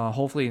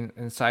 Hopefully in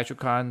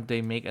SidetroCon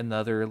they make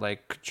another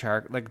like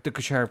Kucharik, like the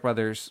Kucharik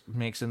brothers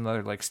makes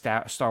another like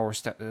Star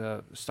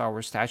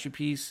Wars statue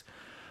piece.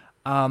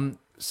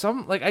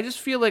 Some like I just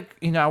feel like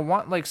I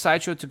want like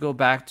Sideshow to go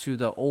back to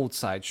the old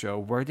Sideshow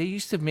where they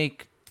used to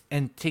make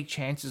and take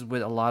chances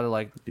with a lot of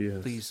like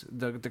Yes.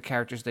 the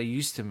characters they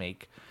used to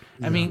make.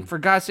 I mean, for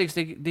God's sakes,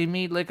 they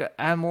made like a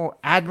Admiral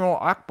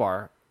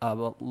Akbar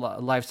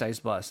life size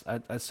bust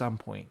at some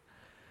point.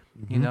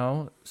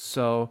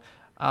 So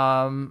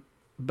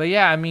but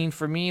yeah, I mean,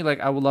 for me, like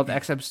I would love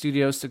XM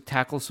Studios to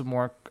tackle some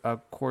more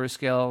quarter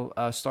scale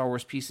Star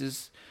Wars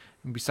pieces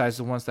besides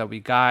the ones that we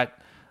got.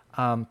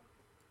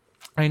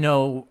 I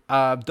know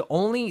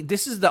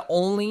this is the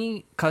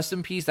only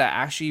custom piece that I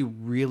actually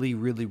really,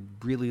 really,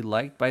 really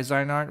liked by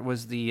Zynart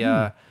was the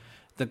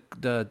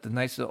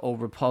Knights of the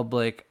Old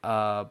Republic.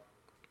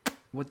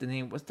 What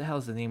the hell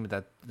is the name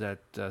of that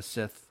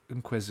Sith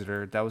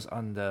Inquisitor that was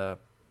on the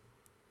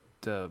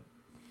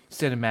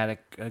cinematic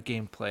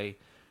gameplay?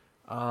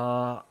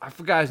 I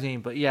forgot his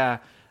name, but yeah,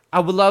 I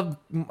would love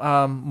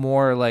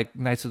more like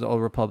Knights of the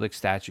Old Republic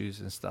statues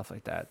and stuff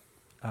like that.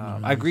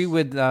 I agree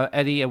with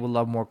Eddie. I would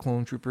love more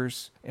clone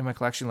troopers in my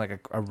collection, like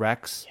a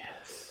Rex.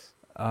 Yes.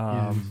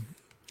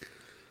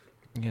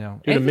 You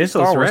know, Dude, a anything Mythos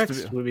Star Wars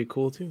Rex would be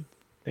cool too.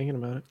 Thinking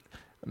about it.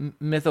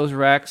 Mythos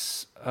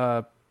Rex.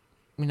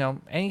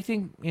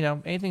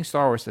 Anything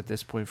Star Wars at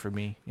this point for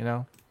me.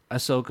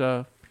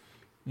 Ahsoka.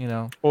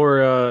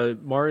 Or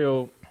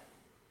Mario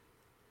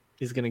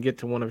is gonna get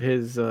to one of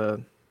his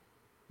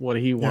what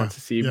he wants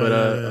to see,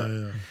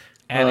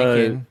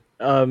 Anakin.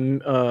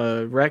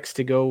 Rex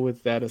to go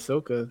with that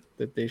Ahsoka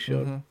that they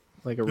showed, Mm-hmm.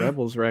 like a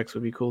Rebels Rex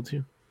would be cool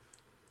too.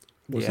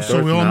 Yeah.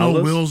 So we all know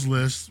Malice? Will's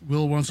list.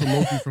 Will wants a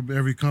Loki from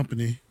every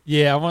company.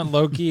 Yeah, I want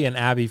Loki and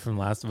Abby from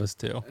Last of Us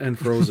 2. And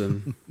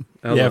Frozen.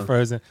 Yeah, Ella.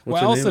 Frozen. What's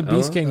Well, her also name?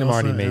 Beast Ella? Kingdom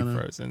already Elsa, made Anna.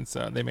 Frozen,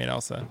 so they made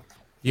Elsa.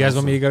 You guys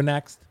want me to go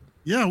next?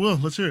 Yeah, Will,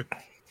 let's hear it.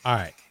 All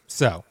right.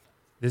 So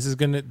this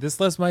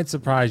list might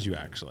surprise you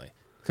actually,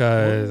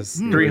 because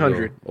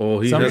 300. Oh,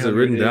 he Some- has it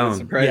written It is down.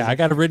 surprising. yeah, I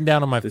got it written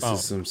down on my This phone.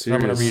 is some so I'm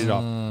gonna serious- read it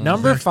off.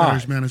 Number Zack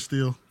Snyder's 5. Man of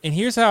Steel. And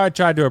here's how I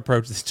tried to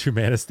approach this true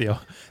Man of Steel.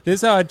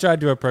 This is how I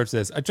tried to approach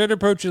this. I tried to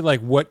approach it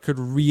like what could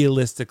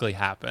realistically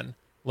happen.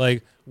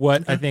 Like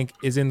what I think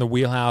is in the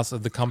wheelhouse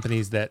of the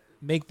companies that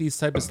make these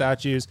type of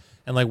statues,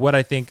 and like what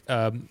I think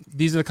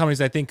these are the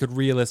companies I think could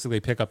realistically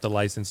pick up the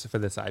license for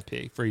this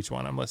IP for each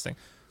one I'm listing.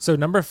 So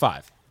number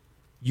 5,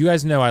 you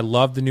guys know I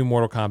love the new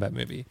Mortal Kombat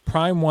movie.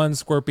 Prime 1,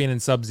 Scorpion,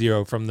 and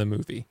Sub-Zero from the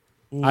movie.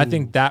 I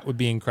think that would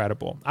be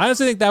incredible. I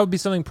honestly think that would be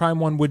something Prime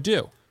 1 would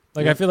do.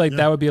 Like I feel like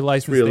that would be a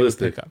license they would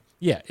realistic. pick up.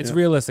 Yeah, it's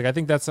realistic. I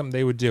think that's something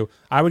they would do.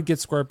 I would get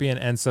Scorpion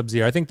and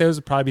Sub-Zero. I think those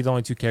would probably be the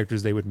only 2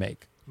 characters they would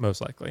make,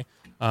 most likely.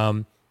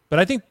 But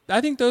I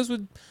think those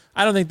would.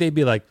 I don't think they'd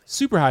be like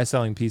super high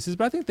selling pieces,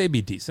 but I think they'd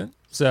be decent.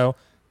 So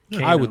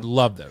I would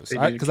love those They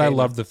do because I Kano.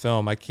 love the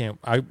film. I can't.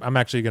 I'm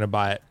actually gonna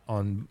buy it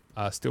on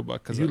Steelbook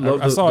because You I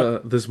love saw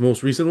it. this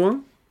most recent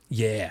one?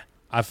 Yeah,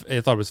 I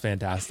thought it was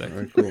fantastic. All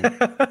right, cool.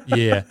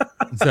 Yeah.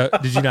 So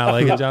did you not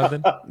like it,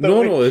 Jonathan?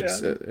 No,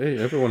 it's hey,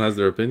 everyone has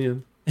their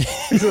opinion.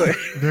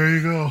 There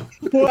you go.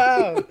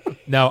 Wow.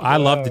 No, I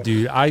love the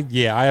dude. I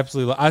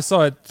absolutely. I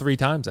saw it 3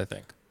 times, I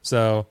think.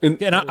 So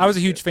and I was a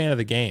huge fan of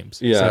the games.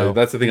 Yeah, so,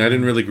 that's the thing. I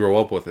didn't really grow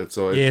up with it,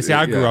 so yeah. See,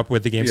 I grew up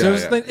with the game, so Yeah, it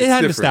it's had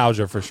different.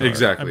 nostalgia for sure.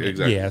 Exactly, I mean,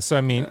 exactly. Yeah, so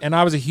I mean, and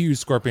I was a huge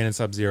Scorpion and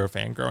Sub-Zero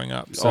fan growing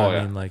up. So Oh, I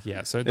yeah. mean, like,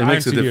 yeah. So It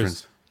makes a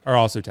difference. are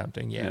also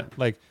tempting. Yeah.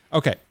 Like,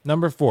 okay,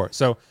 number 4.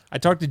 So I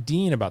talked to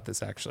Dean about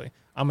this actually.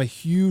 I'm a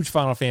huge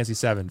Final Fantasy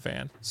VII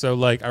fan, so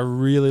like I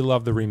really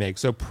love the remake.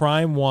 So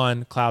Prime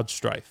 1, Cloud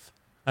Strife.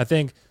 I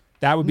think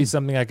that would be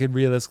something I could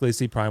realistically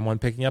see Prime 1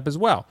 picking up as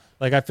well.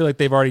 Like, I feel like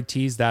they've already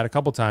teased that a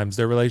couple times.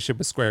 Their relationship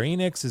with Square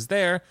Enix is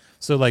there.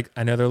 So, like,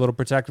 I know they're a little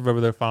protective over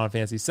their Final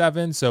Fantasy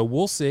VII. So,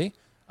 we'll see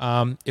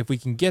if we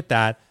can get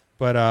that.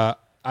 But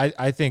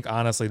I think,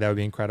 honestly, that would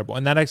be incredible.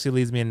 And that actually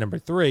leads me in number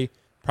 3,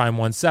 Prime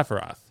 1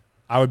 Sephiroth.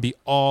 I would be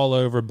all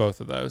over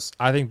both of those.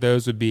 I think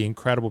those would be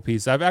incredible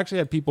pieces. I've actually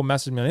had people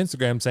message me on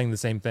Instagram saying the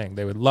same thing.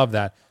 They would love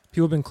that.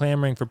 People have been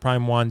clamoring for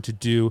Prime 1 to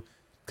do,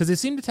 because they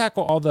seem to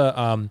tackle all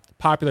the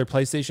popular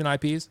PlayStation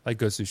IPs, like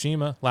Ghost of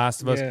Tsushima,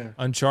 Last of Us, Yeah.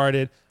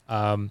 Uncharted,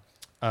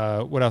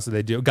 what else do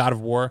they do? God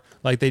of War.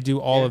 Like they do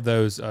all of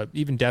those,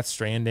 even Death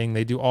Stranding.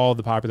 They do all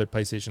the popular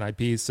PlayStation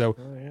IPs. So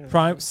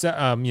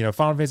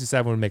Final Fantasy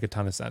VII would make a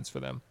ton of sense for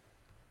them.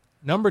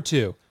 Number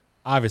 2,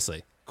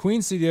 obviously,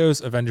 Queen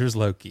Studios Avengers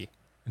Loki.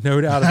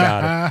 No doubt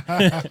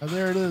about it.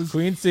 There it is.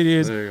 Queen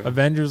Studios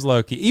Avengers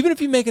Loki. Even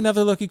if you make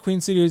another Loki Queen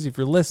Studios, if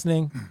you're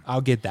listening,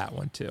 I'll get that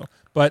one too.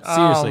 But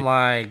seriously, oh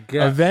my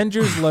God.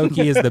 Avengers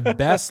Loki is the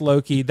best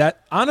Loki.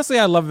 That honestly,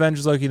 I love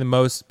Avengers Loki the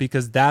most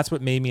because that's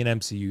what made me an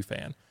MCU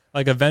fan.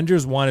 Like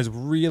Avengers 1 is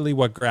really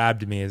what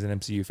grabbed me as an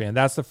MCU fan.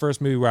 That's the first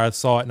movie where I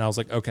saw it and I was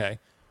like, okay,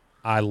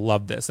 I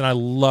love this. And I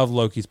love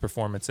Loki's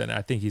performance in it.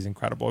 I think he's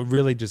incredible. It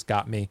really just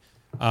got me.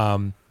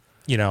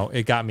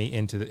 It got me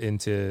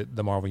into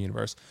the Marvel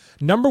Universe.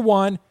 Number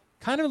 1,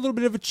 kind of a little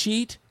bit of a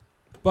cheat,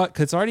 but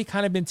it's already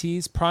kind of been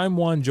teased. Prime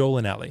 1, Joel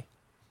and Ellie.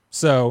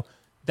 So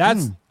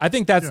I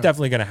think that's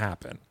definitely going to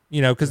happen.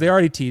 Because they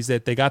already teased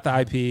it. They got the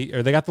IP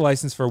or they got the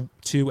license for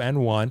 2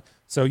 and 1.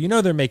 So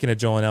they're making a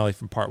Joel and Ellie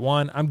from part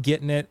 1. I'm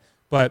getting it,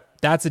 but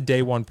that's a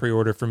day 1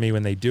 pre-order for me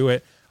when they do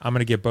it. I'm going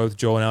to get both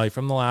Joel and Ellie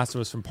from The Last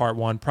of Us from part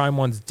 1. Prime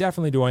 1's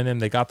definitely doing them.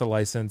 They got the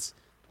license.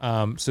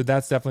 So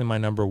that's definitely my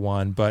number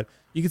 1. But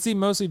you can see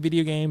mostly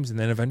video games and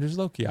then Avengers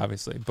Loki,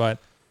 obviously. But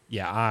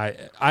yeah,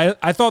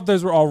 I thought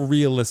those were all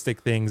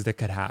realistic things that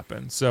could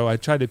happen. So I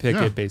tried to pick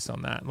it based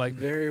on that.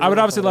 Like I would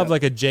obviously love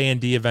like a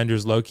J&D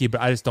Avengers Loki,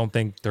 but I just don't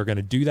think they're going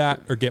to do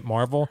that or get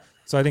Marvel.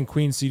 So I think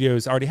Queen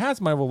Studios already has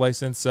Marvel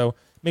license, so it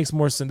makes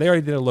more sense. They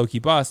already did a Loki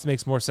bust. It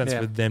makes more sense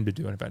for them to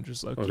do an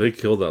Avengers Loki. Oh, they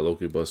killed that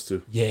Loki bust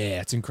too.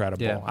 Yeah, it's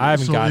incredible. Yeah. I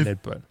haven't gotten it,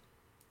 but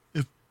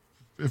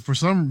if for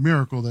some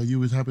miracle that you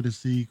was happy to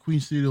see Queen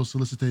Studios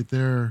solicitate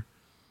their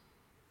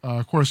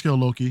core scale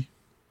Loki,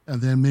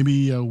 and then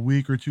maybe a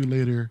week or 2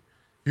 later,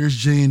 here's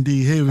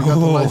J&D. Hey, we got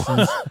the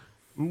license.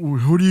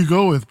 Who do you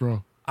go with,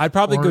 bro? I'd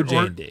probably go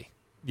J&D.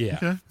 Yeah,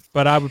 okay.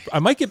 But I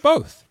might get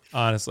both.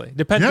 Honestly,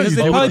 depends because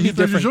they they'd probably be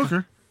different. different.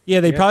 Joker. Yeah,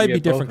 they'd probably be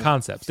get both. different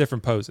concepts,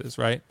 different poses,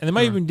 right? And they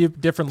might even do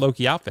different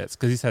Loki outfits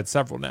because he's had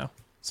several now.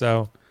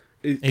 So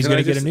he's going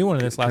to get a new one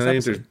in this last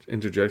episode.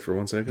 Interject for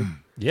 1 second?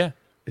 Yeah.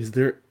 Is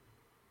there?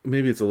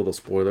 Maybe it's a little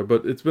spoiler,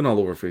 but it's been all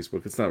over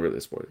Facebook. It's not really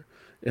a spoiler.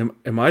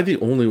 Am I the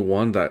only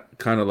one that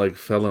kind of like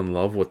fell in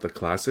love with the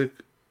classic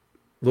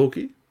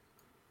Loki?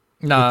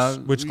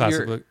 No, Which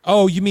classic Loki?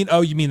 Oh, you mean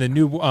the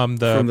new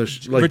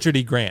Richard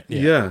E. Grant?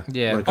 Yeah.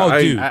 Yeah. Like,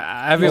 dude.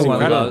 Everyone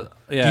loves.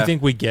 Yeah. Do you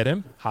think we get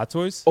him? Hot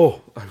Toys?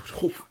 Oh, I would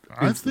hope.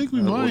 I think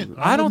we might.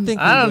 I don't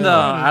think. I don't know.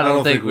 I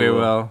don't think we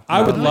will.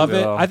 I would love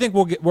it. I think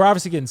we're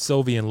obviously getting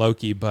Sylvie and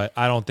Loki, but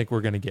I don't think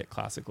we're going to get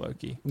classic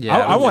Loki. Yeah,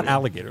 I want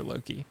alligator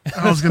Loki.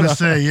 I was gonna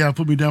say,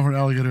 put me down for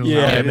alligator.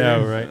 Yeah, Loki. I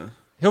know, right?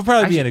 He'll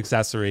probably be an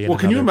accessory. Well,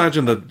 can you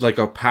imagine like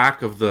a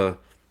pack of all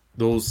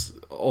those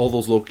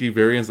Loki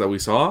variants that we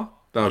saw?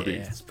 That would be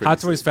pretty Hot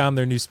Toys sick. found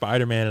their new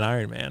Spider-Man and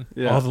Iron Man.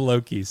 Yeah. All the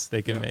Lokis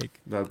they can make.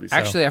 That'd be sick.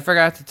 Actually, I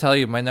forgot to tell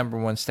you, my number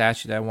 1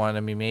 statue that I wanted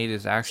to be made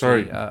is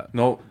actually Sorry.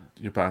 No,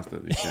 you passed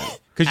it. You can't.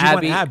 Because you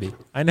want Abby.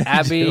 I know.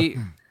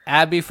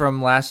 Abby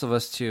from Last of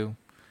Us 2.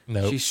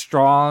 Nope. She's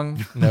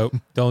strong. Nope.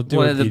 Don't do it.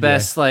 One of the PJ.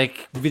 best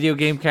video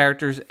game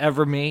characters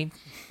ever made.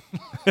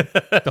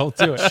 Don't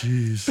do it.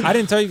 Jeez. I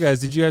didn't tell you guys.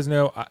 Did you guys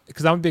know?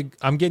 Because I'm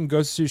getting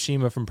Ghost of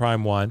Tsushima from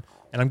Prime 1,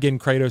 and I'm getting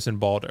Kratos and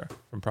Baldur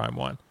from Prime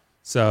 1.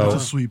 So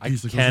That's a sweet piece I of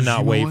Ghost of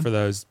cannot Tsushima wait one. for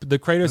those. The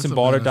Kratos That's and a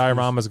Baldur badass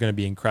diorama is going to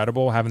be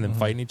incredible, having them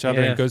fighting each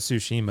other. Yeah. And Ghost of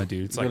Tsushima,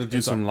 dude. It's I'm like gonna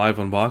do some live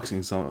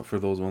unboxings for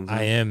those ones.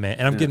 I am, man.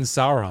 And I'm getting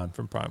Sauron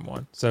from Prime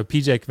 1. So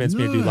PJ convinced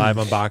me to do live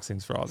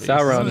unboxings for all these.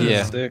 Sauron is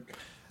Yeah. sick.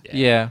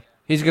 Yeah.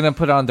 He's going to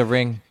put on the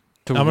ring.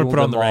 I'm going to rule put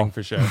on them the all. ring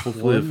for sure.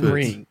 Hopefully it fits.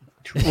 Ring.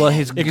 Well,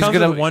 he's It going comes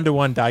with a to.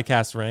 1-to-1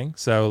 die-cast ring.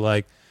 So,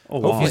 like, Oh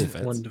wow! hopefully it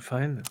fits. One to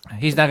find them.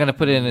 He's not going to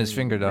put it in his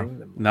finger, though.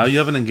 Now you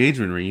have an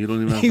engagement ring. You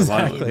don't even have to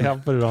buy Exactly. one. I'll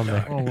put it on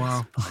there. Oh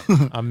wow.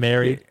 I'm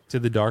married to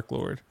the Dark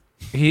Lord.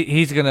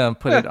 He's going to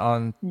put it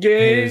on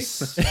Gay.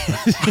 his.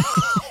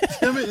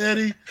 Damn it,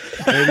 Eddie.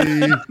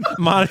 Eddie,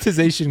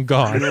 Monetization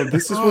gone.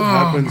 this is what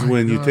happens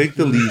when you take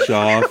the leash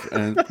off.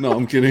 And no,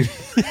 I'm kidding.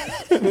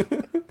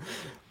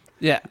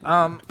 Yeah.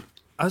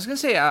 I was going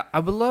to say, I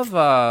would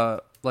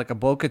love like a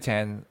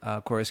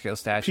Bo-Katan core scale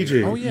statue.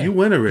 PJ, Oh, yeah. you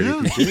win already. Yeah.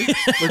 PJ.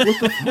 Like what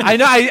the? I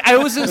know. I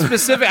wasn't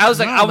specific. I was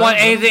like, I want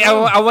anything.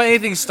 I want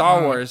anything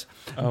Star Wars.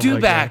 Oh my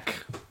Dewback.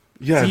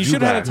 Yeah, So you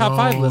should have had a top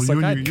 5 list you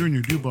like I and did. you and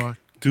your Dubak.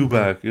 do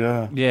back.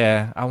 Yeah.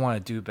 Yeah, I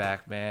want to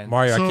Dewback, man.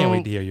 Mario, I can't So-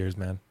 wait to hear yours,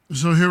 man.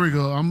 So here we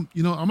go. I'm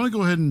gonna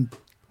go ahead and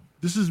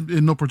this is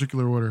in no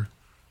particular order.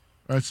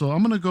 All right, so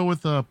I'm gonna go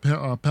with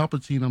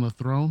Palpatine on the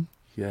throne.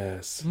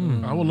 Yes.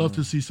 I would love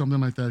to see something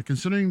like that.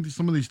 Considering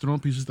some of these throne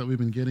pieces that we've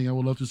been getting, I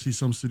would love to see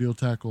some studio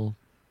tackle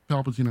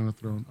Palpatine on the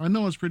throne. I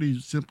know it's pretty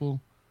simple,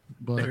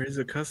 but There is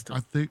a custom I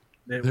think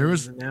that there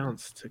was is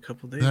announced a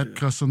couple days that ago.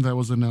 custom that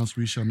was announced.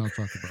 We shall not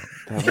talk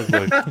about That was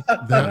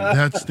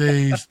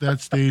like. that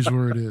stays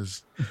where it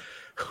is.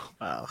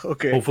 Wow.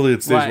 Okay. Hopefully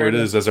it stays Why- where it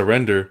is as a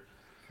render.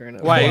 Fair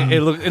enough. Why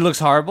it looks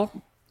horrible?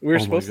 We were Oh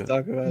my supposed to God.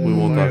 talk about it. We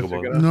won't Mario talk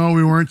took about it No,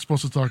 we weren't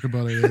supposed to talk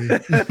about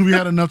it. Eddie. We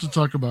had enough to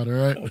talk about. All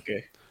right. off.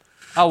 Okay.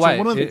 Oh, why?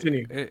 one of the-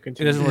 It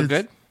Continue. doesn't look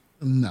It's- good.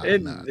 No,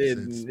 It, no, it,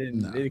 it's- it,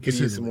 no, it could it's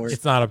use some anyways. work.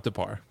 It's not up to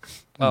par.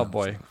 Oh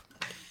boy.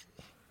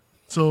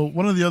 So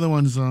one of the other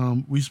ones,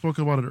 we spoke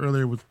about it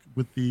earlier with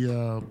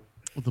the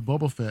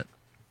Boba Fett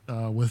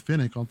with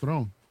Finnick on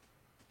Throne.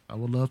 I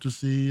would love to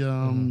see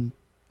some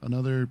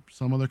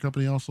other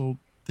company also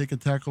take a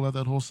tackle at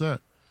that whole set.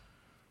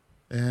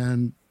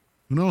 And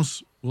who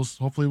knows?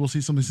 Hopefully we'll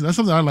see something. That's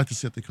something I'd like to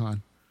see at the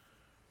con.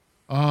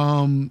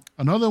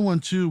 Another one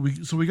too.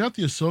 We got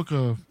the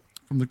Ahsoka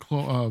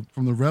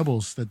from the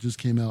Rebels that just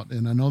came out,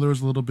 and I know there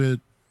was a little bit.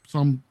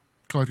 Some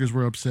collectors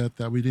were upset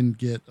that we didn't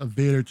get a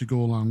Vader to go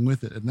along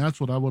with it, and that's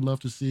what I would love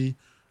to see.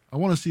 I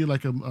want to see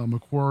like a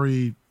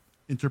Macquarie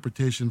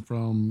interpretation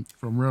from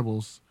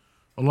Rebels,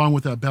 along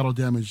with that battle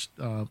damaged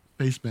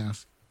face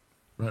mask.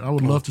 Right, I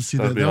would love to see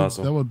that. that'd be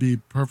awesome. That would be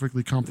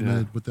perfectly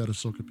complemented with that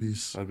Ahsoka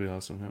piece. That'd be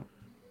awesome.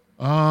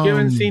 Yeah. You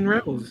haven't seen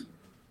Rebels.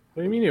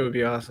 What do you mean it would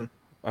be awesome?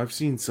 I've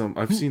seen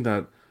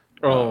that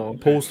Oh,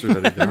 poster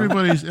that he got.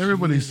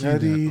 Everybody's seen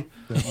Eddie.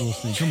 that little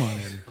scene. Come on,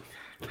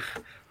 Eddie.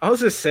 I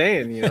was just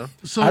saying, you know.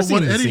 So I've what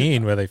seen the Eddie?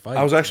 scene where they fight.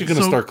 I was actually going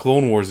to So- start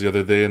Clone Wars the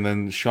other day, and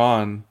then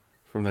Sean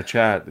from the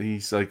chat,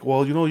 he's like,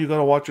 "Well, you got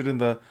to watch it in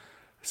the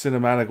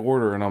cinematic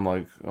order," and I'm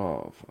like,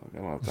 "Oh, fuck, I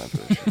don't have time for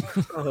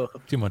this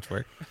shit." Too much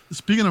work.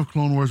 Speaking of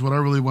Clone Wars, what I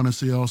really want to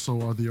see also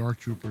are the ARC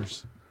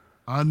Troopers.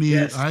 I need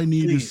Yes, to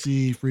please.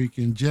 see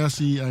freaking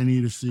Jesse. I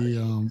need to see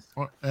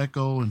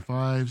Echo and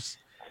Fives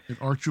in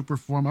ARC Trooper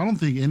form. I don't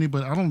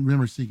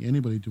remember seeing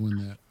anybody doing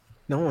that.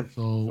 No one.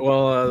 So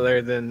Well,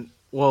 other than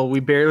we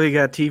barely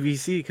got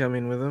TVC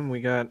coming with them.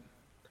 We got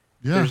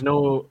yeah, there's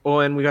no. Oh,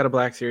 and we got a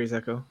Black Series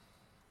Echo.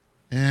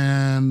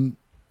 and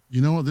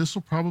you know what? This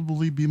will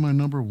probably be my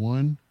number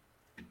one.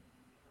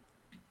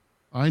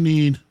 I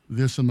need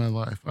this in my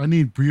life. I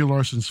need Brie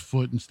Larson's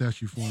foot in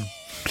statue form.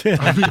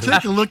 I mean,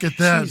 take a look at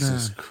that,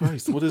 Jesus man.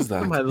 Christ, what is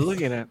What am I that?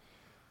 looking at?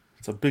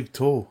 It's a big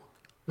toe.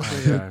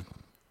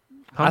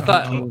 I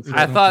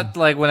thought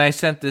like when I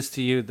sent this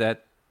to you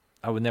that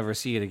I would never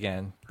see it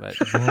again, but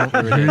Well,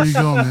 here you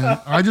go, man.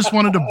 I just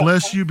wanted to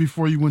bless you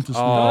before you went to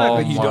sleep. Oh,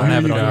 But you my don't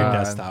have it on your God.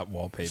 desktop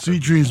wallpaper.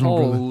 Sweet dreams, my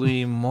brother.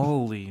 holy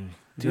moly.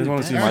 Do you guys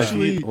want to see my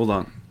actually- feet? Hold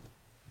on.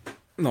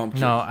 No, I'm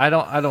kidding. No, I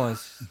don't.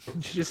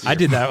 I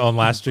did that on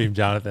last stream,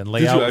 Jonathan. Did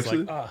Layout you was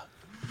actually? like,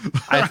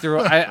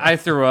 I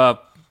threw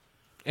up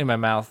in my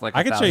mouth like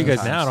I a can show you guys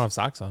thousand now. I don't times.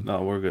 have socks on.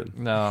 No, we're good.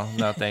 No,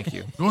 thank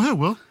you. Go ahead,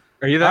 Will.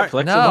 Are you that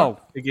flexible no.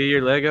 to get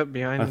your leg up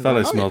behind? I the- thought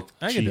I smelled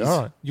I can do cheese.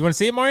 it. You want to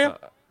see it, Mario?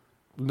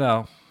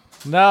 No.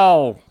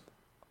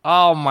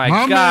 Oh my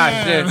My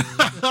gosh, man.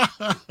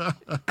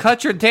 dude.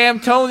 Cut your damn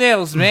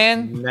toenails,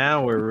 man.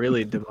 Now we're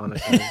really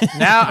demonic.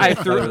 Now I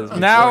threw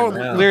now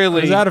Now.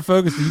 literally It's out of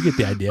focus, but you get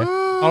the idea.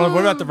 Oh,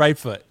 what about the right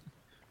foot?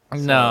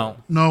 no.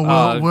 No, Will.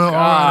 Oh, Will. All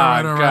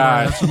right.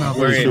 God. That's enough.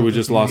 Pretty sure we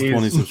just lost He's-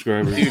 20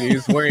 subscribers. Dude, he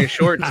was wearing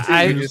shorts. Too.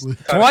 I He just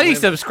cut 20 him.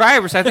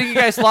 subscribers. I think you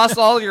guys lost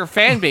all your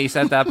fan base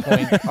at that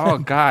point. Oh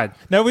god.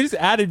 No, we just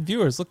added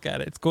viewers. Look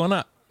at it. It's going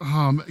up.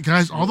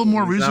 Guys, all the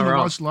more He's reason not to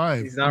wrong. watch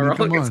live. He's not I mean, wrong.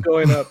 come It's on.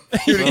 going up.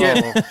 Do it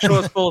again. Show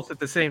us both at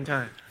the same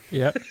time.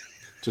 Yep.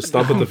 Just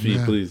stop at the feet,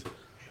 man. please.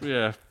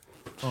 Yeah.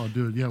 Oh,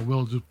 dude. Yeah,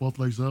 Will, just both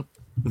legs up.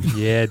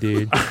 Yeah,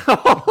 dude. That's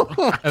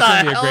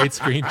gonna be a great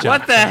screenshot.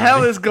 What the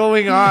hell is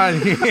going on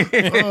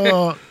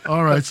here?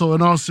 All right. So,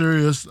 in all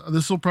serious,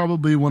 this will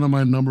probably be one of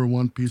my number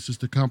one pieces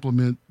to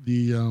complement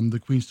the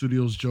Queen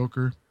Studios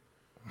Joker.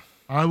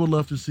 I would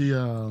love to see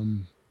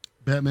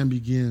Batman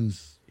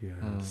Begins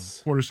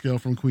Yes. quarter scale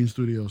from Queen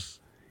Studios.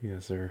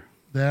 Yes, sir.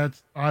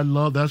 That's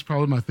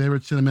probably my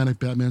favorite cinematic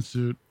Batman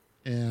suit,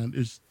 and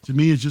it's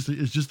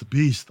just a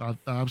beast. I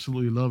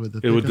absolutely love it. The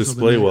It would thickness of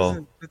the display neck.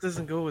 well. That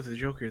doesn't go with the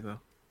Joker though.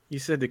 You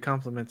said to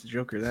compliment the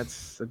Joker.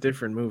 That's a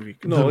different movie.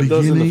 No, it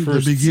does in the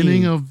first the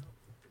beginning scene.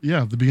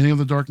 the beginning of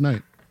the Dark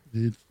Knight.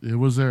 It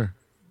was there.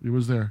 It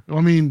was there.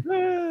 I mean,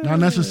 not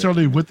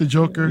necessarily with the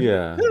Joker.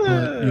 Yeah.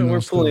 But, you know, We're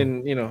still.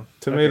 pulling,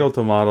 Tomato,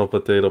 tomato,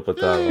 potato,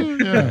 potato.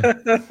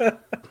 Yeah.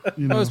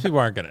 You know. Most people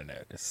aren't gonna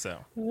notice. So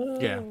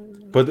Yeah.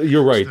 But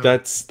you're right.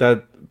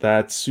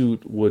 That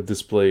suit would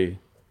display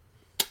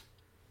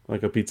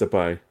like a pizza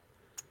pie.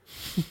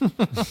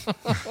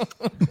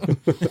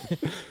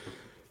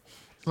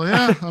 So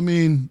yeah, I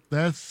mean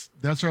that's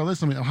our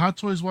list. I mean, Hot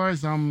Toys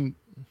wise, I'm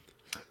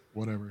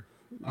whatever.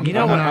 You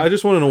know what? I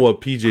just want to know what I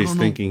PJ's don't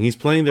know. thinking. He's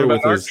playing there What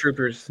with about Arc his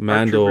Troopers?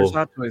 Mando. Arc Troopers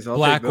Hot Toys. I'll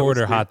Black take those,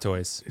 Order dude. Hot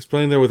Toys. He's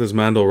playing there with his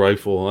Mando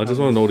rifle. I just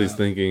want to know what he's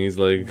thinking. He's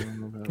like,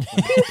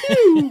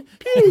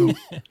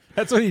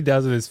 That's what he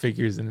does with his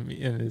figures in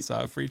his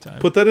free time.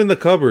 put that in the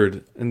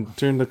cupboard and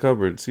turn the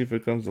cupboard. See if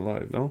it comes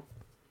alive. No.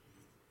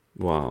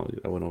 Wow,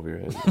 that went over your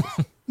head.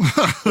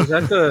 Is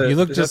that the? You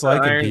look is just that the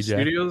like him, Iron PJ.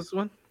 Studios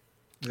one.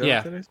 Is that Yeah.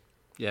 what that is?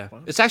 Yeah.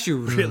 It's actually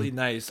really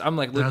nice. I'm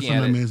like That's looking an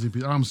at it. amazing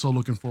piece. I'm so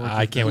looking forward to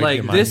I it. can't wait to Like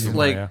get mine. this, too,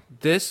 like Mario.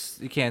 this,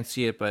 you can't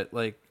see it, but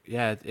like,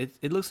 yeah,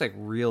 it looks like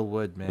real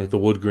wood, man. Like the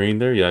wood grain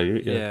there. Yeah, yeah.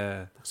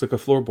 yeah, Looks like a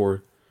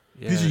floorboard.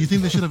 yeah. PJ, you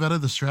think they should have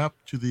added the strap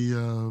to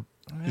the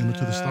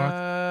to the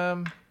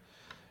stock?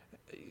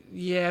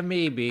 Yeah,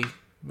 maybe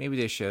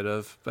they should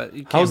have, but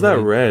you How's can't that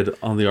really- red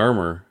on the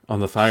armor, on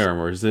the thigh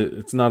armor? Is it?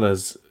 It's not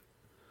as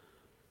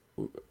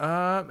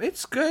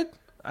It's good.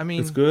 I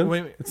mean, It's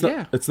good.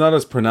 yeah. It's not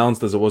as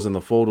pronounced as it was in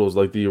the photos,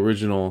 like the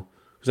original.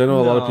 Because I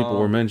know a lot of people No.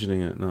 were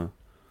mentioning it. No.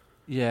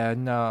 Yeah,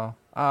 no.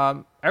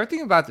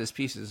 Everything about this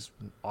piece is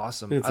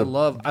awesome. It's I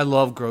love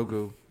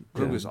Grogu.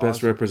 Grogu's best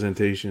awesome.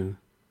 representation.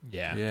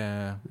 Yeah.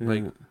 Yeah,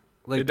 Yeah.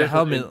 like the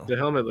helmet. The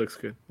helmet looks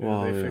good. Yeah,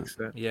 Wow, they yeah. fixed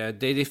that. Yeah,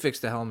 they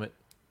fixed the helmet.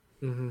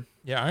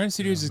 Yeah, Iron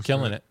Studios is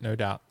killing it, no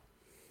doubt.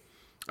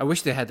 I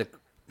wish they had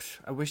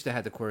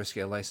the quarter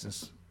scale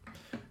license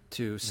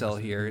to sell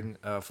here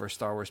for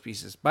Star Wars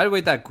pieces. By the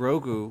way, that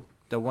Grogu,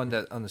 the one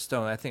that on the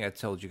stone, I think I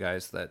told you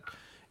guys that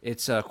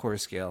it's quarter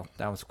scale.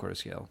 That was quarter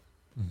scale.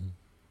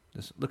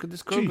 Look at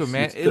this Grogu, Jeez,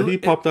 man. he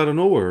popped out of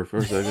nowhere for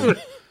a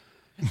second.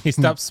 He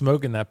stopped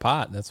smoking that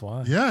pot. That's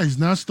why. Yeah, he's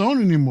not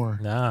stoned anymore.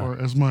 Nah. Or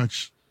as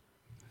much.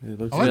 It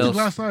looks I like the Will-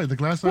 glass eye. The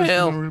glass eye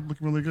Will- is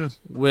looking really good.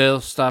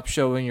 Will, stop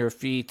showing your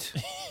feet.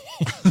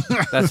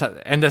 That's how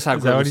Is that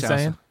Grogu what he's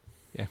sounds. saying?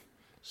 Yeah.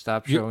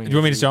 Stop You, showing. you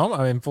want me to feet. show him?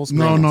 I'm in full screen.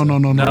 No.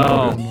 No.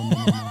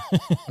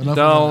 Enough of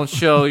Don't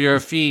show your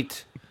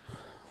feet.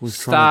 We've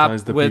Stop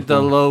traumatized the with the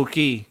people.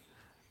 Loki.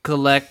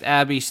 Collect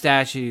Abby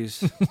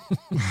statues.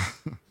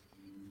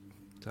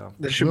 So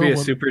There should Will, be a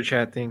what- super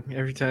chat thing.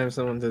 Every time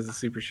someone does a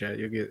super chat,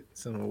 you'll get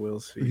some of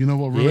Will's that. feet. You know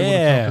what really would have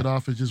Yeah. topped it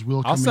off is just Will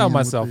I'll coming sell in with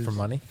myself his- for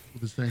money.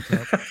 with his tank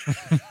top.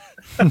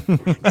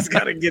 He's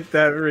got to get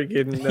that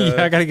freaking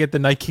Yeah, I gotta get the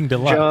Night King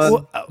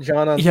Deluxe.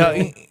 John on yeah,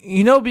 top.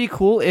 you know, it'd be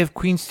cool if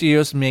Queen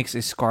Studios makes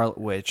a Scarlet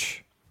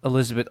Witch,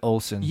 Elizabeth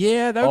Olsen.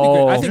 Yeah, that would be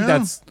great. I Oh. think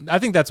Yeah. I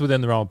think that's within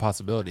the realm of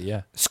possibility.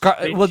 Yeah.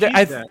 They Well, teased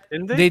I that,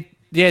 didn't they?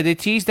 they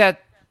teased that.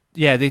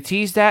 Yeah, they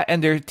teased that,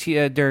 and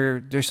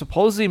they're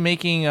supposedly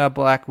making a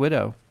Black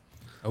Widow.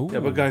 Oh, Yeah,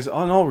 but guys,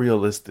 on all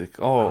realistic,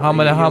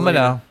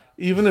 Hamana.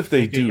 even if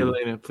they do,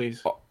 Elena,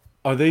 please.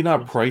 are they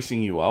not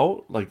pricing you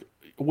out? Like,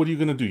 what are you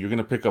gonna do? You're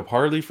gonna pick up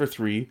Harley for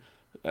 $3.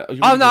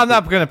 I'm not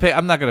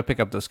gonna pick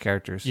up those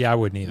characters. yeah, I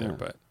wouldn't either.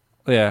 But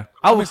Yeah,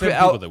 I would say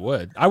people that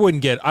would. I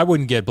wouldn't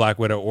get Black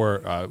Widow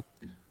or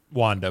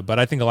Wanda, but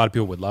I think a lot of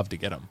people would love to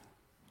get them.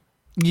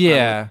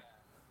 Yeah,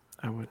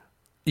 I would.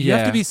 You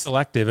have to be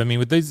selective. I mean,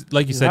 with these,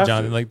 like you said, have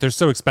John, to. like they're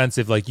so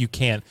expensive. Like you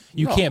can't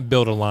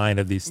build a line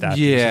of these statues.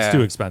 Yeah. It's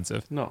too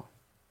expensive. No,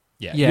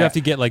 Yeah, Yeah. you have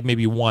to get like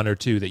maybe one or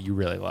two that you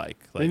really like.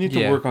 they Like, need to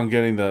Yeah. work on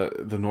getting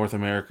the North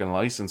American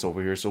license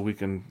over here so we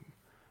can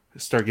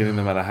start getting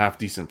them at a half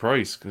decent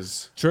price.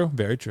 Because true,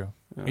 very true.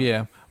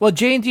 Yeah. Well,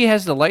 J&D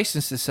has the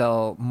license to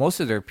sell most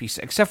of their pieces,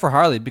 except for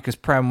Harley, because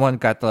Prime One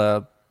got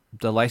the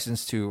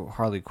license to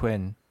Harley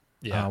Quinn.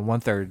 Yeah.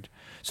 1/3.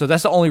 So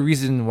that's the only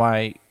reason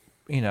why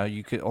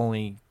you could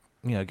only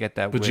get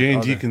that. but with J&D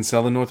other- can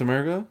sell in North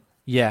America.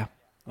 Yeah.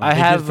 They I did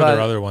have for their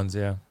other ones.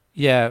 Yeah.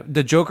 yeah,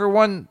 the Joker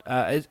one.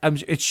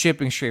 It's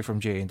shipping straight from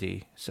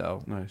J&D,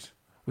 so Nice.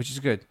 which is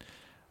good.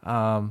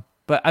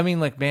 But I mean,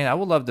 like, man, I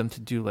would love them to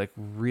do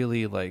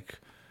really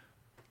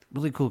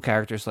cool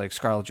characters like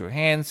Scarlett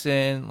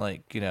Johansson,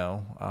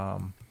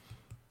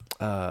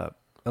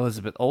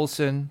 Elizabeth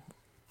Olsen.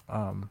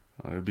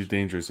 It'd be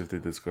dangerous if they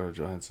did Scarlett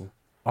Johansson.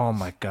 Oh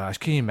my gosh,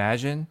 can you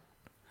imagine?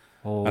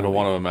 Oh, I don't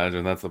want to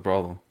imagine. That's the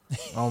problem.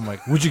 Oh my,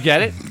 would you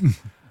get it?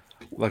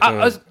 Like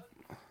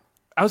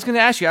I was gonna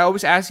ask you. I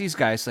always ask these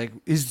guys, like,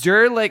 is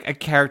there like a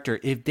character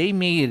if they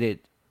made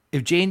it,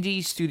 if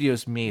J&D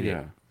Studios made yeah,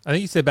 it? I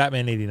think you said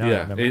Batman '89.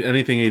 yeah. remember?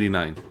 Anything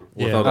 89,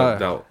 without Yeah. a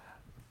doubt.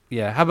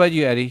 Yeah. How about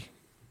you, Eddie?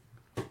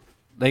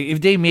 Like,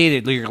 if they made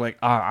it, you're like,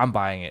 I'm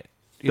buying it.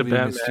 The Even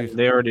if it's Batman, too-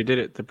 they already did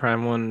it. The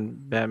Prime One,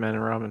 Batman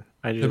and Robin.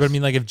 I just, No, but I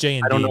mean, like if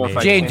J&D I don't know if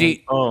I made it, can.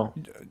 J&D. Oh,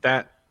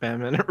 that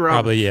Batman and Robin.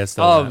 probably yeah.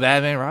 Still Oh, that.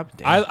 Batman, Robin.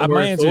 Damn. My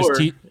Or answer is Thor,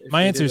 T. if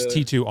My you answer is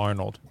did a- T2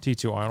 Arnold.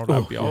 T2 Arnold.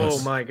 I'd be Oh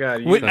honest. my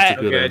God! Wait, That's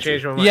a good okay, I answer.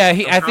 changed my mind. Yeah, I'm I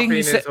think copying he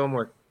his said-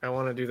 homework. I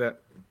want to do that.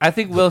 I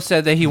think Will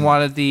said that he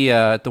wanted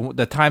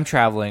the time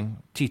traveling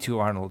T2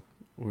 Arnold.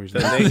 Where he's The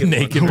naked,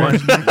 naked, naked one.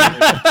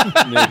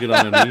 naked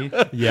on a knee.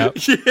 Yep.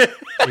 Guys,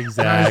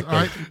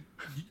 Exactly.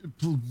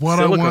 what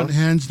I Silicone. want,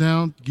 hands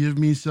down, give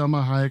me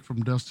Selma Hayek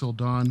from Dusk Till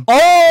Dawn.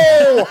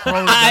 Oh,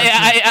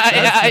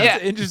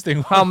 That's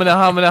interesting.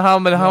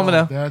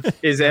 Hamana. That's,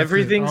 Is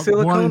everything One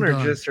silicone or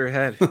done. just her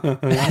head?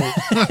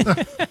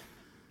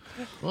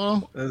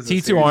 well, This is a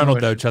T2 serious Arnold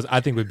though, question. trust, I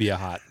think would be a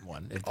hot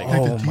one. If they,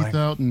 take the teeth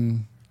out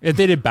and if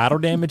they did battle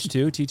damage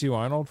too, T2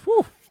 Arnold,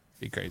 whew,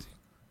 be crazy.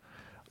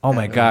 Oh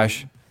my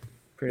gosh.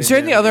 Pretty Is there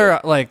any damn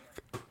other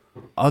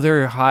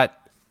other hot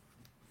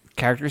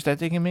characters that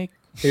they can make?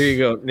 good. Here you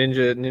go,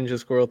 Ninja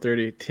Squirrel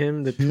 30.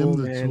 Tim the Tim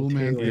the Toolman.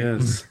 Toolman Taylor.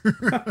 Yes.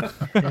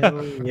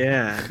 Hell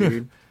yeah,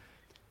 dude.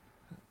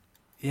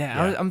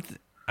 Yeah, I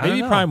Maybe don't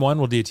know. Prime 1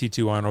 will do a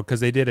T2 Arnold because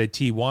they did a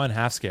T1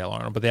 half scale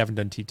Arnold, but they haven't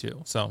done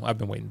T2. So I've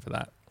been waiting for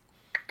that.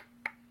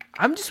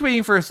 I'm just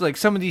waiting for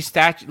some of these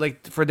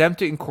for them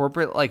to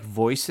incorporate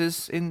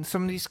voices in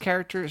some of these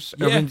characters.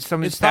 I mean,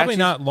 some of these it's probably statues.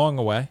 not long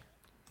away.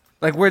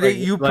 Like where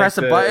you press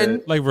a the-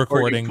 button. Like Or you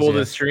recordings. pull yeah.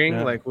 the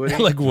string like Woody.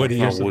 like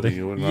Woody or Not Woody. something.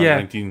 You wouldn't Yeah.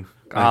 19,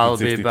 I'll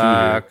be 1962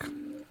 back. here.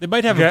 They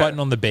might have Yeah. a button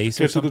on the bass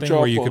or Get to the something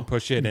where you chopper. could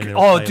push it and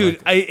it'll Oh, play,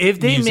 dude! like, If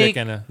they music make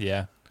and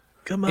yeah.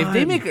 Come on. if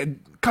they make a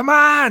come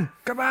on,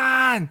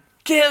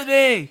 Kill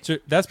me. So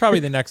that's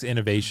probably the next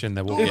innovation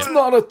that we'll It's get.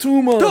 not a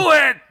tumor. Do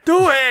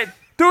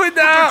it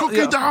now.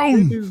 Cookie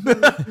down.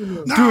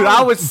 Dude,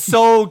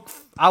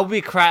 I'll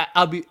be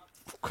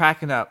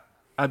cracking up.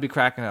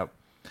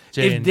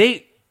 J If and,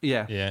 they,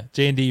 yeah. yeah,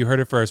 J&D, you heard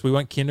it first. We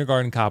want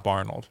Kindergarten Cop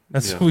Arnold.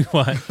 That's Yeah. what we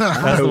want.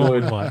 That's the one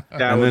we want.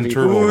 That And would then be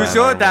Turbo cool. Man. Who's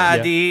your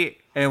daddy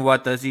and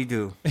what does he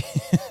do?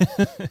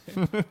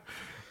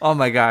 Oh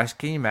my gosh,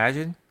 can you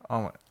imagine?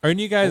 Oh my. Aren't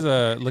you guys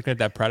looking at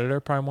that Predator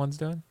Prime 1's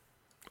doing?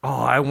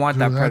 Oh, I want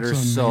Dude, that that's Predator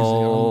amazing.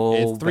 so.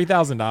 It's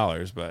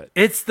 $3,000, but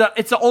It's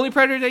the only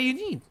Predator that you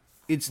need.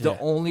 It's the Yeah.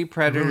 only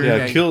Predator.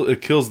 Yeah, that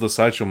it kills the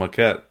sideshow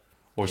maquette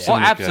or Oh,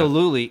 Cinemaquette.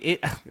 absolutely.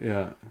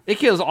 Yeah. It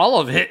kills all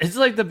of it. It's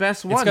like the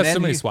best it's one. got man. so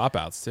many swap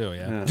outs too.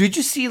 Yeah. Did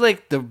you see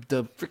like the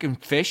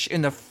freaking fish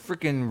in the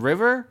freaking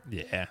river?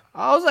 Yeah.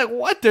 I was like,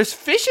 what? There's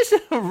fishes in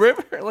the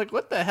river? Like,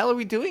 what the hell are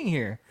we doing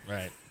here?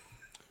 Right.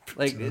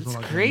 Like, There's a it's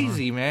lot going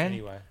crazy, man.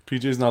 Anyway,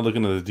 PJ's not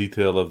looking at the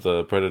detail of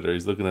the predator.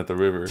 He's looking at the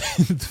river. the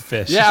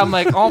fish. Yeah, I'm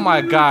like, oh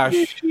my gosh.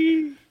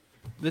 Little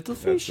That's it.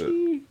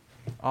 fishy.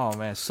 Oh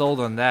man, sold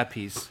on that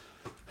piece.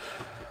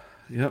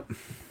 Yep.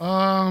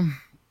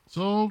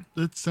 So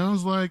it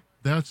sounds like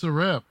that's a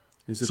wrap.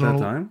 Is it So- that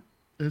time?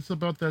 It's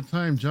about that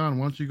time, John.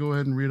 Why don't you go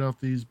ahead and read off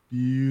these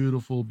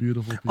beautiful,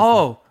 beautiful people?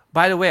 Oh,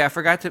 by the way, I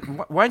forgot to.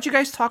 Why don't you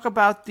guys talk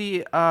about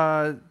the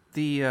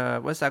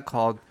what's that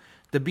called?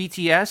 The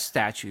BTS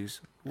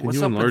statues. Can What's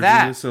you up with enlarge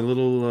that? this a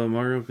little,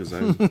 Mario? Because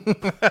I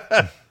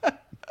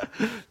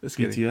Just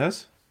kidding.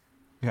 BTS.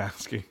 Yeah,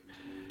 just kidding.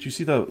 Did you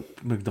see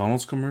that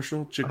McDonald's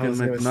commercial? I Chicken was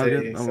gonna say McNugget.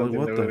 I'm like, something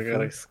what that the would have got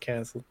fuck? us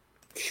canceled.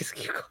 Just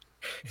keep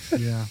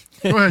going. Yeah.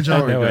 Go ahead,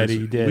 John. All right, No, guys. Eddie,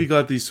 you did. We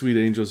got these sweet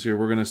angels here.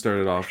 We're gonna start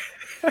it off.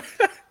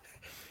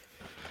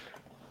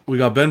 We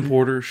got Ben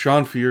Porter,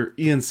 Sean Fear,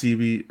 Ian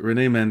Seaby,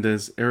 Renee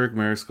Mendez, Eric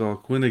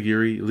Mariscal, Quinn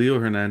Aguirre, Leo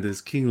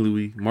Hernandez, King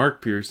Louis,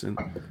 Mark Pearson,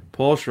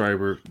 Paul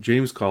Schreiber,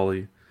 James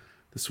Colley,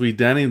 the sweet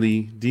Danny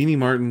Lee, Deanie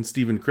Martin,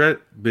 Stephen Krett,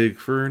 Big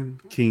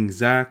Fern, King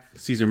Zach,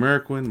 Caesar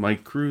Mariquin,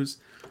 Mike Cruz,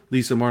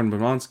 Lisa Martin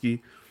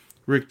Bononsky,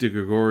 Rick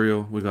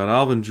DeGregorio. We got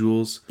Alvin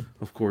Jules,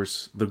 of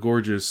course, the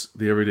gorgeous,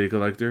 the everyday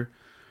collector,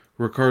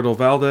 Ricardo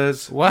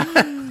Valdez, What?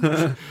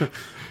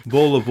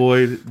 Bola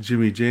Boyd,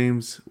 Jimmy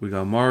James. We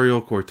got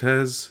Mario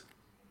Cortez,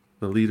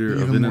 the leader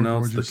of Even In more and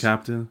Outs, the gorgeous.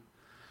 captain.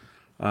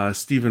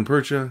 Stephen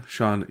Percha,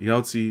 Sean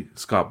Yautzi,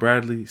 Scott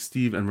Bradley,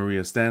 Steve and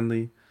Maria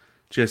Stanley,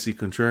 Jesse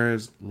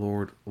Contreras,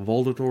 Lord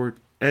Voldemort,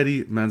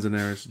 Eddie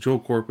Manzanares, Joe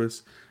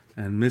Corpus,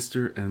 and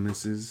Mr. and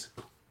Mrs.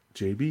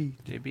 JB.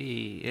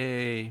 JB,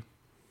 yay.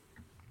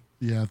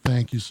 Yeah,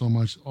 thank you so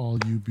much, all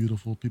you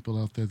beautiful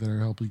people out there that are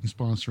helping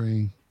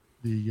sponsoring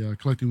the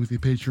Collecting Weekly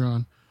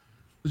Patreon.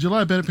 The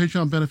July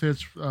Patreon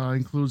benefits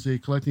includes a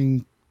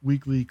Collecting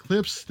Weekly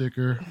Clips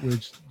sticker,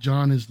 which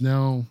John is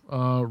now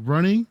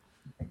running.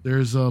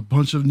 There's a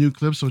bunch of new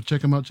clips, so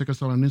check them out. Check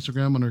us out on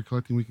Instagram under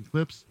Collecting Weekly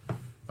Clips.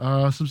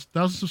 Some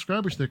 1,000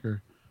 subscriber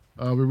sticker.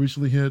 We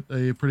recently hit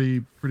a pretty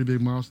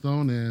big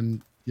milestone,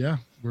 and yeah,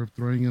 we're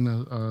throwing in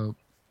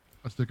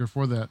a sticker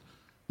for that.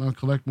 Now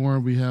collect more.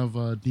 We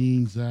have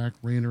Dean, Zach,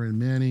 Rainer, and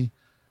Manny.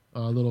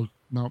 Little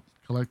Mount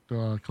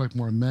collect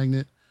more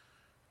magnet.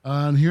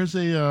 And here's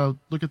a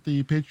look at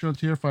the Patreon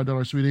tier,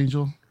 $5 Sweet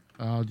Angel.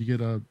 You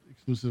get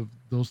exclusive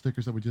those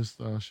stickers that we just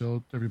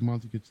showed every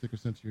month. You get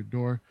stickers sent to your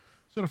door.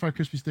 Certified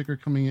Crispy sticker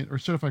coming in, or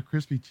Certified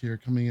Crispy tier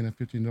coming in at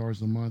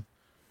 $15 a month.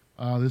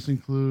 This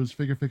includes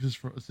figure fixes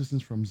for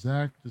assistance from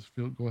Zach. Just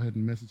go ahead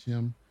and message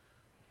him,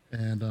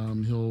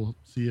 and he'll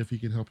see if he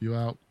can help you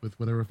out with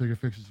whatever figure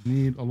fixes you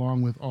need,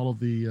 along with all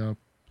of the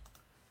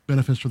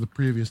benefits for the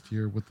previous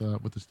tier with the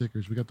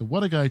stickers. We got the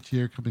What a Guy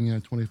tier coming in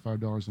at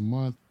 $25 a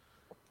month.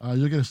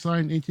 You'll get a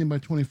signed 18 by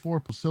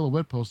 24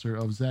 silhouette poster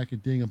of Zach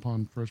and Ding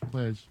upon first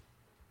pledge,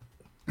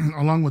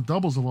 along with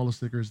doubles of all the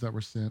stickers that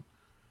were sent.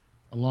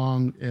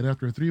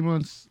 After 3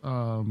 months,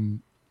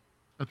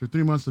 after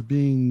 3 months of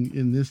being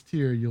in this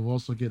tier, you'll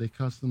also get a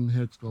custom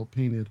head sculpt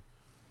painted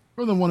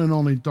for the one and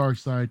only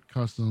Darkside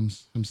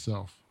Customs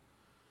himself.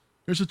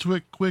 Here's a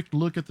quick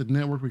look at the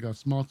network. We got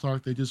Small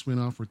Talk. They just went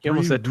on for 3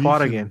 almost said weeks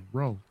twat in again. a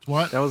row.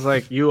 Twat. That was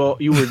like you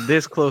were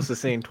this close to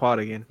saying twat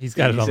again. He's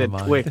got it You on the said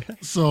mind. Twick.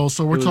 So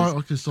we're was- talking.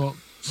 Okay, so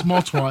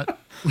Small Twat,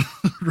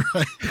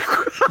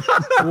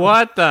 right?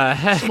 What the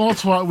heck? Small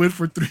Twat went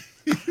for 3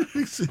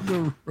 weeks in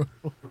a row.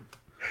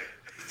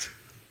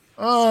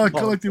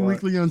 Collecting Twat.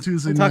 Weekly on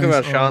Tuesday. Don't talk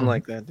nights. about Sean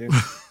like that, dude.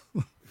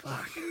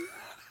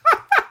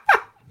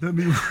 Let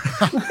me.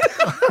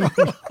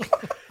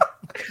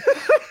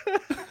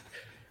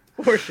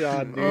 Poor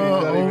Sean, dude. He's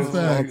not even Old small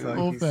fact. talk.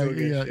 Old He's so fact.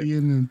 good Yeah, shit.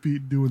 Ian and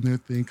Pete doing their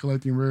thing,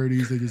 collecting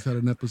rarities. They just had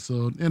an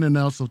episode. In and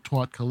outs of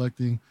Twat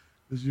collecting.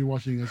 As you're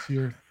watching us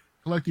here,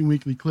 collecting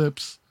weekly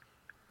clips.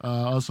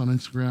 Us on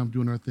Instagram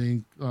doing our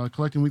thing.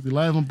 Collecting weekly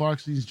live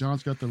unboxings.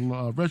 John's got the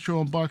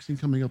retro unboxing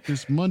coming up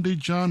this Monday.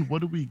 John,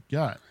 what do we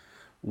got?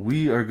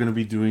 We are going to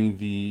be doing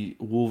the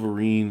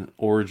Wolverine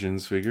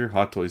Origins figure,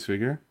 Hot Toys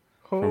figure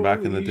from back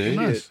in the Holy day. shit.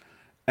 Nice.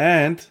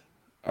 And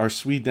our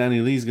sweet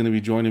Danny Lee is going to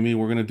be joining me.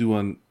 We're going to do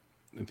on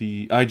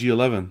the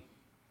IG-11.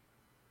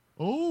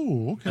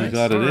 Oh, okay. We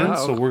got it in, Wow.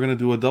 so we're going to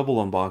do a double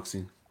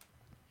unboxing.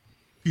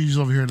 He's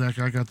over here like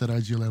I got that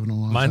IG-11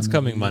 on. Mine's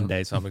coming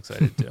Monday, so I'm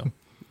excited too.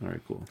 All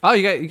right, cool. Oh,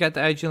 you got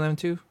the IG-11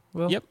 too?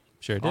 Will? Yep,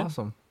 sure did.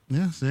 Awesome.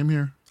 Yeah, same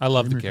here. I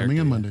love Same the here. Coming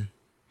character. in Monday.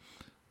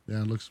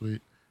 Yeah, it looks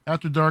sweet.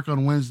 After dark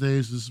on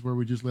Wednesdays, this is where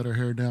we just let our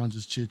hair down,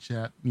 just chit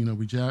chat. You know,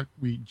 we jack.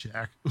 What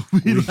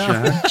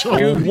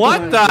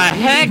the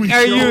heck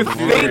are you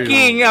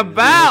thinking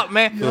about,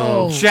 man?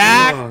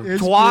 Jack,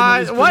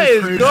 twat. What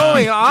is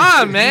going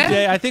on, man?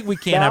 Jay, I think we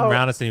can't have him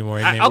around us anymore.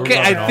 Man. Okay,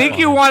 I think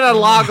you want to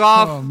log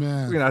off. Oh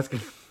man,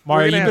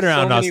 Mario, you've been We're gonna have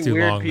around so us many too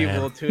weird long,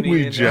 people man. tuning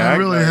We in. jack. I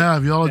really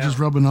have. Y'all are just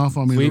rubbing off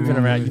on me. We've the been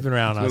wrong around. way. You've been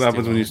around us. What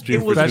happens too when you long. stream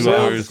It for was 2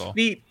 Will's hours?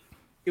 feet.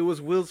 It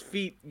was Will's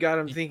feet got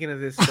him thinking of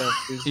this stuff.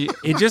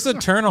 It's just a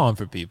turn on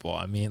for people.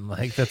 I mean,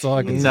 like that's all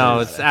I can say. No,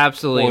 it's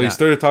absolutely Well, he not.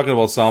 started talking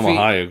about Salma Feet.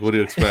 Hayek. What do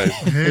you expect?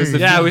 Hey,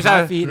 Yeah, we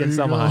Hot saw. feet and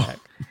There you Salma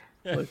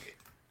go. Hayek.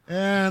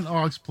 and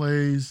Ox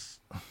Plays.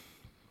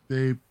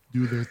 They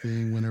do their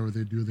thing whenever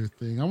they do their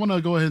thing. I want to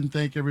go ahead and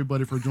thank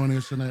everybody for joining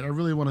us tonight. I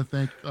really want to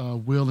thank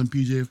Will and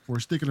PJ for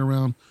sticking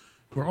around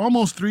for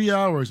almost 3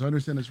 hours. I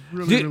understand it's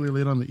really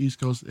late on the East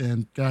Coast,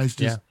 and guys,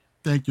 just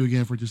thank you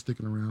again for just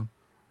sticking around.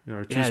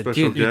 Our two Yeah, special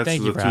dude, guests,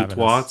 thank the you two for having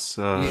twats.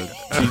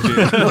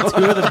 TJ.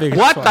 Two of the biggest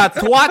What fucks. the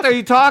twat are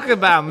you talking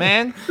about,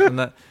 man?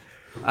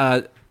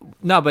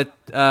 No, but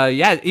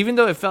yeah. Even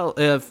though it felt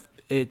if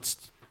it's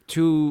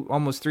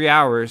almost 3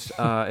 hours,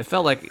 it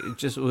felt like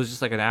it was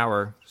just like an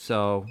hour.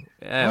 So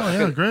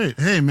Great.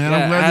 Hey, man,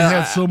 I'm glad you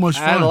had so much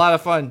fun. I had a lot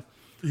of fun.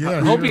 Yeah,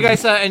 I hope you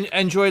guys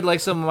enjoyed like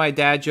some of my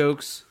dad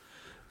jokes.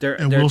 They're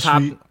Will's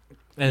top. feet.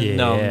 And Yeah.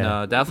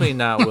 no, definitely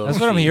not Will.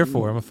 That's what I'm here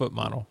for. I'm a foot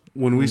model.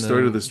 When we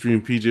started the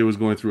stream, PJ was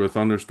going through a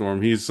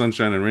thunderstorm. He's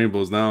sunshine and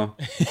rainbows now.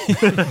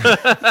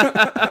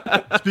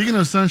 Speaking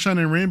of sunshine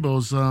and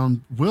rainbows,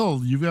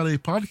 Will, you've got a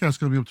podcast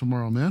coming up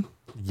tomorrow, man.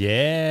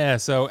 Yeah.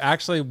 So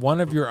actually,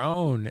 one of your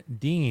own,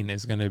 Dean,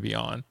 is going to be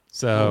on.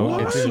 So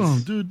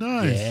Awesome, dude,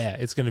 nice. Yeah,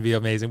 it's going to be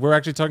amazing. We're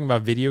actually talking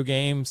about video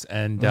games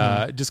and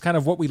just kind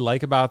of what we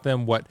like about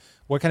them, what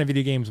kind of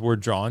video games we're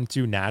drawn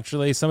to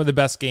naturally. Some of the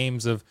best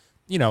games of,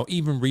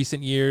 even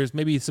recent years,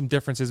 maybe some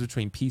differences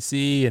between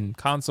PC and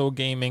console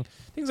gaming,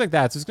 things like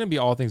that. So it's going to be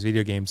all things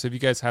video games. So if you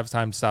guys have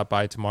time to stop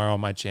by tomorrow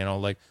on my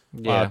channel,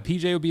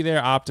 PJ will be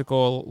there,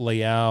 Optical,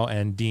 Leal,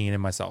 and Dean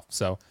and myself.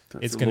 So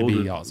it's going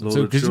to be awesome.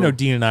 So because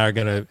Dean and I are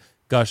going to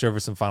gush over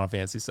some Final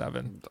Fantasy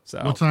VII.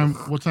 So What time,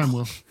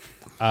 Will?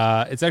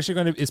 it's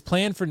actually it's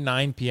planned for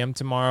 9 p.m.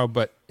 tomorrow,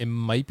 but it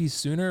might be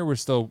sooner. We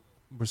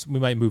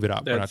might move it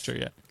up. We're not sure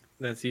yet.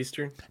 That's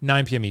Eastern.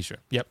 9 p.m. Eastern.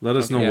 Yep. Let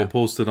us know. Yeah. We'll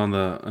post it on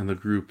the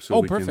group.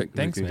 So Perfect.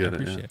 Thanks, we man. can I get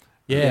appreciate it.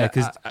 Yeah. Yeah,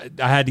 because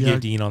I had to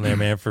get Dean on there,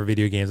 man, for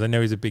video games. I know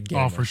he's a big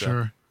gamer. Oh, for so.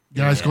 sure.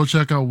 Guys, go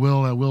check out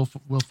Will at Will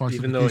Fox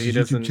Even though he YouTube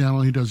doesn't-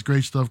 channel. He does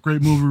great stuff,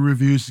 great movie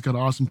reviews. He's got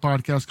an awesome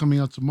podcast coming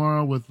out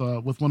tomorrow with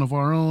one of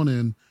our own,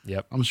 and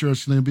Yep. I'm sure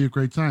it's going to be a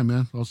great time,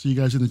 man. I'll see you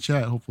guys in the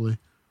chat, hopefully.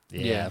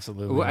 Yeah,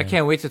 absolutely. Well, I man.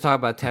 can't wait to talk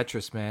about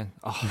Tetris, man.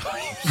 Oh,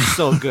 I'm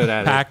so good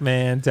at it.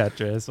 Pac-Man,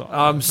 Tetris.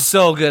 I'm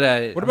so good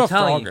at it. What I'm about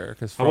telling you. Frogger?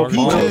 Because How about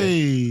Frogger.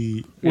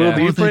 PJ, Will, Yeah. do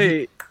you Well,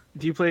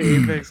 thank play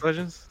Apex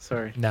Legends?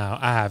 Sorry. No,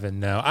 I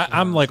haven't. No,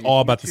 I'm like all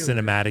about the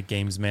cinematic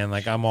games, man.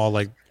 Like I'm all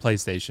like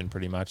PlayStation,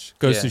 pretty much.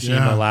 Ghost of Tsushima,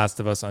 Yeah. Last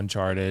of Us,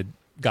 Uncharted,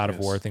 God of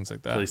War, things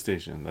like that.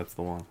 PlayStation. That's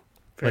the one.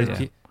 Fair Like,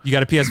 enough. You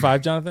got a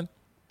PS5, Jonathan?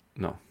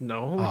 No.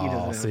 No, he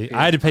Oh, doesn't. see, have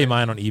I had to pay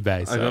mine on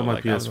eBay. So I got my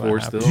like, was PS4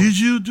 not happy. still. Did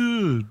you,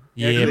 dude?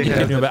 Yeah, Yeah, 'cause it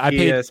has but the I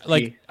paid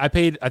PSP. I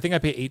think I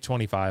paid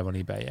 $8.25 on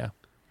eBay. Yeah,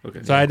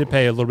 Okay. so I had to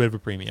pay a little bit of a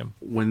premium.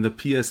 When the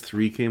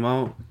PS3 came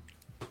out,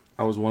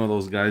 I was one of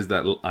those guys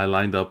that I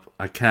lined up.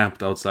 I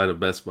camped outside of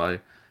Best Buy.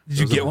 Did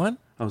you get one?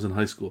 I was in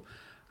high school.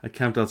 I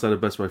camped outside of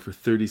Best Buy for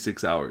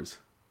 36 hours.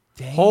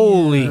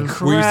 Holy Were you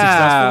successful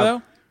crap.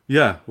 though?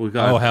 Yeah, we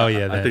got. Oh, hell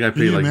yeah, I then. think I Can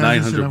paid you like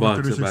imagine 900 sitting bucks.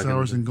 for 36 back in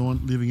hours the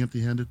and leaving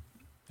empty-handed?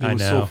 It I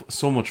was know.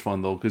 so much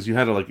fun though, because you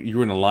had to you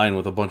were in a line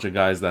with a bunch of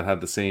guys that had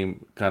the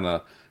same kind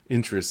of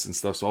interests and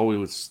stuff. So all we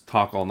would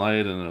talk all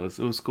night, and it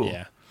was cool.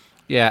 Yeah.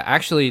 Yeah,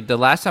 actually, the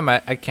last time I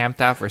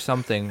camped out for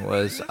something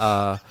was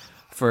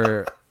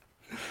for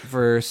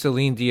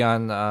Celine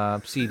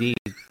Dion CD.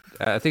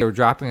 I think they were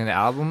dropping an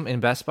album in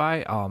Best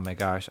Buy. Oh my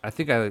gosh, I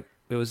think it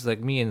was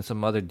like me and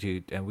some other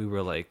dude, and we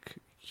were like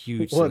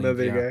huge. What Celine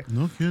other Dion. guy?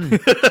 No kidding.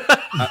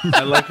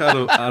 I like out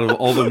of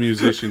all the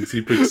musicians,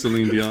 he picked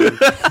Celine Dion.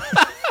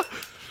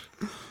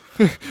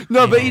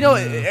 No, but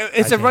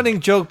it's a running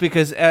joke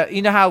because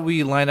you know how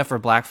we line up for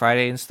Black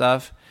Friday and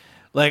stuff.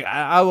 Like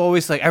I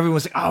always like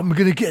everyone's like, oh, I'm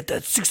gonna get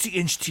that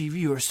 60-inch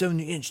TV or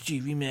 70-inch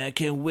TV, man. I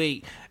can't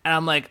wait. And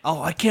I'm like,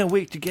 oh, I can't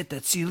wait to get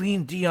that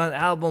Celine Dion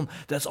album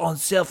that's on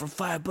sale for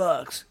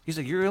 $5. He's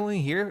like, you're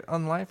only here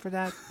online for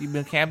that? You've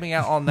been camping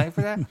out all night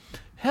for that?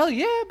 Hell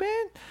yeah,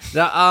 man.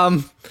 Yeah,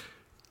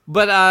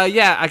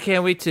 I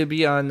can't wait to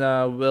be on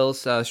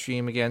Will's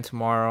stream again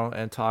tomorrow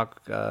and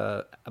talk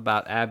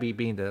about Abby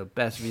being the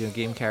best video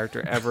game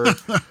character ever.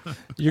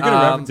 You're gonna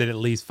reference it at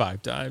least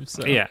 5 times.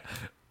 So. Yeah.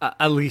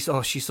 At least,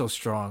 she's so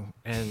strong.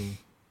 And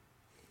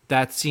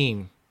that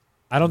scene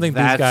I don't think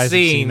these That guys have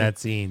scene. seen that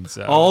scene.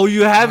 So. Oh,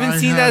 you haven't I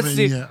seen that haven't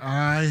scene? yet.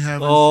 I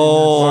haven't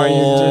Oh, seen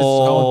that.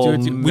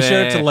 Don't do it we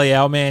showed it to man.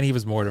 Layout, man. He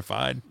was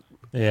mortified.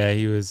 Yeah,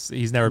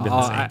 he's never been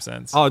the same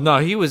since. Oh no,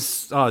 he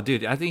was. Oh,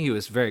 dude, I think he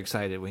was very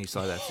excited when he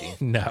saw that scene.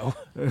 No,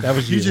 that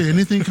was you. DJ,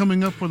 anything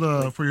coming up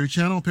for your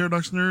channel,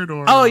 Paradox Nerd?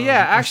 Or Oh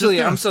yeah, or actually,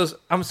 Shipcast?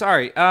 I'm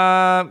sorry.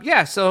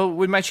 Yeah, so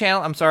with my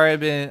channel, I'm sorry.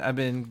 I've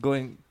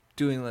been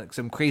doing like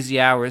some crazy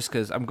hours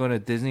because I'm going to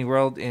Disney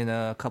World in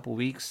a couple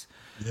weeks,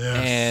 Yes.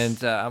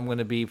 and I'm going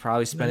to be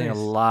probably spending a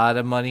lot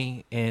of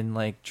money in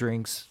like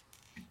drinks,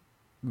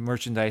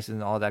 merchandise,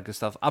 and all that good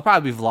stuff. I'll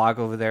probably vlog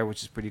over there,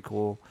 which is pretty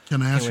cool.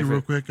 Can I Can't ask you wait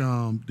real for quick?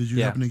 Did you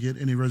Yeah. happen to get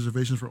any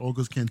reservations for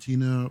Olga's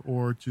Cantina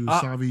or to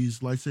Savi's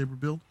lightsaber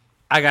build?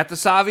 I got the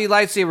Savi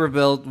lightsaber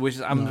build, which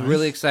I'm Nice.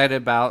 really excited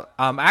about.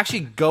 I'm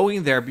actually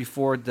going there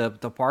before the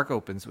park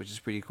opens, which is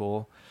pretty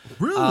cool.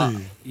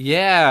 Really?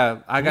 Yeah,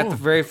 I got the Cool.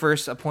 very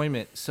first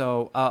appointment.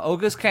 So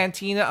Olga's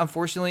Cantina,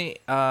 unfortunately,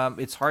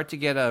 it's hard to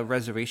get a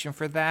reservation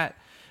for that.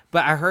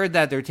 But I heard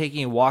that they're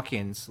taking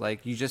walk-ins.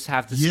 Like you just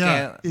have to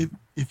Yeah. scan.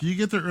 If you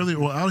get there early,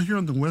 well, out here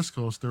on the West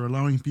Coast, they're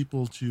allowing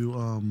people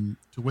to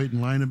wait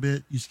in line a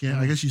bit. You scan.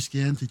 I guess you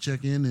scan to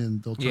check in,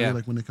 and they'll tell Yeah. you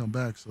like when they come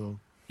back. So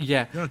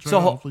Yeah. yeah, try So it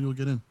out. Hopefully you'll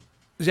get in.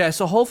 yeah.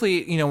 So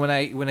hopefully, when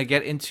I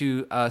get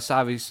into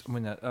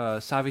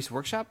Savi's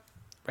workshop,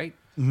 right?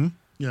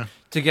 Yeah.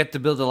 To get to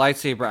build a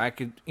lightsaber, I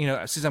could,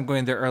 since I'm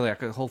going there early, I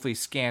could hopefully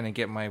scan and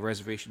get my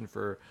reservation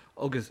for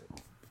Olga's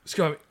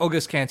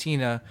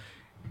Cantina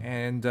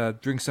and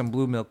drink some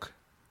blue milk.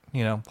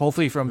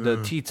 Hopefully from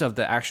the teats of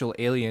the actual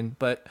alien.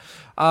 But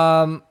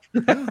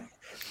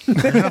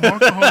They have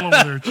alcohol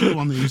over there too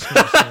on the East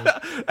Coast.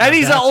 So.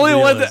 Eddie's the That's only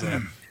one realism.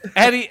 that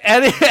Eddie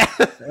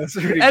That's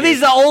pretty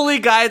Eddie's the only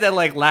guy that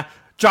like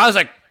John's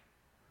like,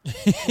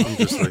 I'm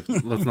just like,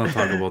 let's not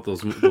talk about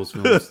those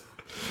films.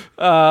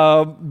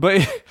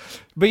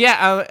 but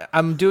yeah,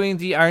 I'm doing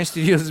the Iron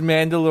Studios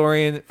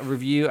Mandalorian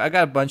review. I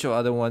got a bunch of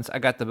other ones. I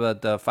got the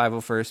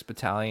 501st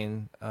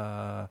Battalion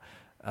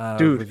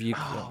Dude, review.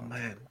 oh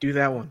man, do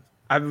that one.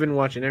 I've been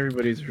watching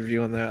everybody's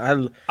review on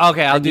that.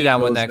 Okay, I'll do that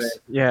one those, next. man.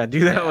 Yeah,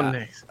 do that one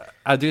next.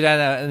 I'll do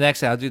that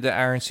next. I'll do the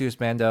Iron Studios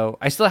Mando.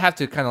 I still have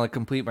to kind of like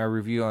complete my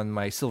review on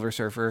my Silver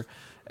Surfer.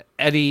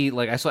 Eddie,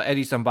 like I saw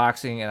Eddie's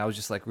unboxing, and I was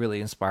just like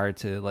really inspired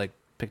to like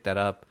pick that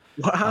up.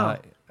 Wow,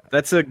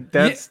 that's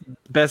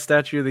best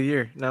statue of the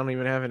year. And I don't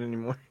even have it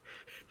anymore.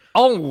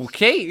 Oh,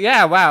 okay.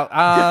 Yeah.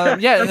 Wow.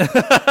 Yeah.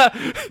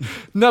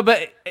 No,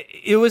 but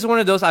it was one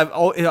of those I've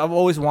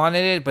always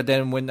wanted it, but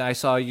then when I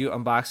saw you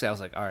unbox it, I was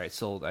like, all right,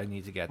 sold. I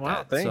need to get Wow,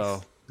 that. thanks.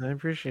 So I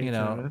appreciate you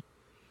that, know,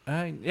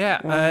 man.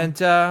 yeah, and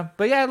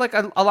but yeah, like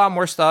a lot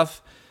more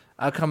stuff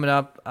coming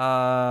up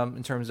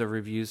in terms of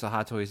reviews of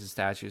Hot Toys and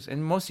statues,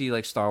 and mostly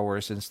like Star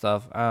Wars and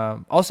stuff.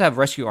 Also have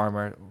Rescue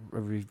Armor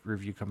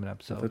review coming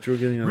up. So That you were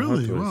getting on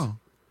Really? Hot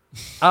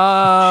Toys.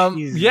 Wow.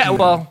 yeah,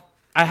 well,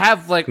 I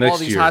have like all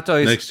these Hot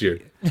Toys Next year.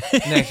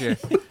 next year.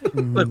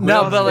 Look, we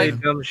No, don't but, say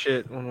like- dumb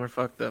shit when we're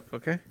fucked up.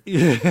 Okay.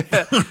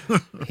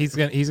 He's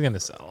gonna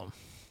sell them.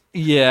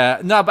 Yeah,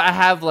 no, but I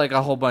have like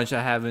a whole bunch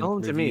I haven't Tell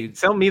them to me. reviewed.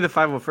 Tell me the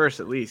 501st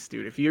at least,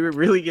 dude. If you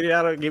really get it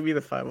out, give me the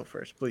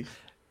 501st, please.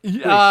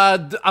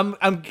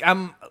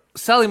 I'm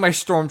selling my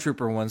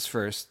Stormtrooper ones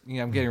first.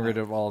 I'm getting rid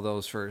of all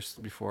those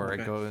first before I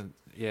go.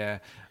 Yeah.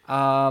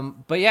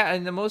 But yeah,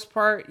 in the most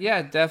part,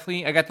 yeah,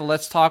 definitely. I got the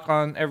Let's Talk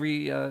on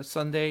every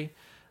Sunday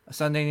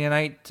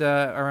night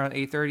around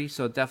 8:30.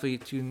 So definitely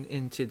tune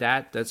into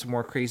that. That's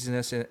more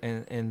craziness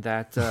in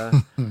that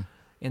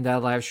in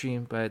that live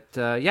stream. But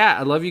yeah,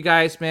 I love you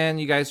guys, man.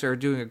 You guys are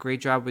doing a great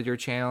job with your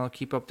channel.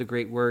 Keep up the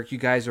great work. You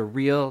guys are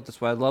real.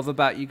 That's what I love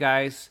about you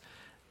guys.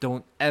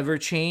 Don't ever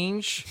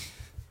change,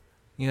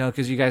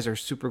 because you guys are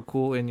super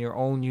cool in your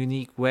own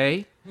unique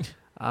way.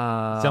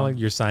 Sound like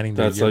you're signing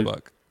the That's like-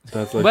 yearbook.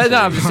 That's like But no,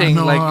 I'm just saying,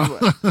 No,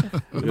 like,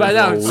 but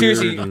no, all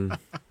seriously, weird and-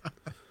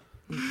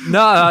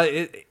 no,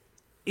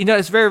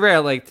 it's very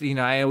rare. Like,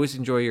 I always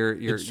enjoy your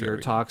It's true,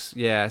 yeah. talks.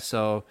 Yeah,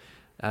 so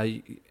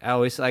I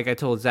always, like I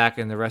told Zach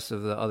and the rest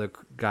of the other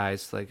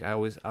guys, like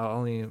I'll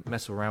only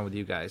mess around with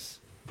you guys.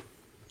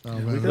 Oh,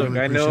 man, Look, really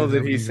I know appreciate that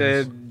having he you guys.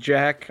 said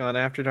Jack on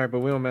After Dark, but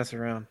we don't mess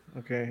around.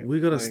 Okay.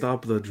 We gotta Like,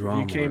 stop the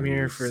drama. You came in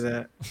here this- for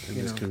that. in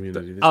You this know.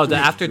 community. Oh, There's the too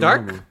much After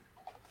Dark? drama.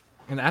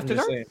 And I'm after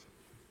just dark? saying.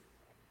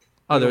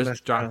 Oh, We don't there's mess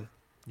drama. around.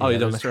 Oh, Yeah, you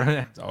don't mess there's-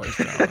 around. It's always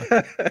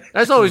drama.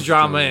 There's always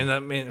drama, and I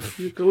mean,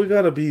 We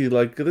gotta be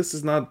like, this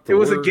is not. It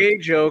was a word. gay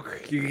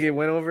joke.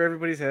 Went over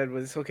everybody's head,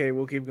 but it's okay.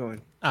 We'll keep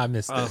going. I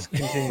missed it.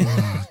 Continue.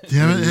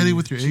 Damn it, Eddie,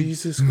 with your age.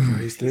 Jesus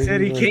Christ! He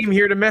said he came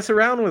here to mess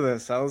around with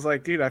us. I was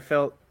like, dude, I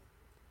felt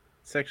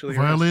sexually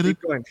harassed. Violated?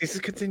 Keep going.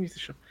 Just continue the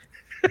show.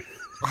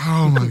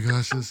 Oh my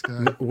gosh, this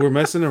guy. We're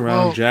messing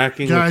around, Well,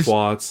 jacking guys, with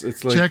quads.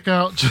 It's like Check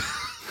out.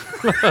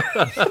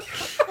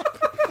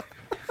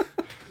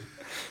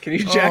 Can you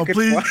jack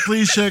it?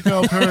 Please check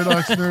out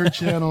Paradox Nerd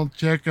channel.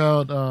 Check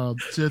out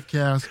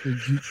Sithcast.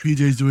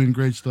 PJ's doing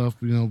great stuff.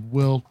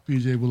 Will,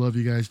 PJ, we love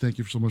you guys. Thank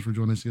you so much for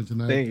joining us again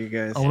tonight. Thank you,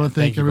 guys. I want to Thank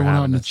thank you for everyone out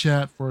in having the us.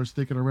 chat for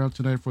sticking around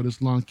tonight for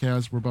this long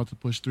cast. We're about to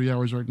push 3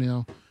 hours right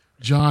now.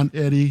 John,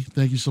 Eddie,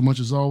 thank you so much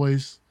as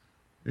always.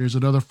 Here's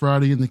another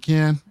Friday in the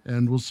can,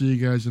 and we'll see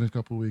you guys in a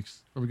couple weeks.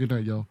 Have a good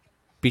night, y'all.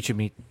 Beat your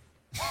meat.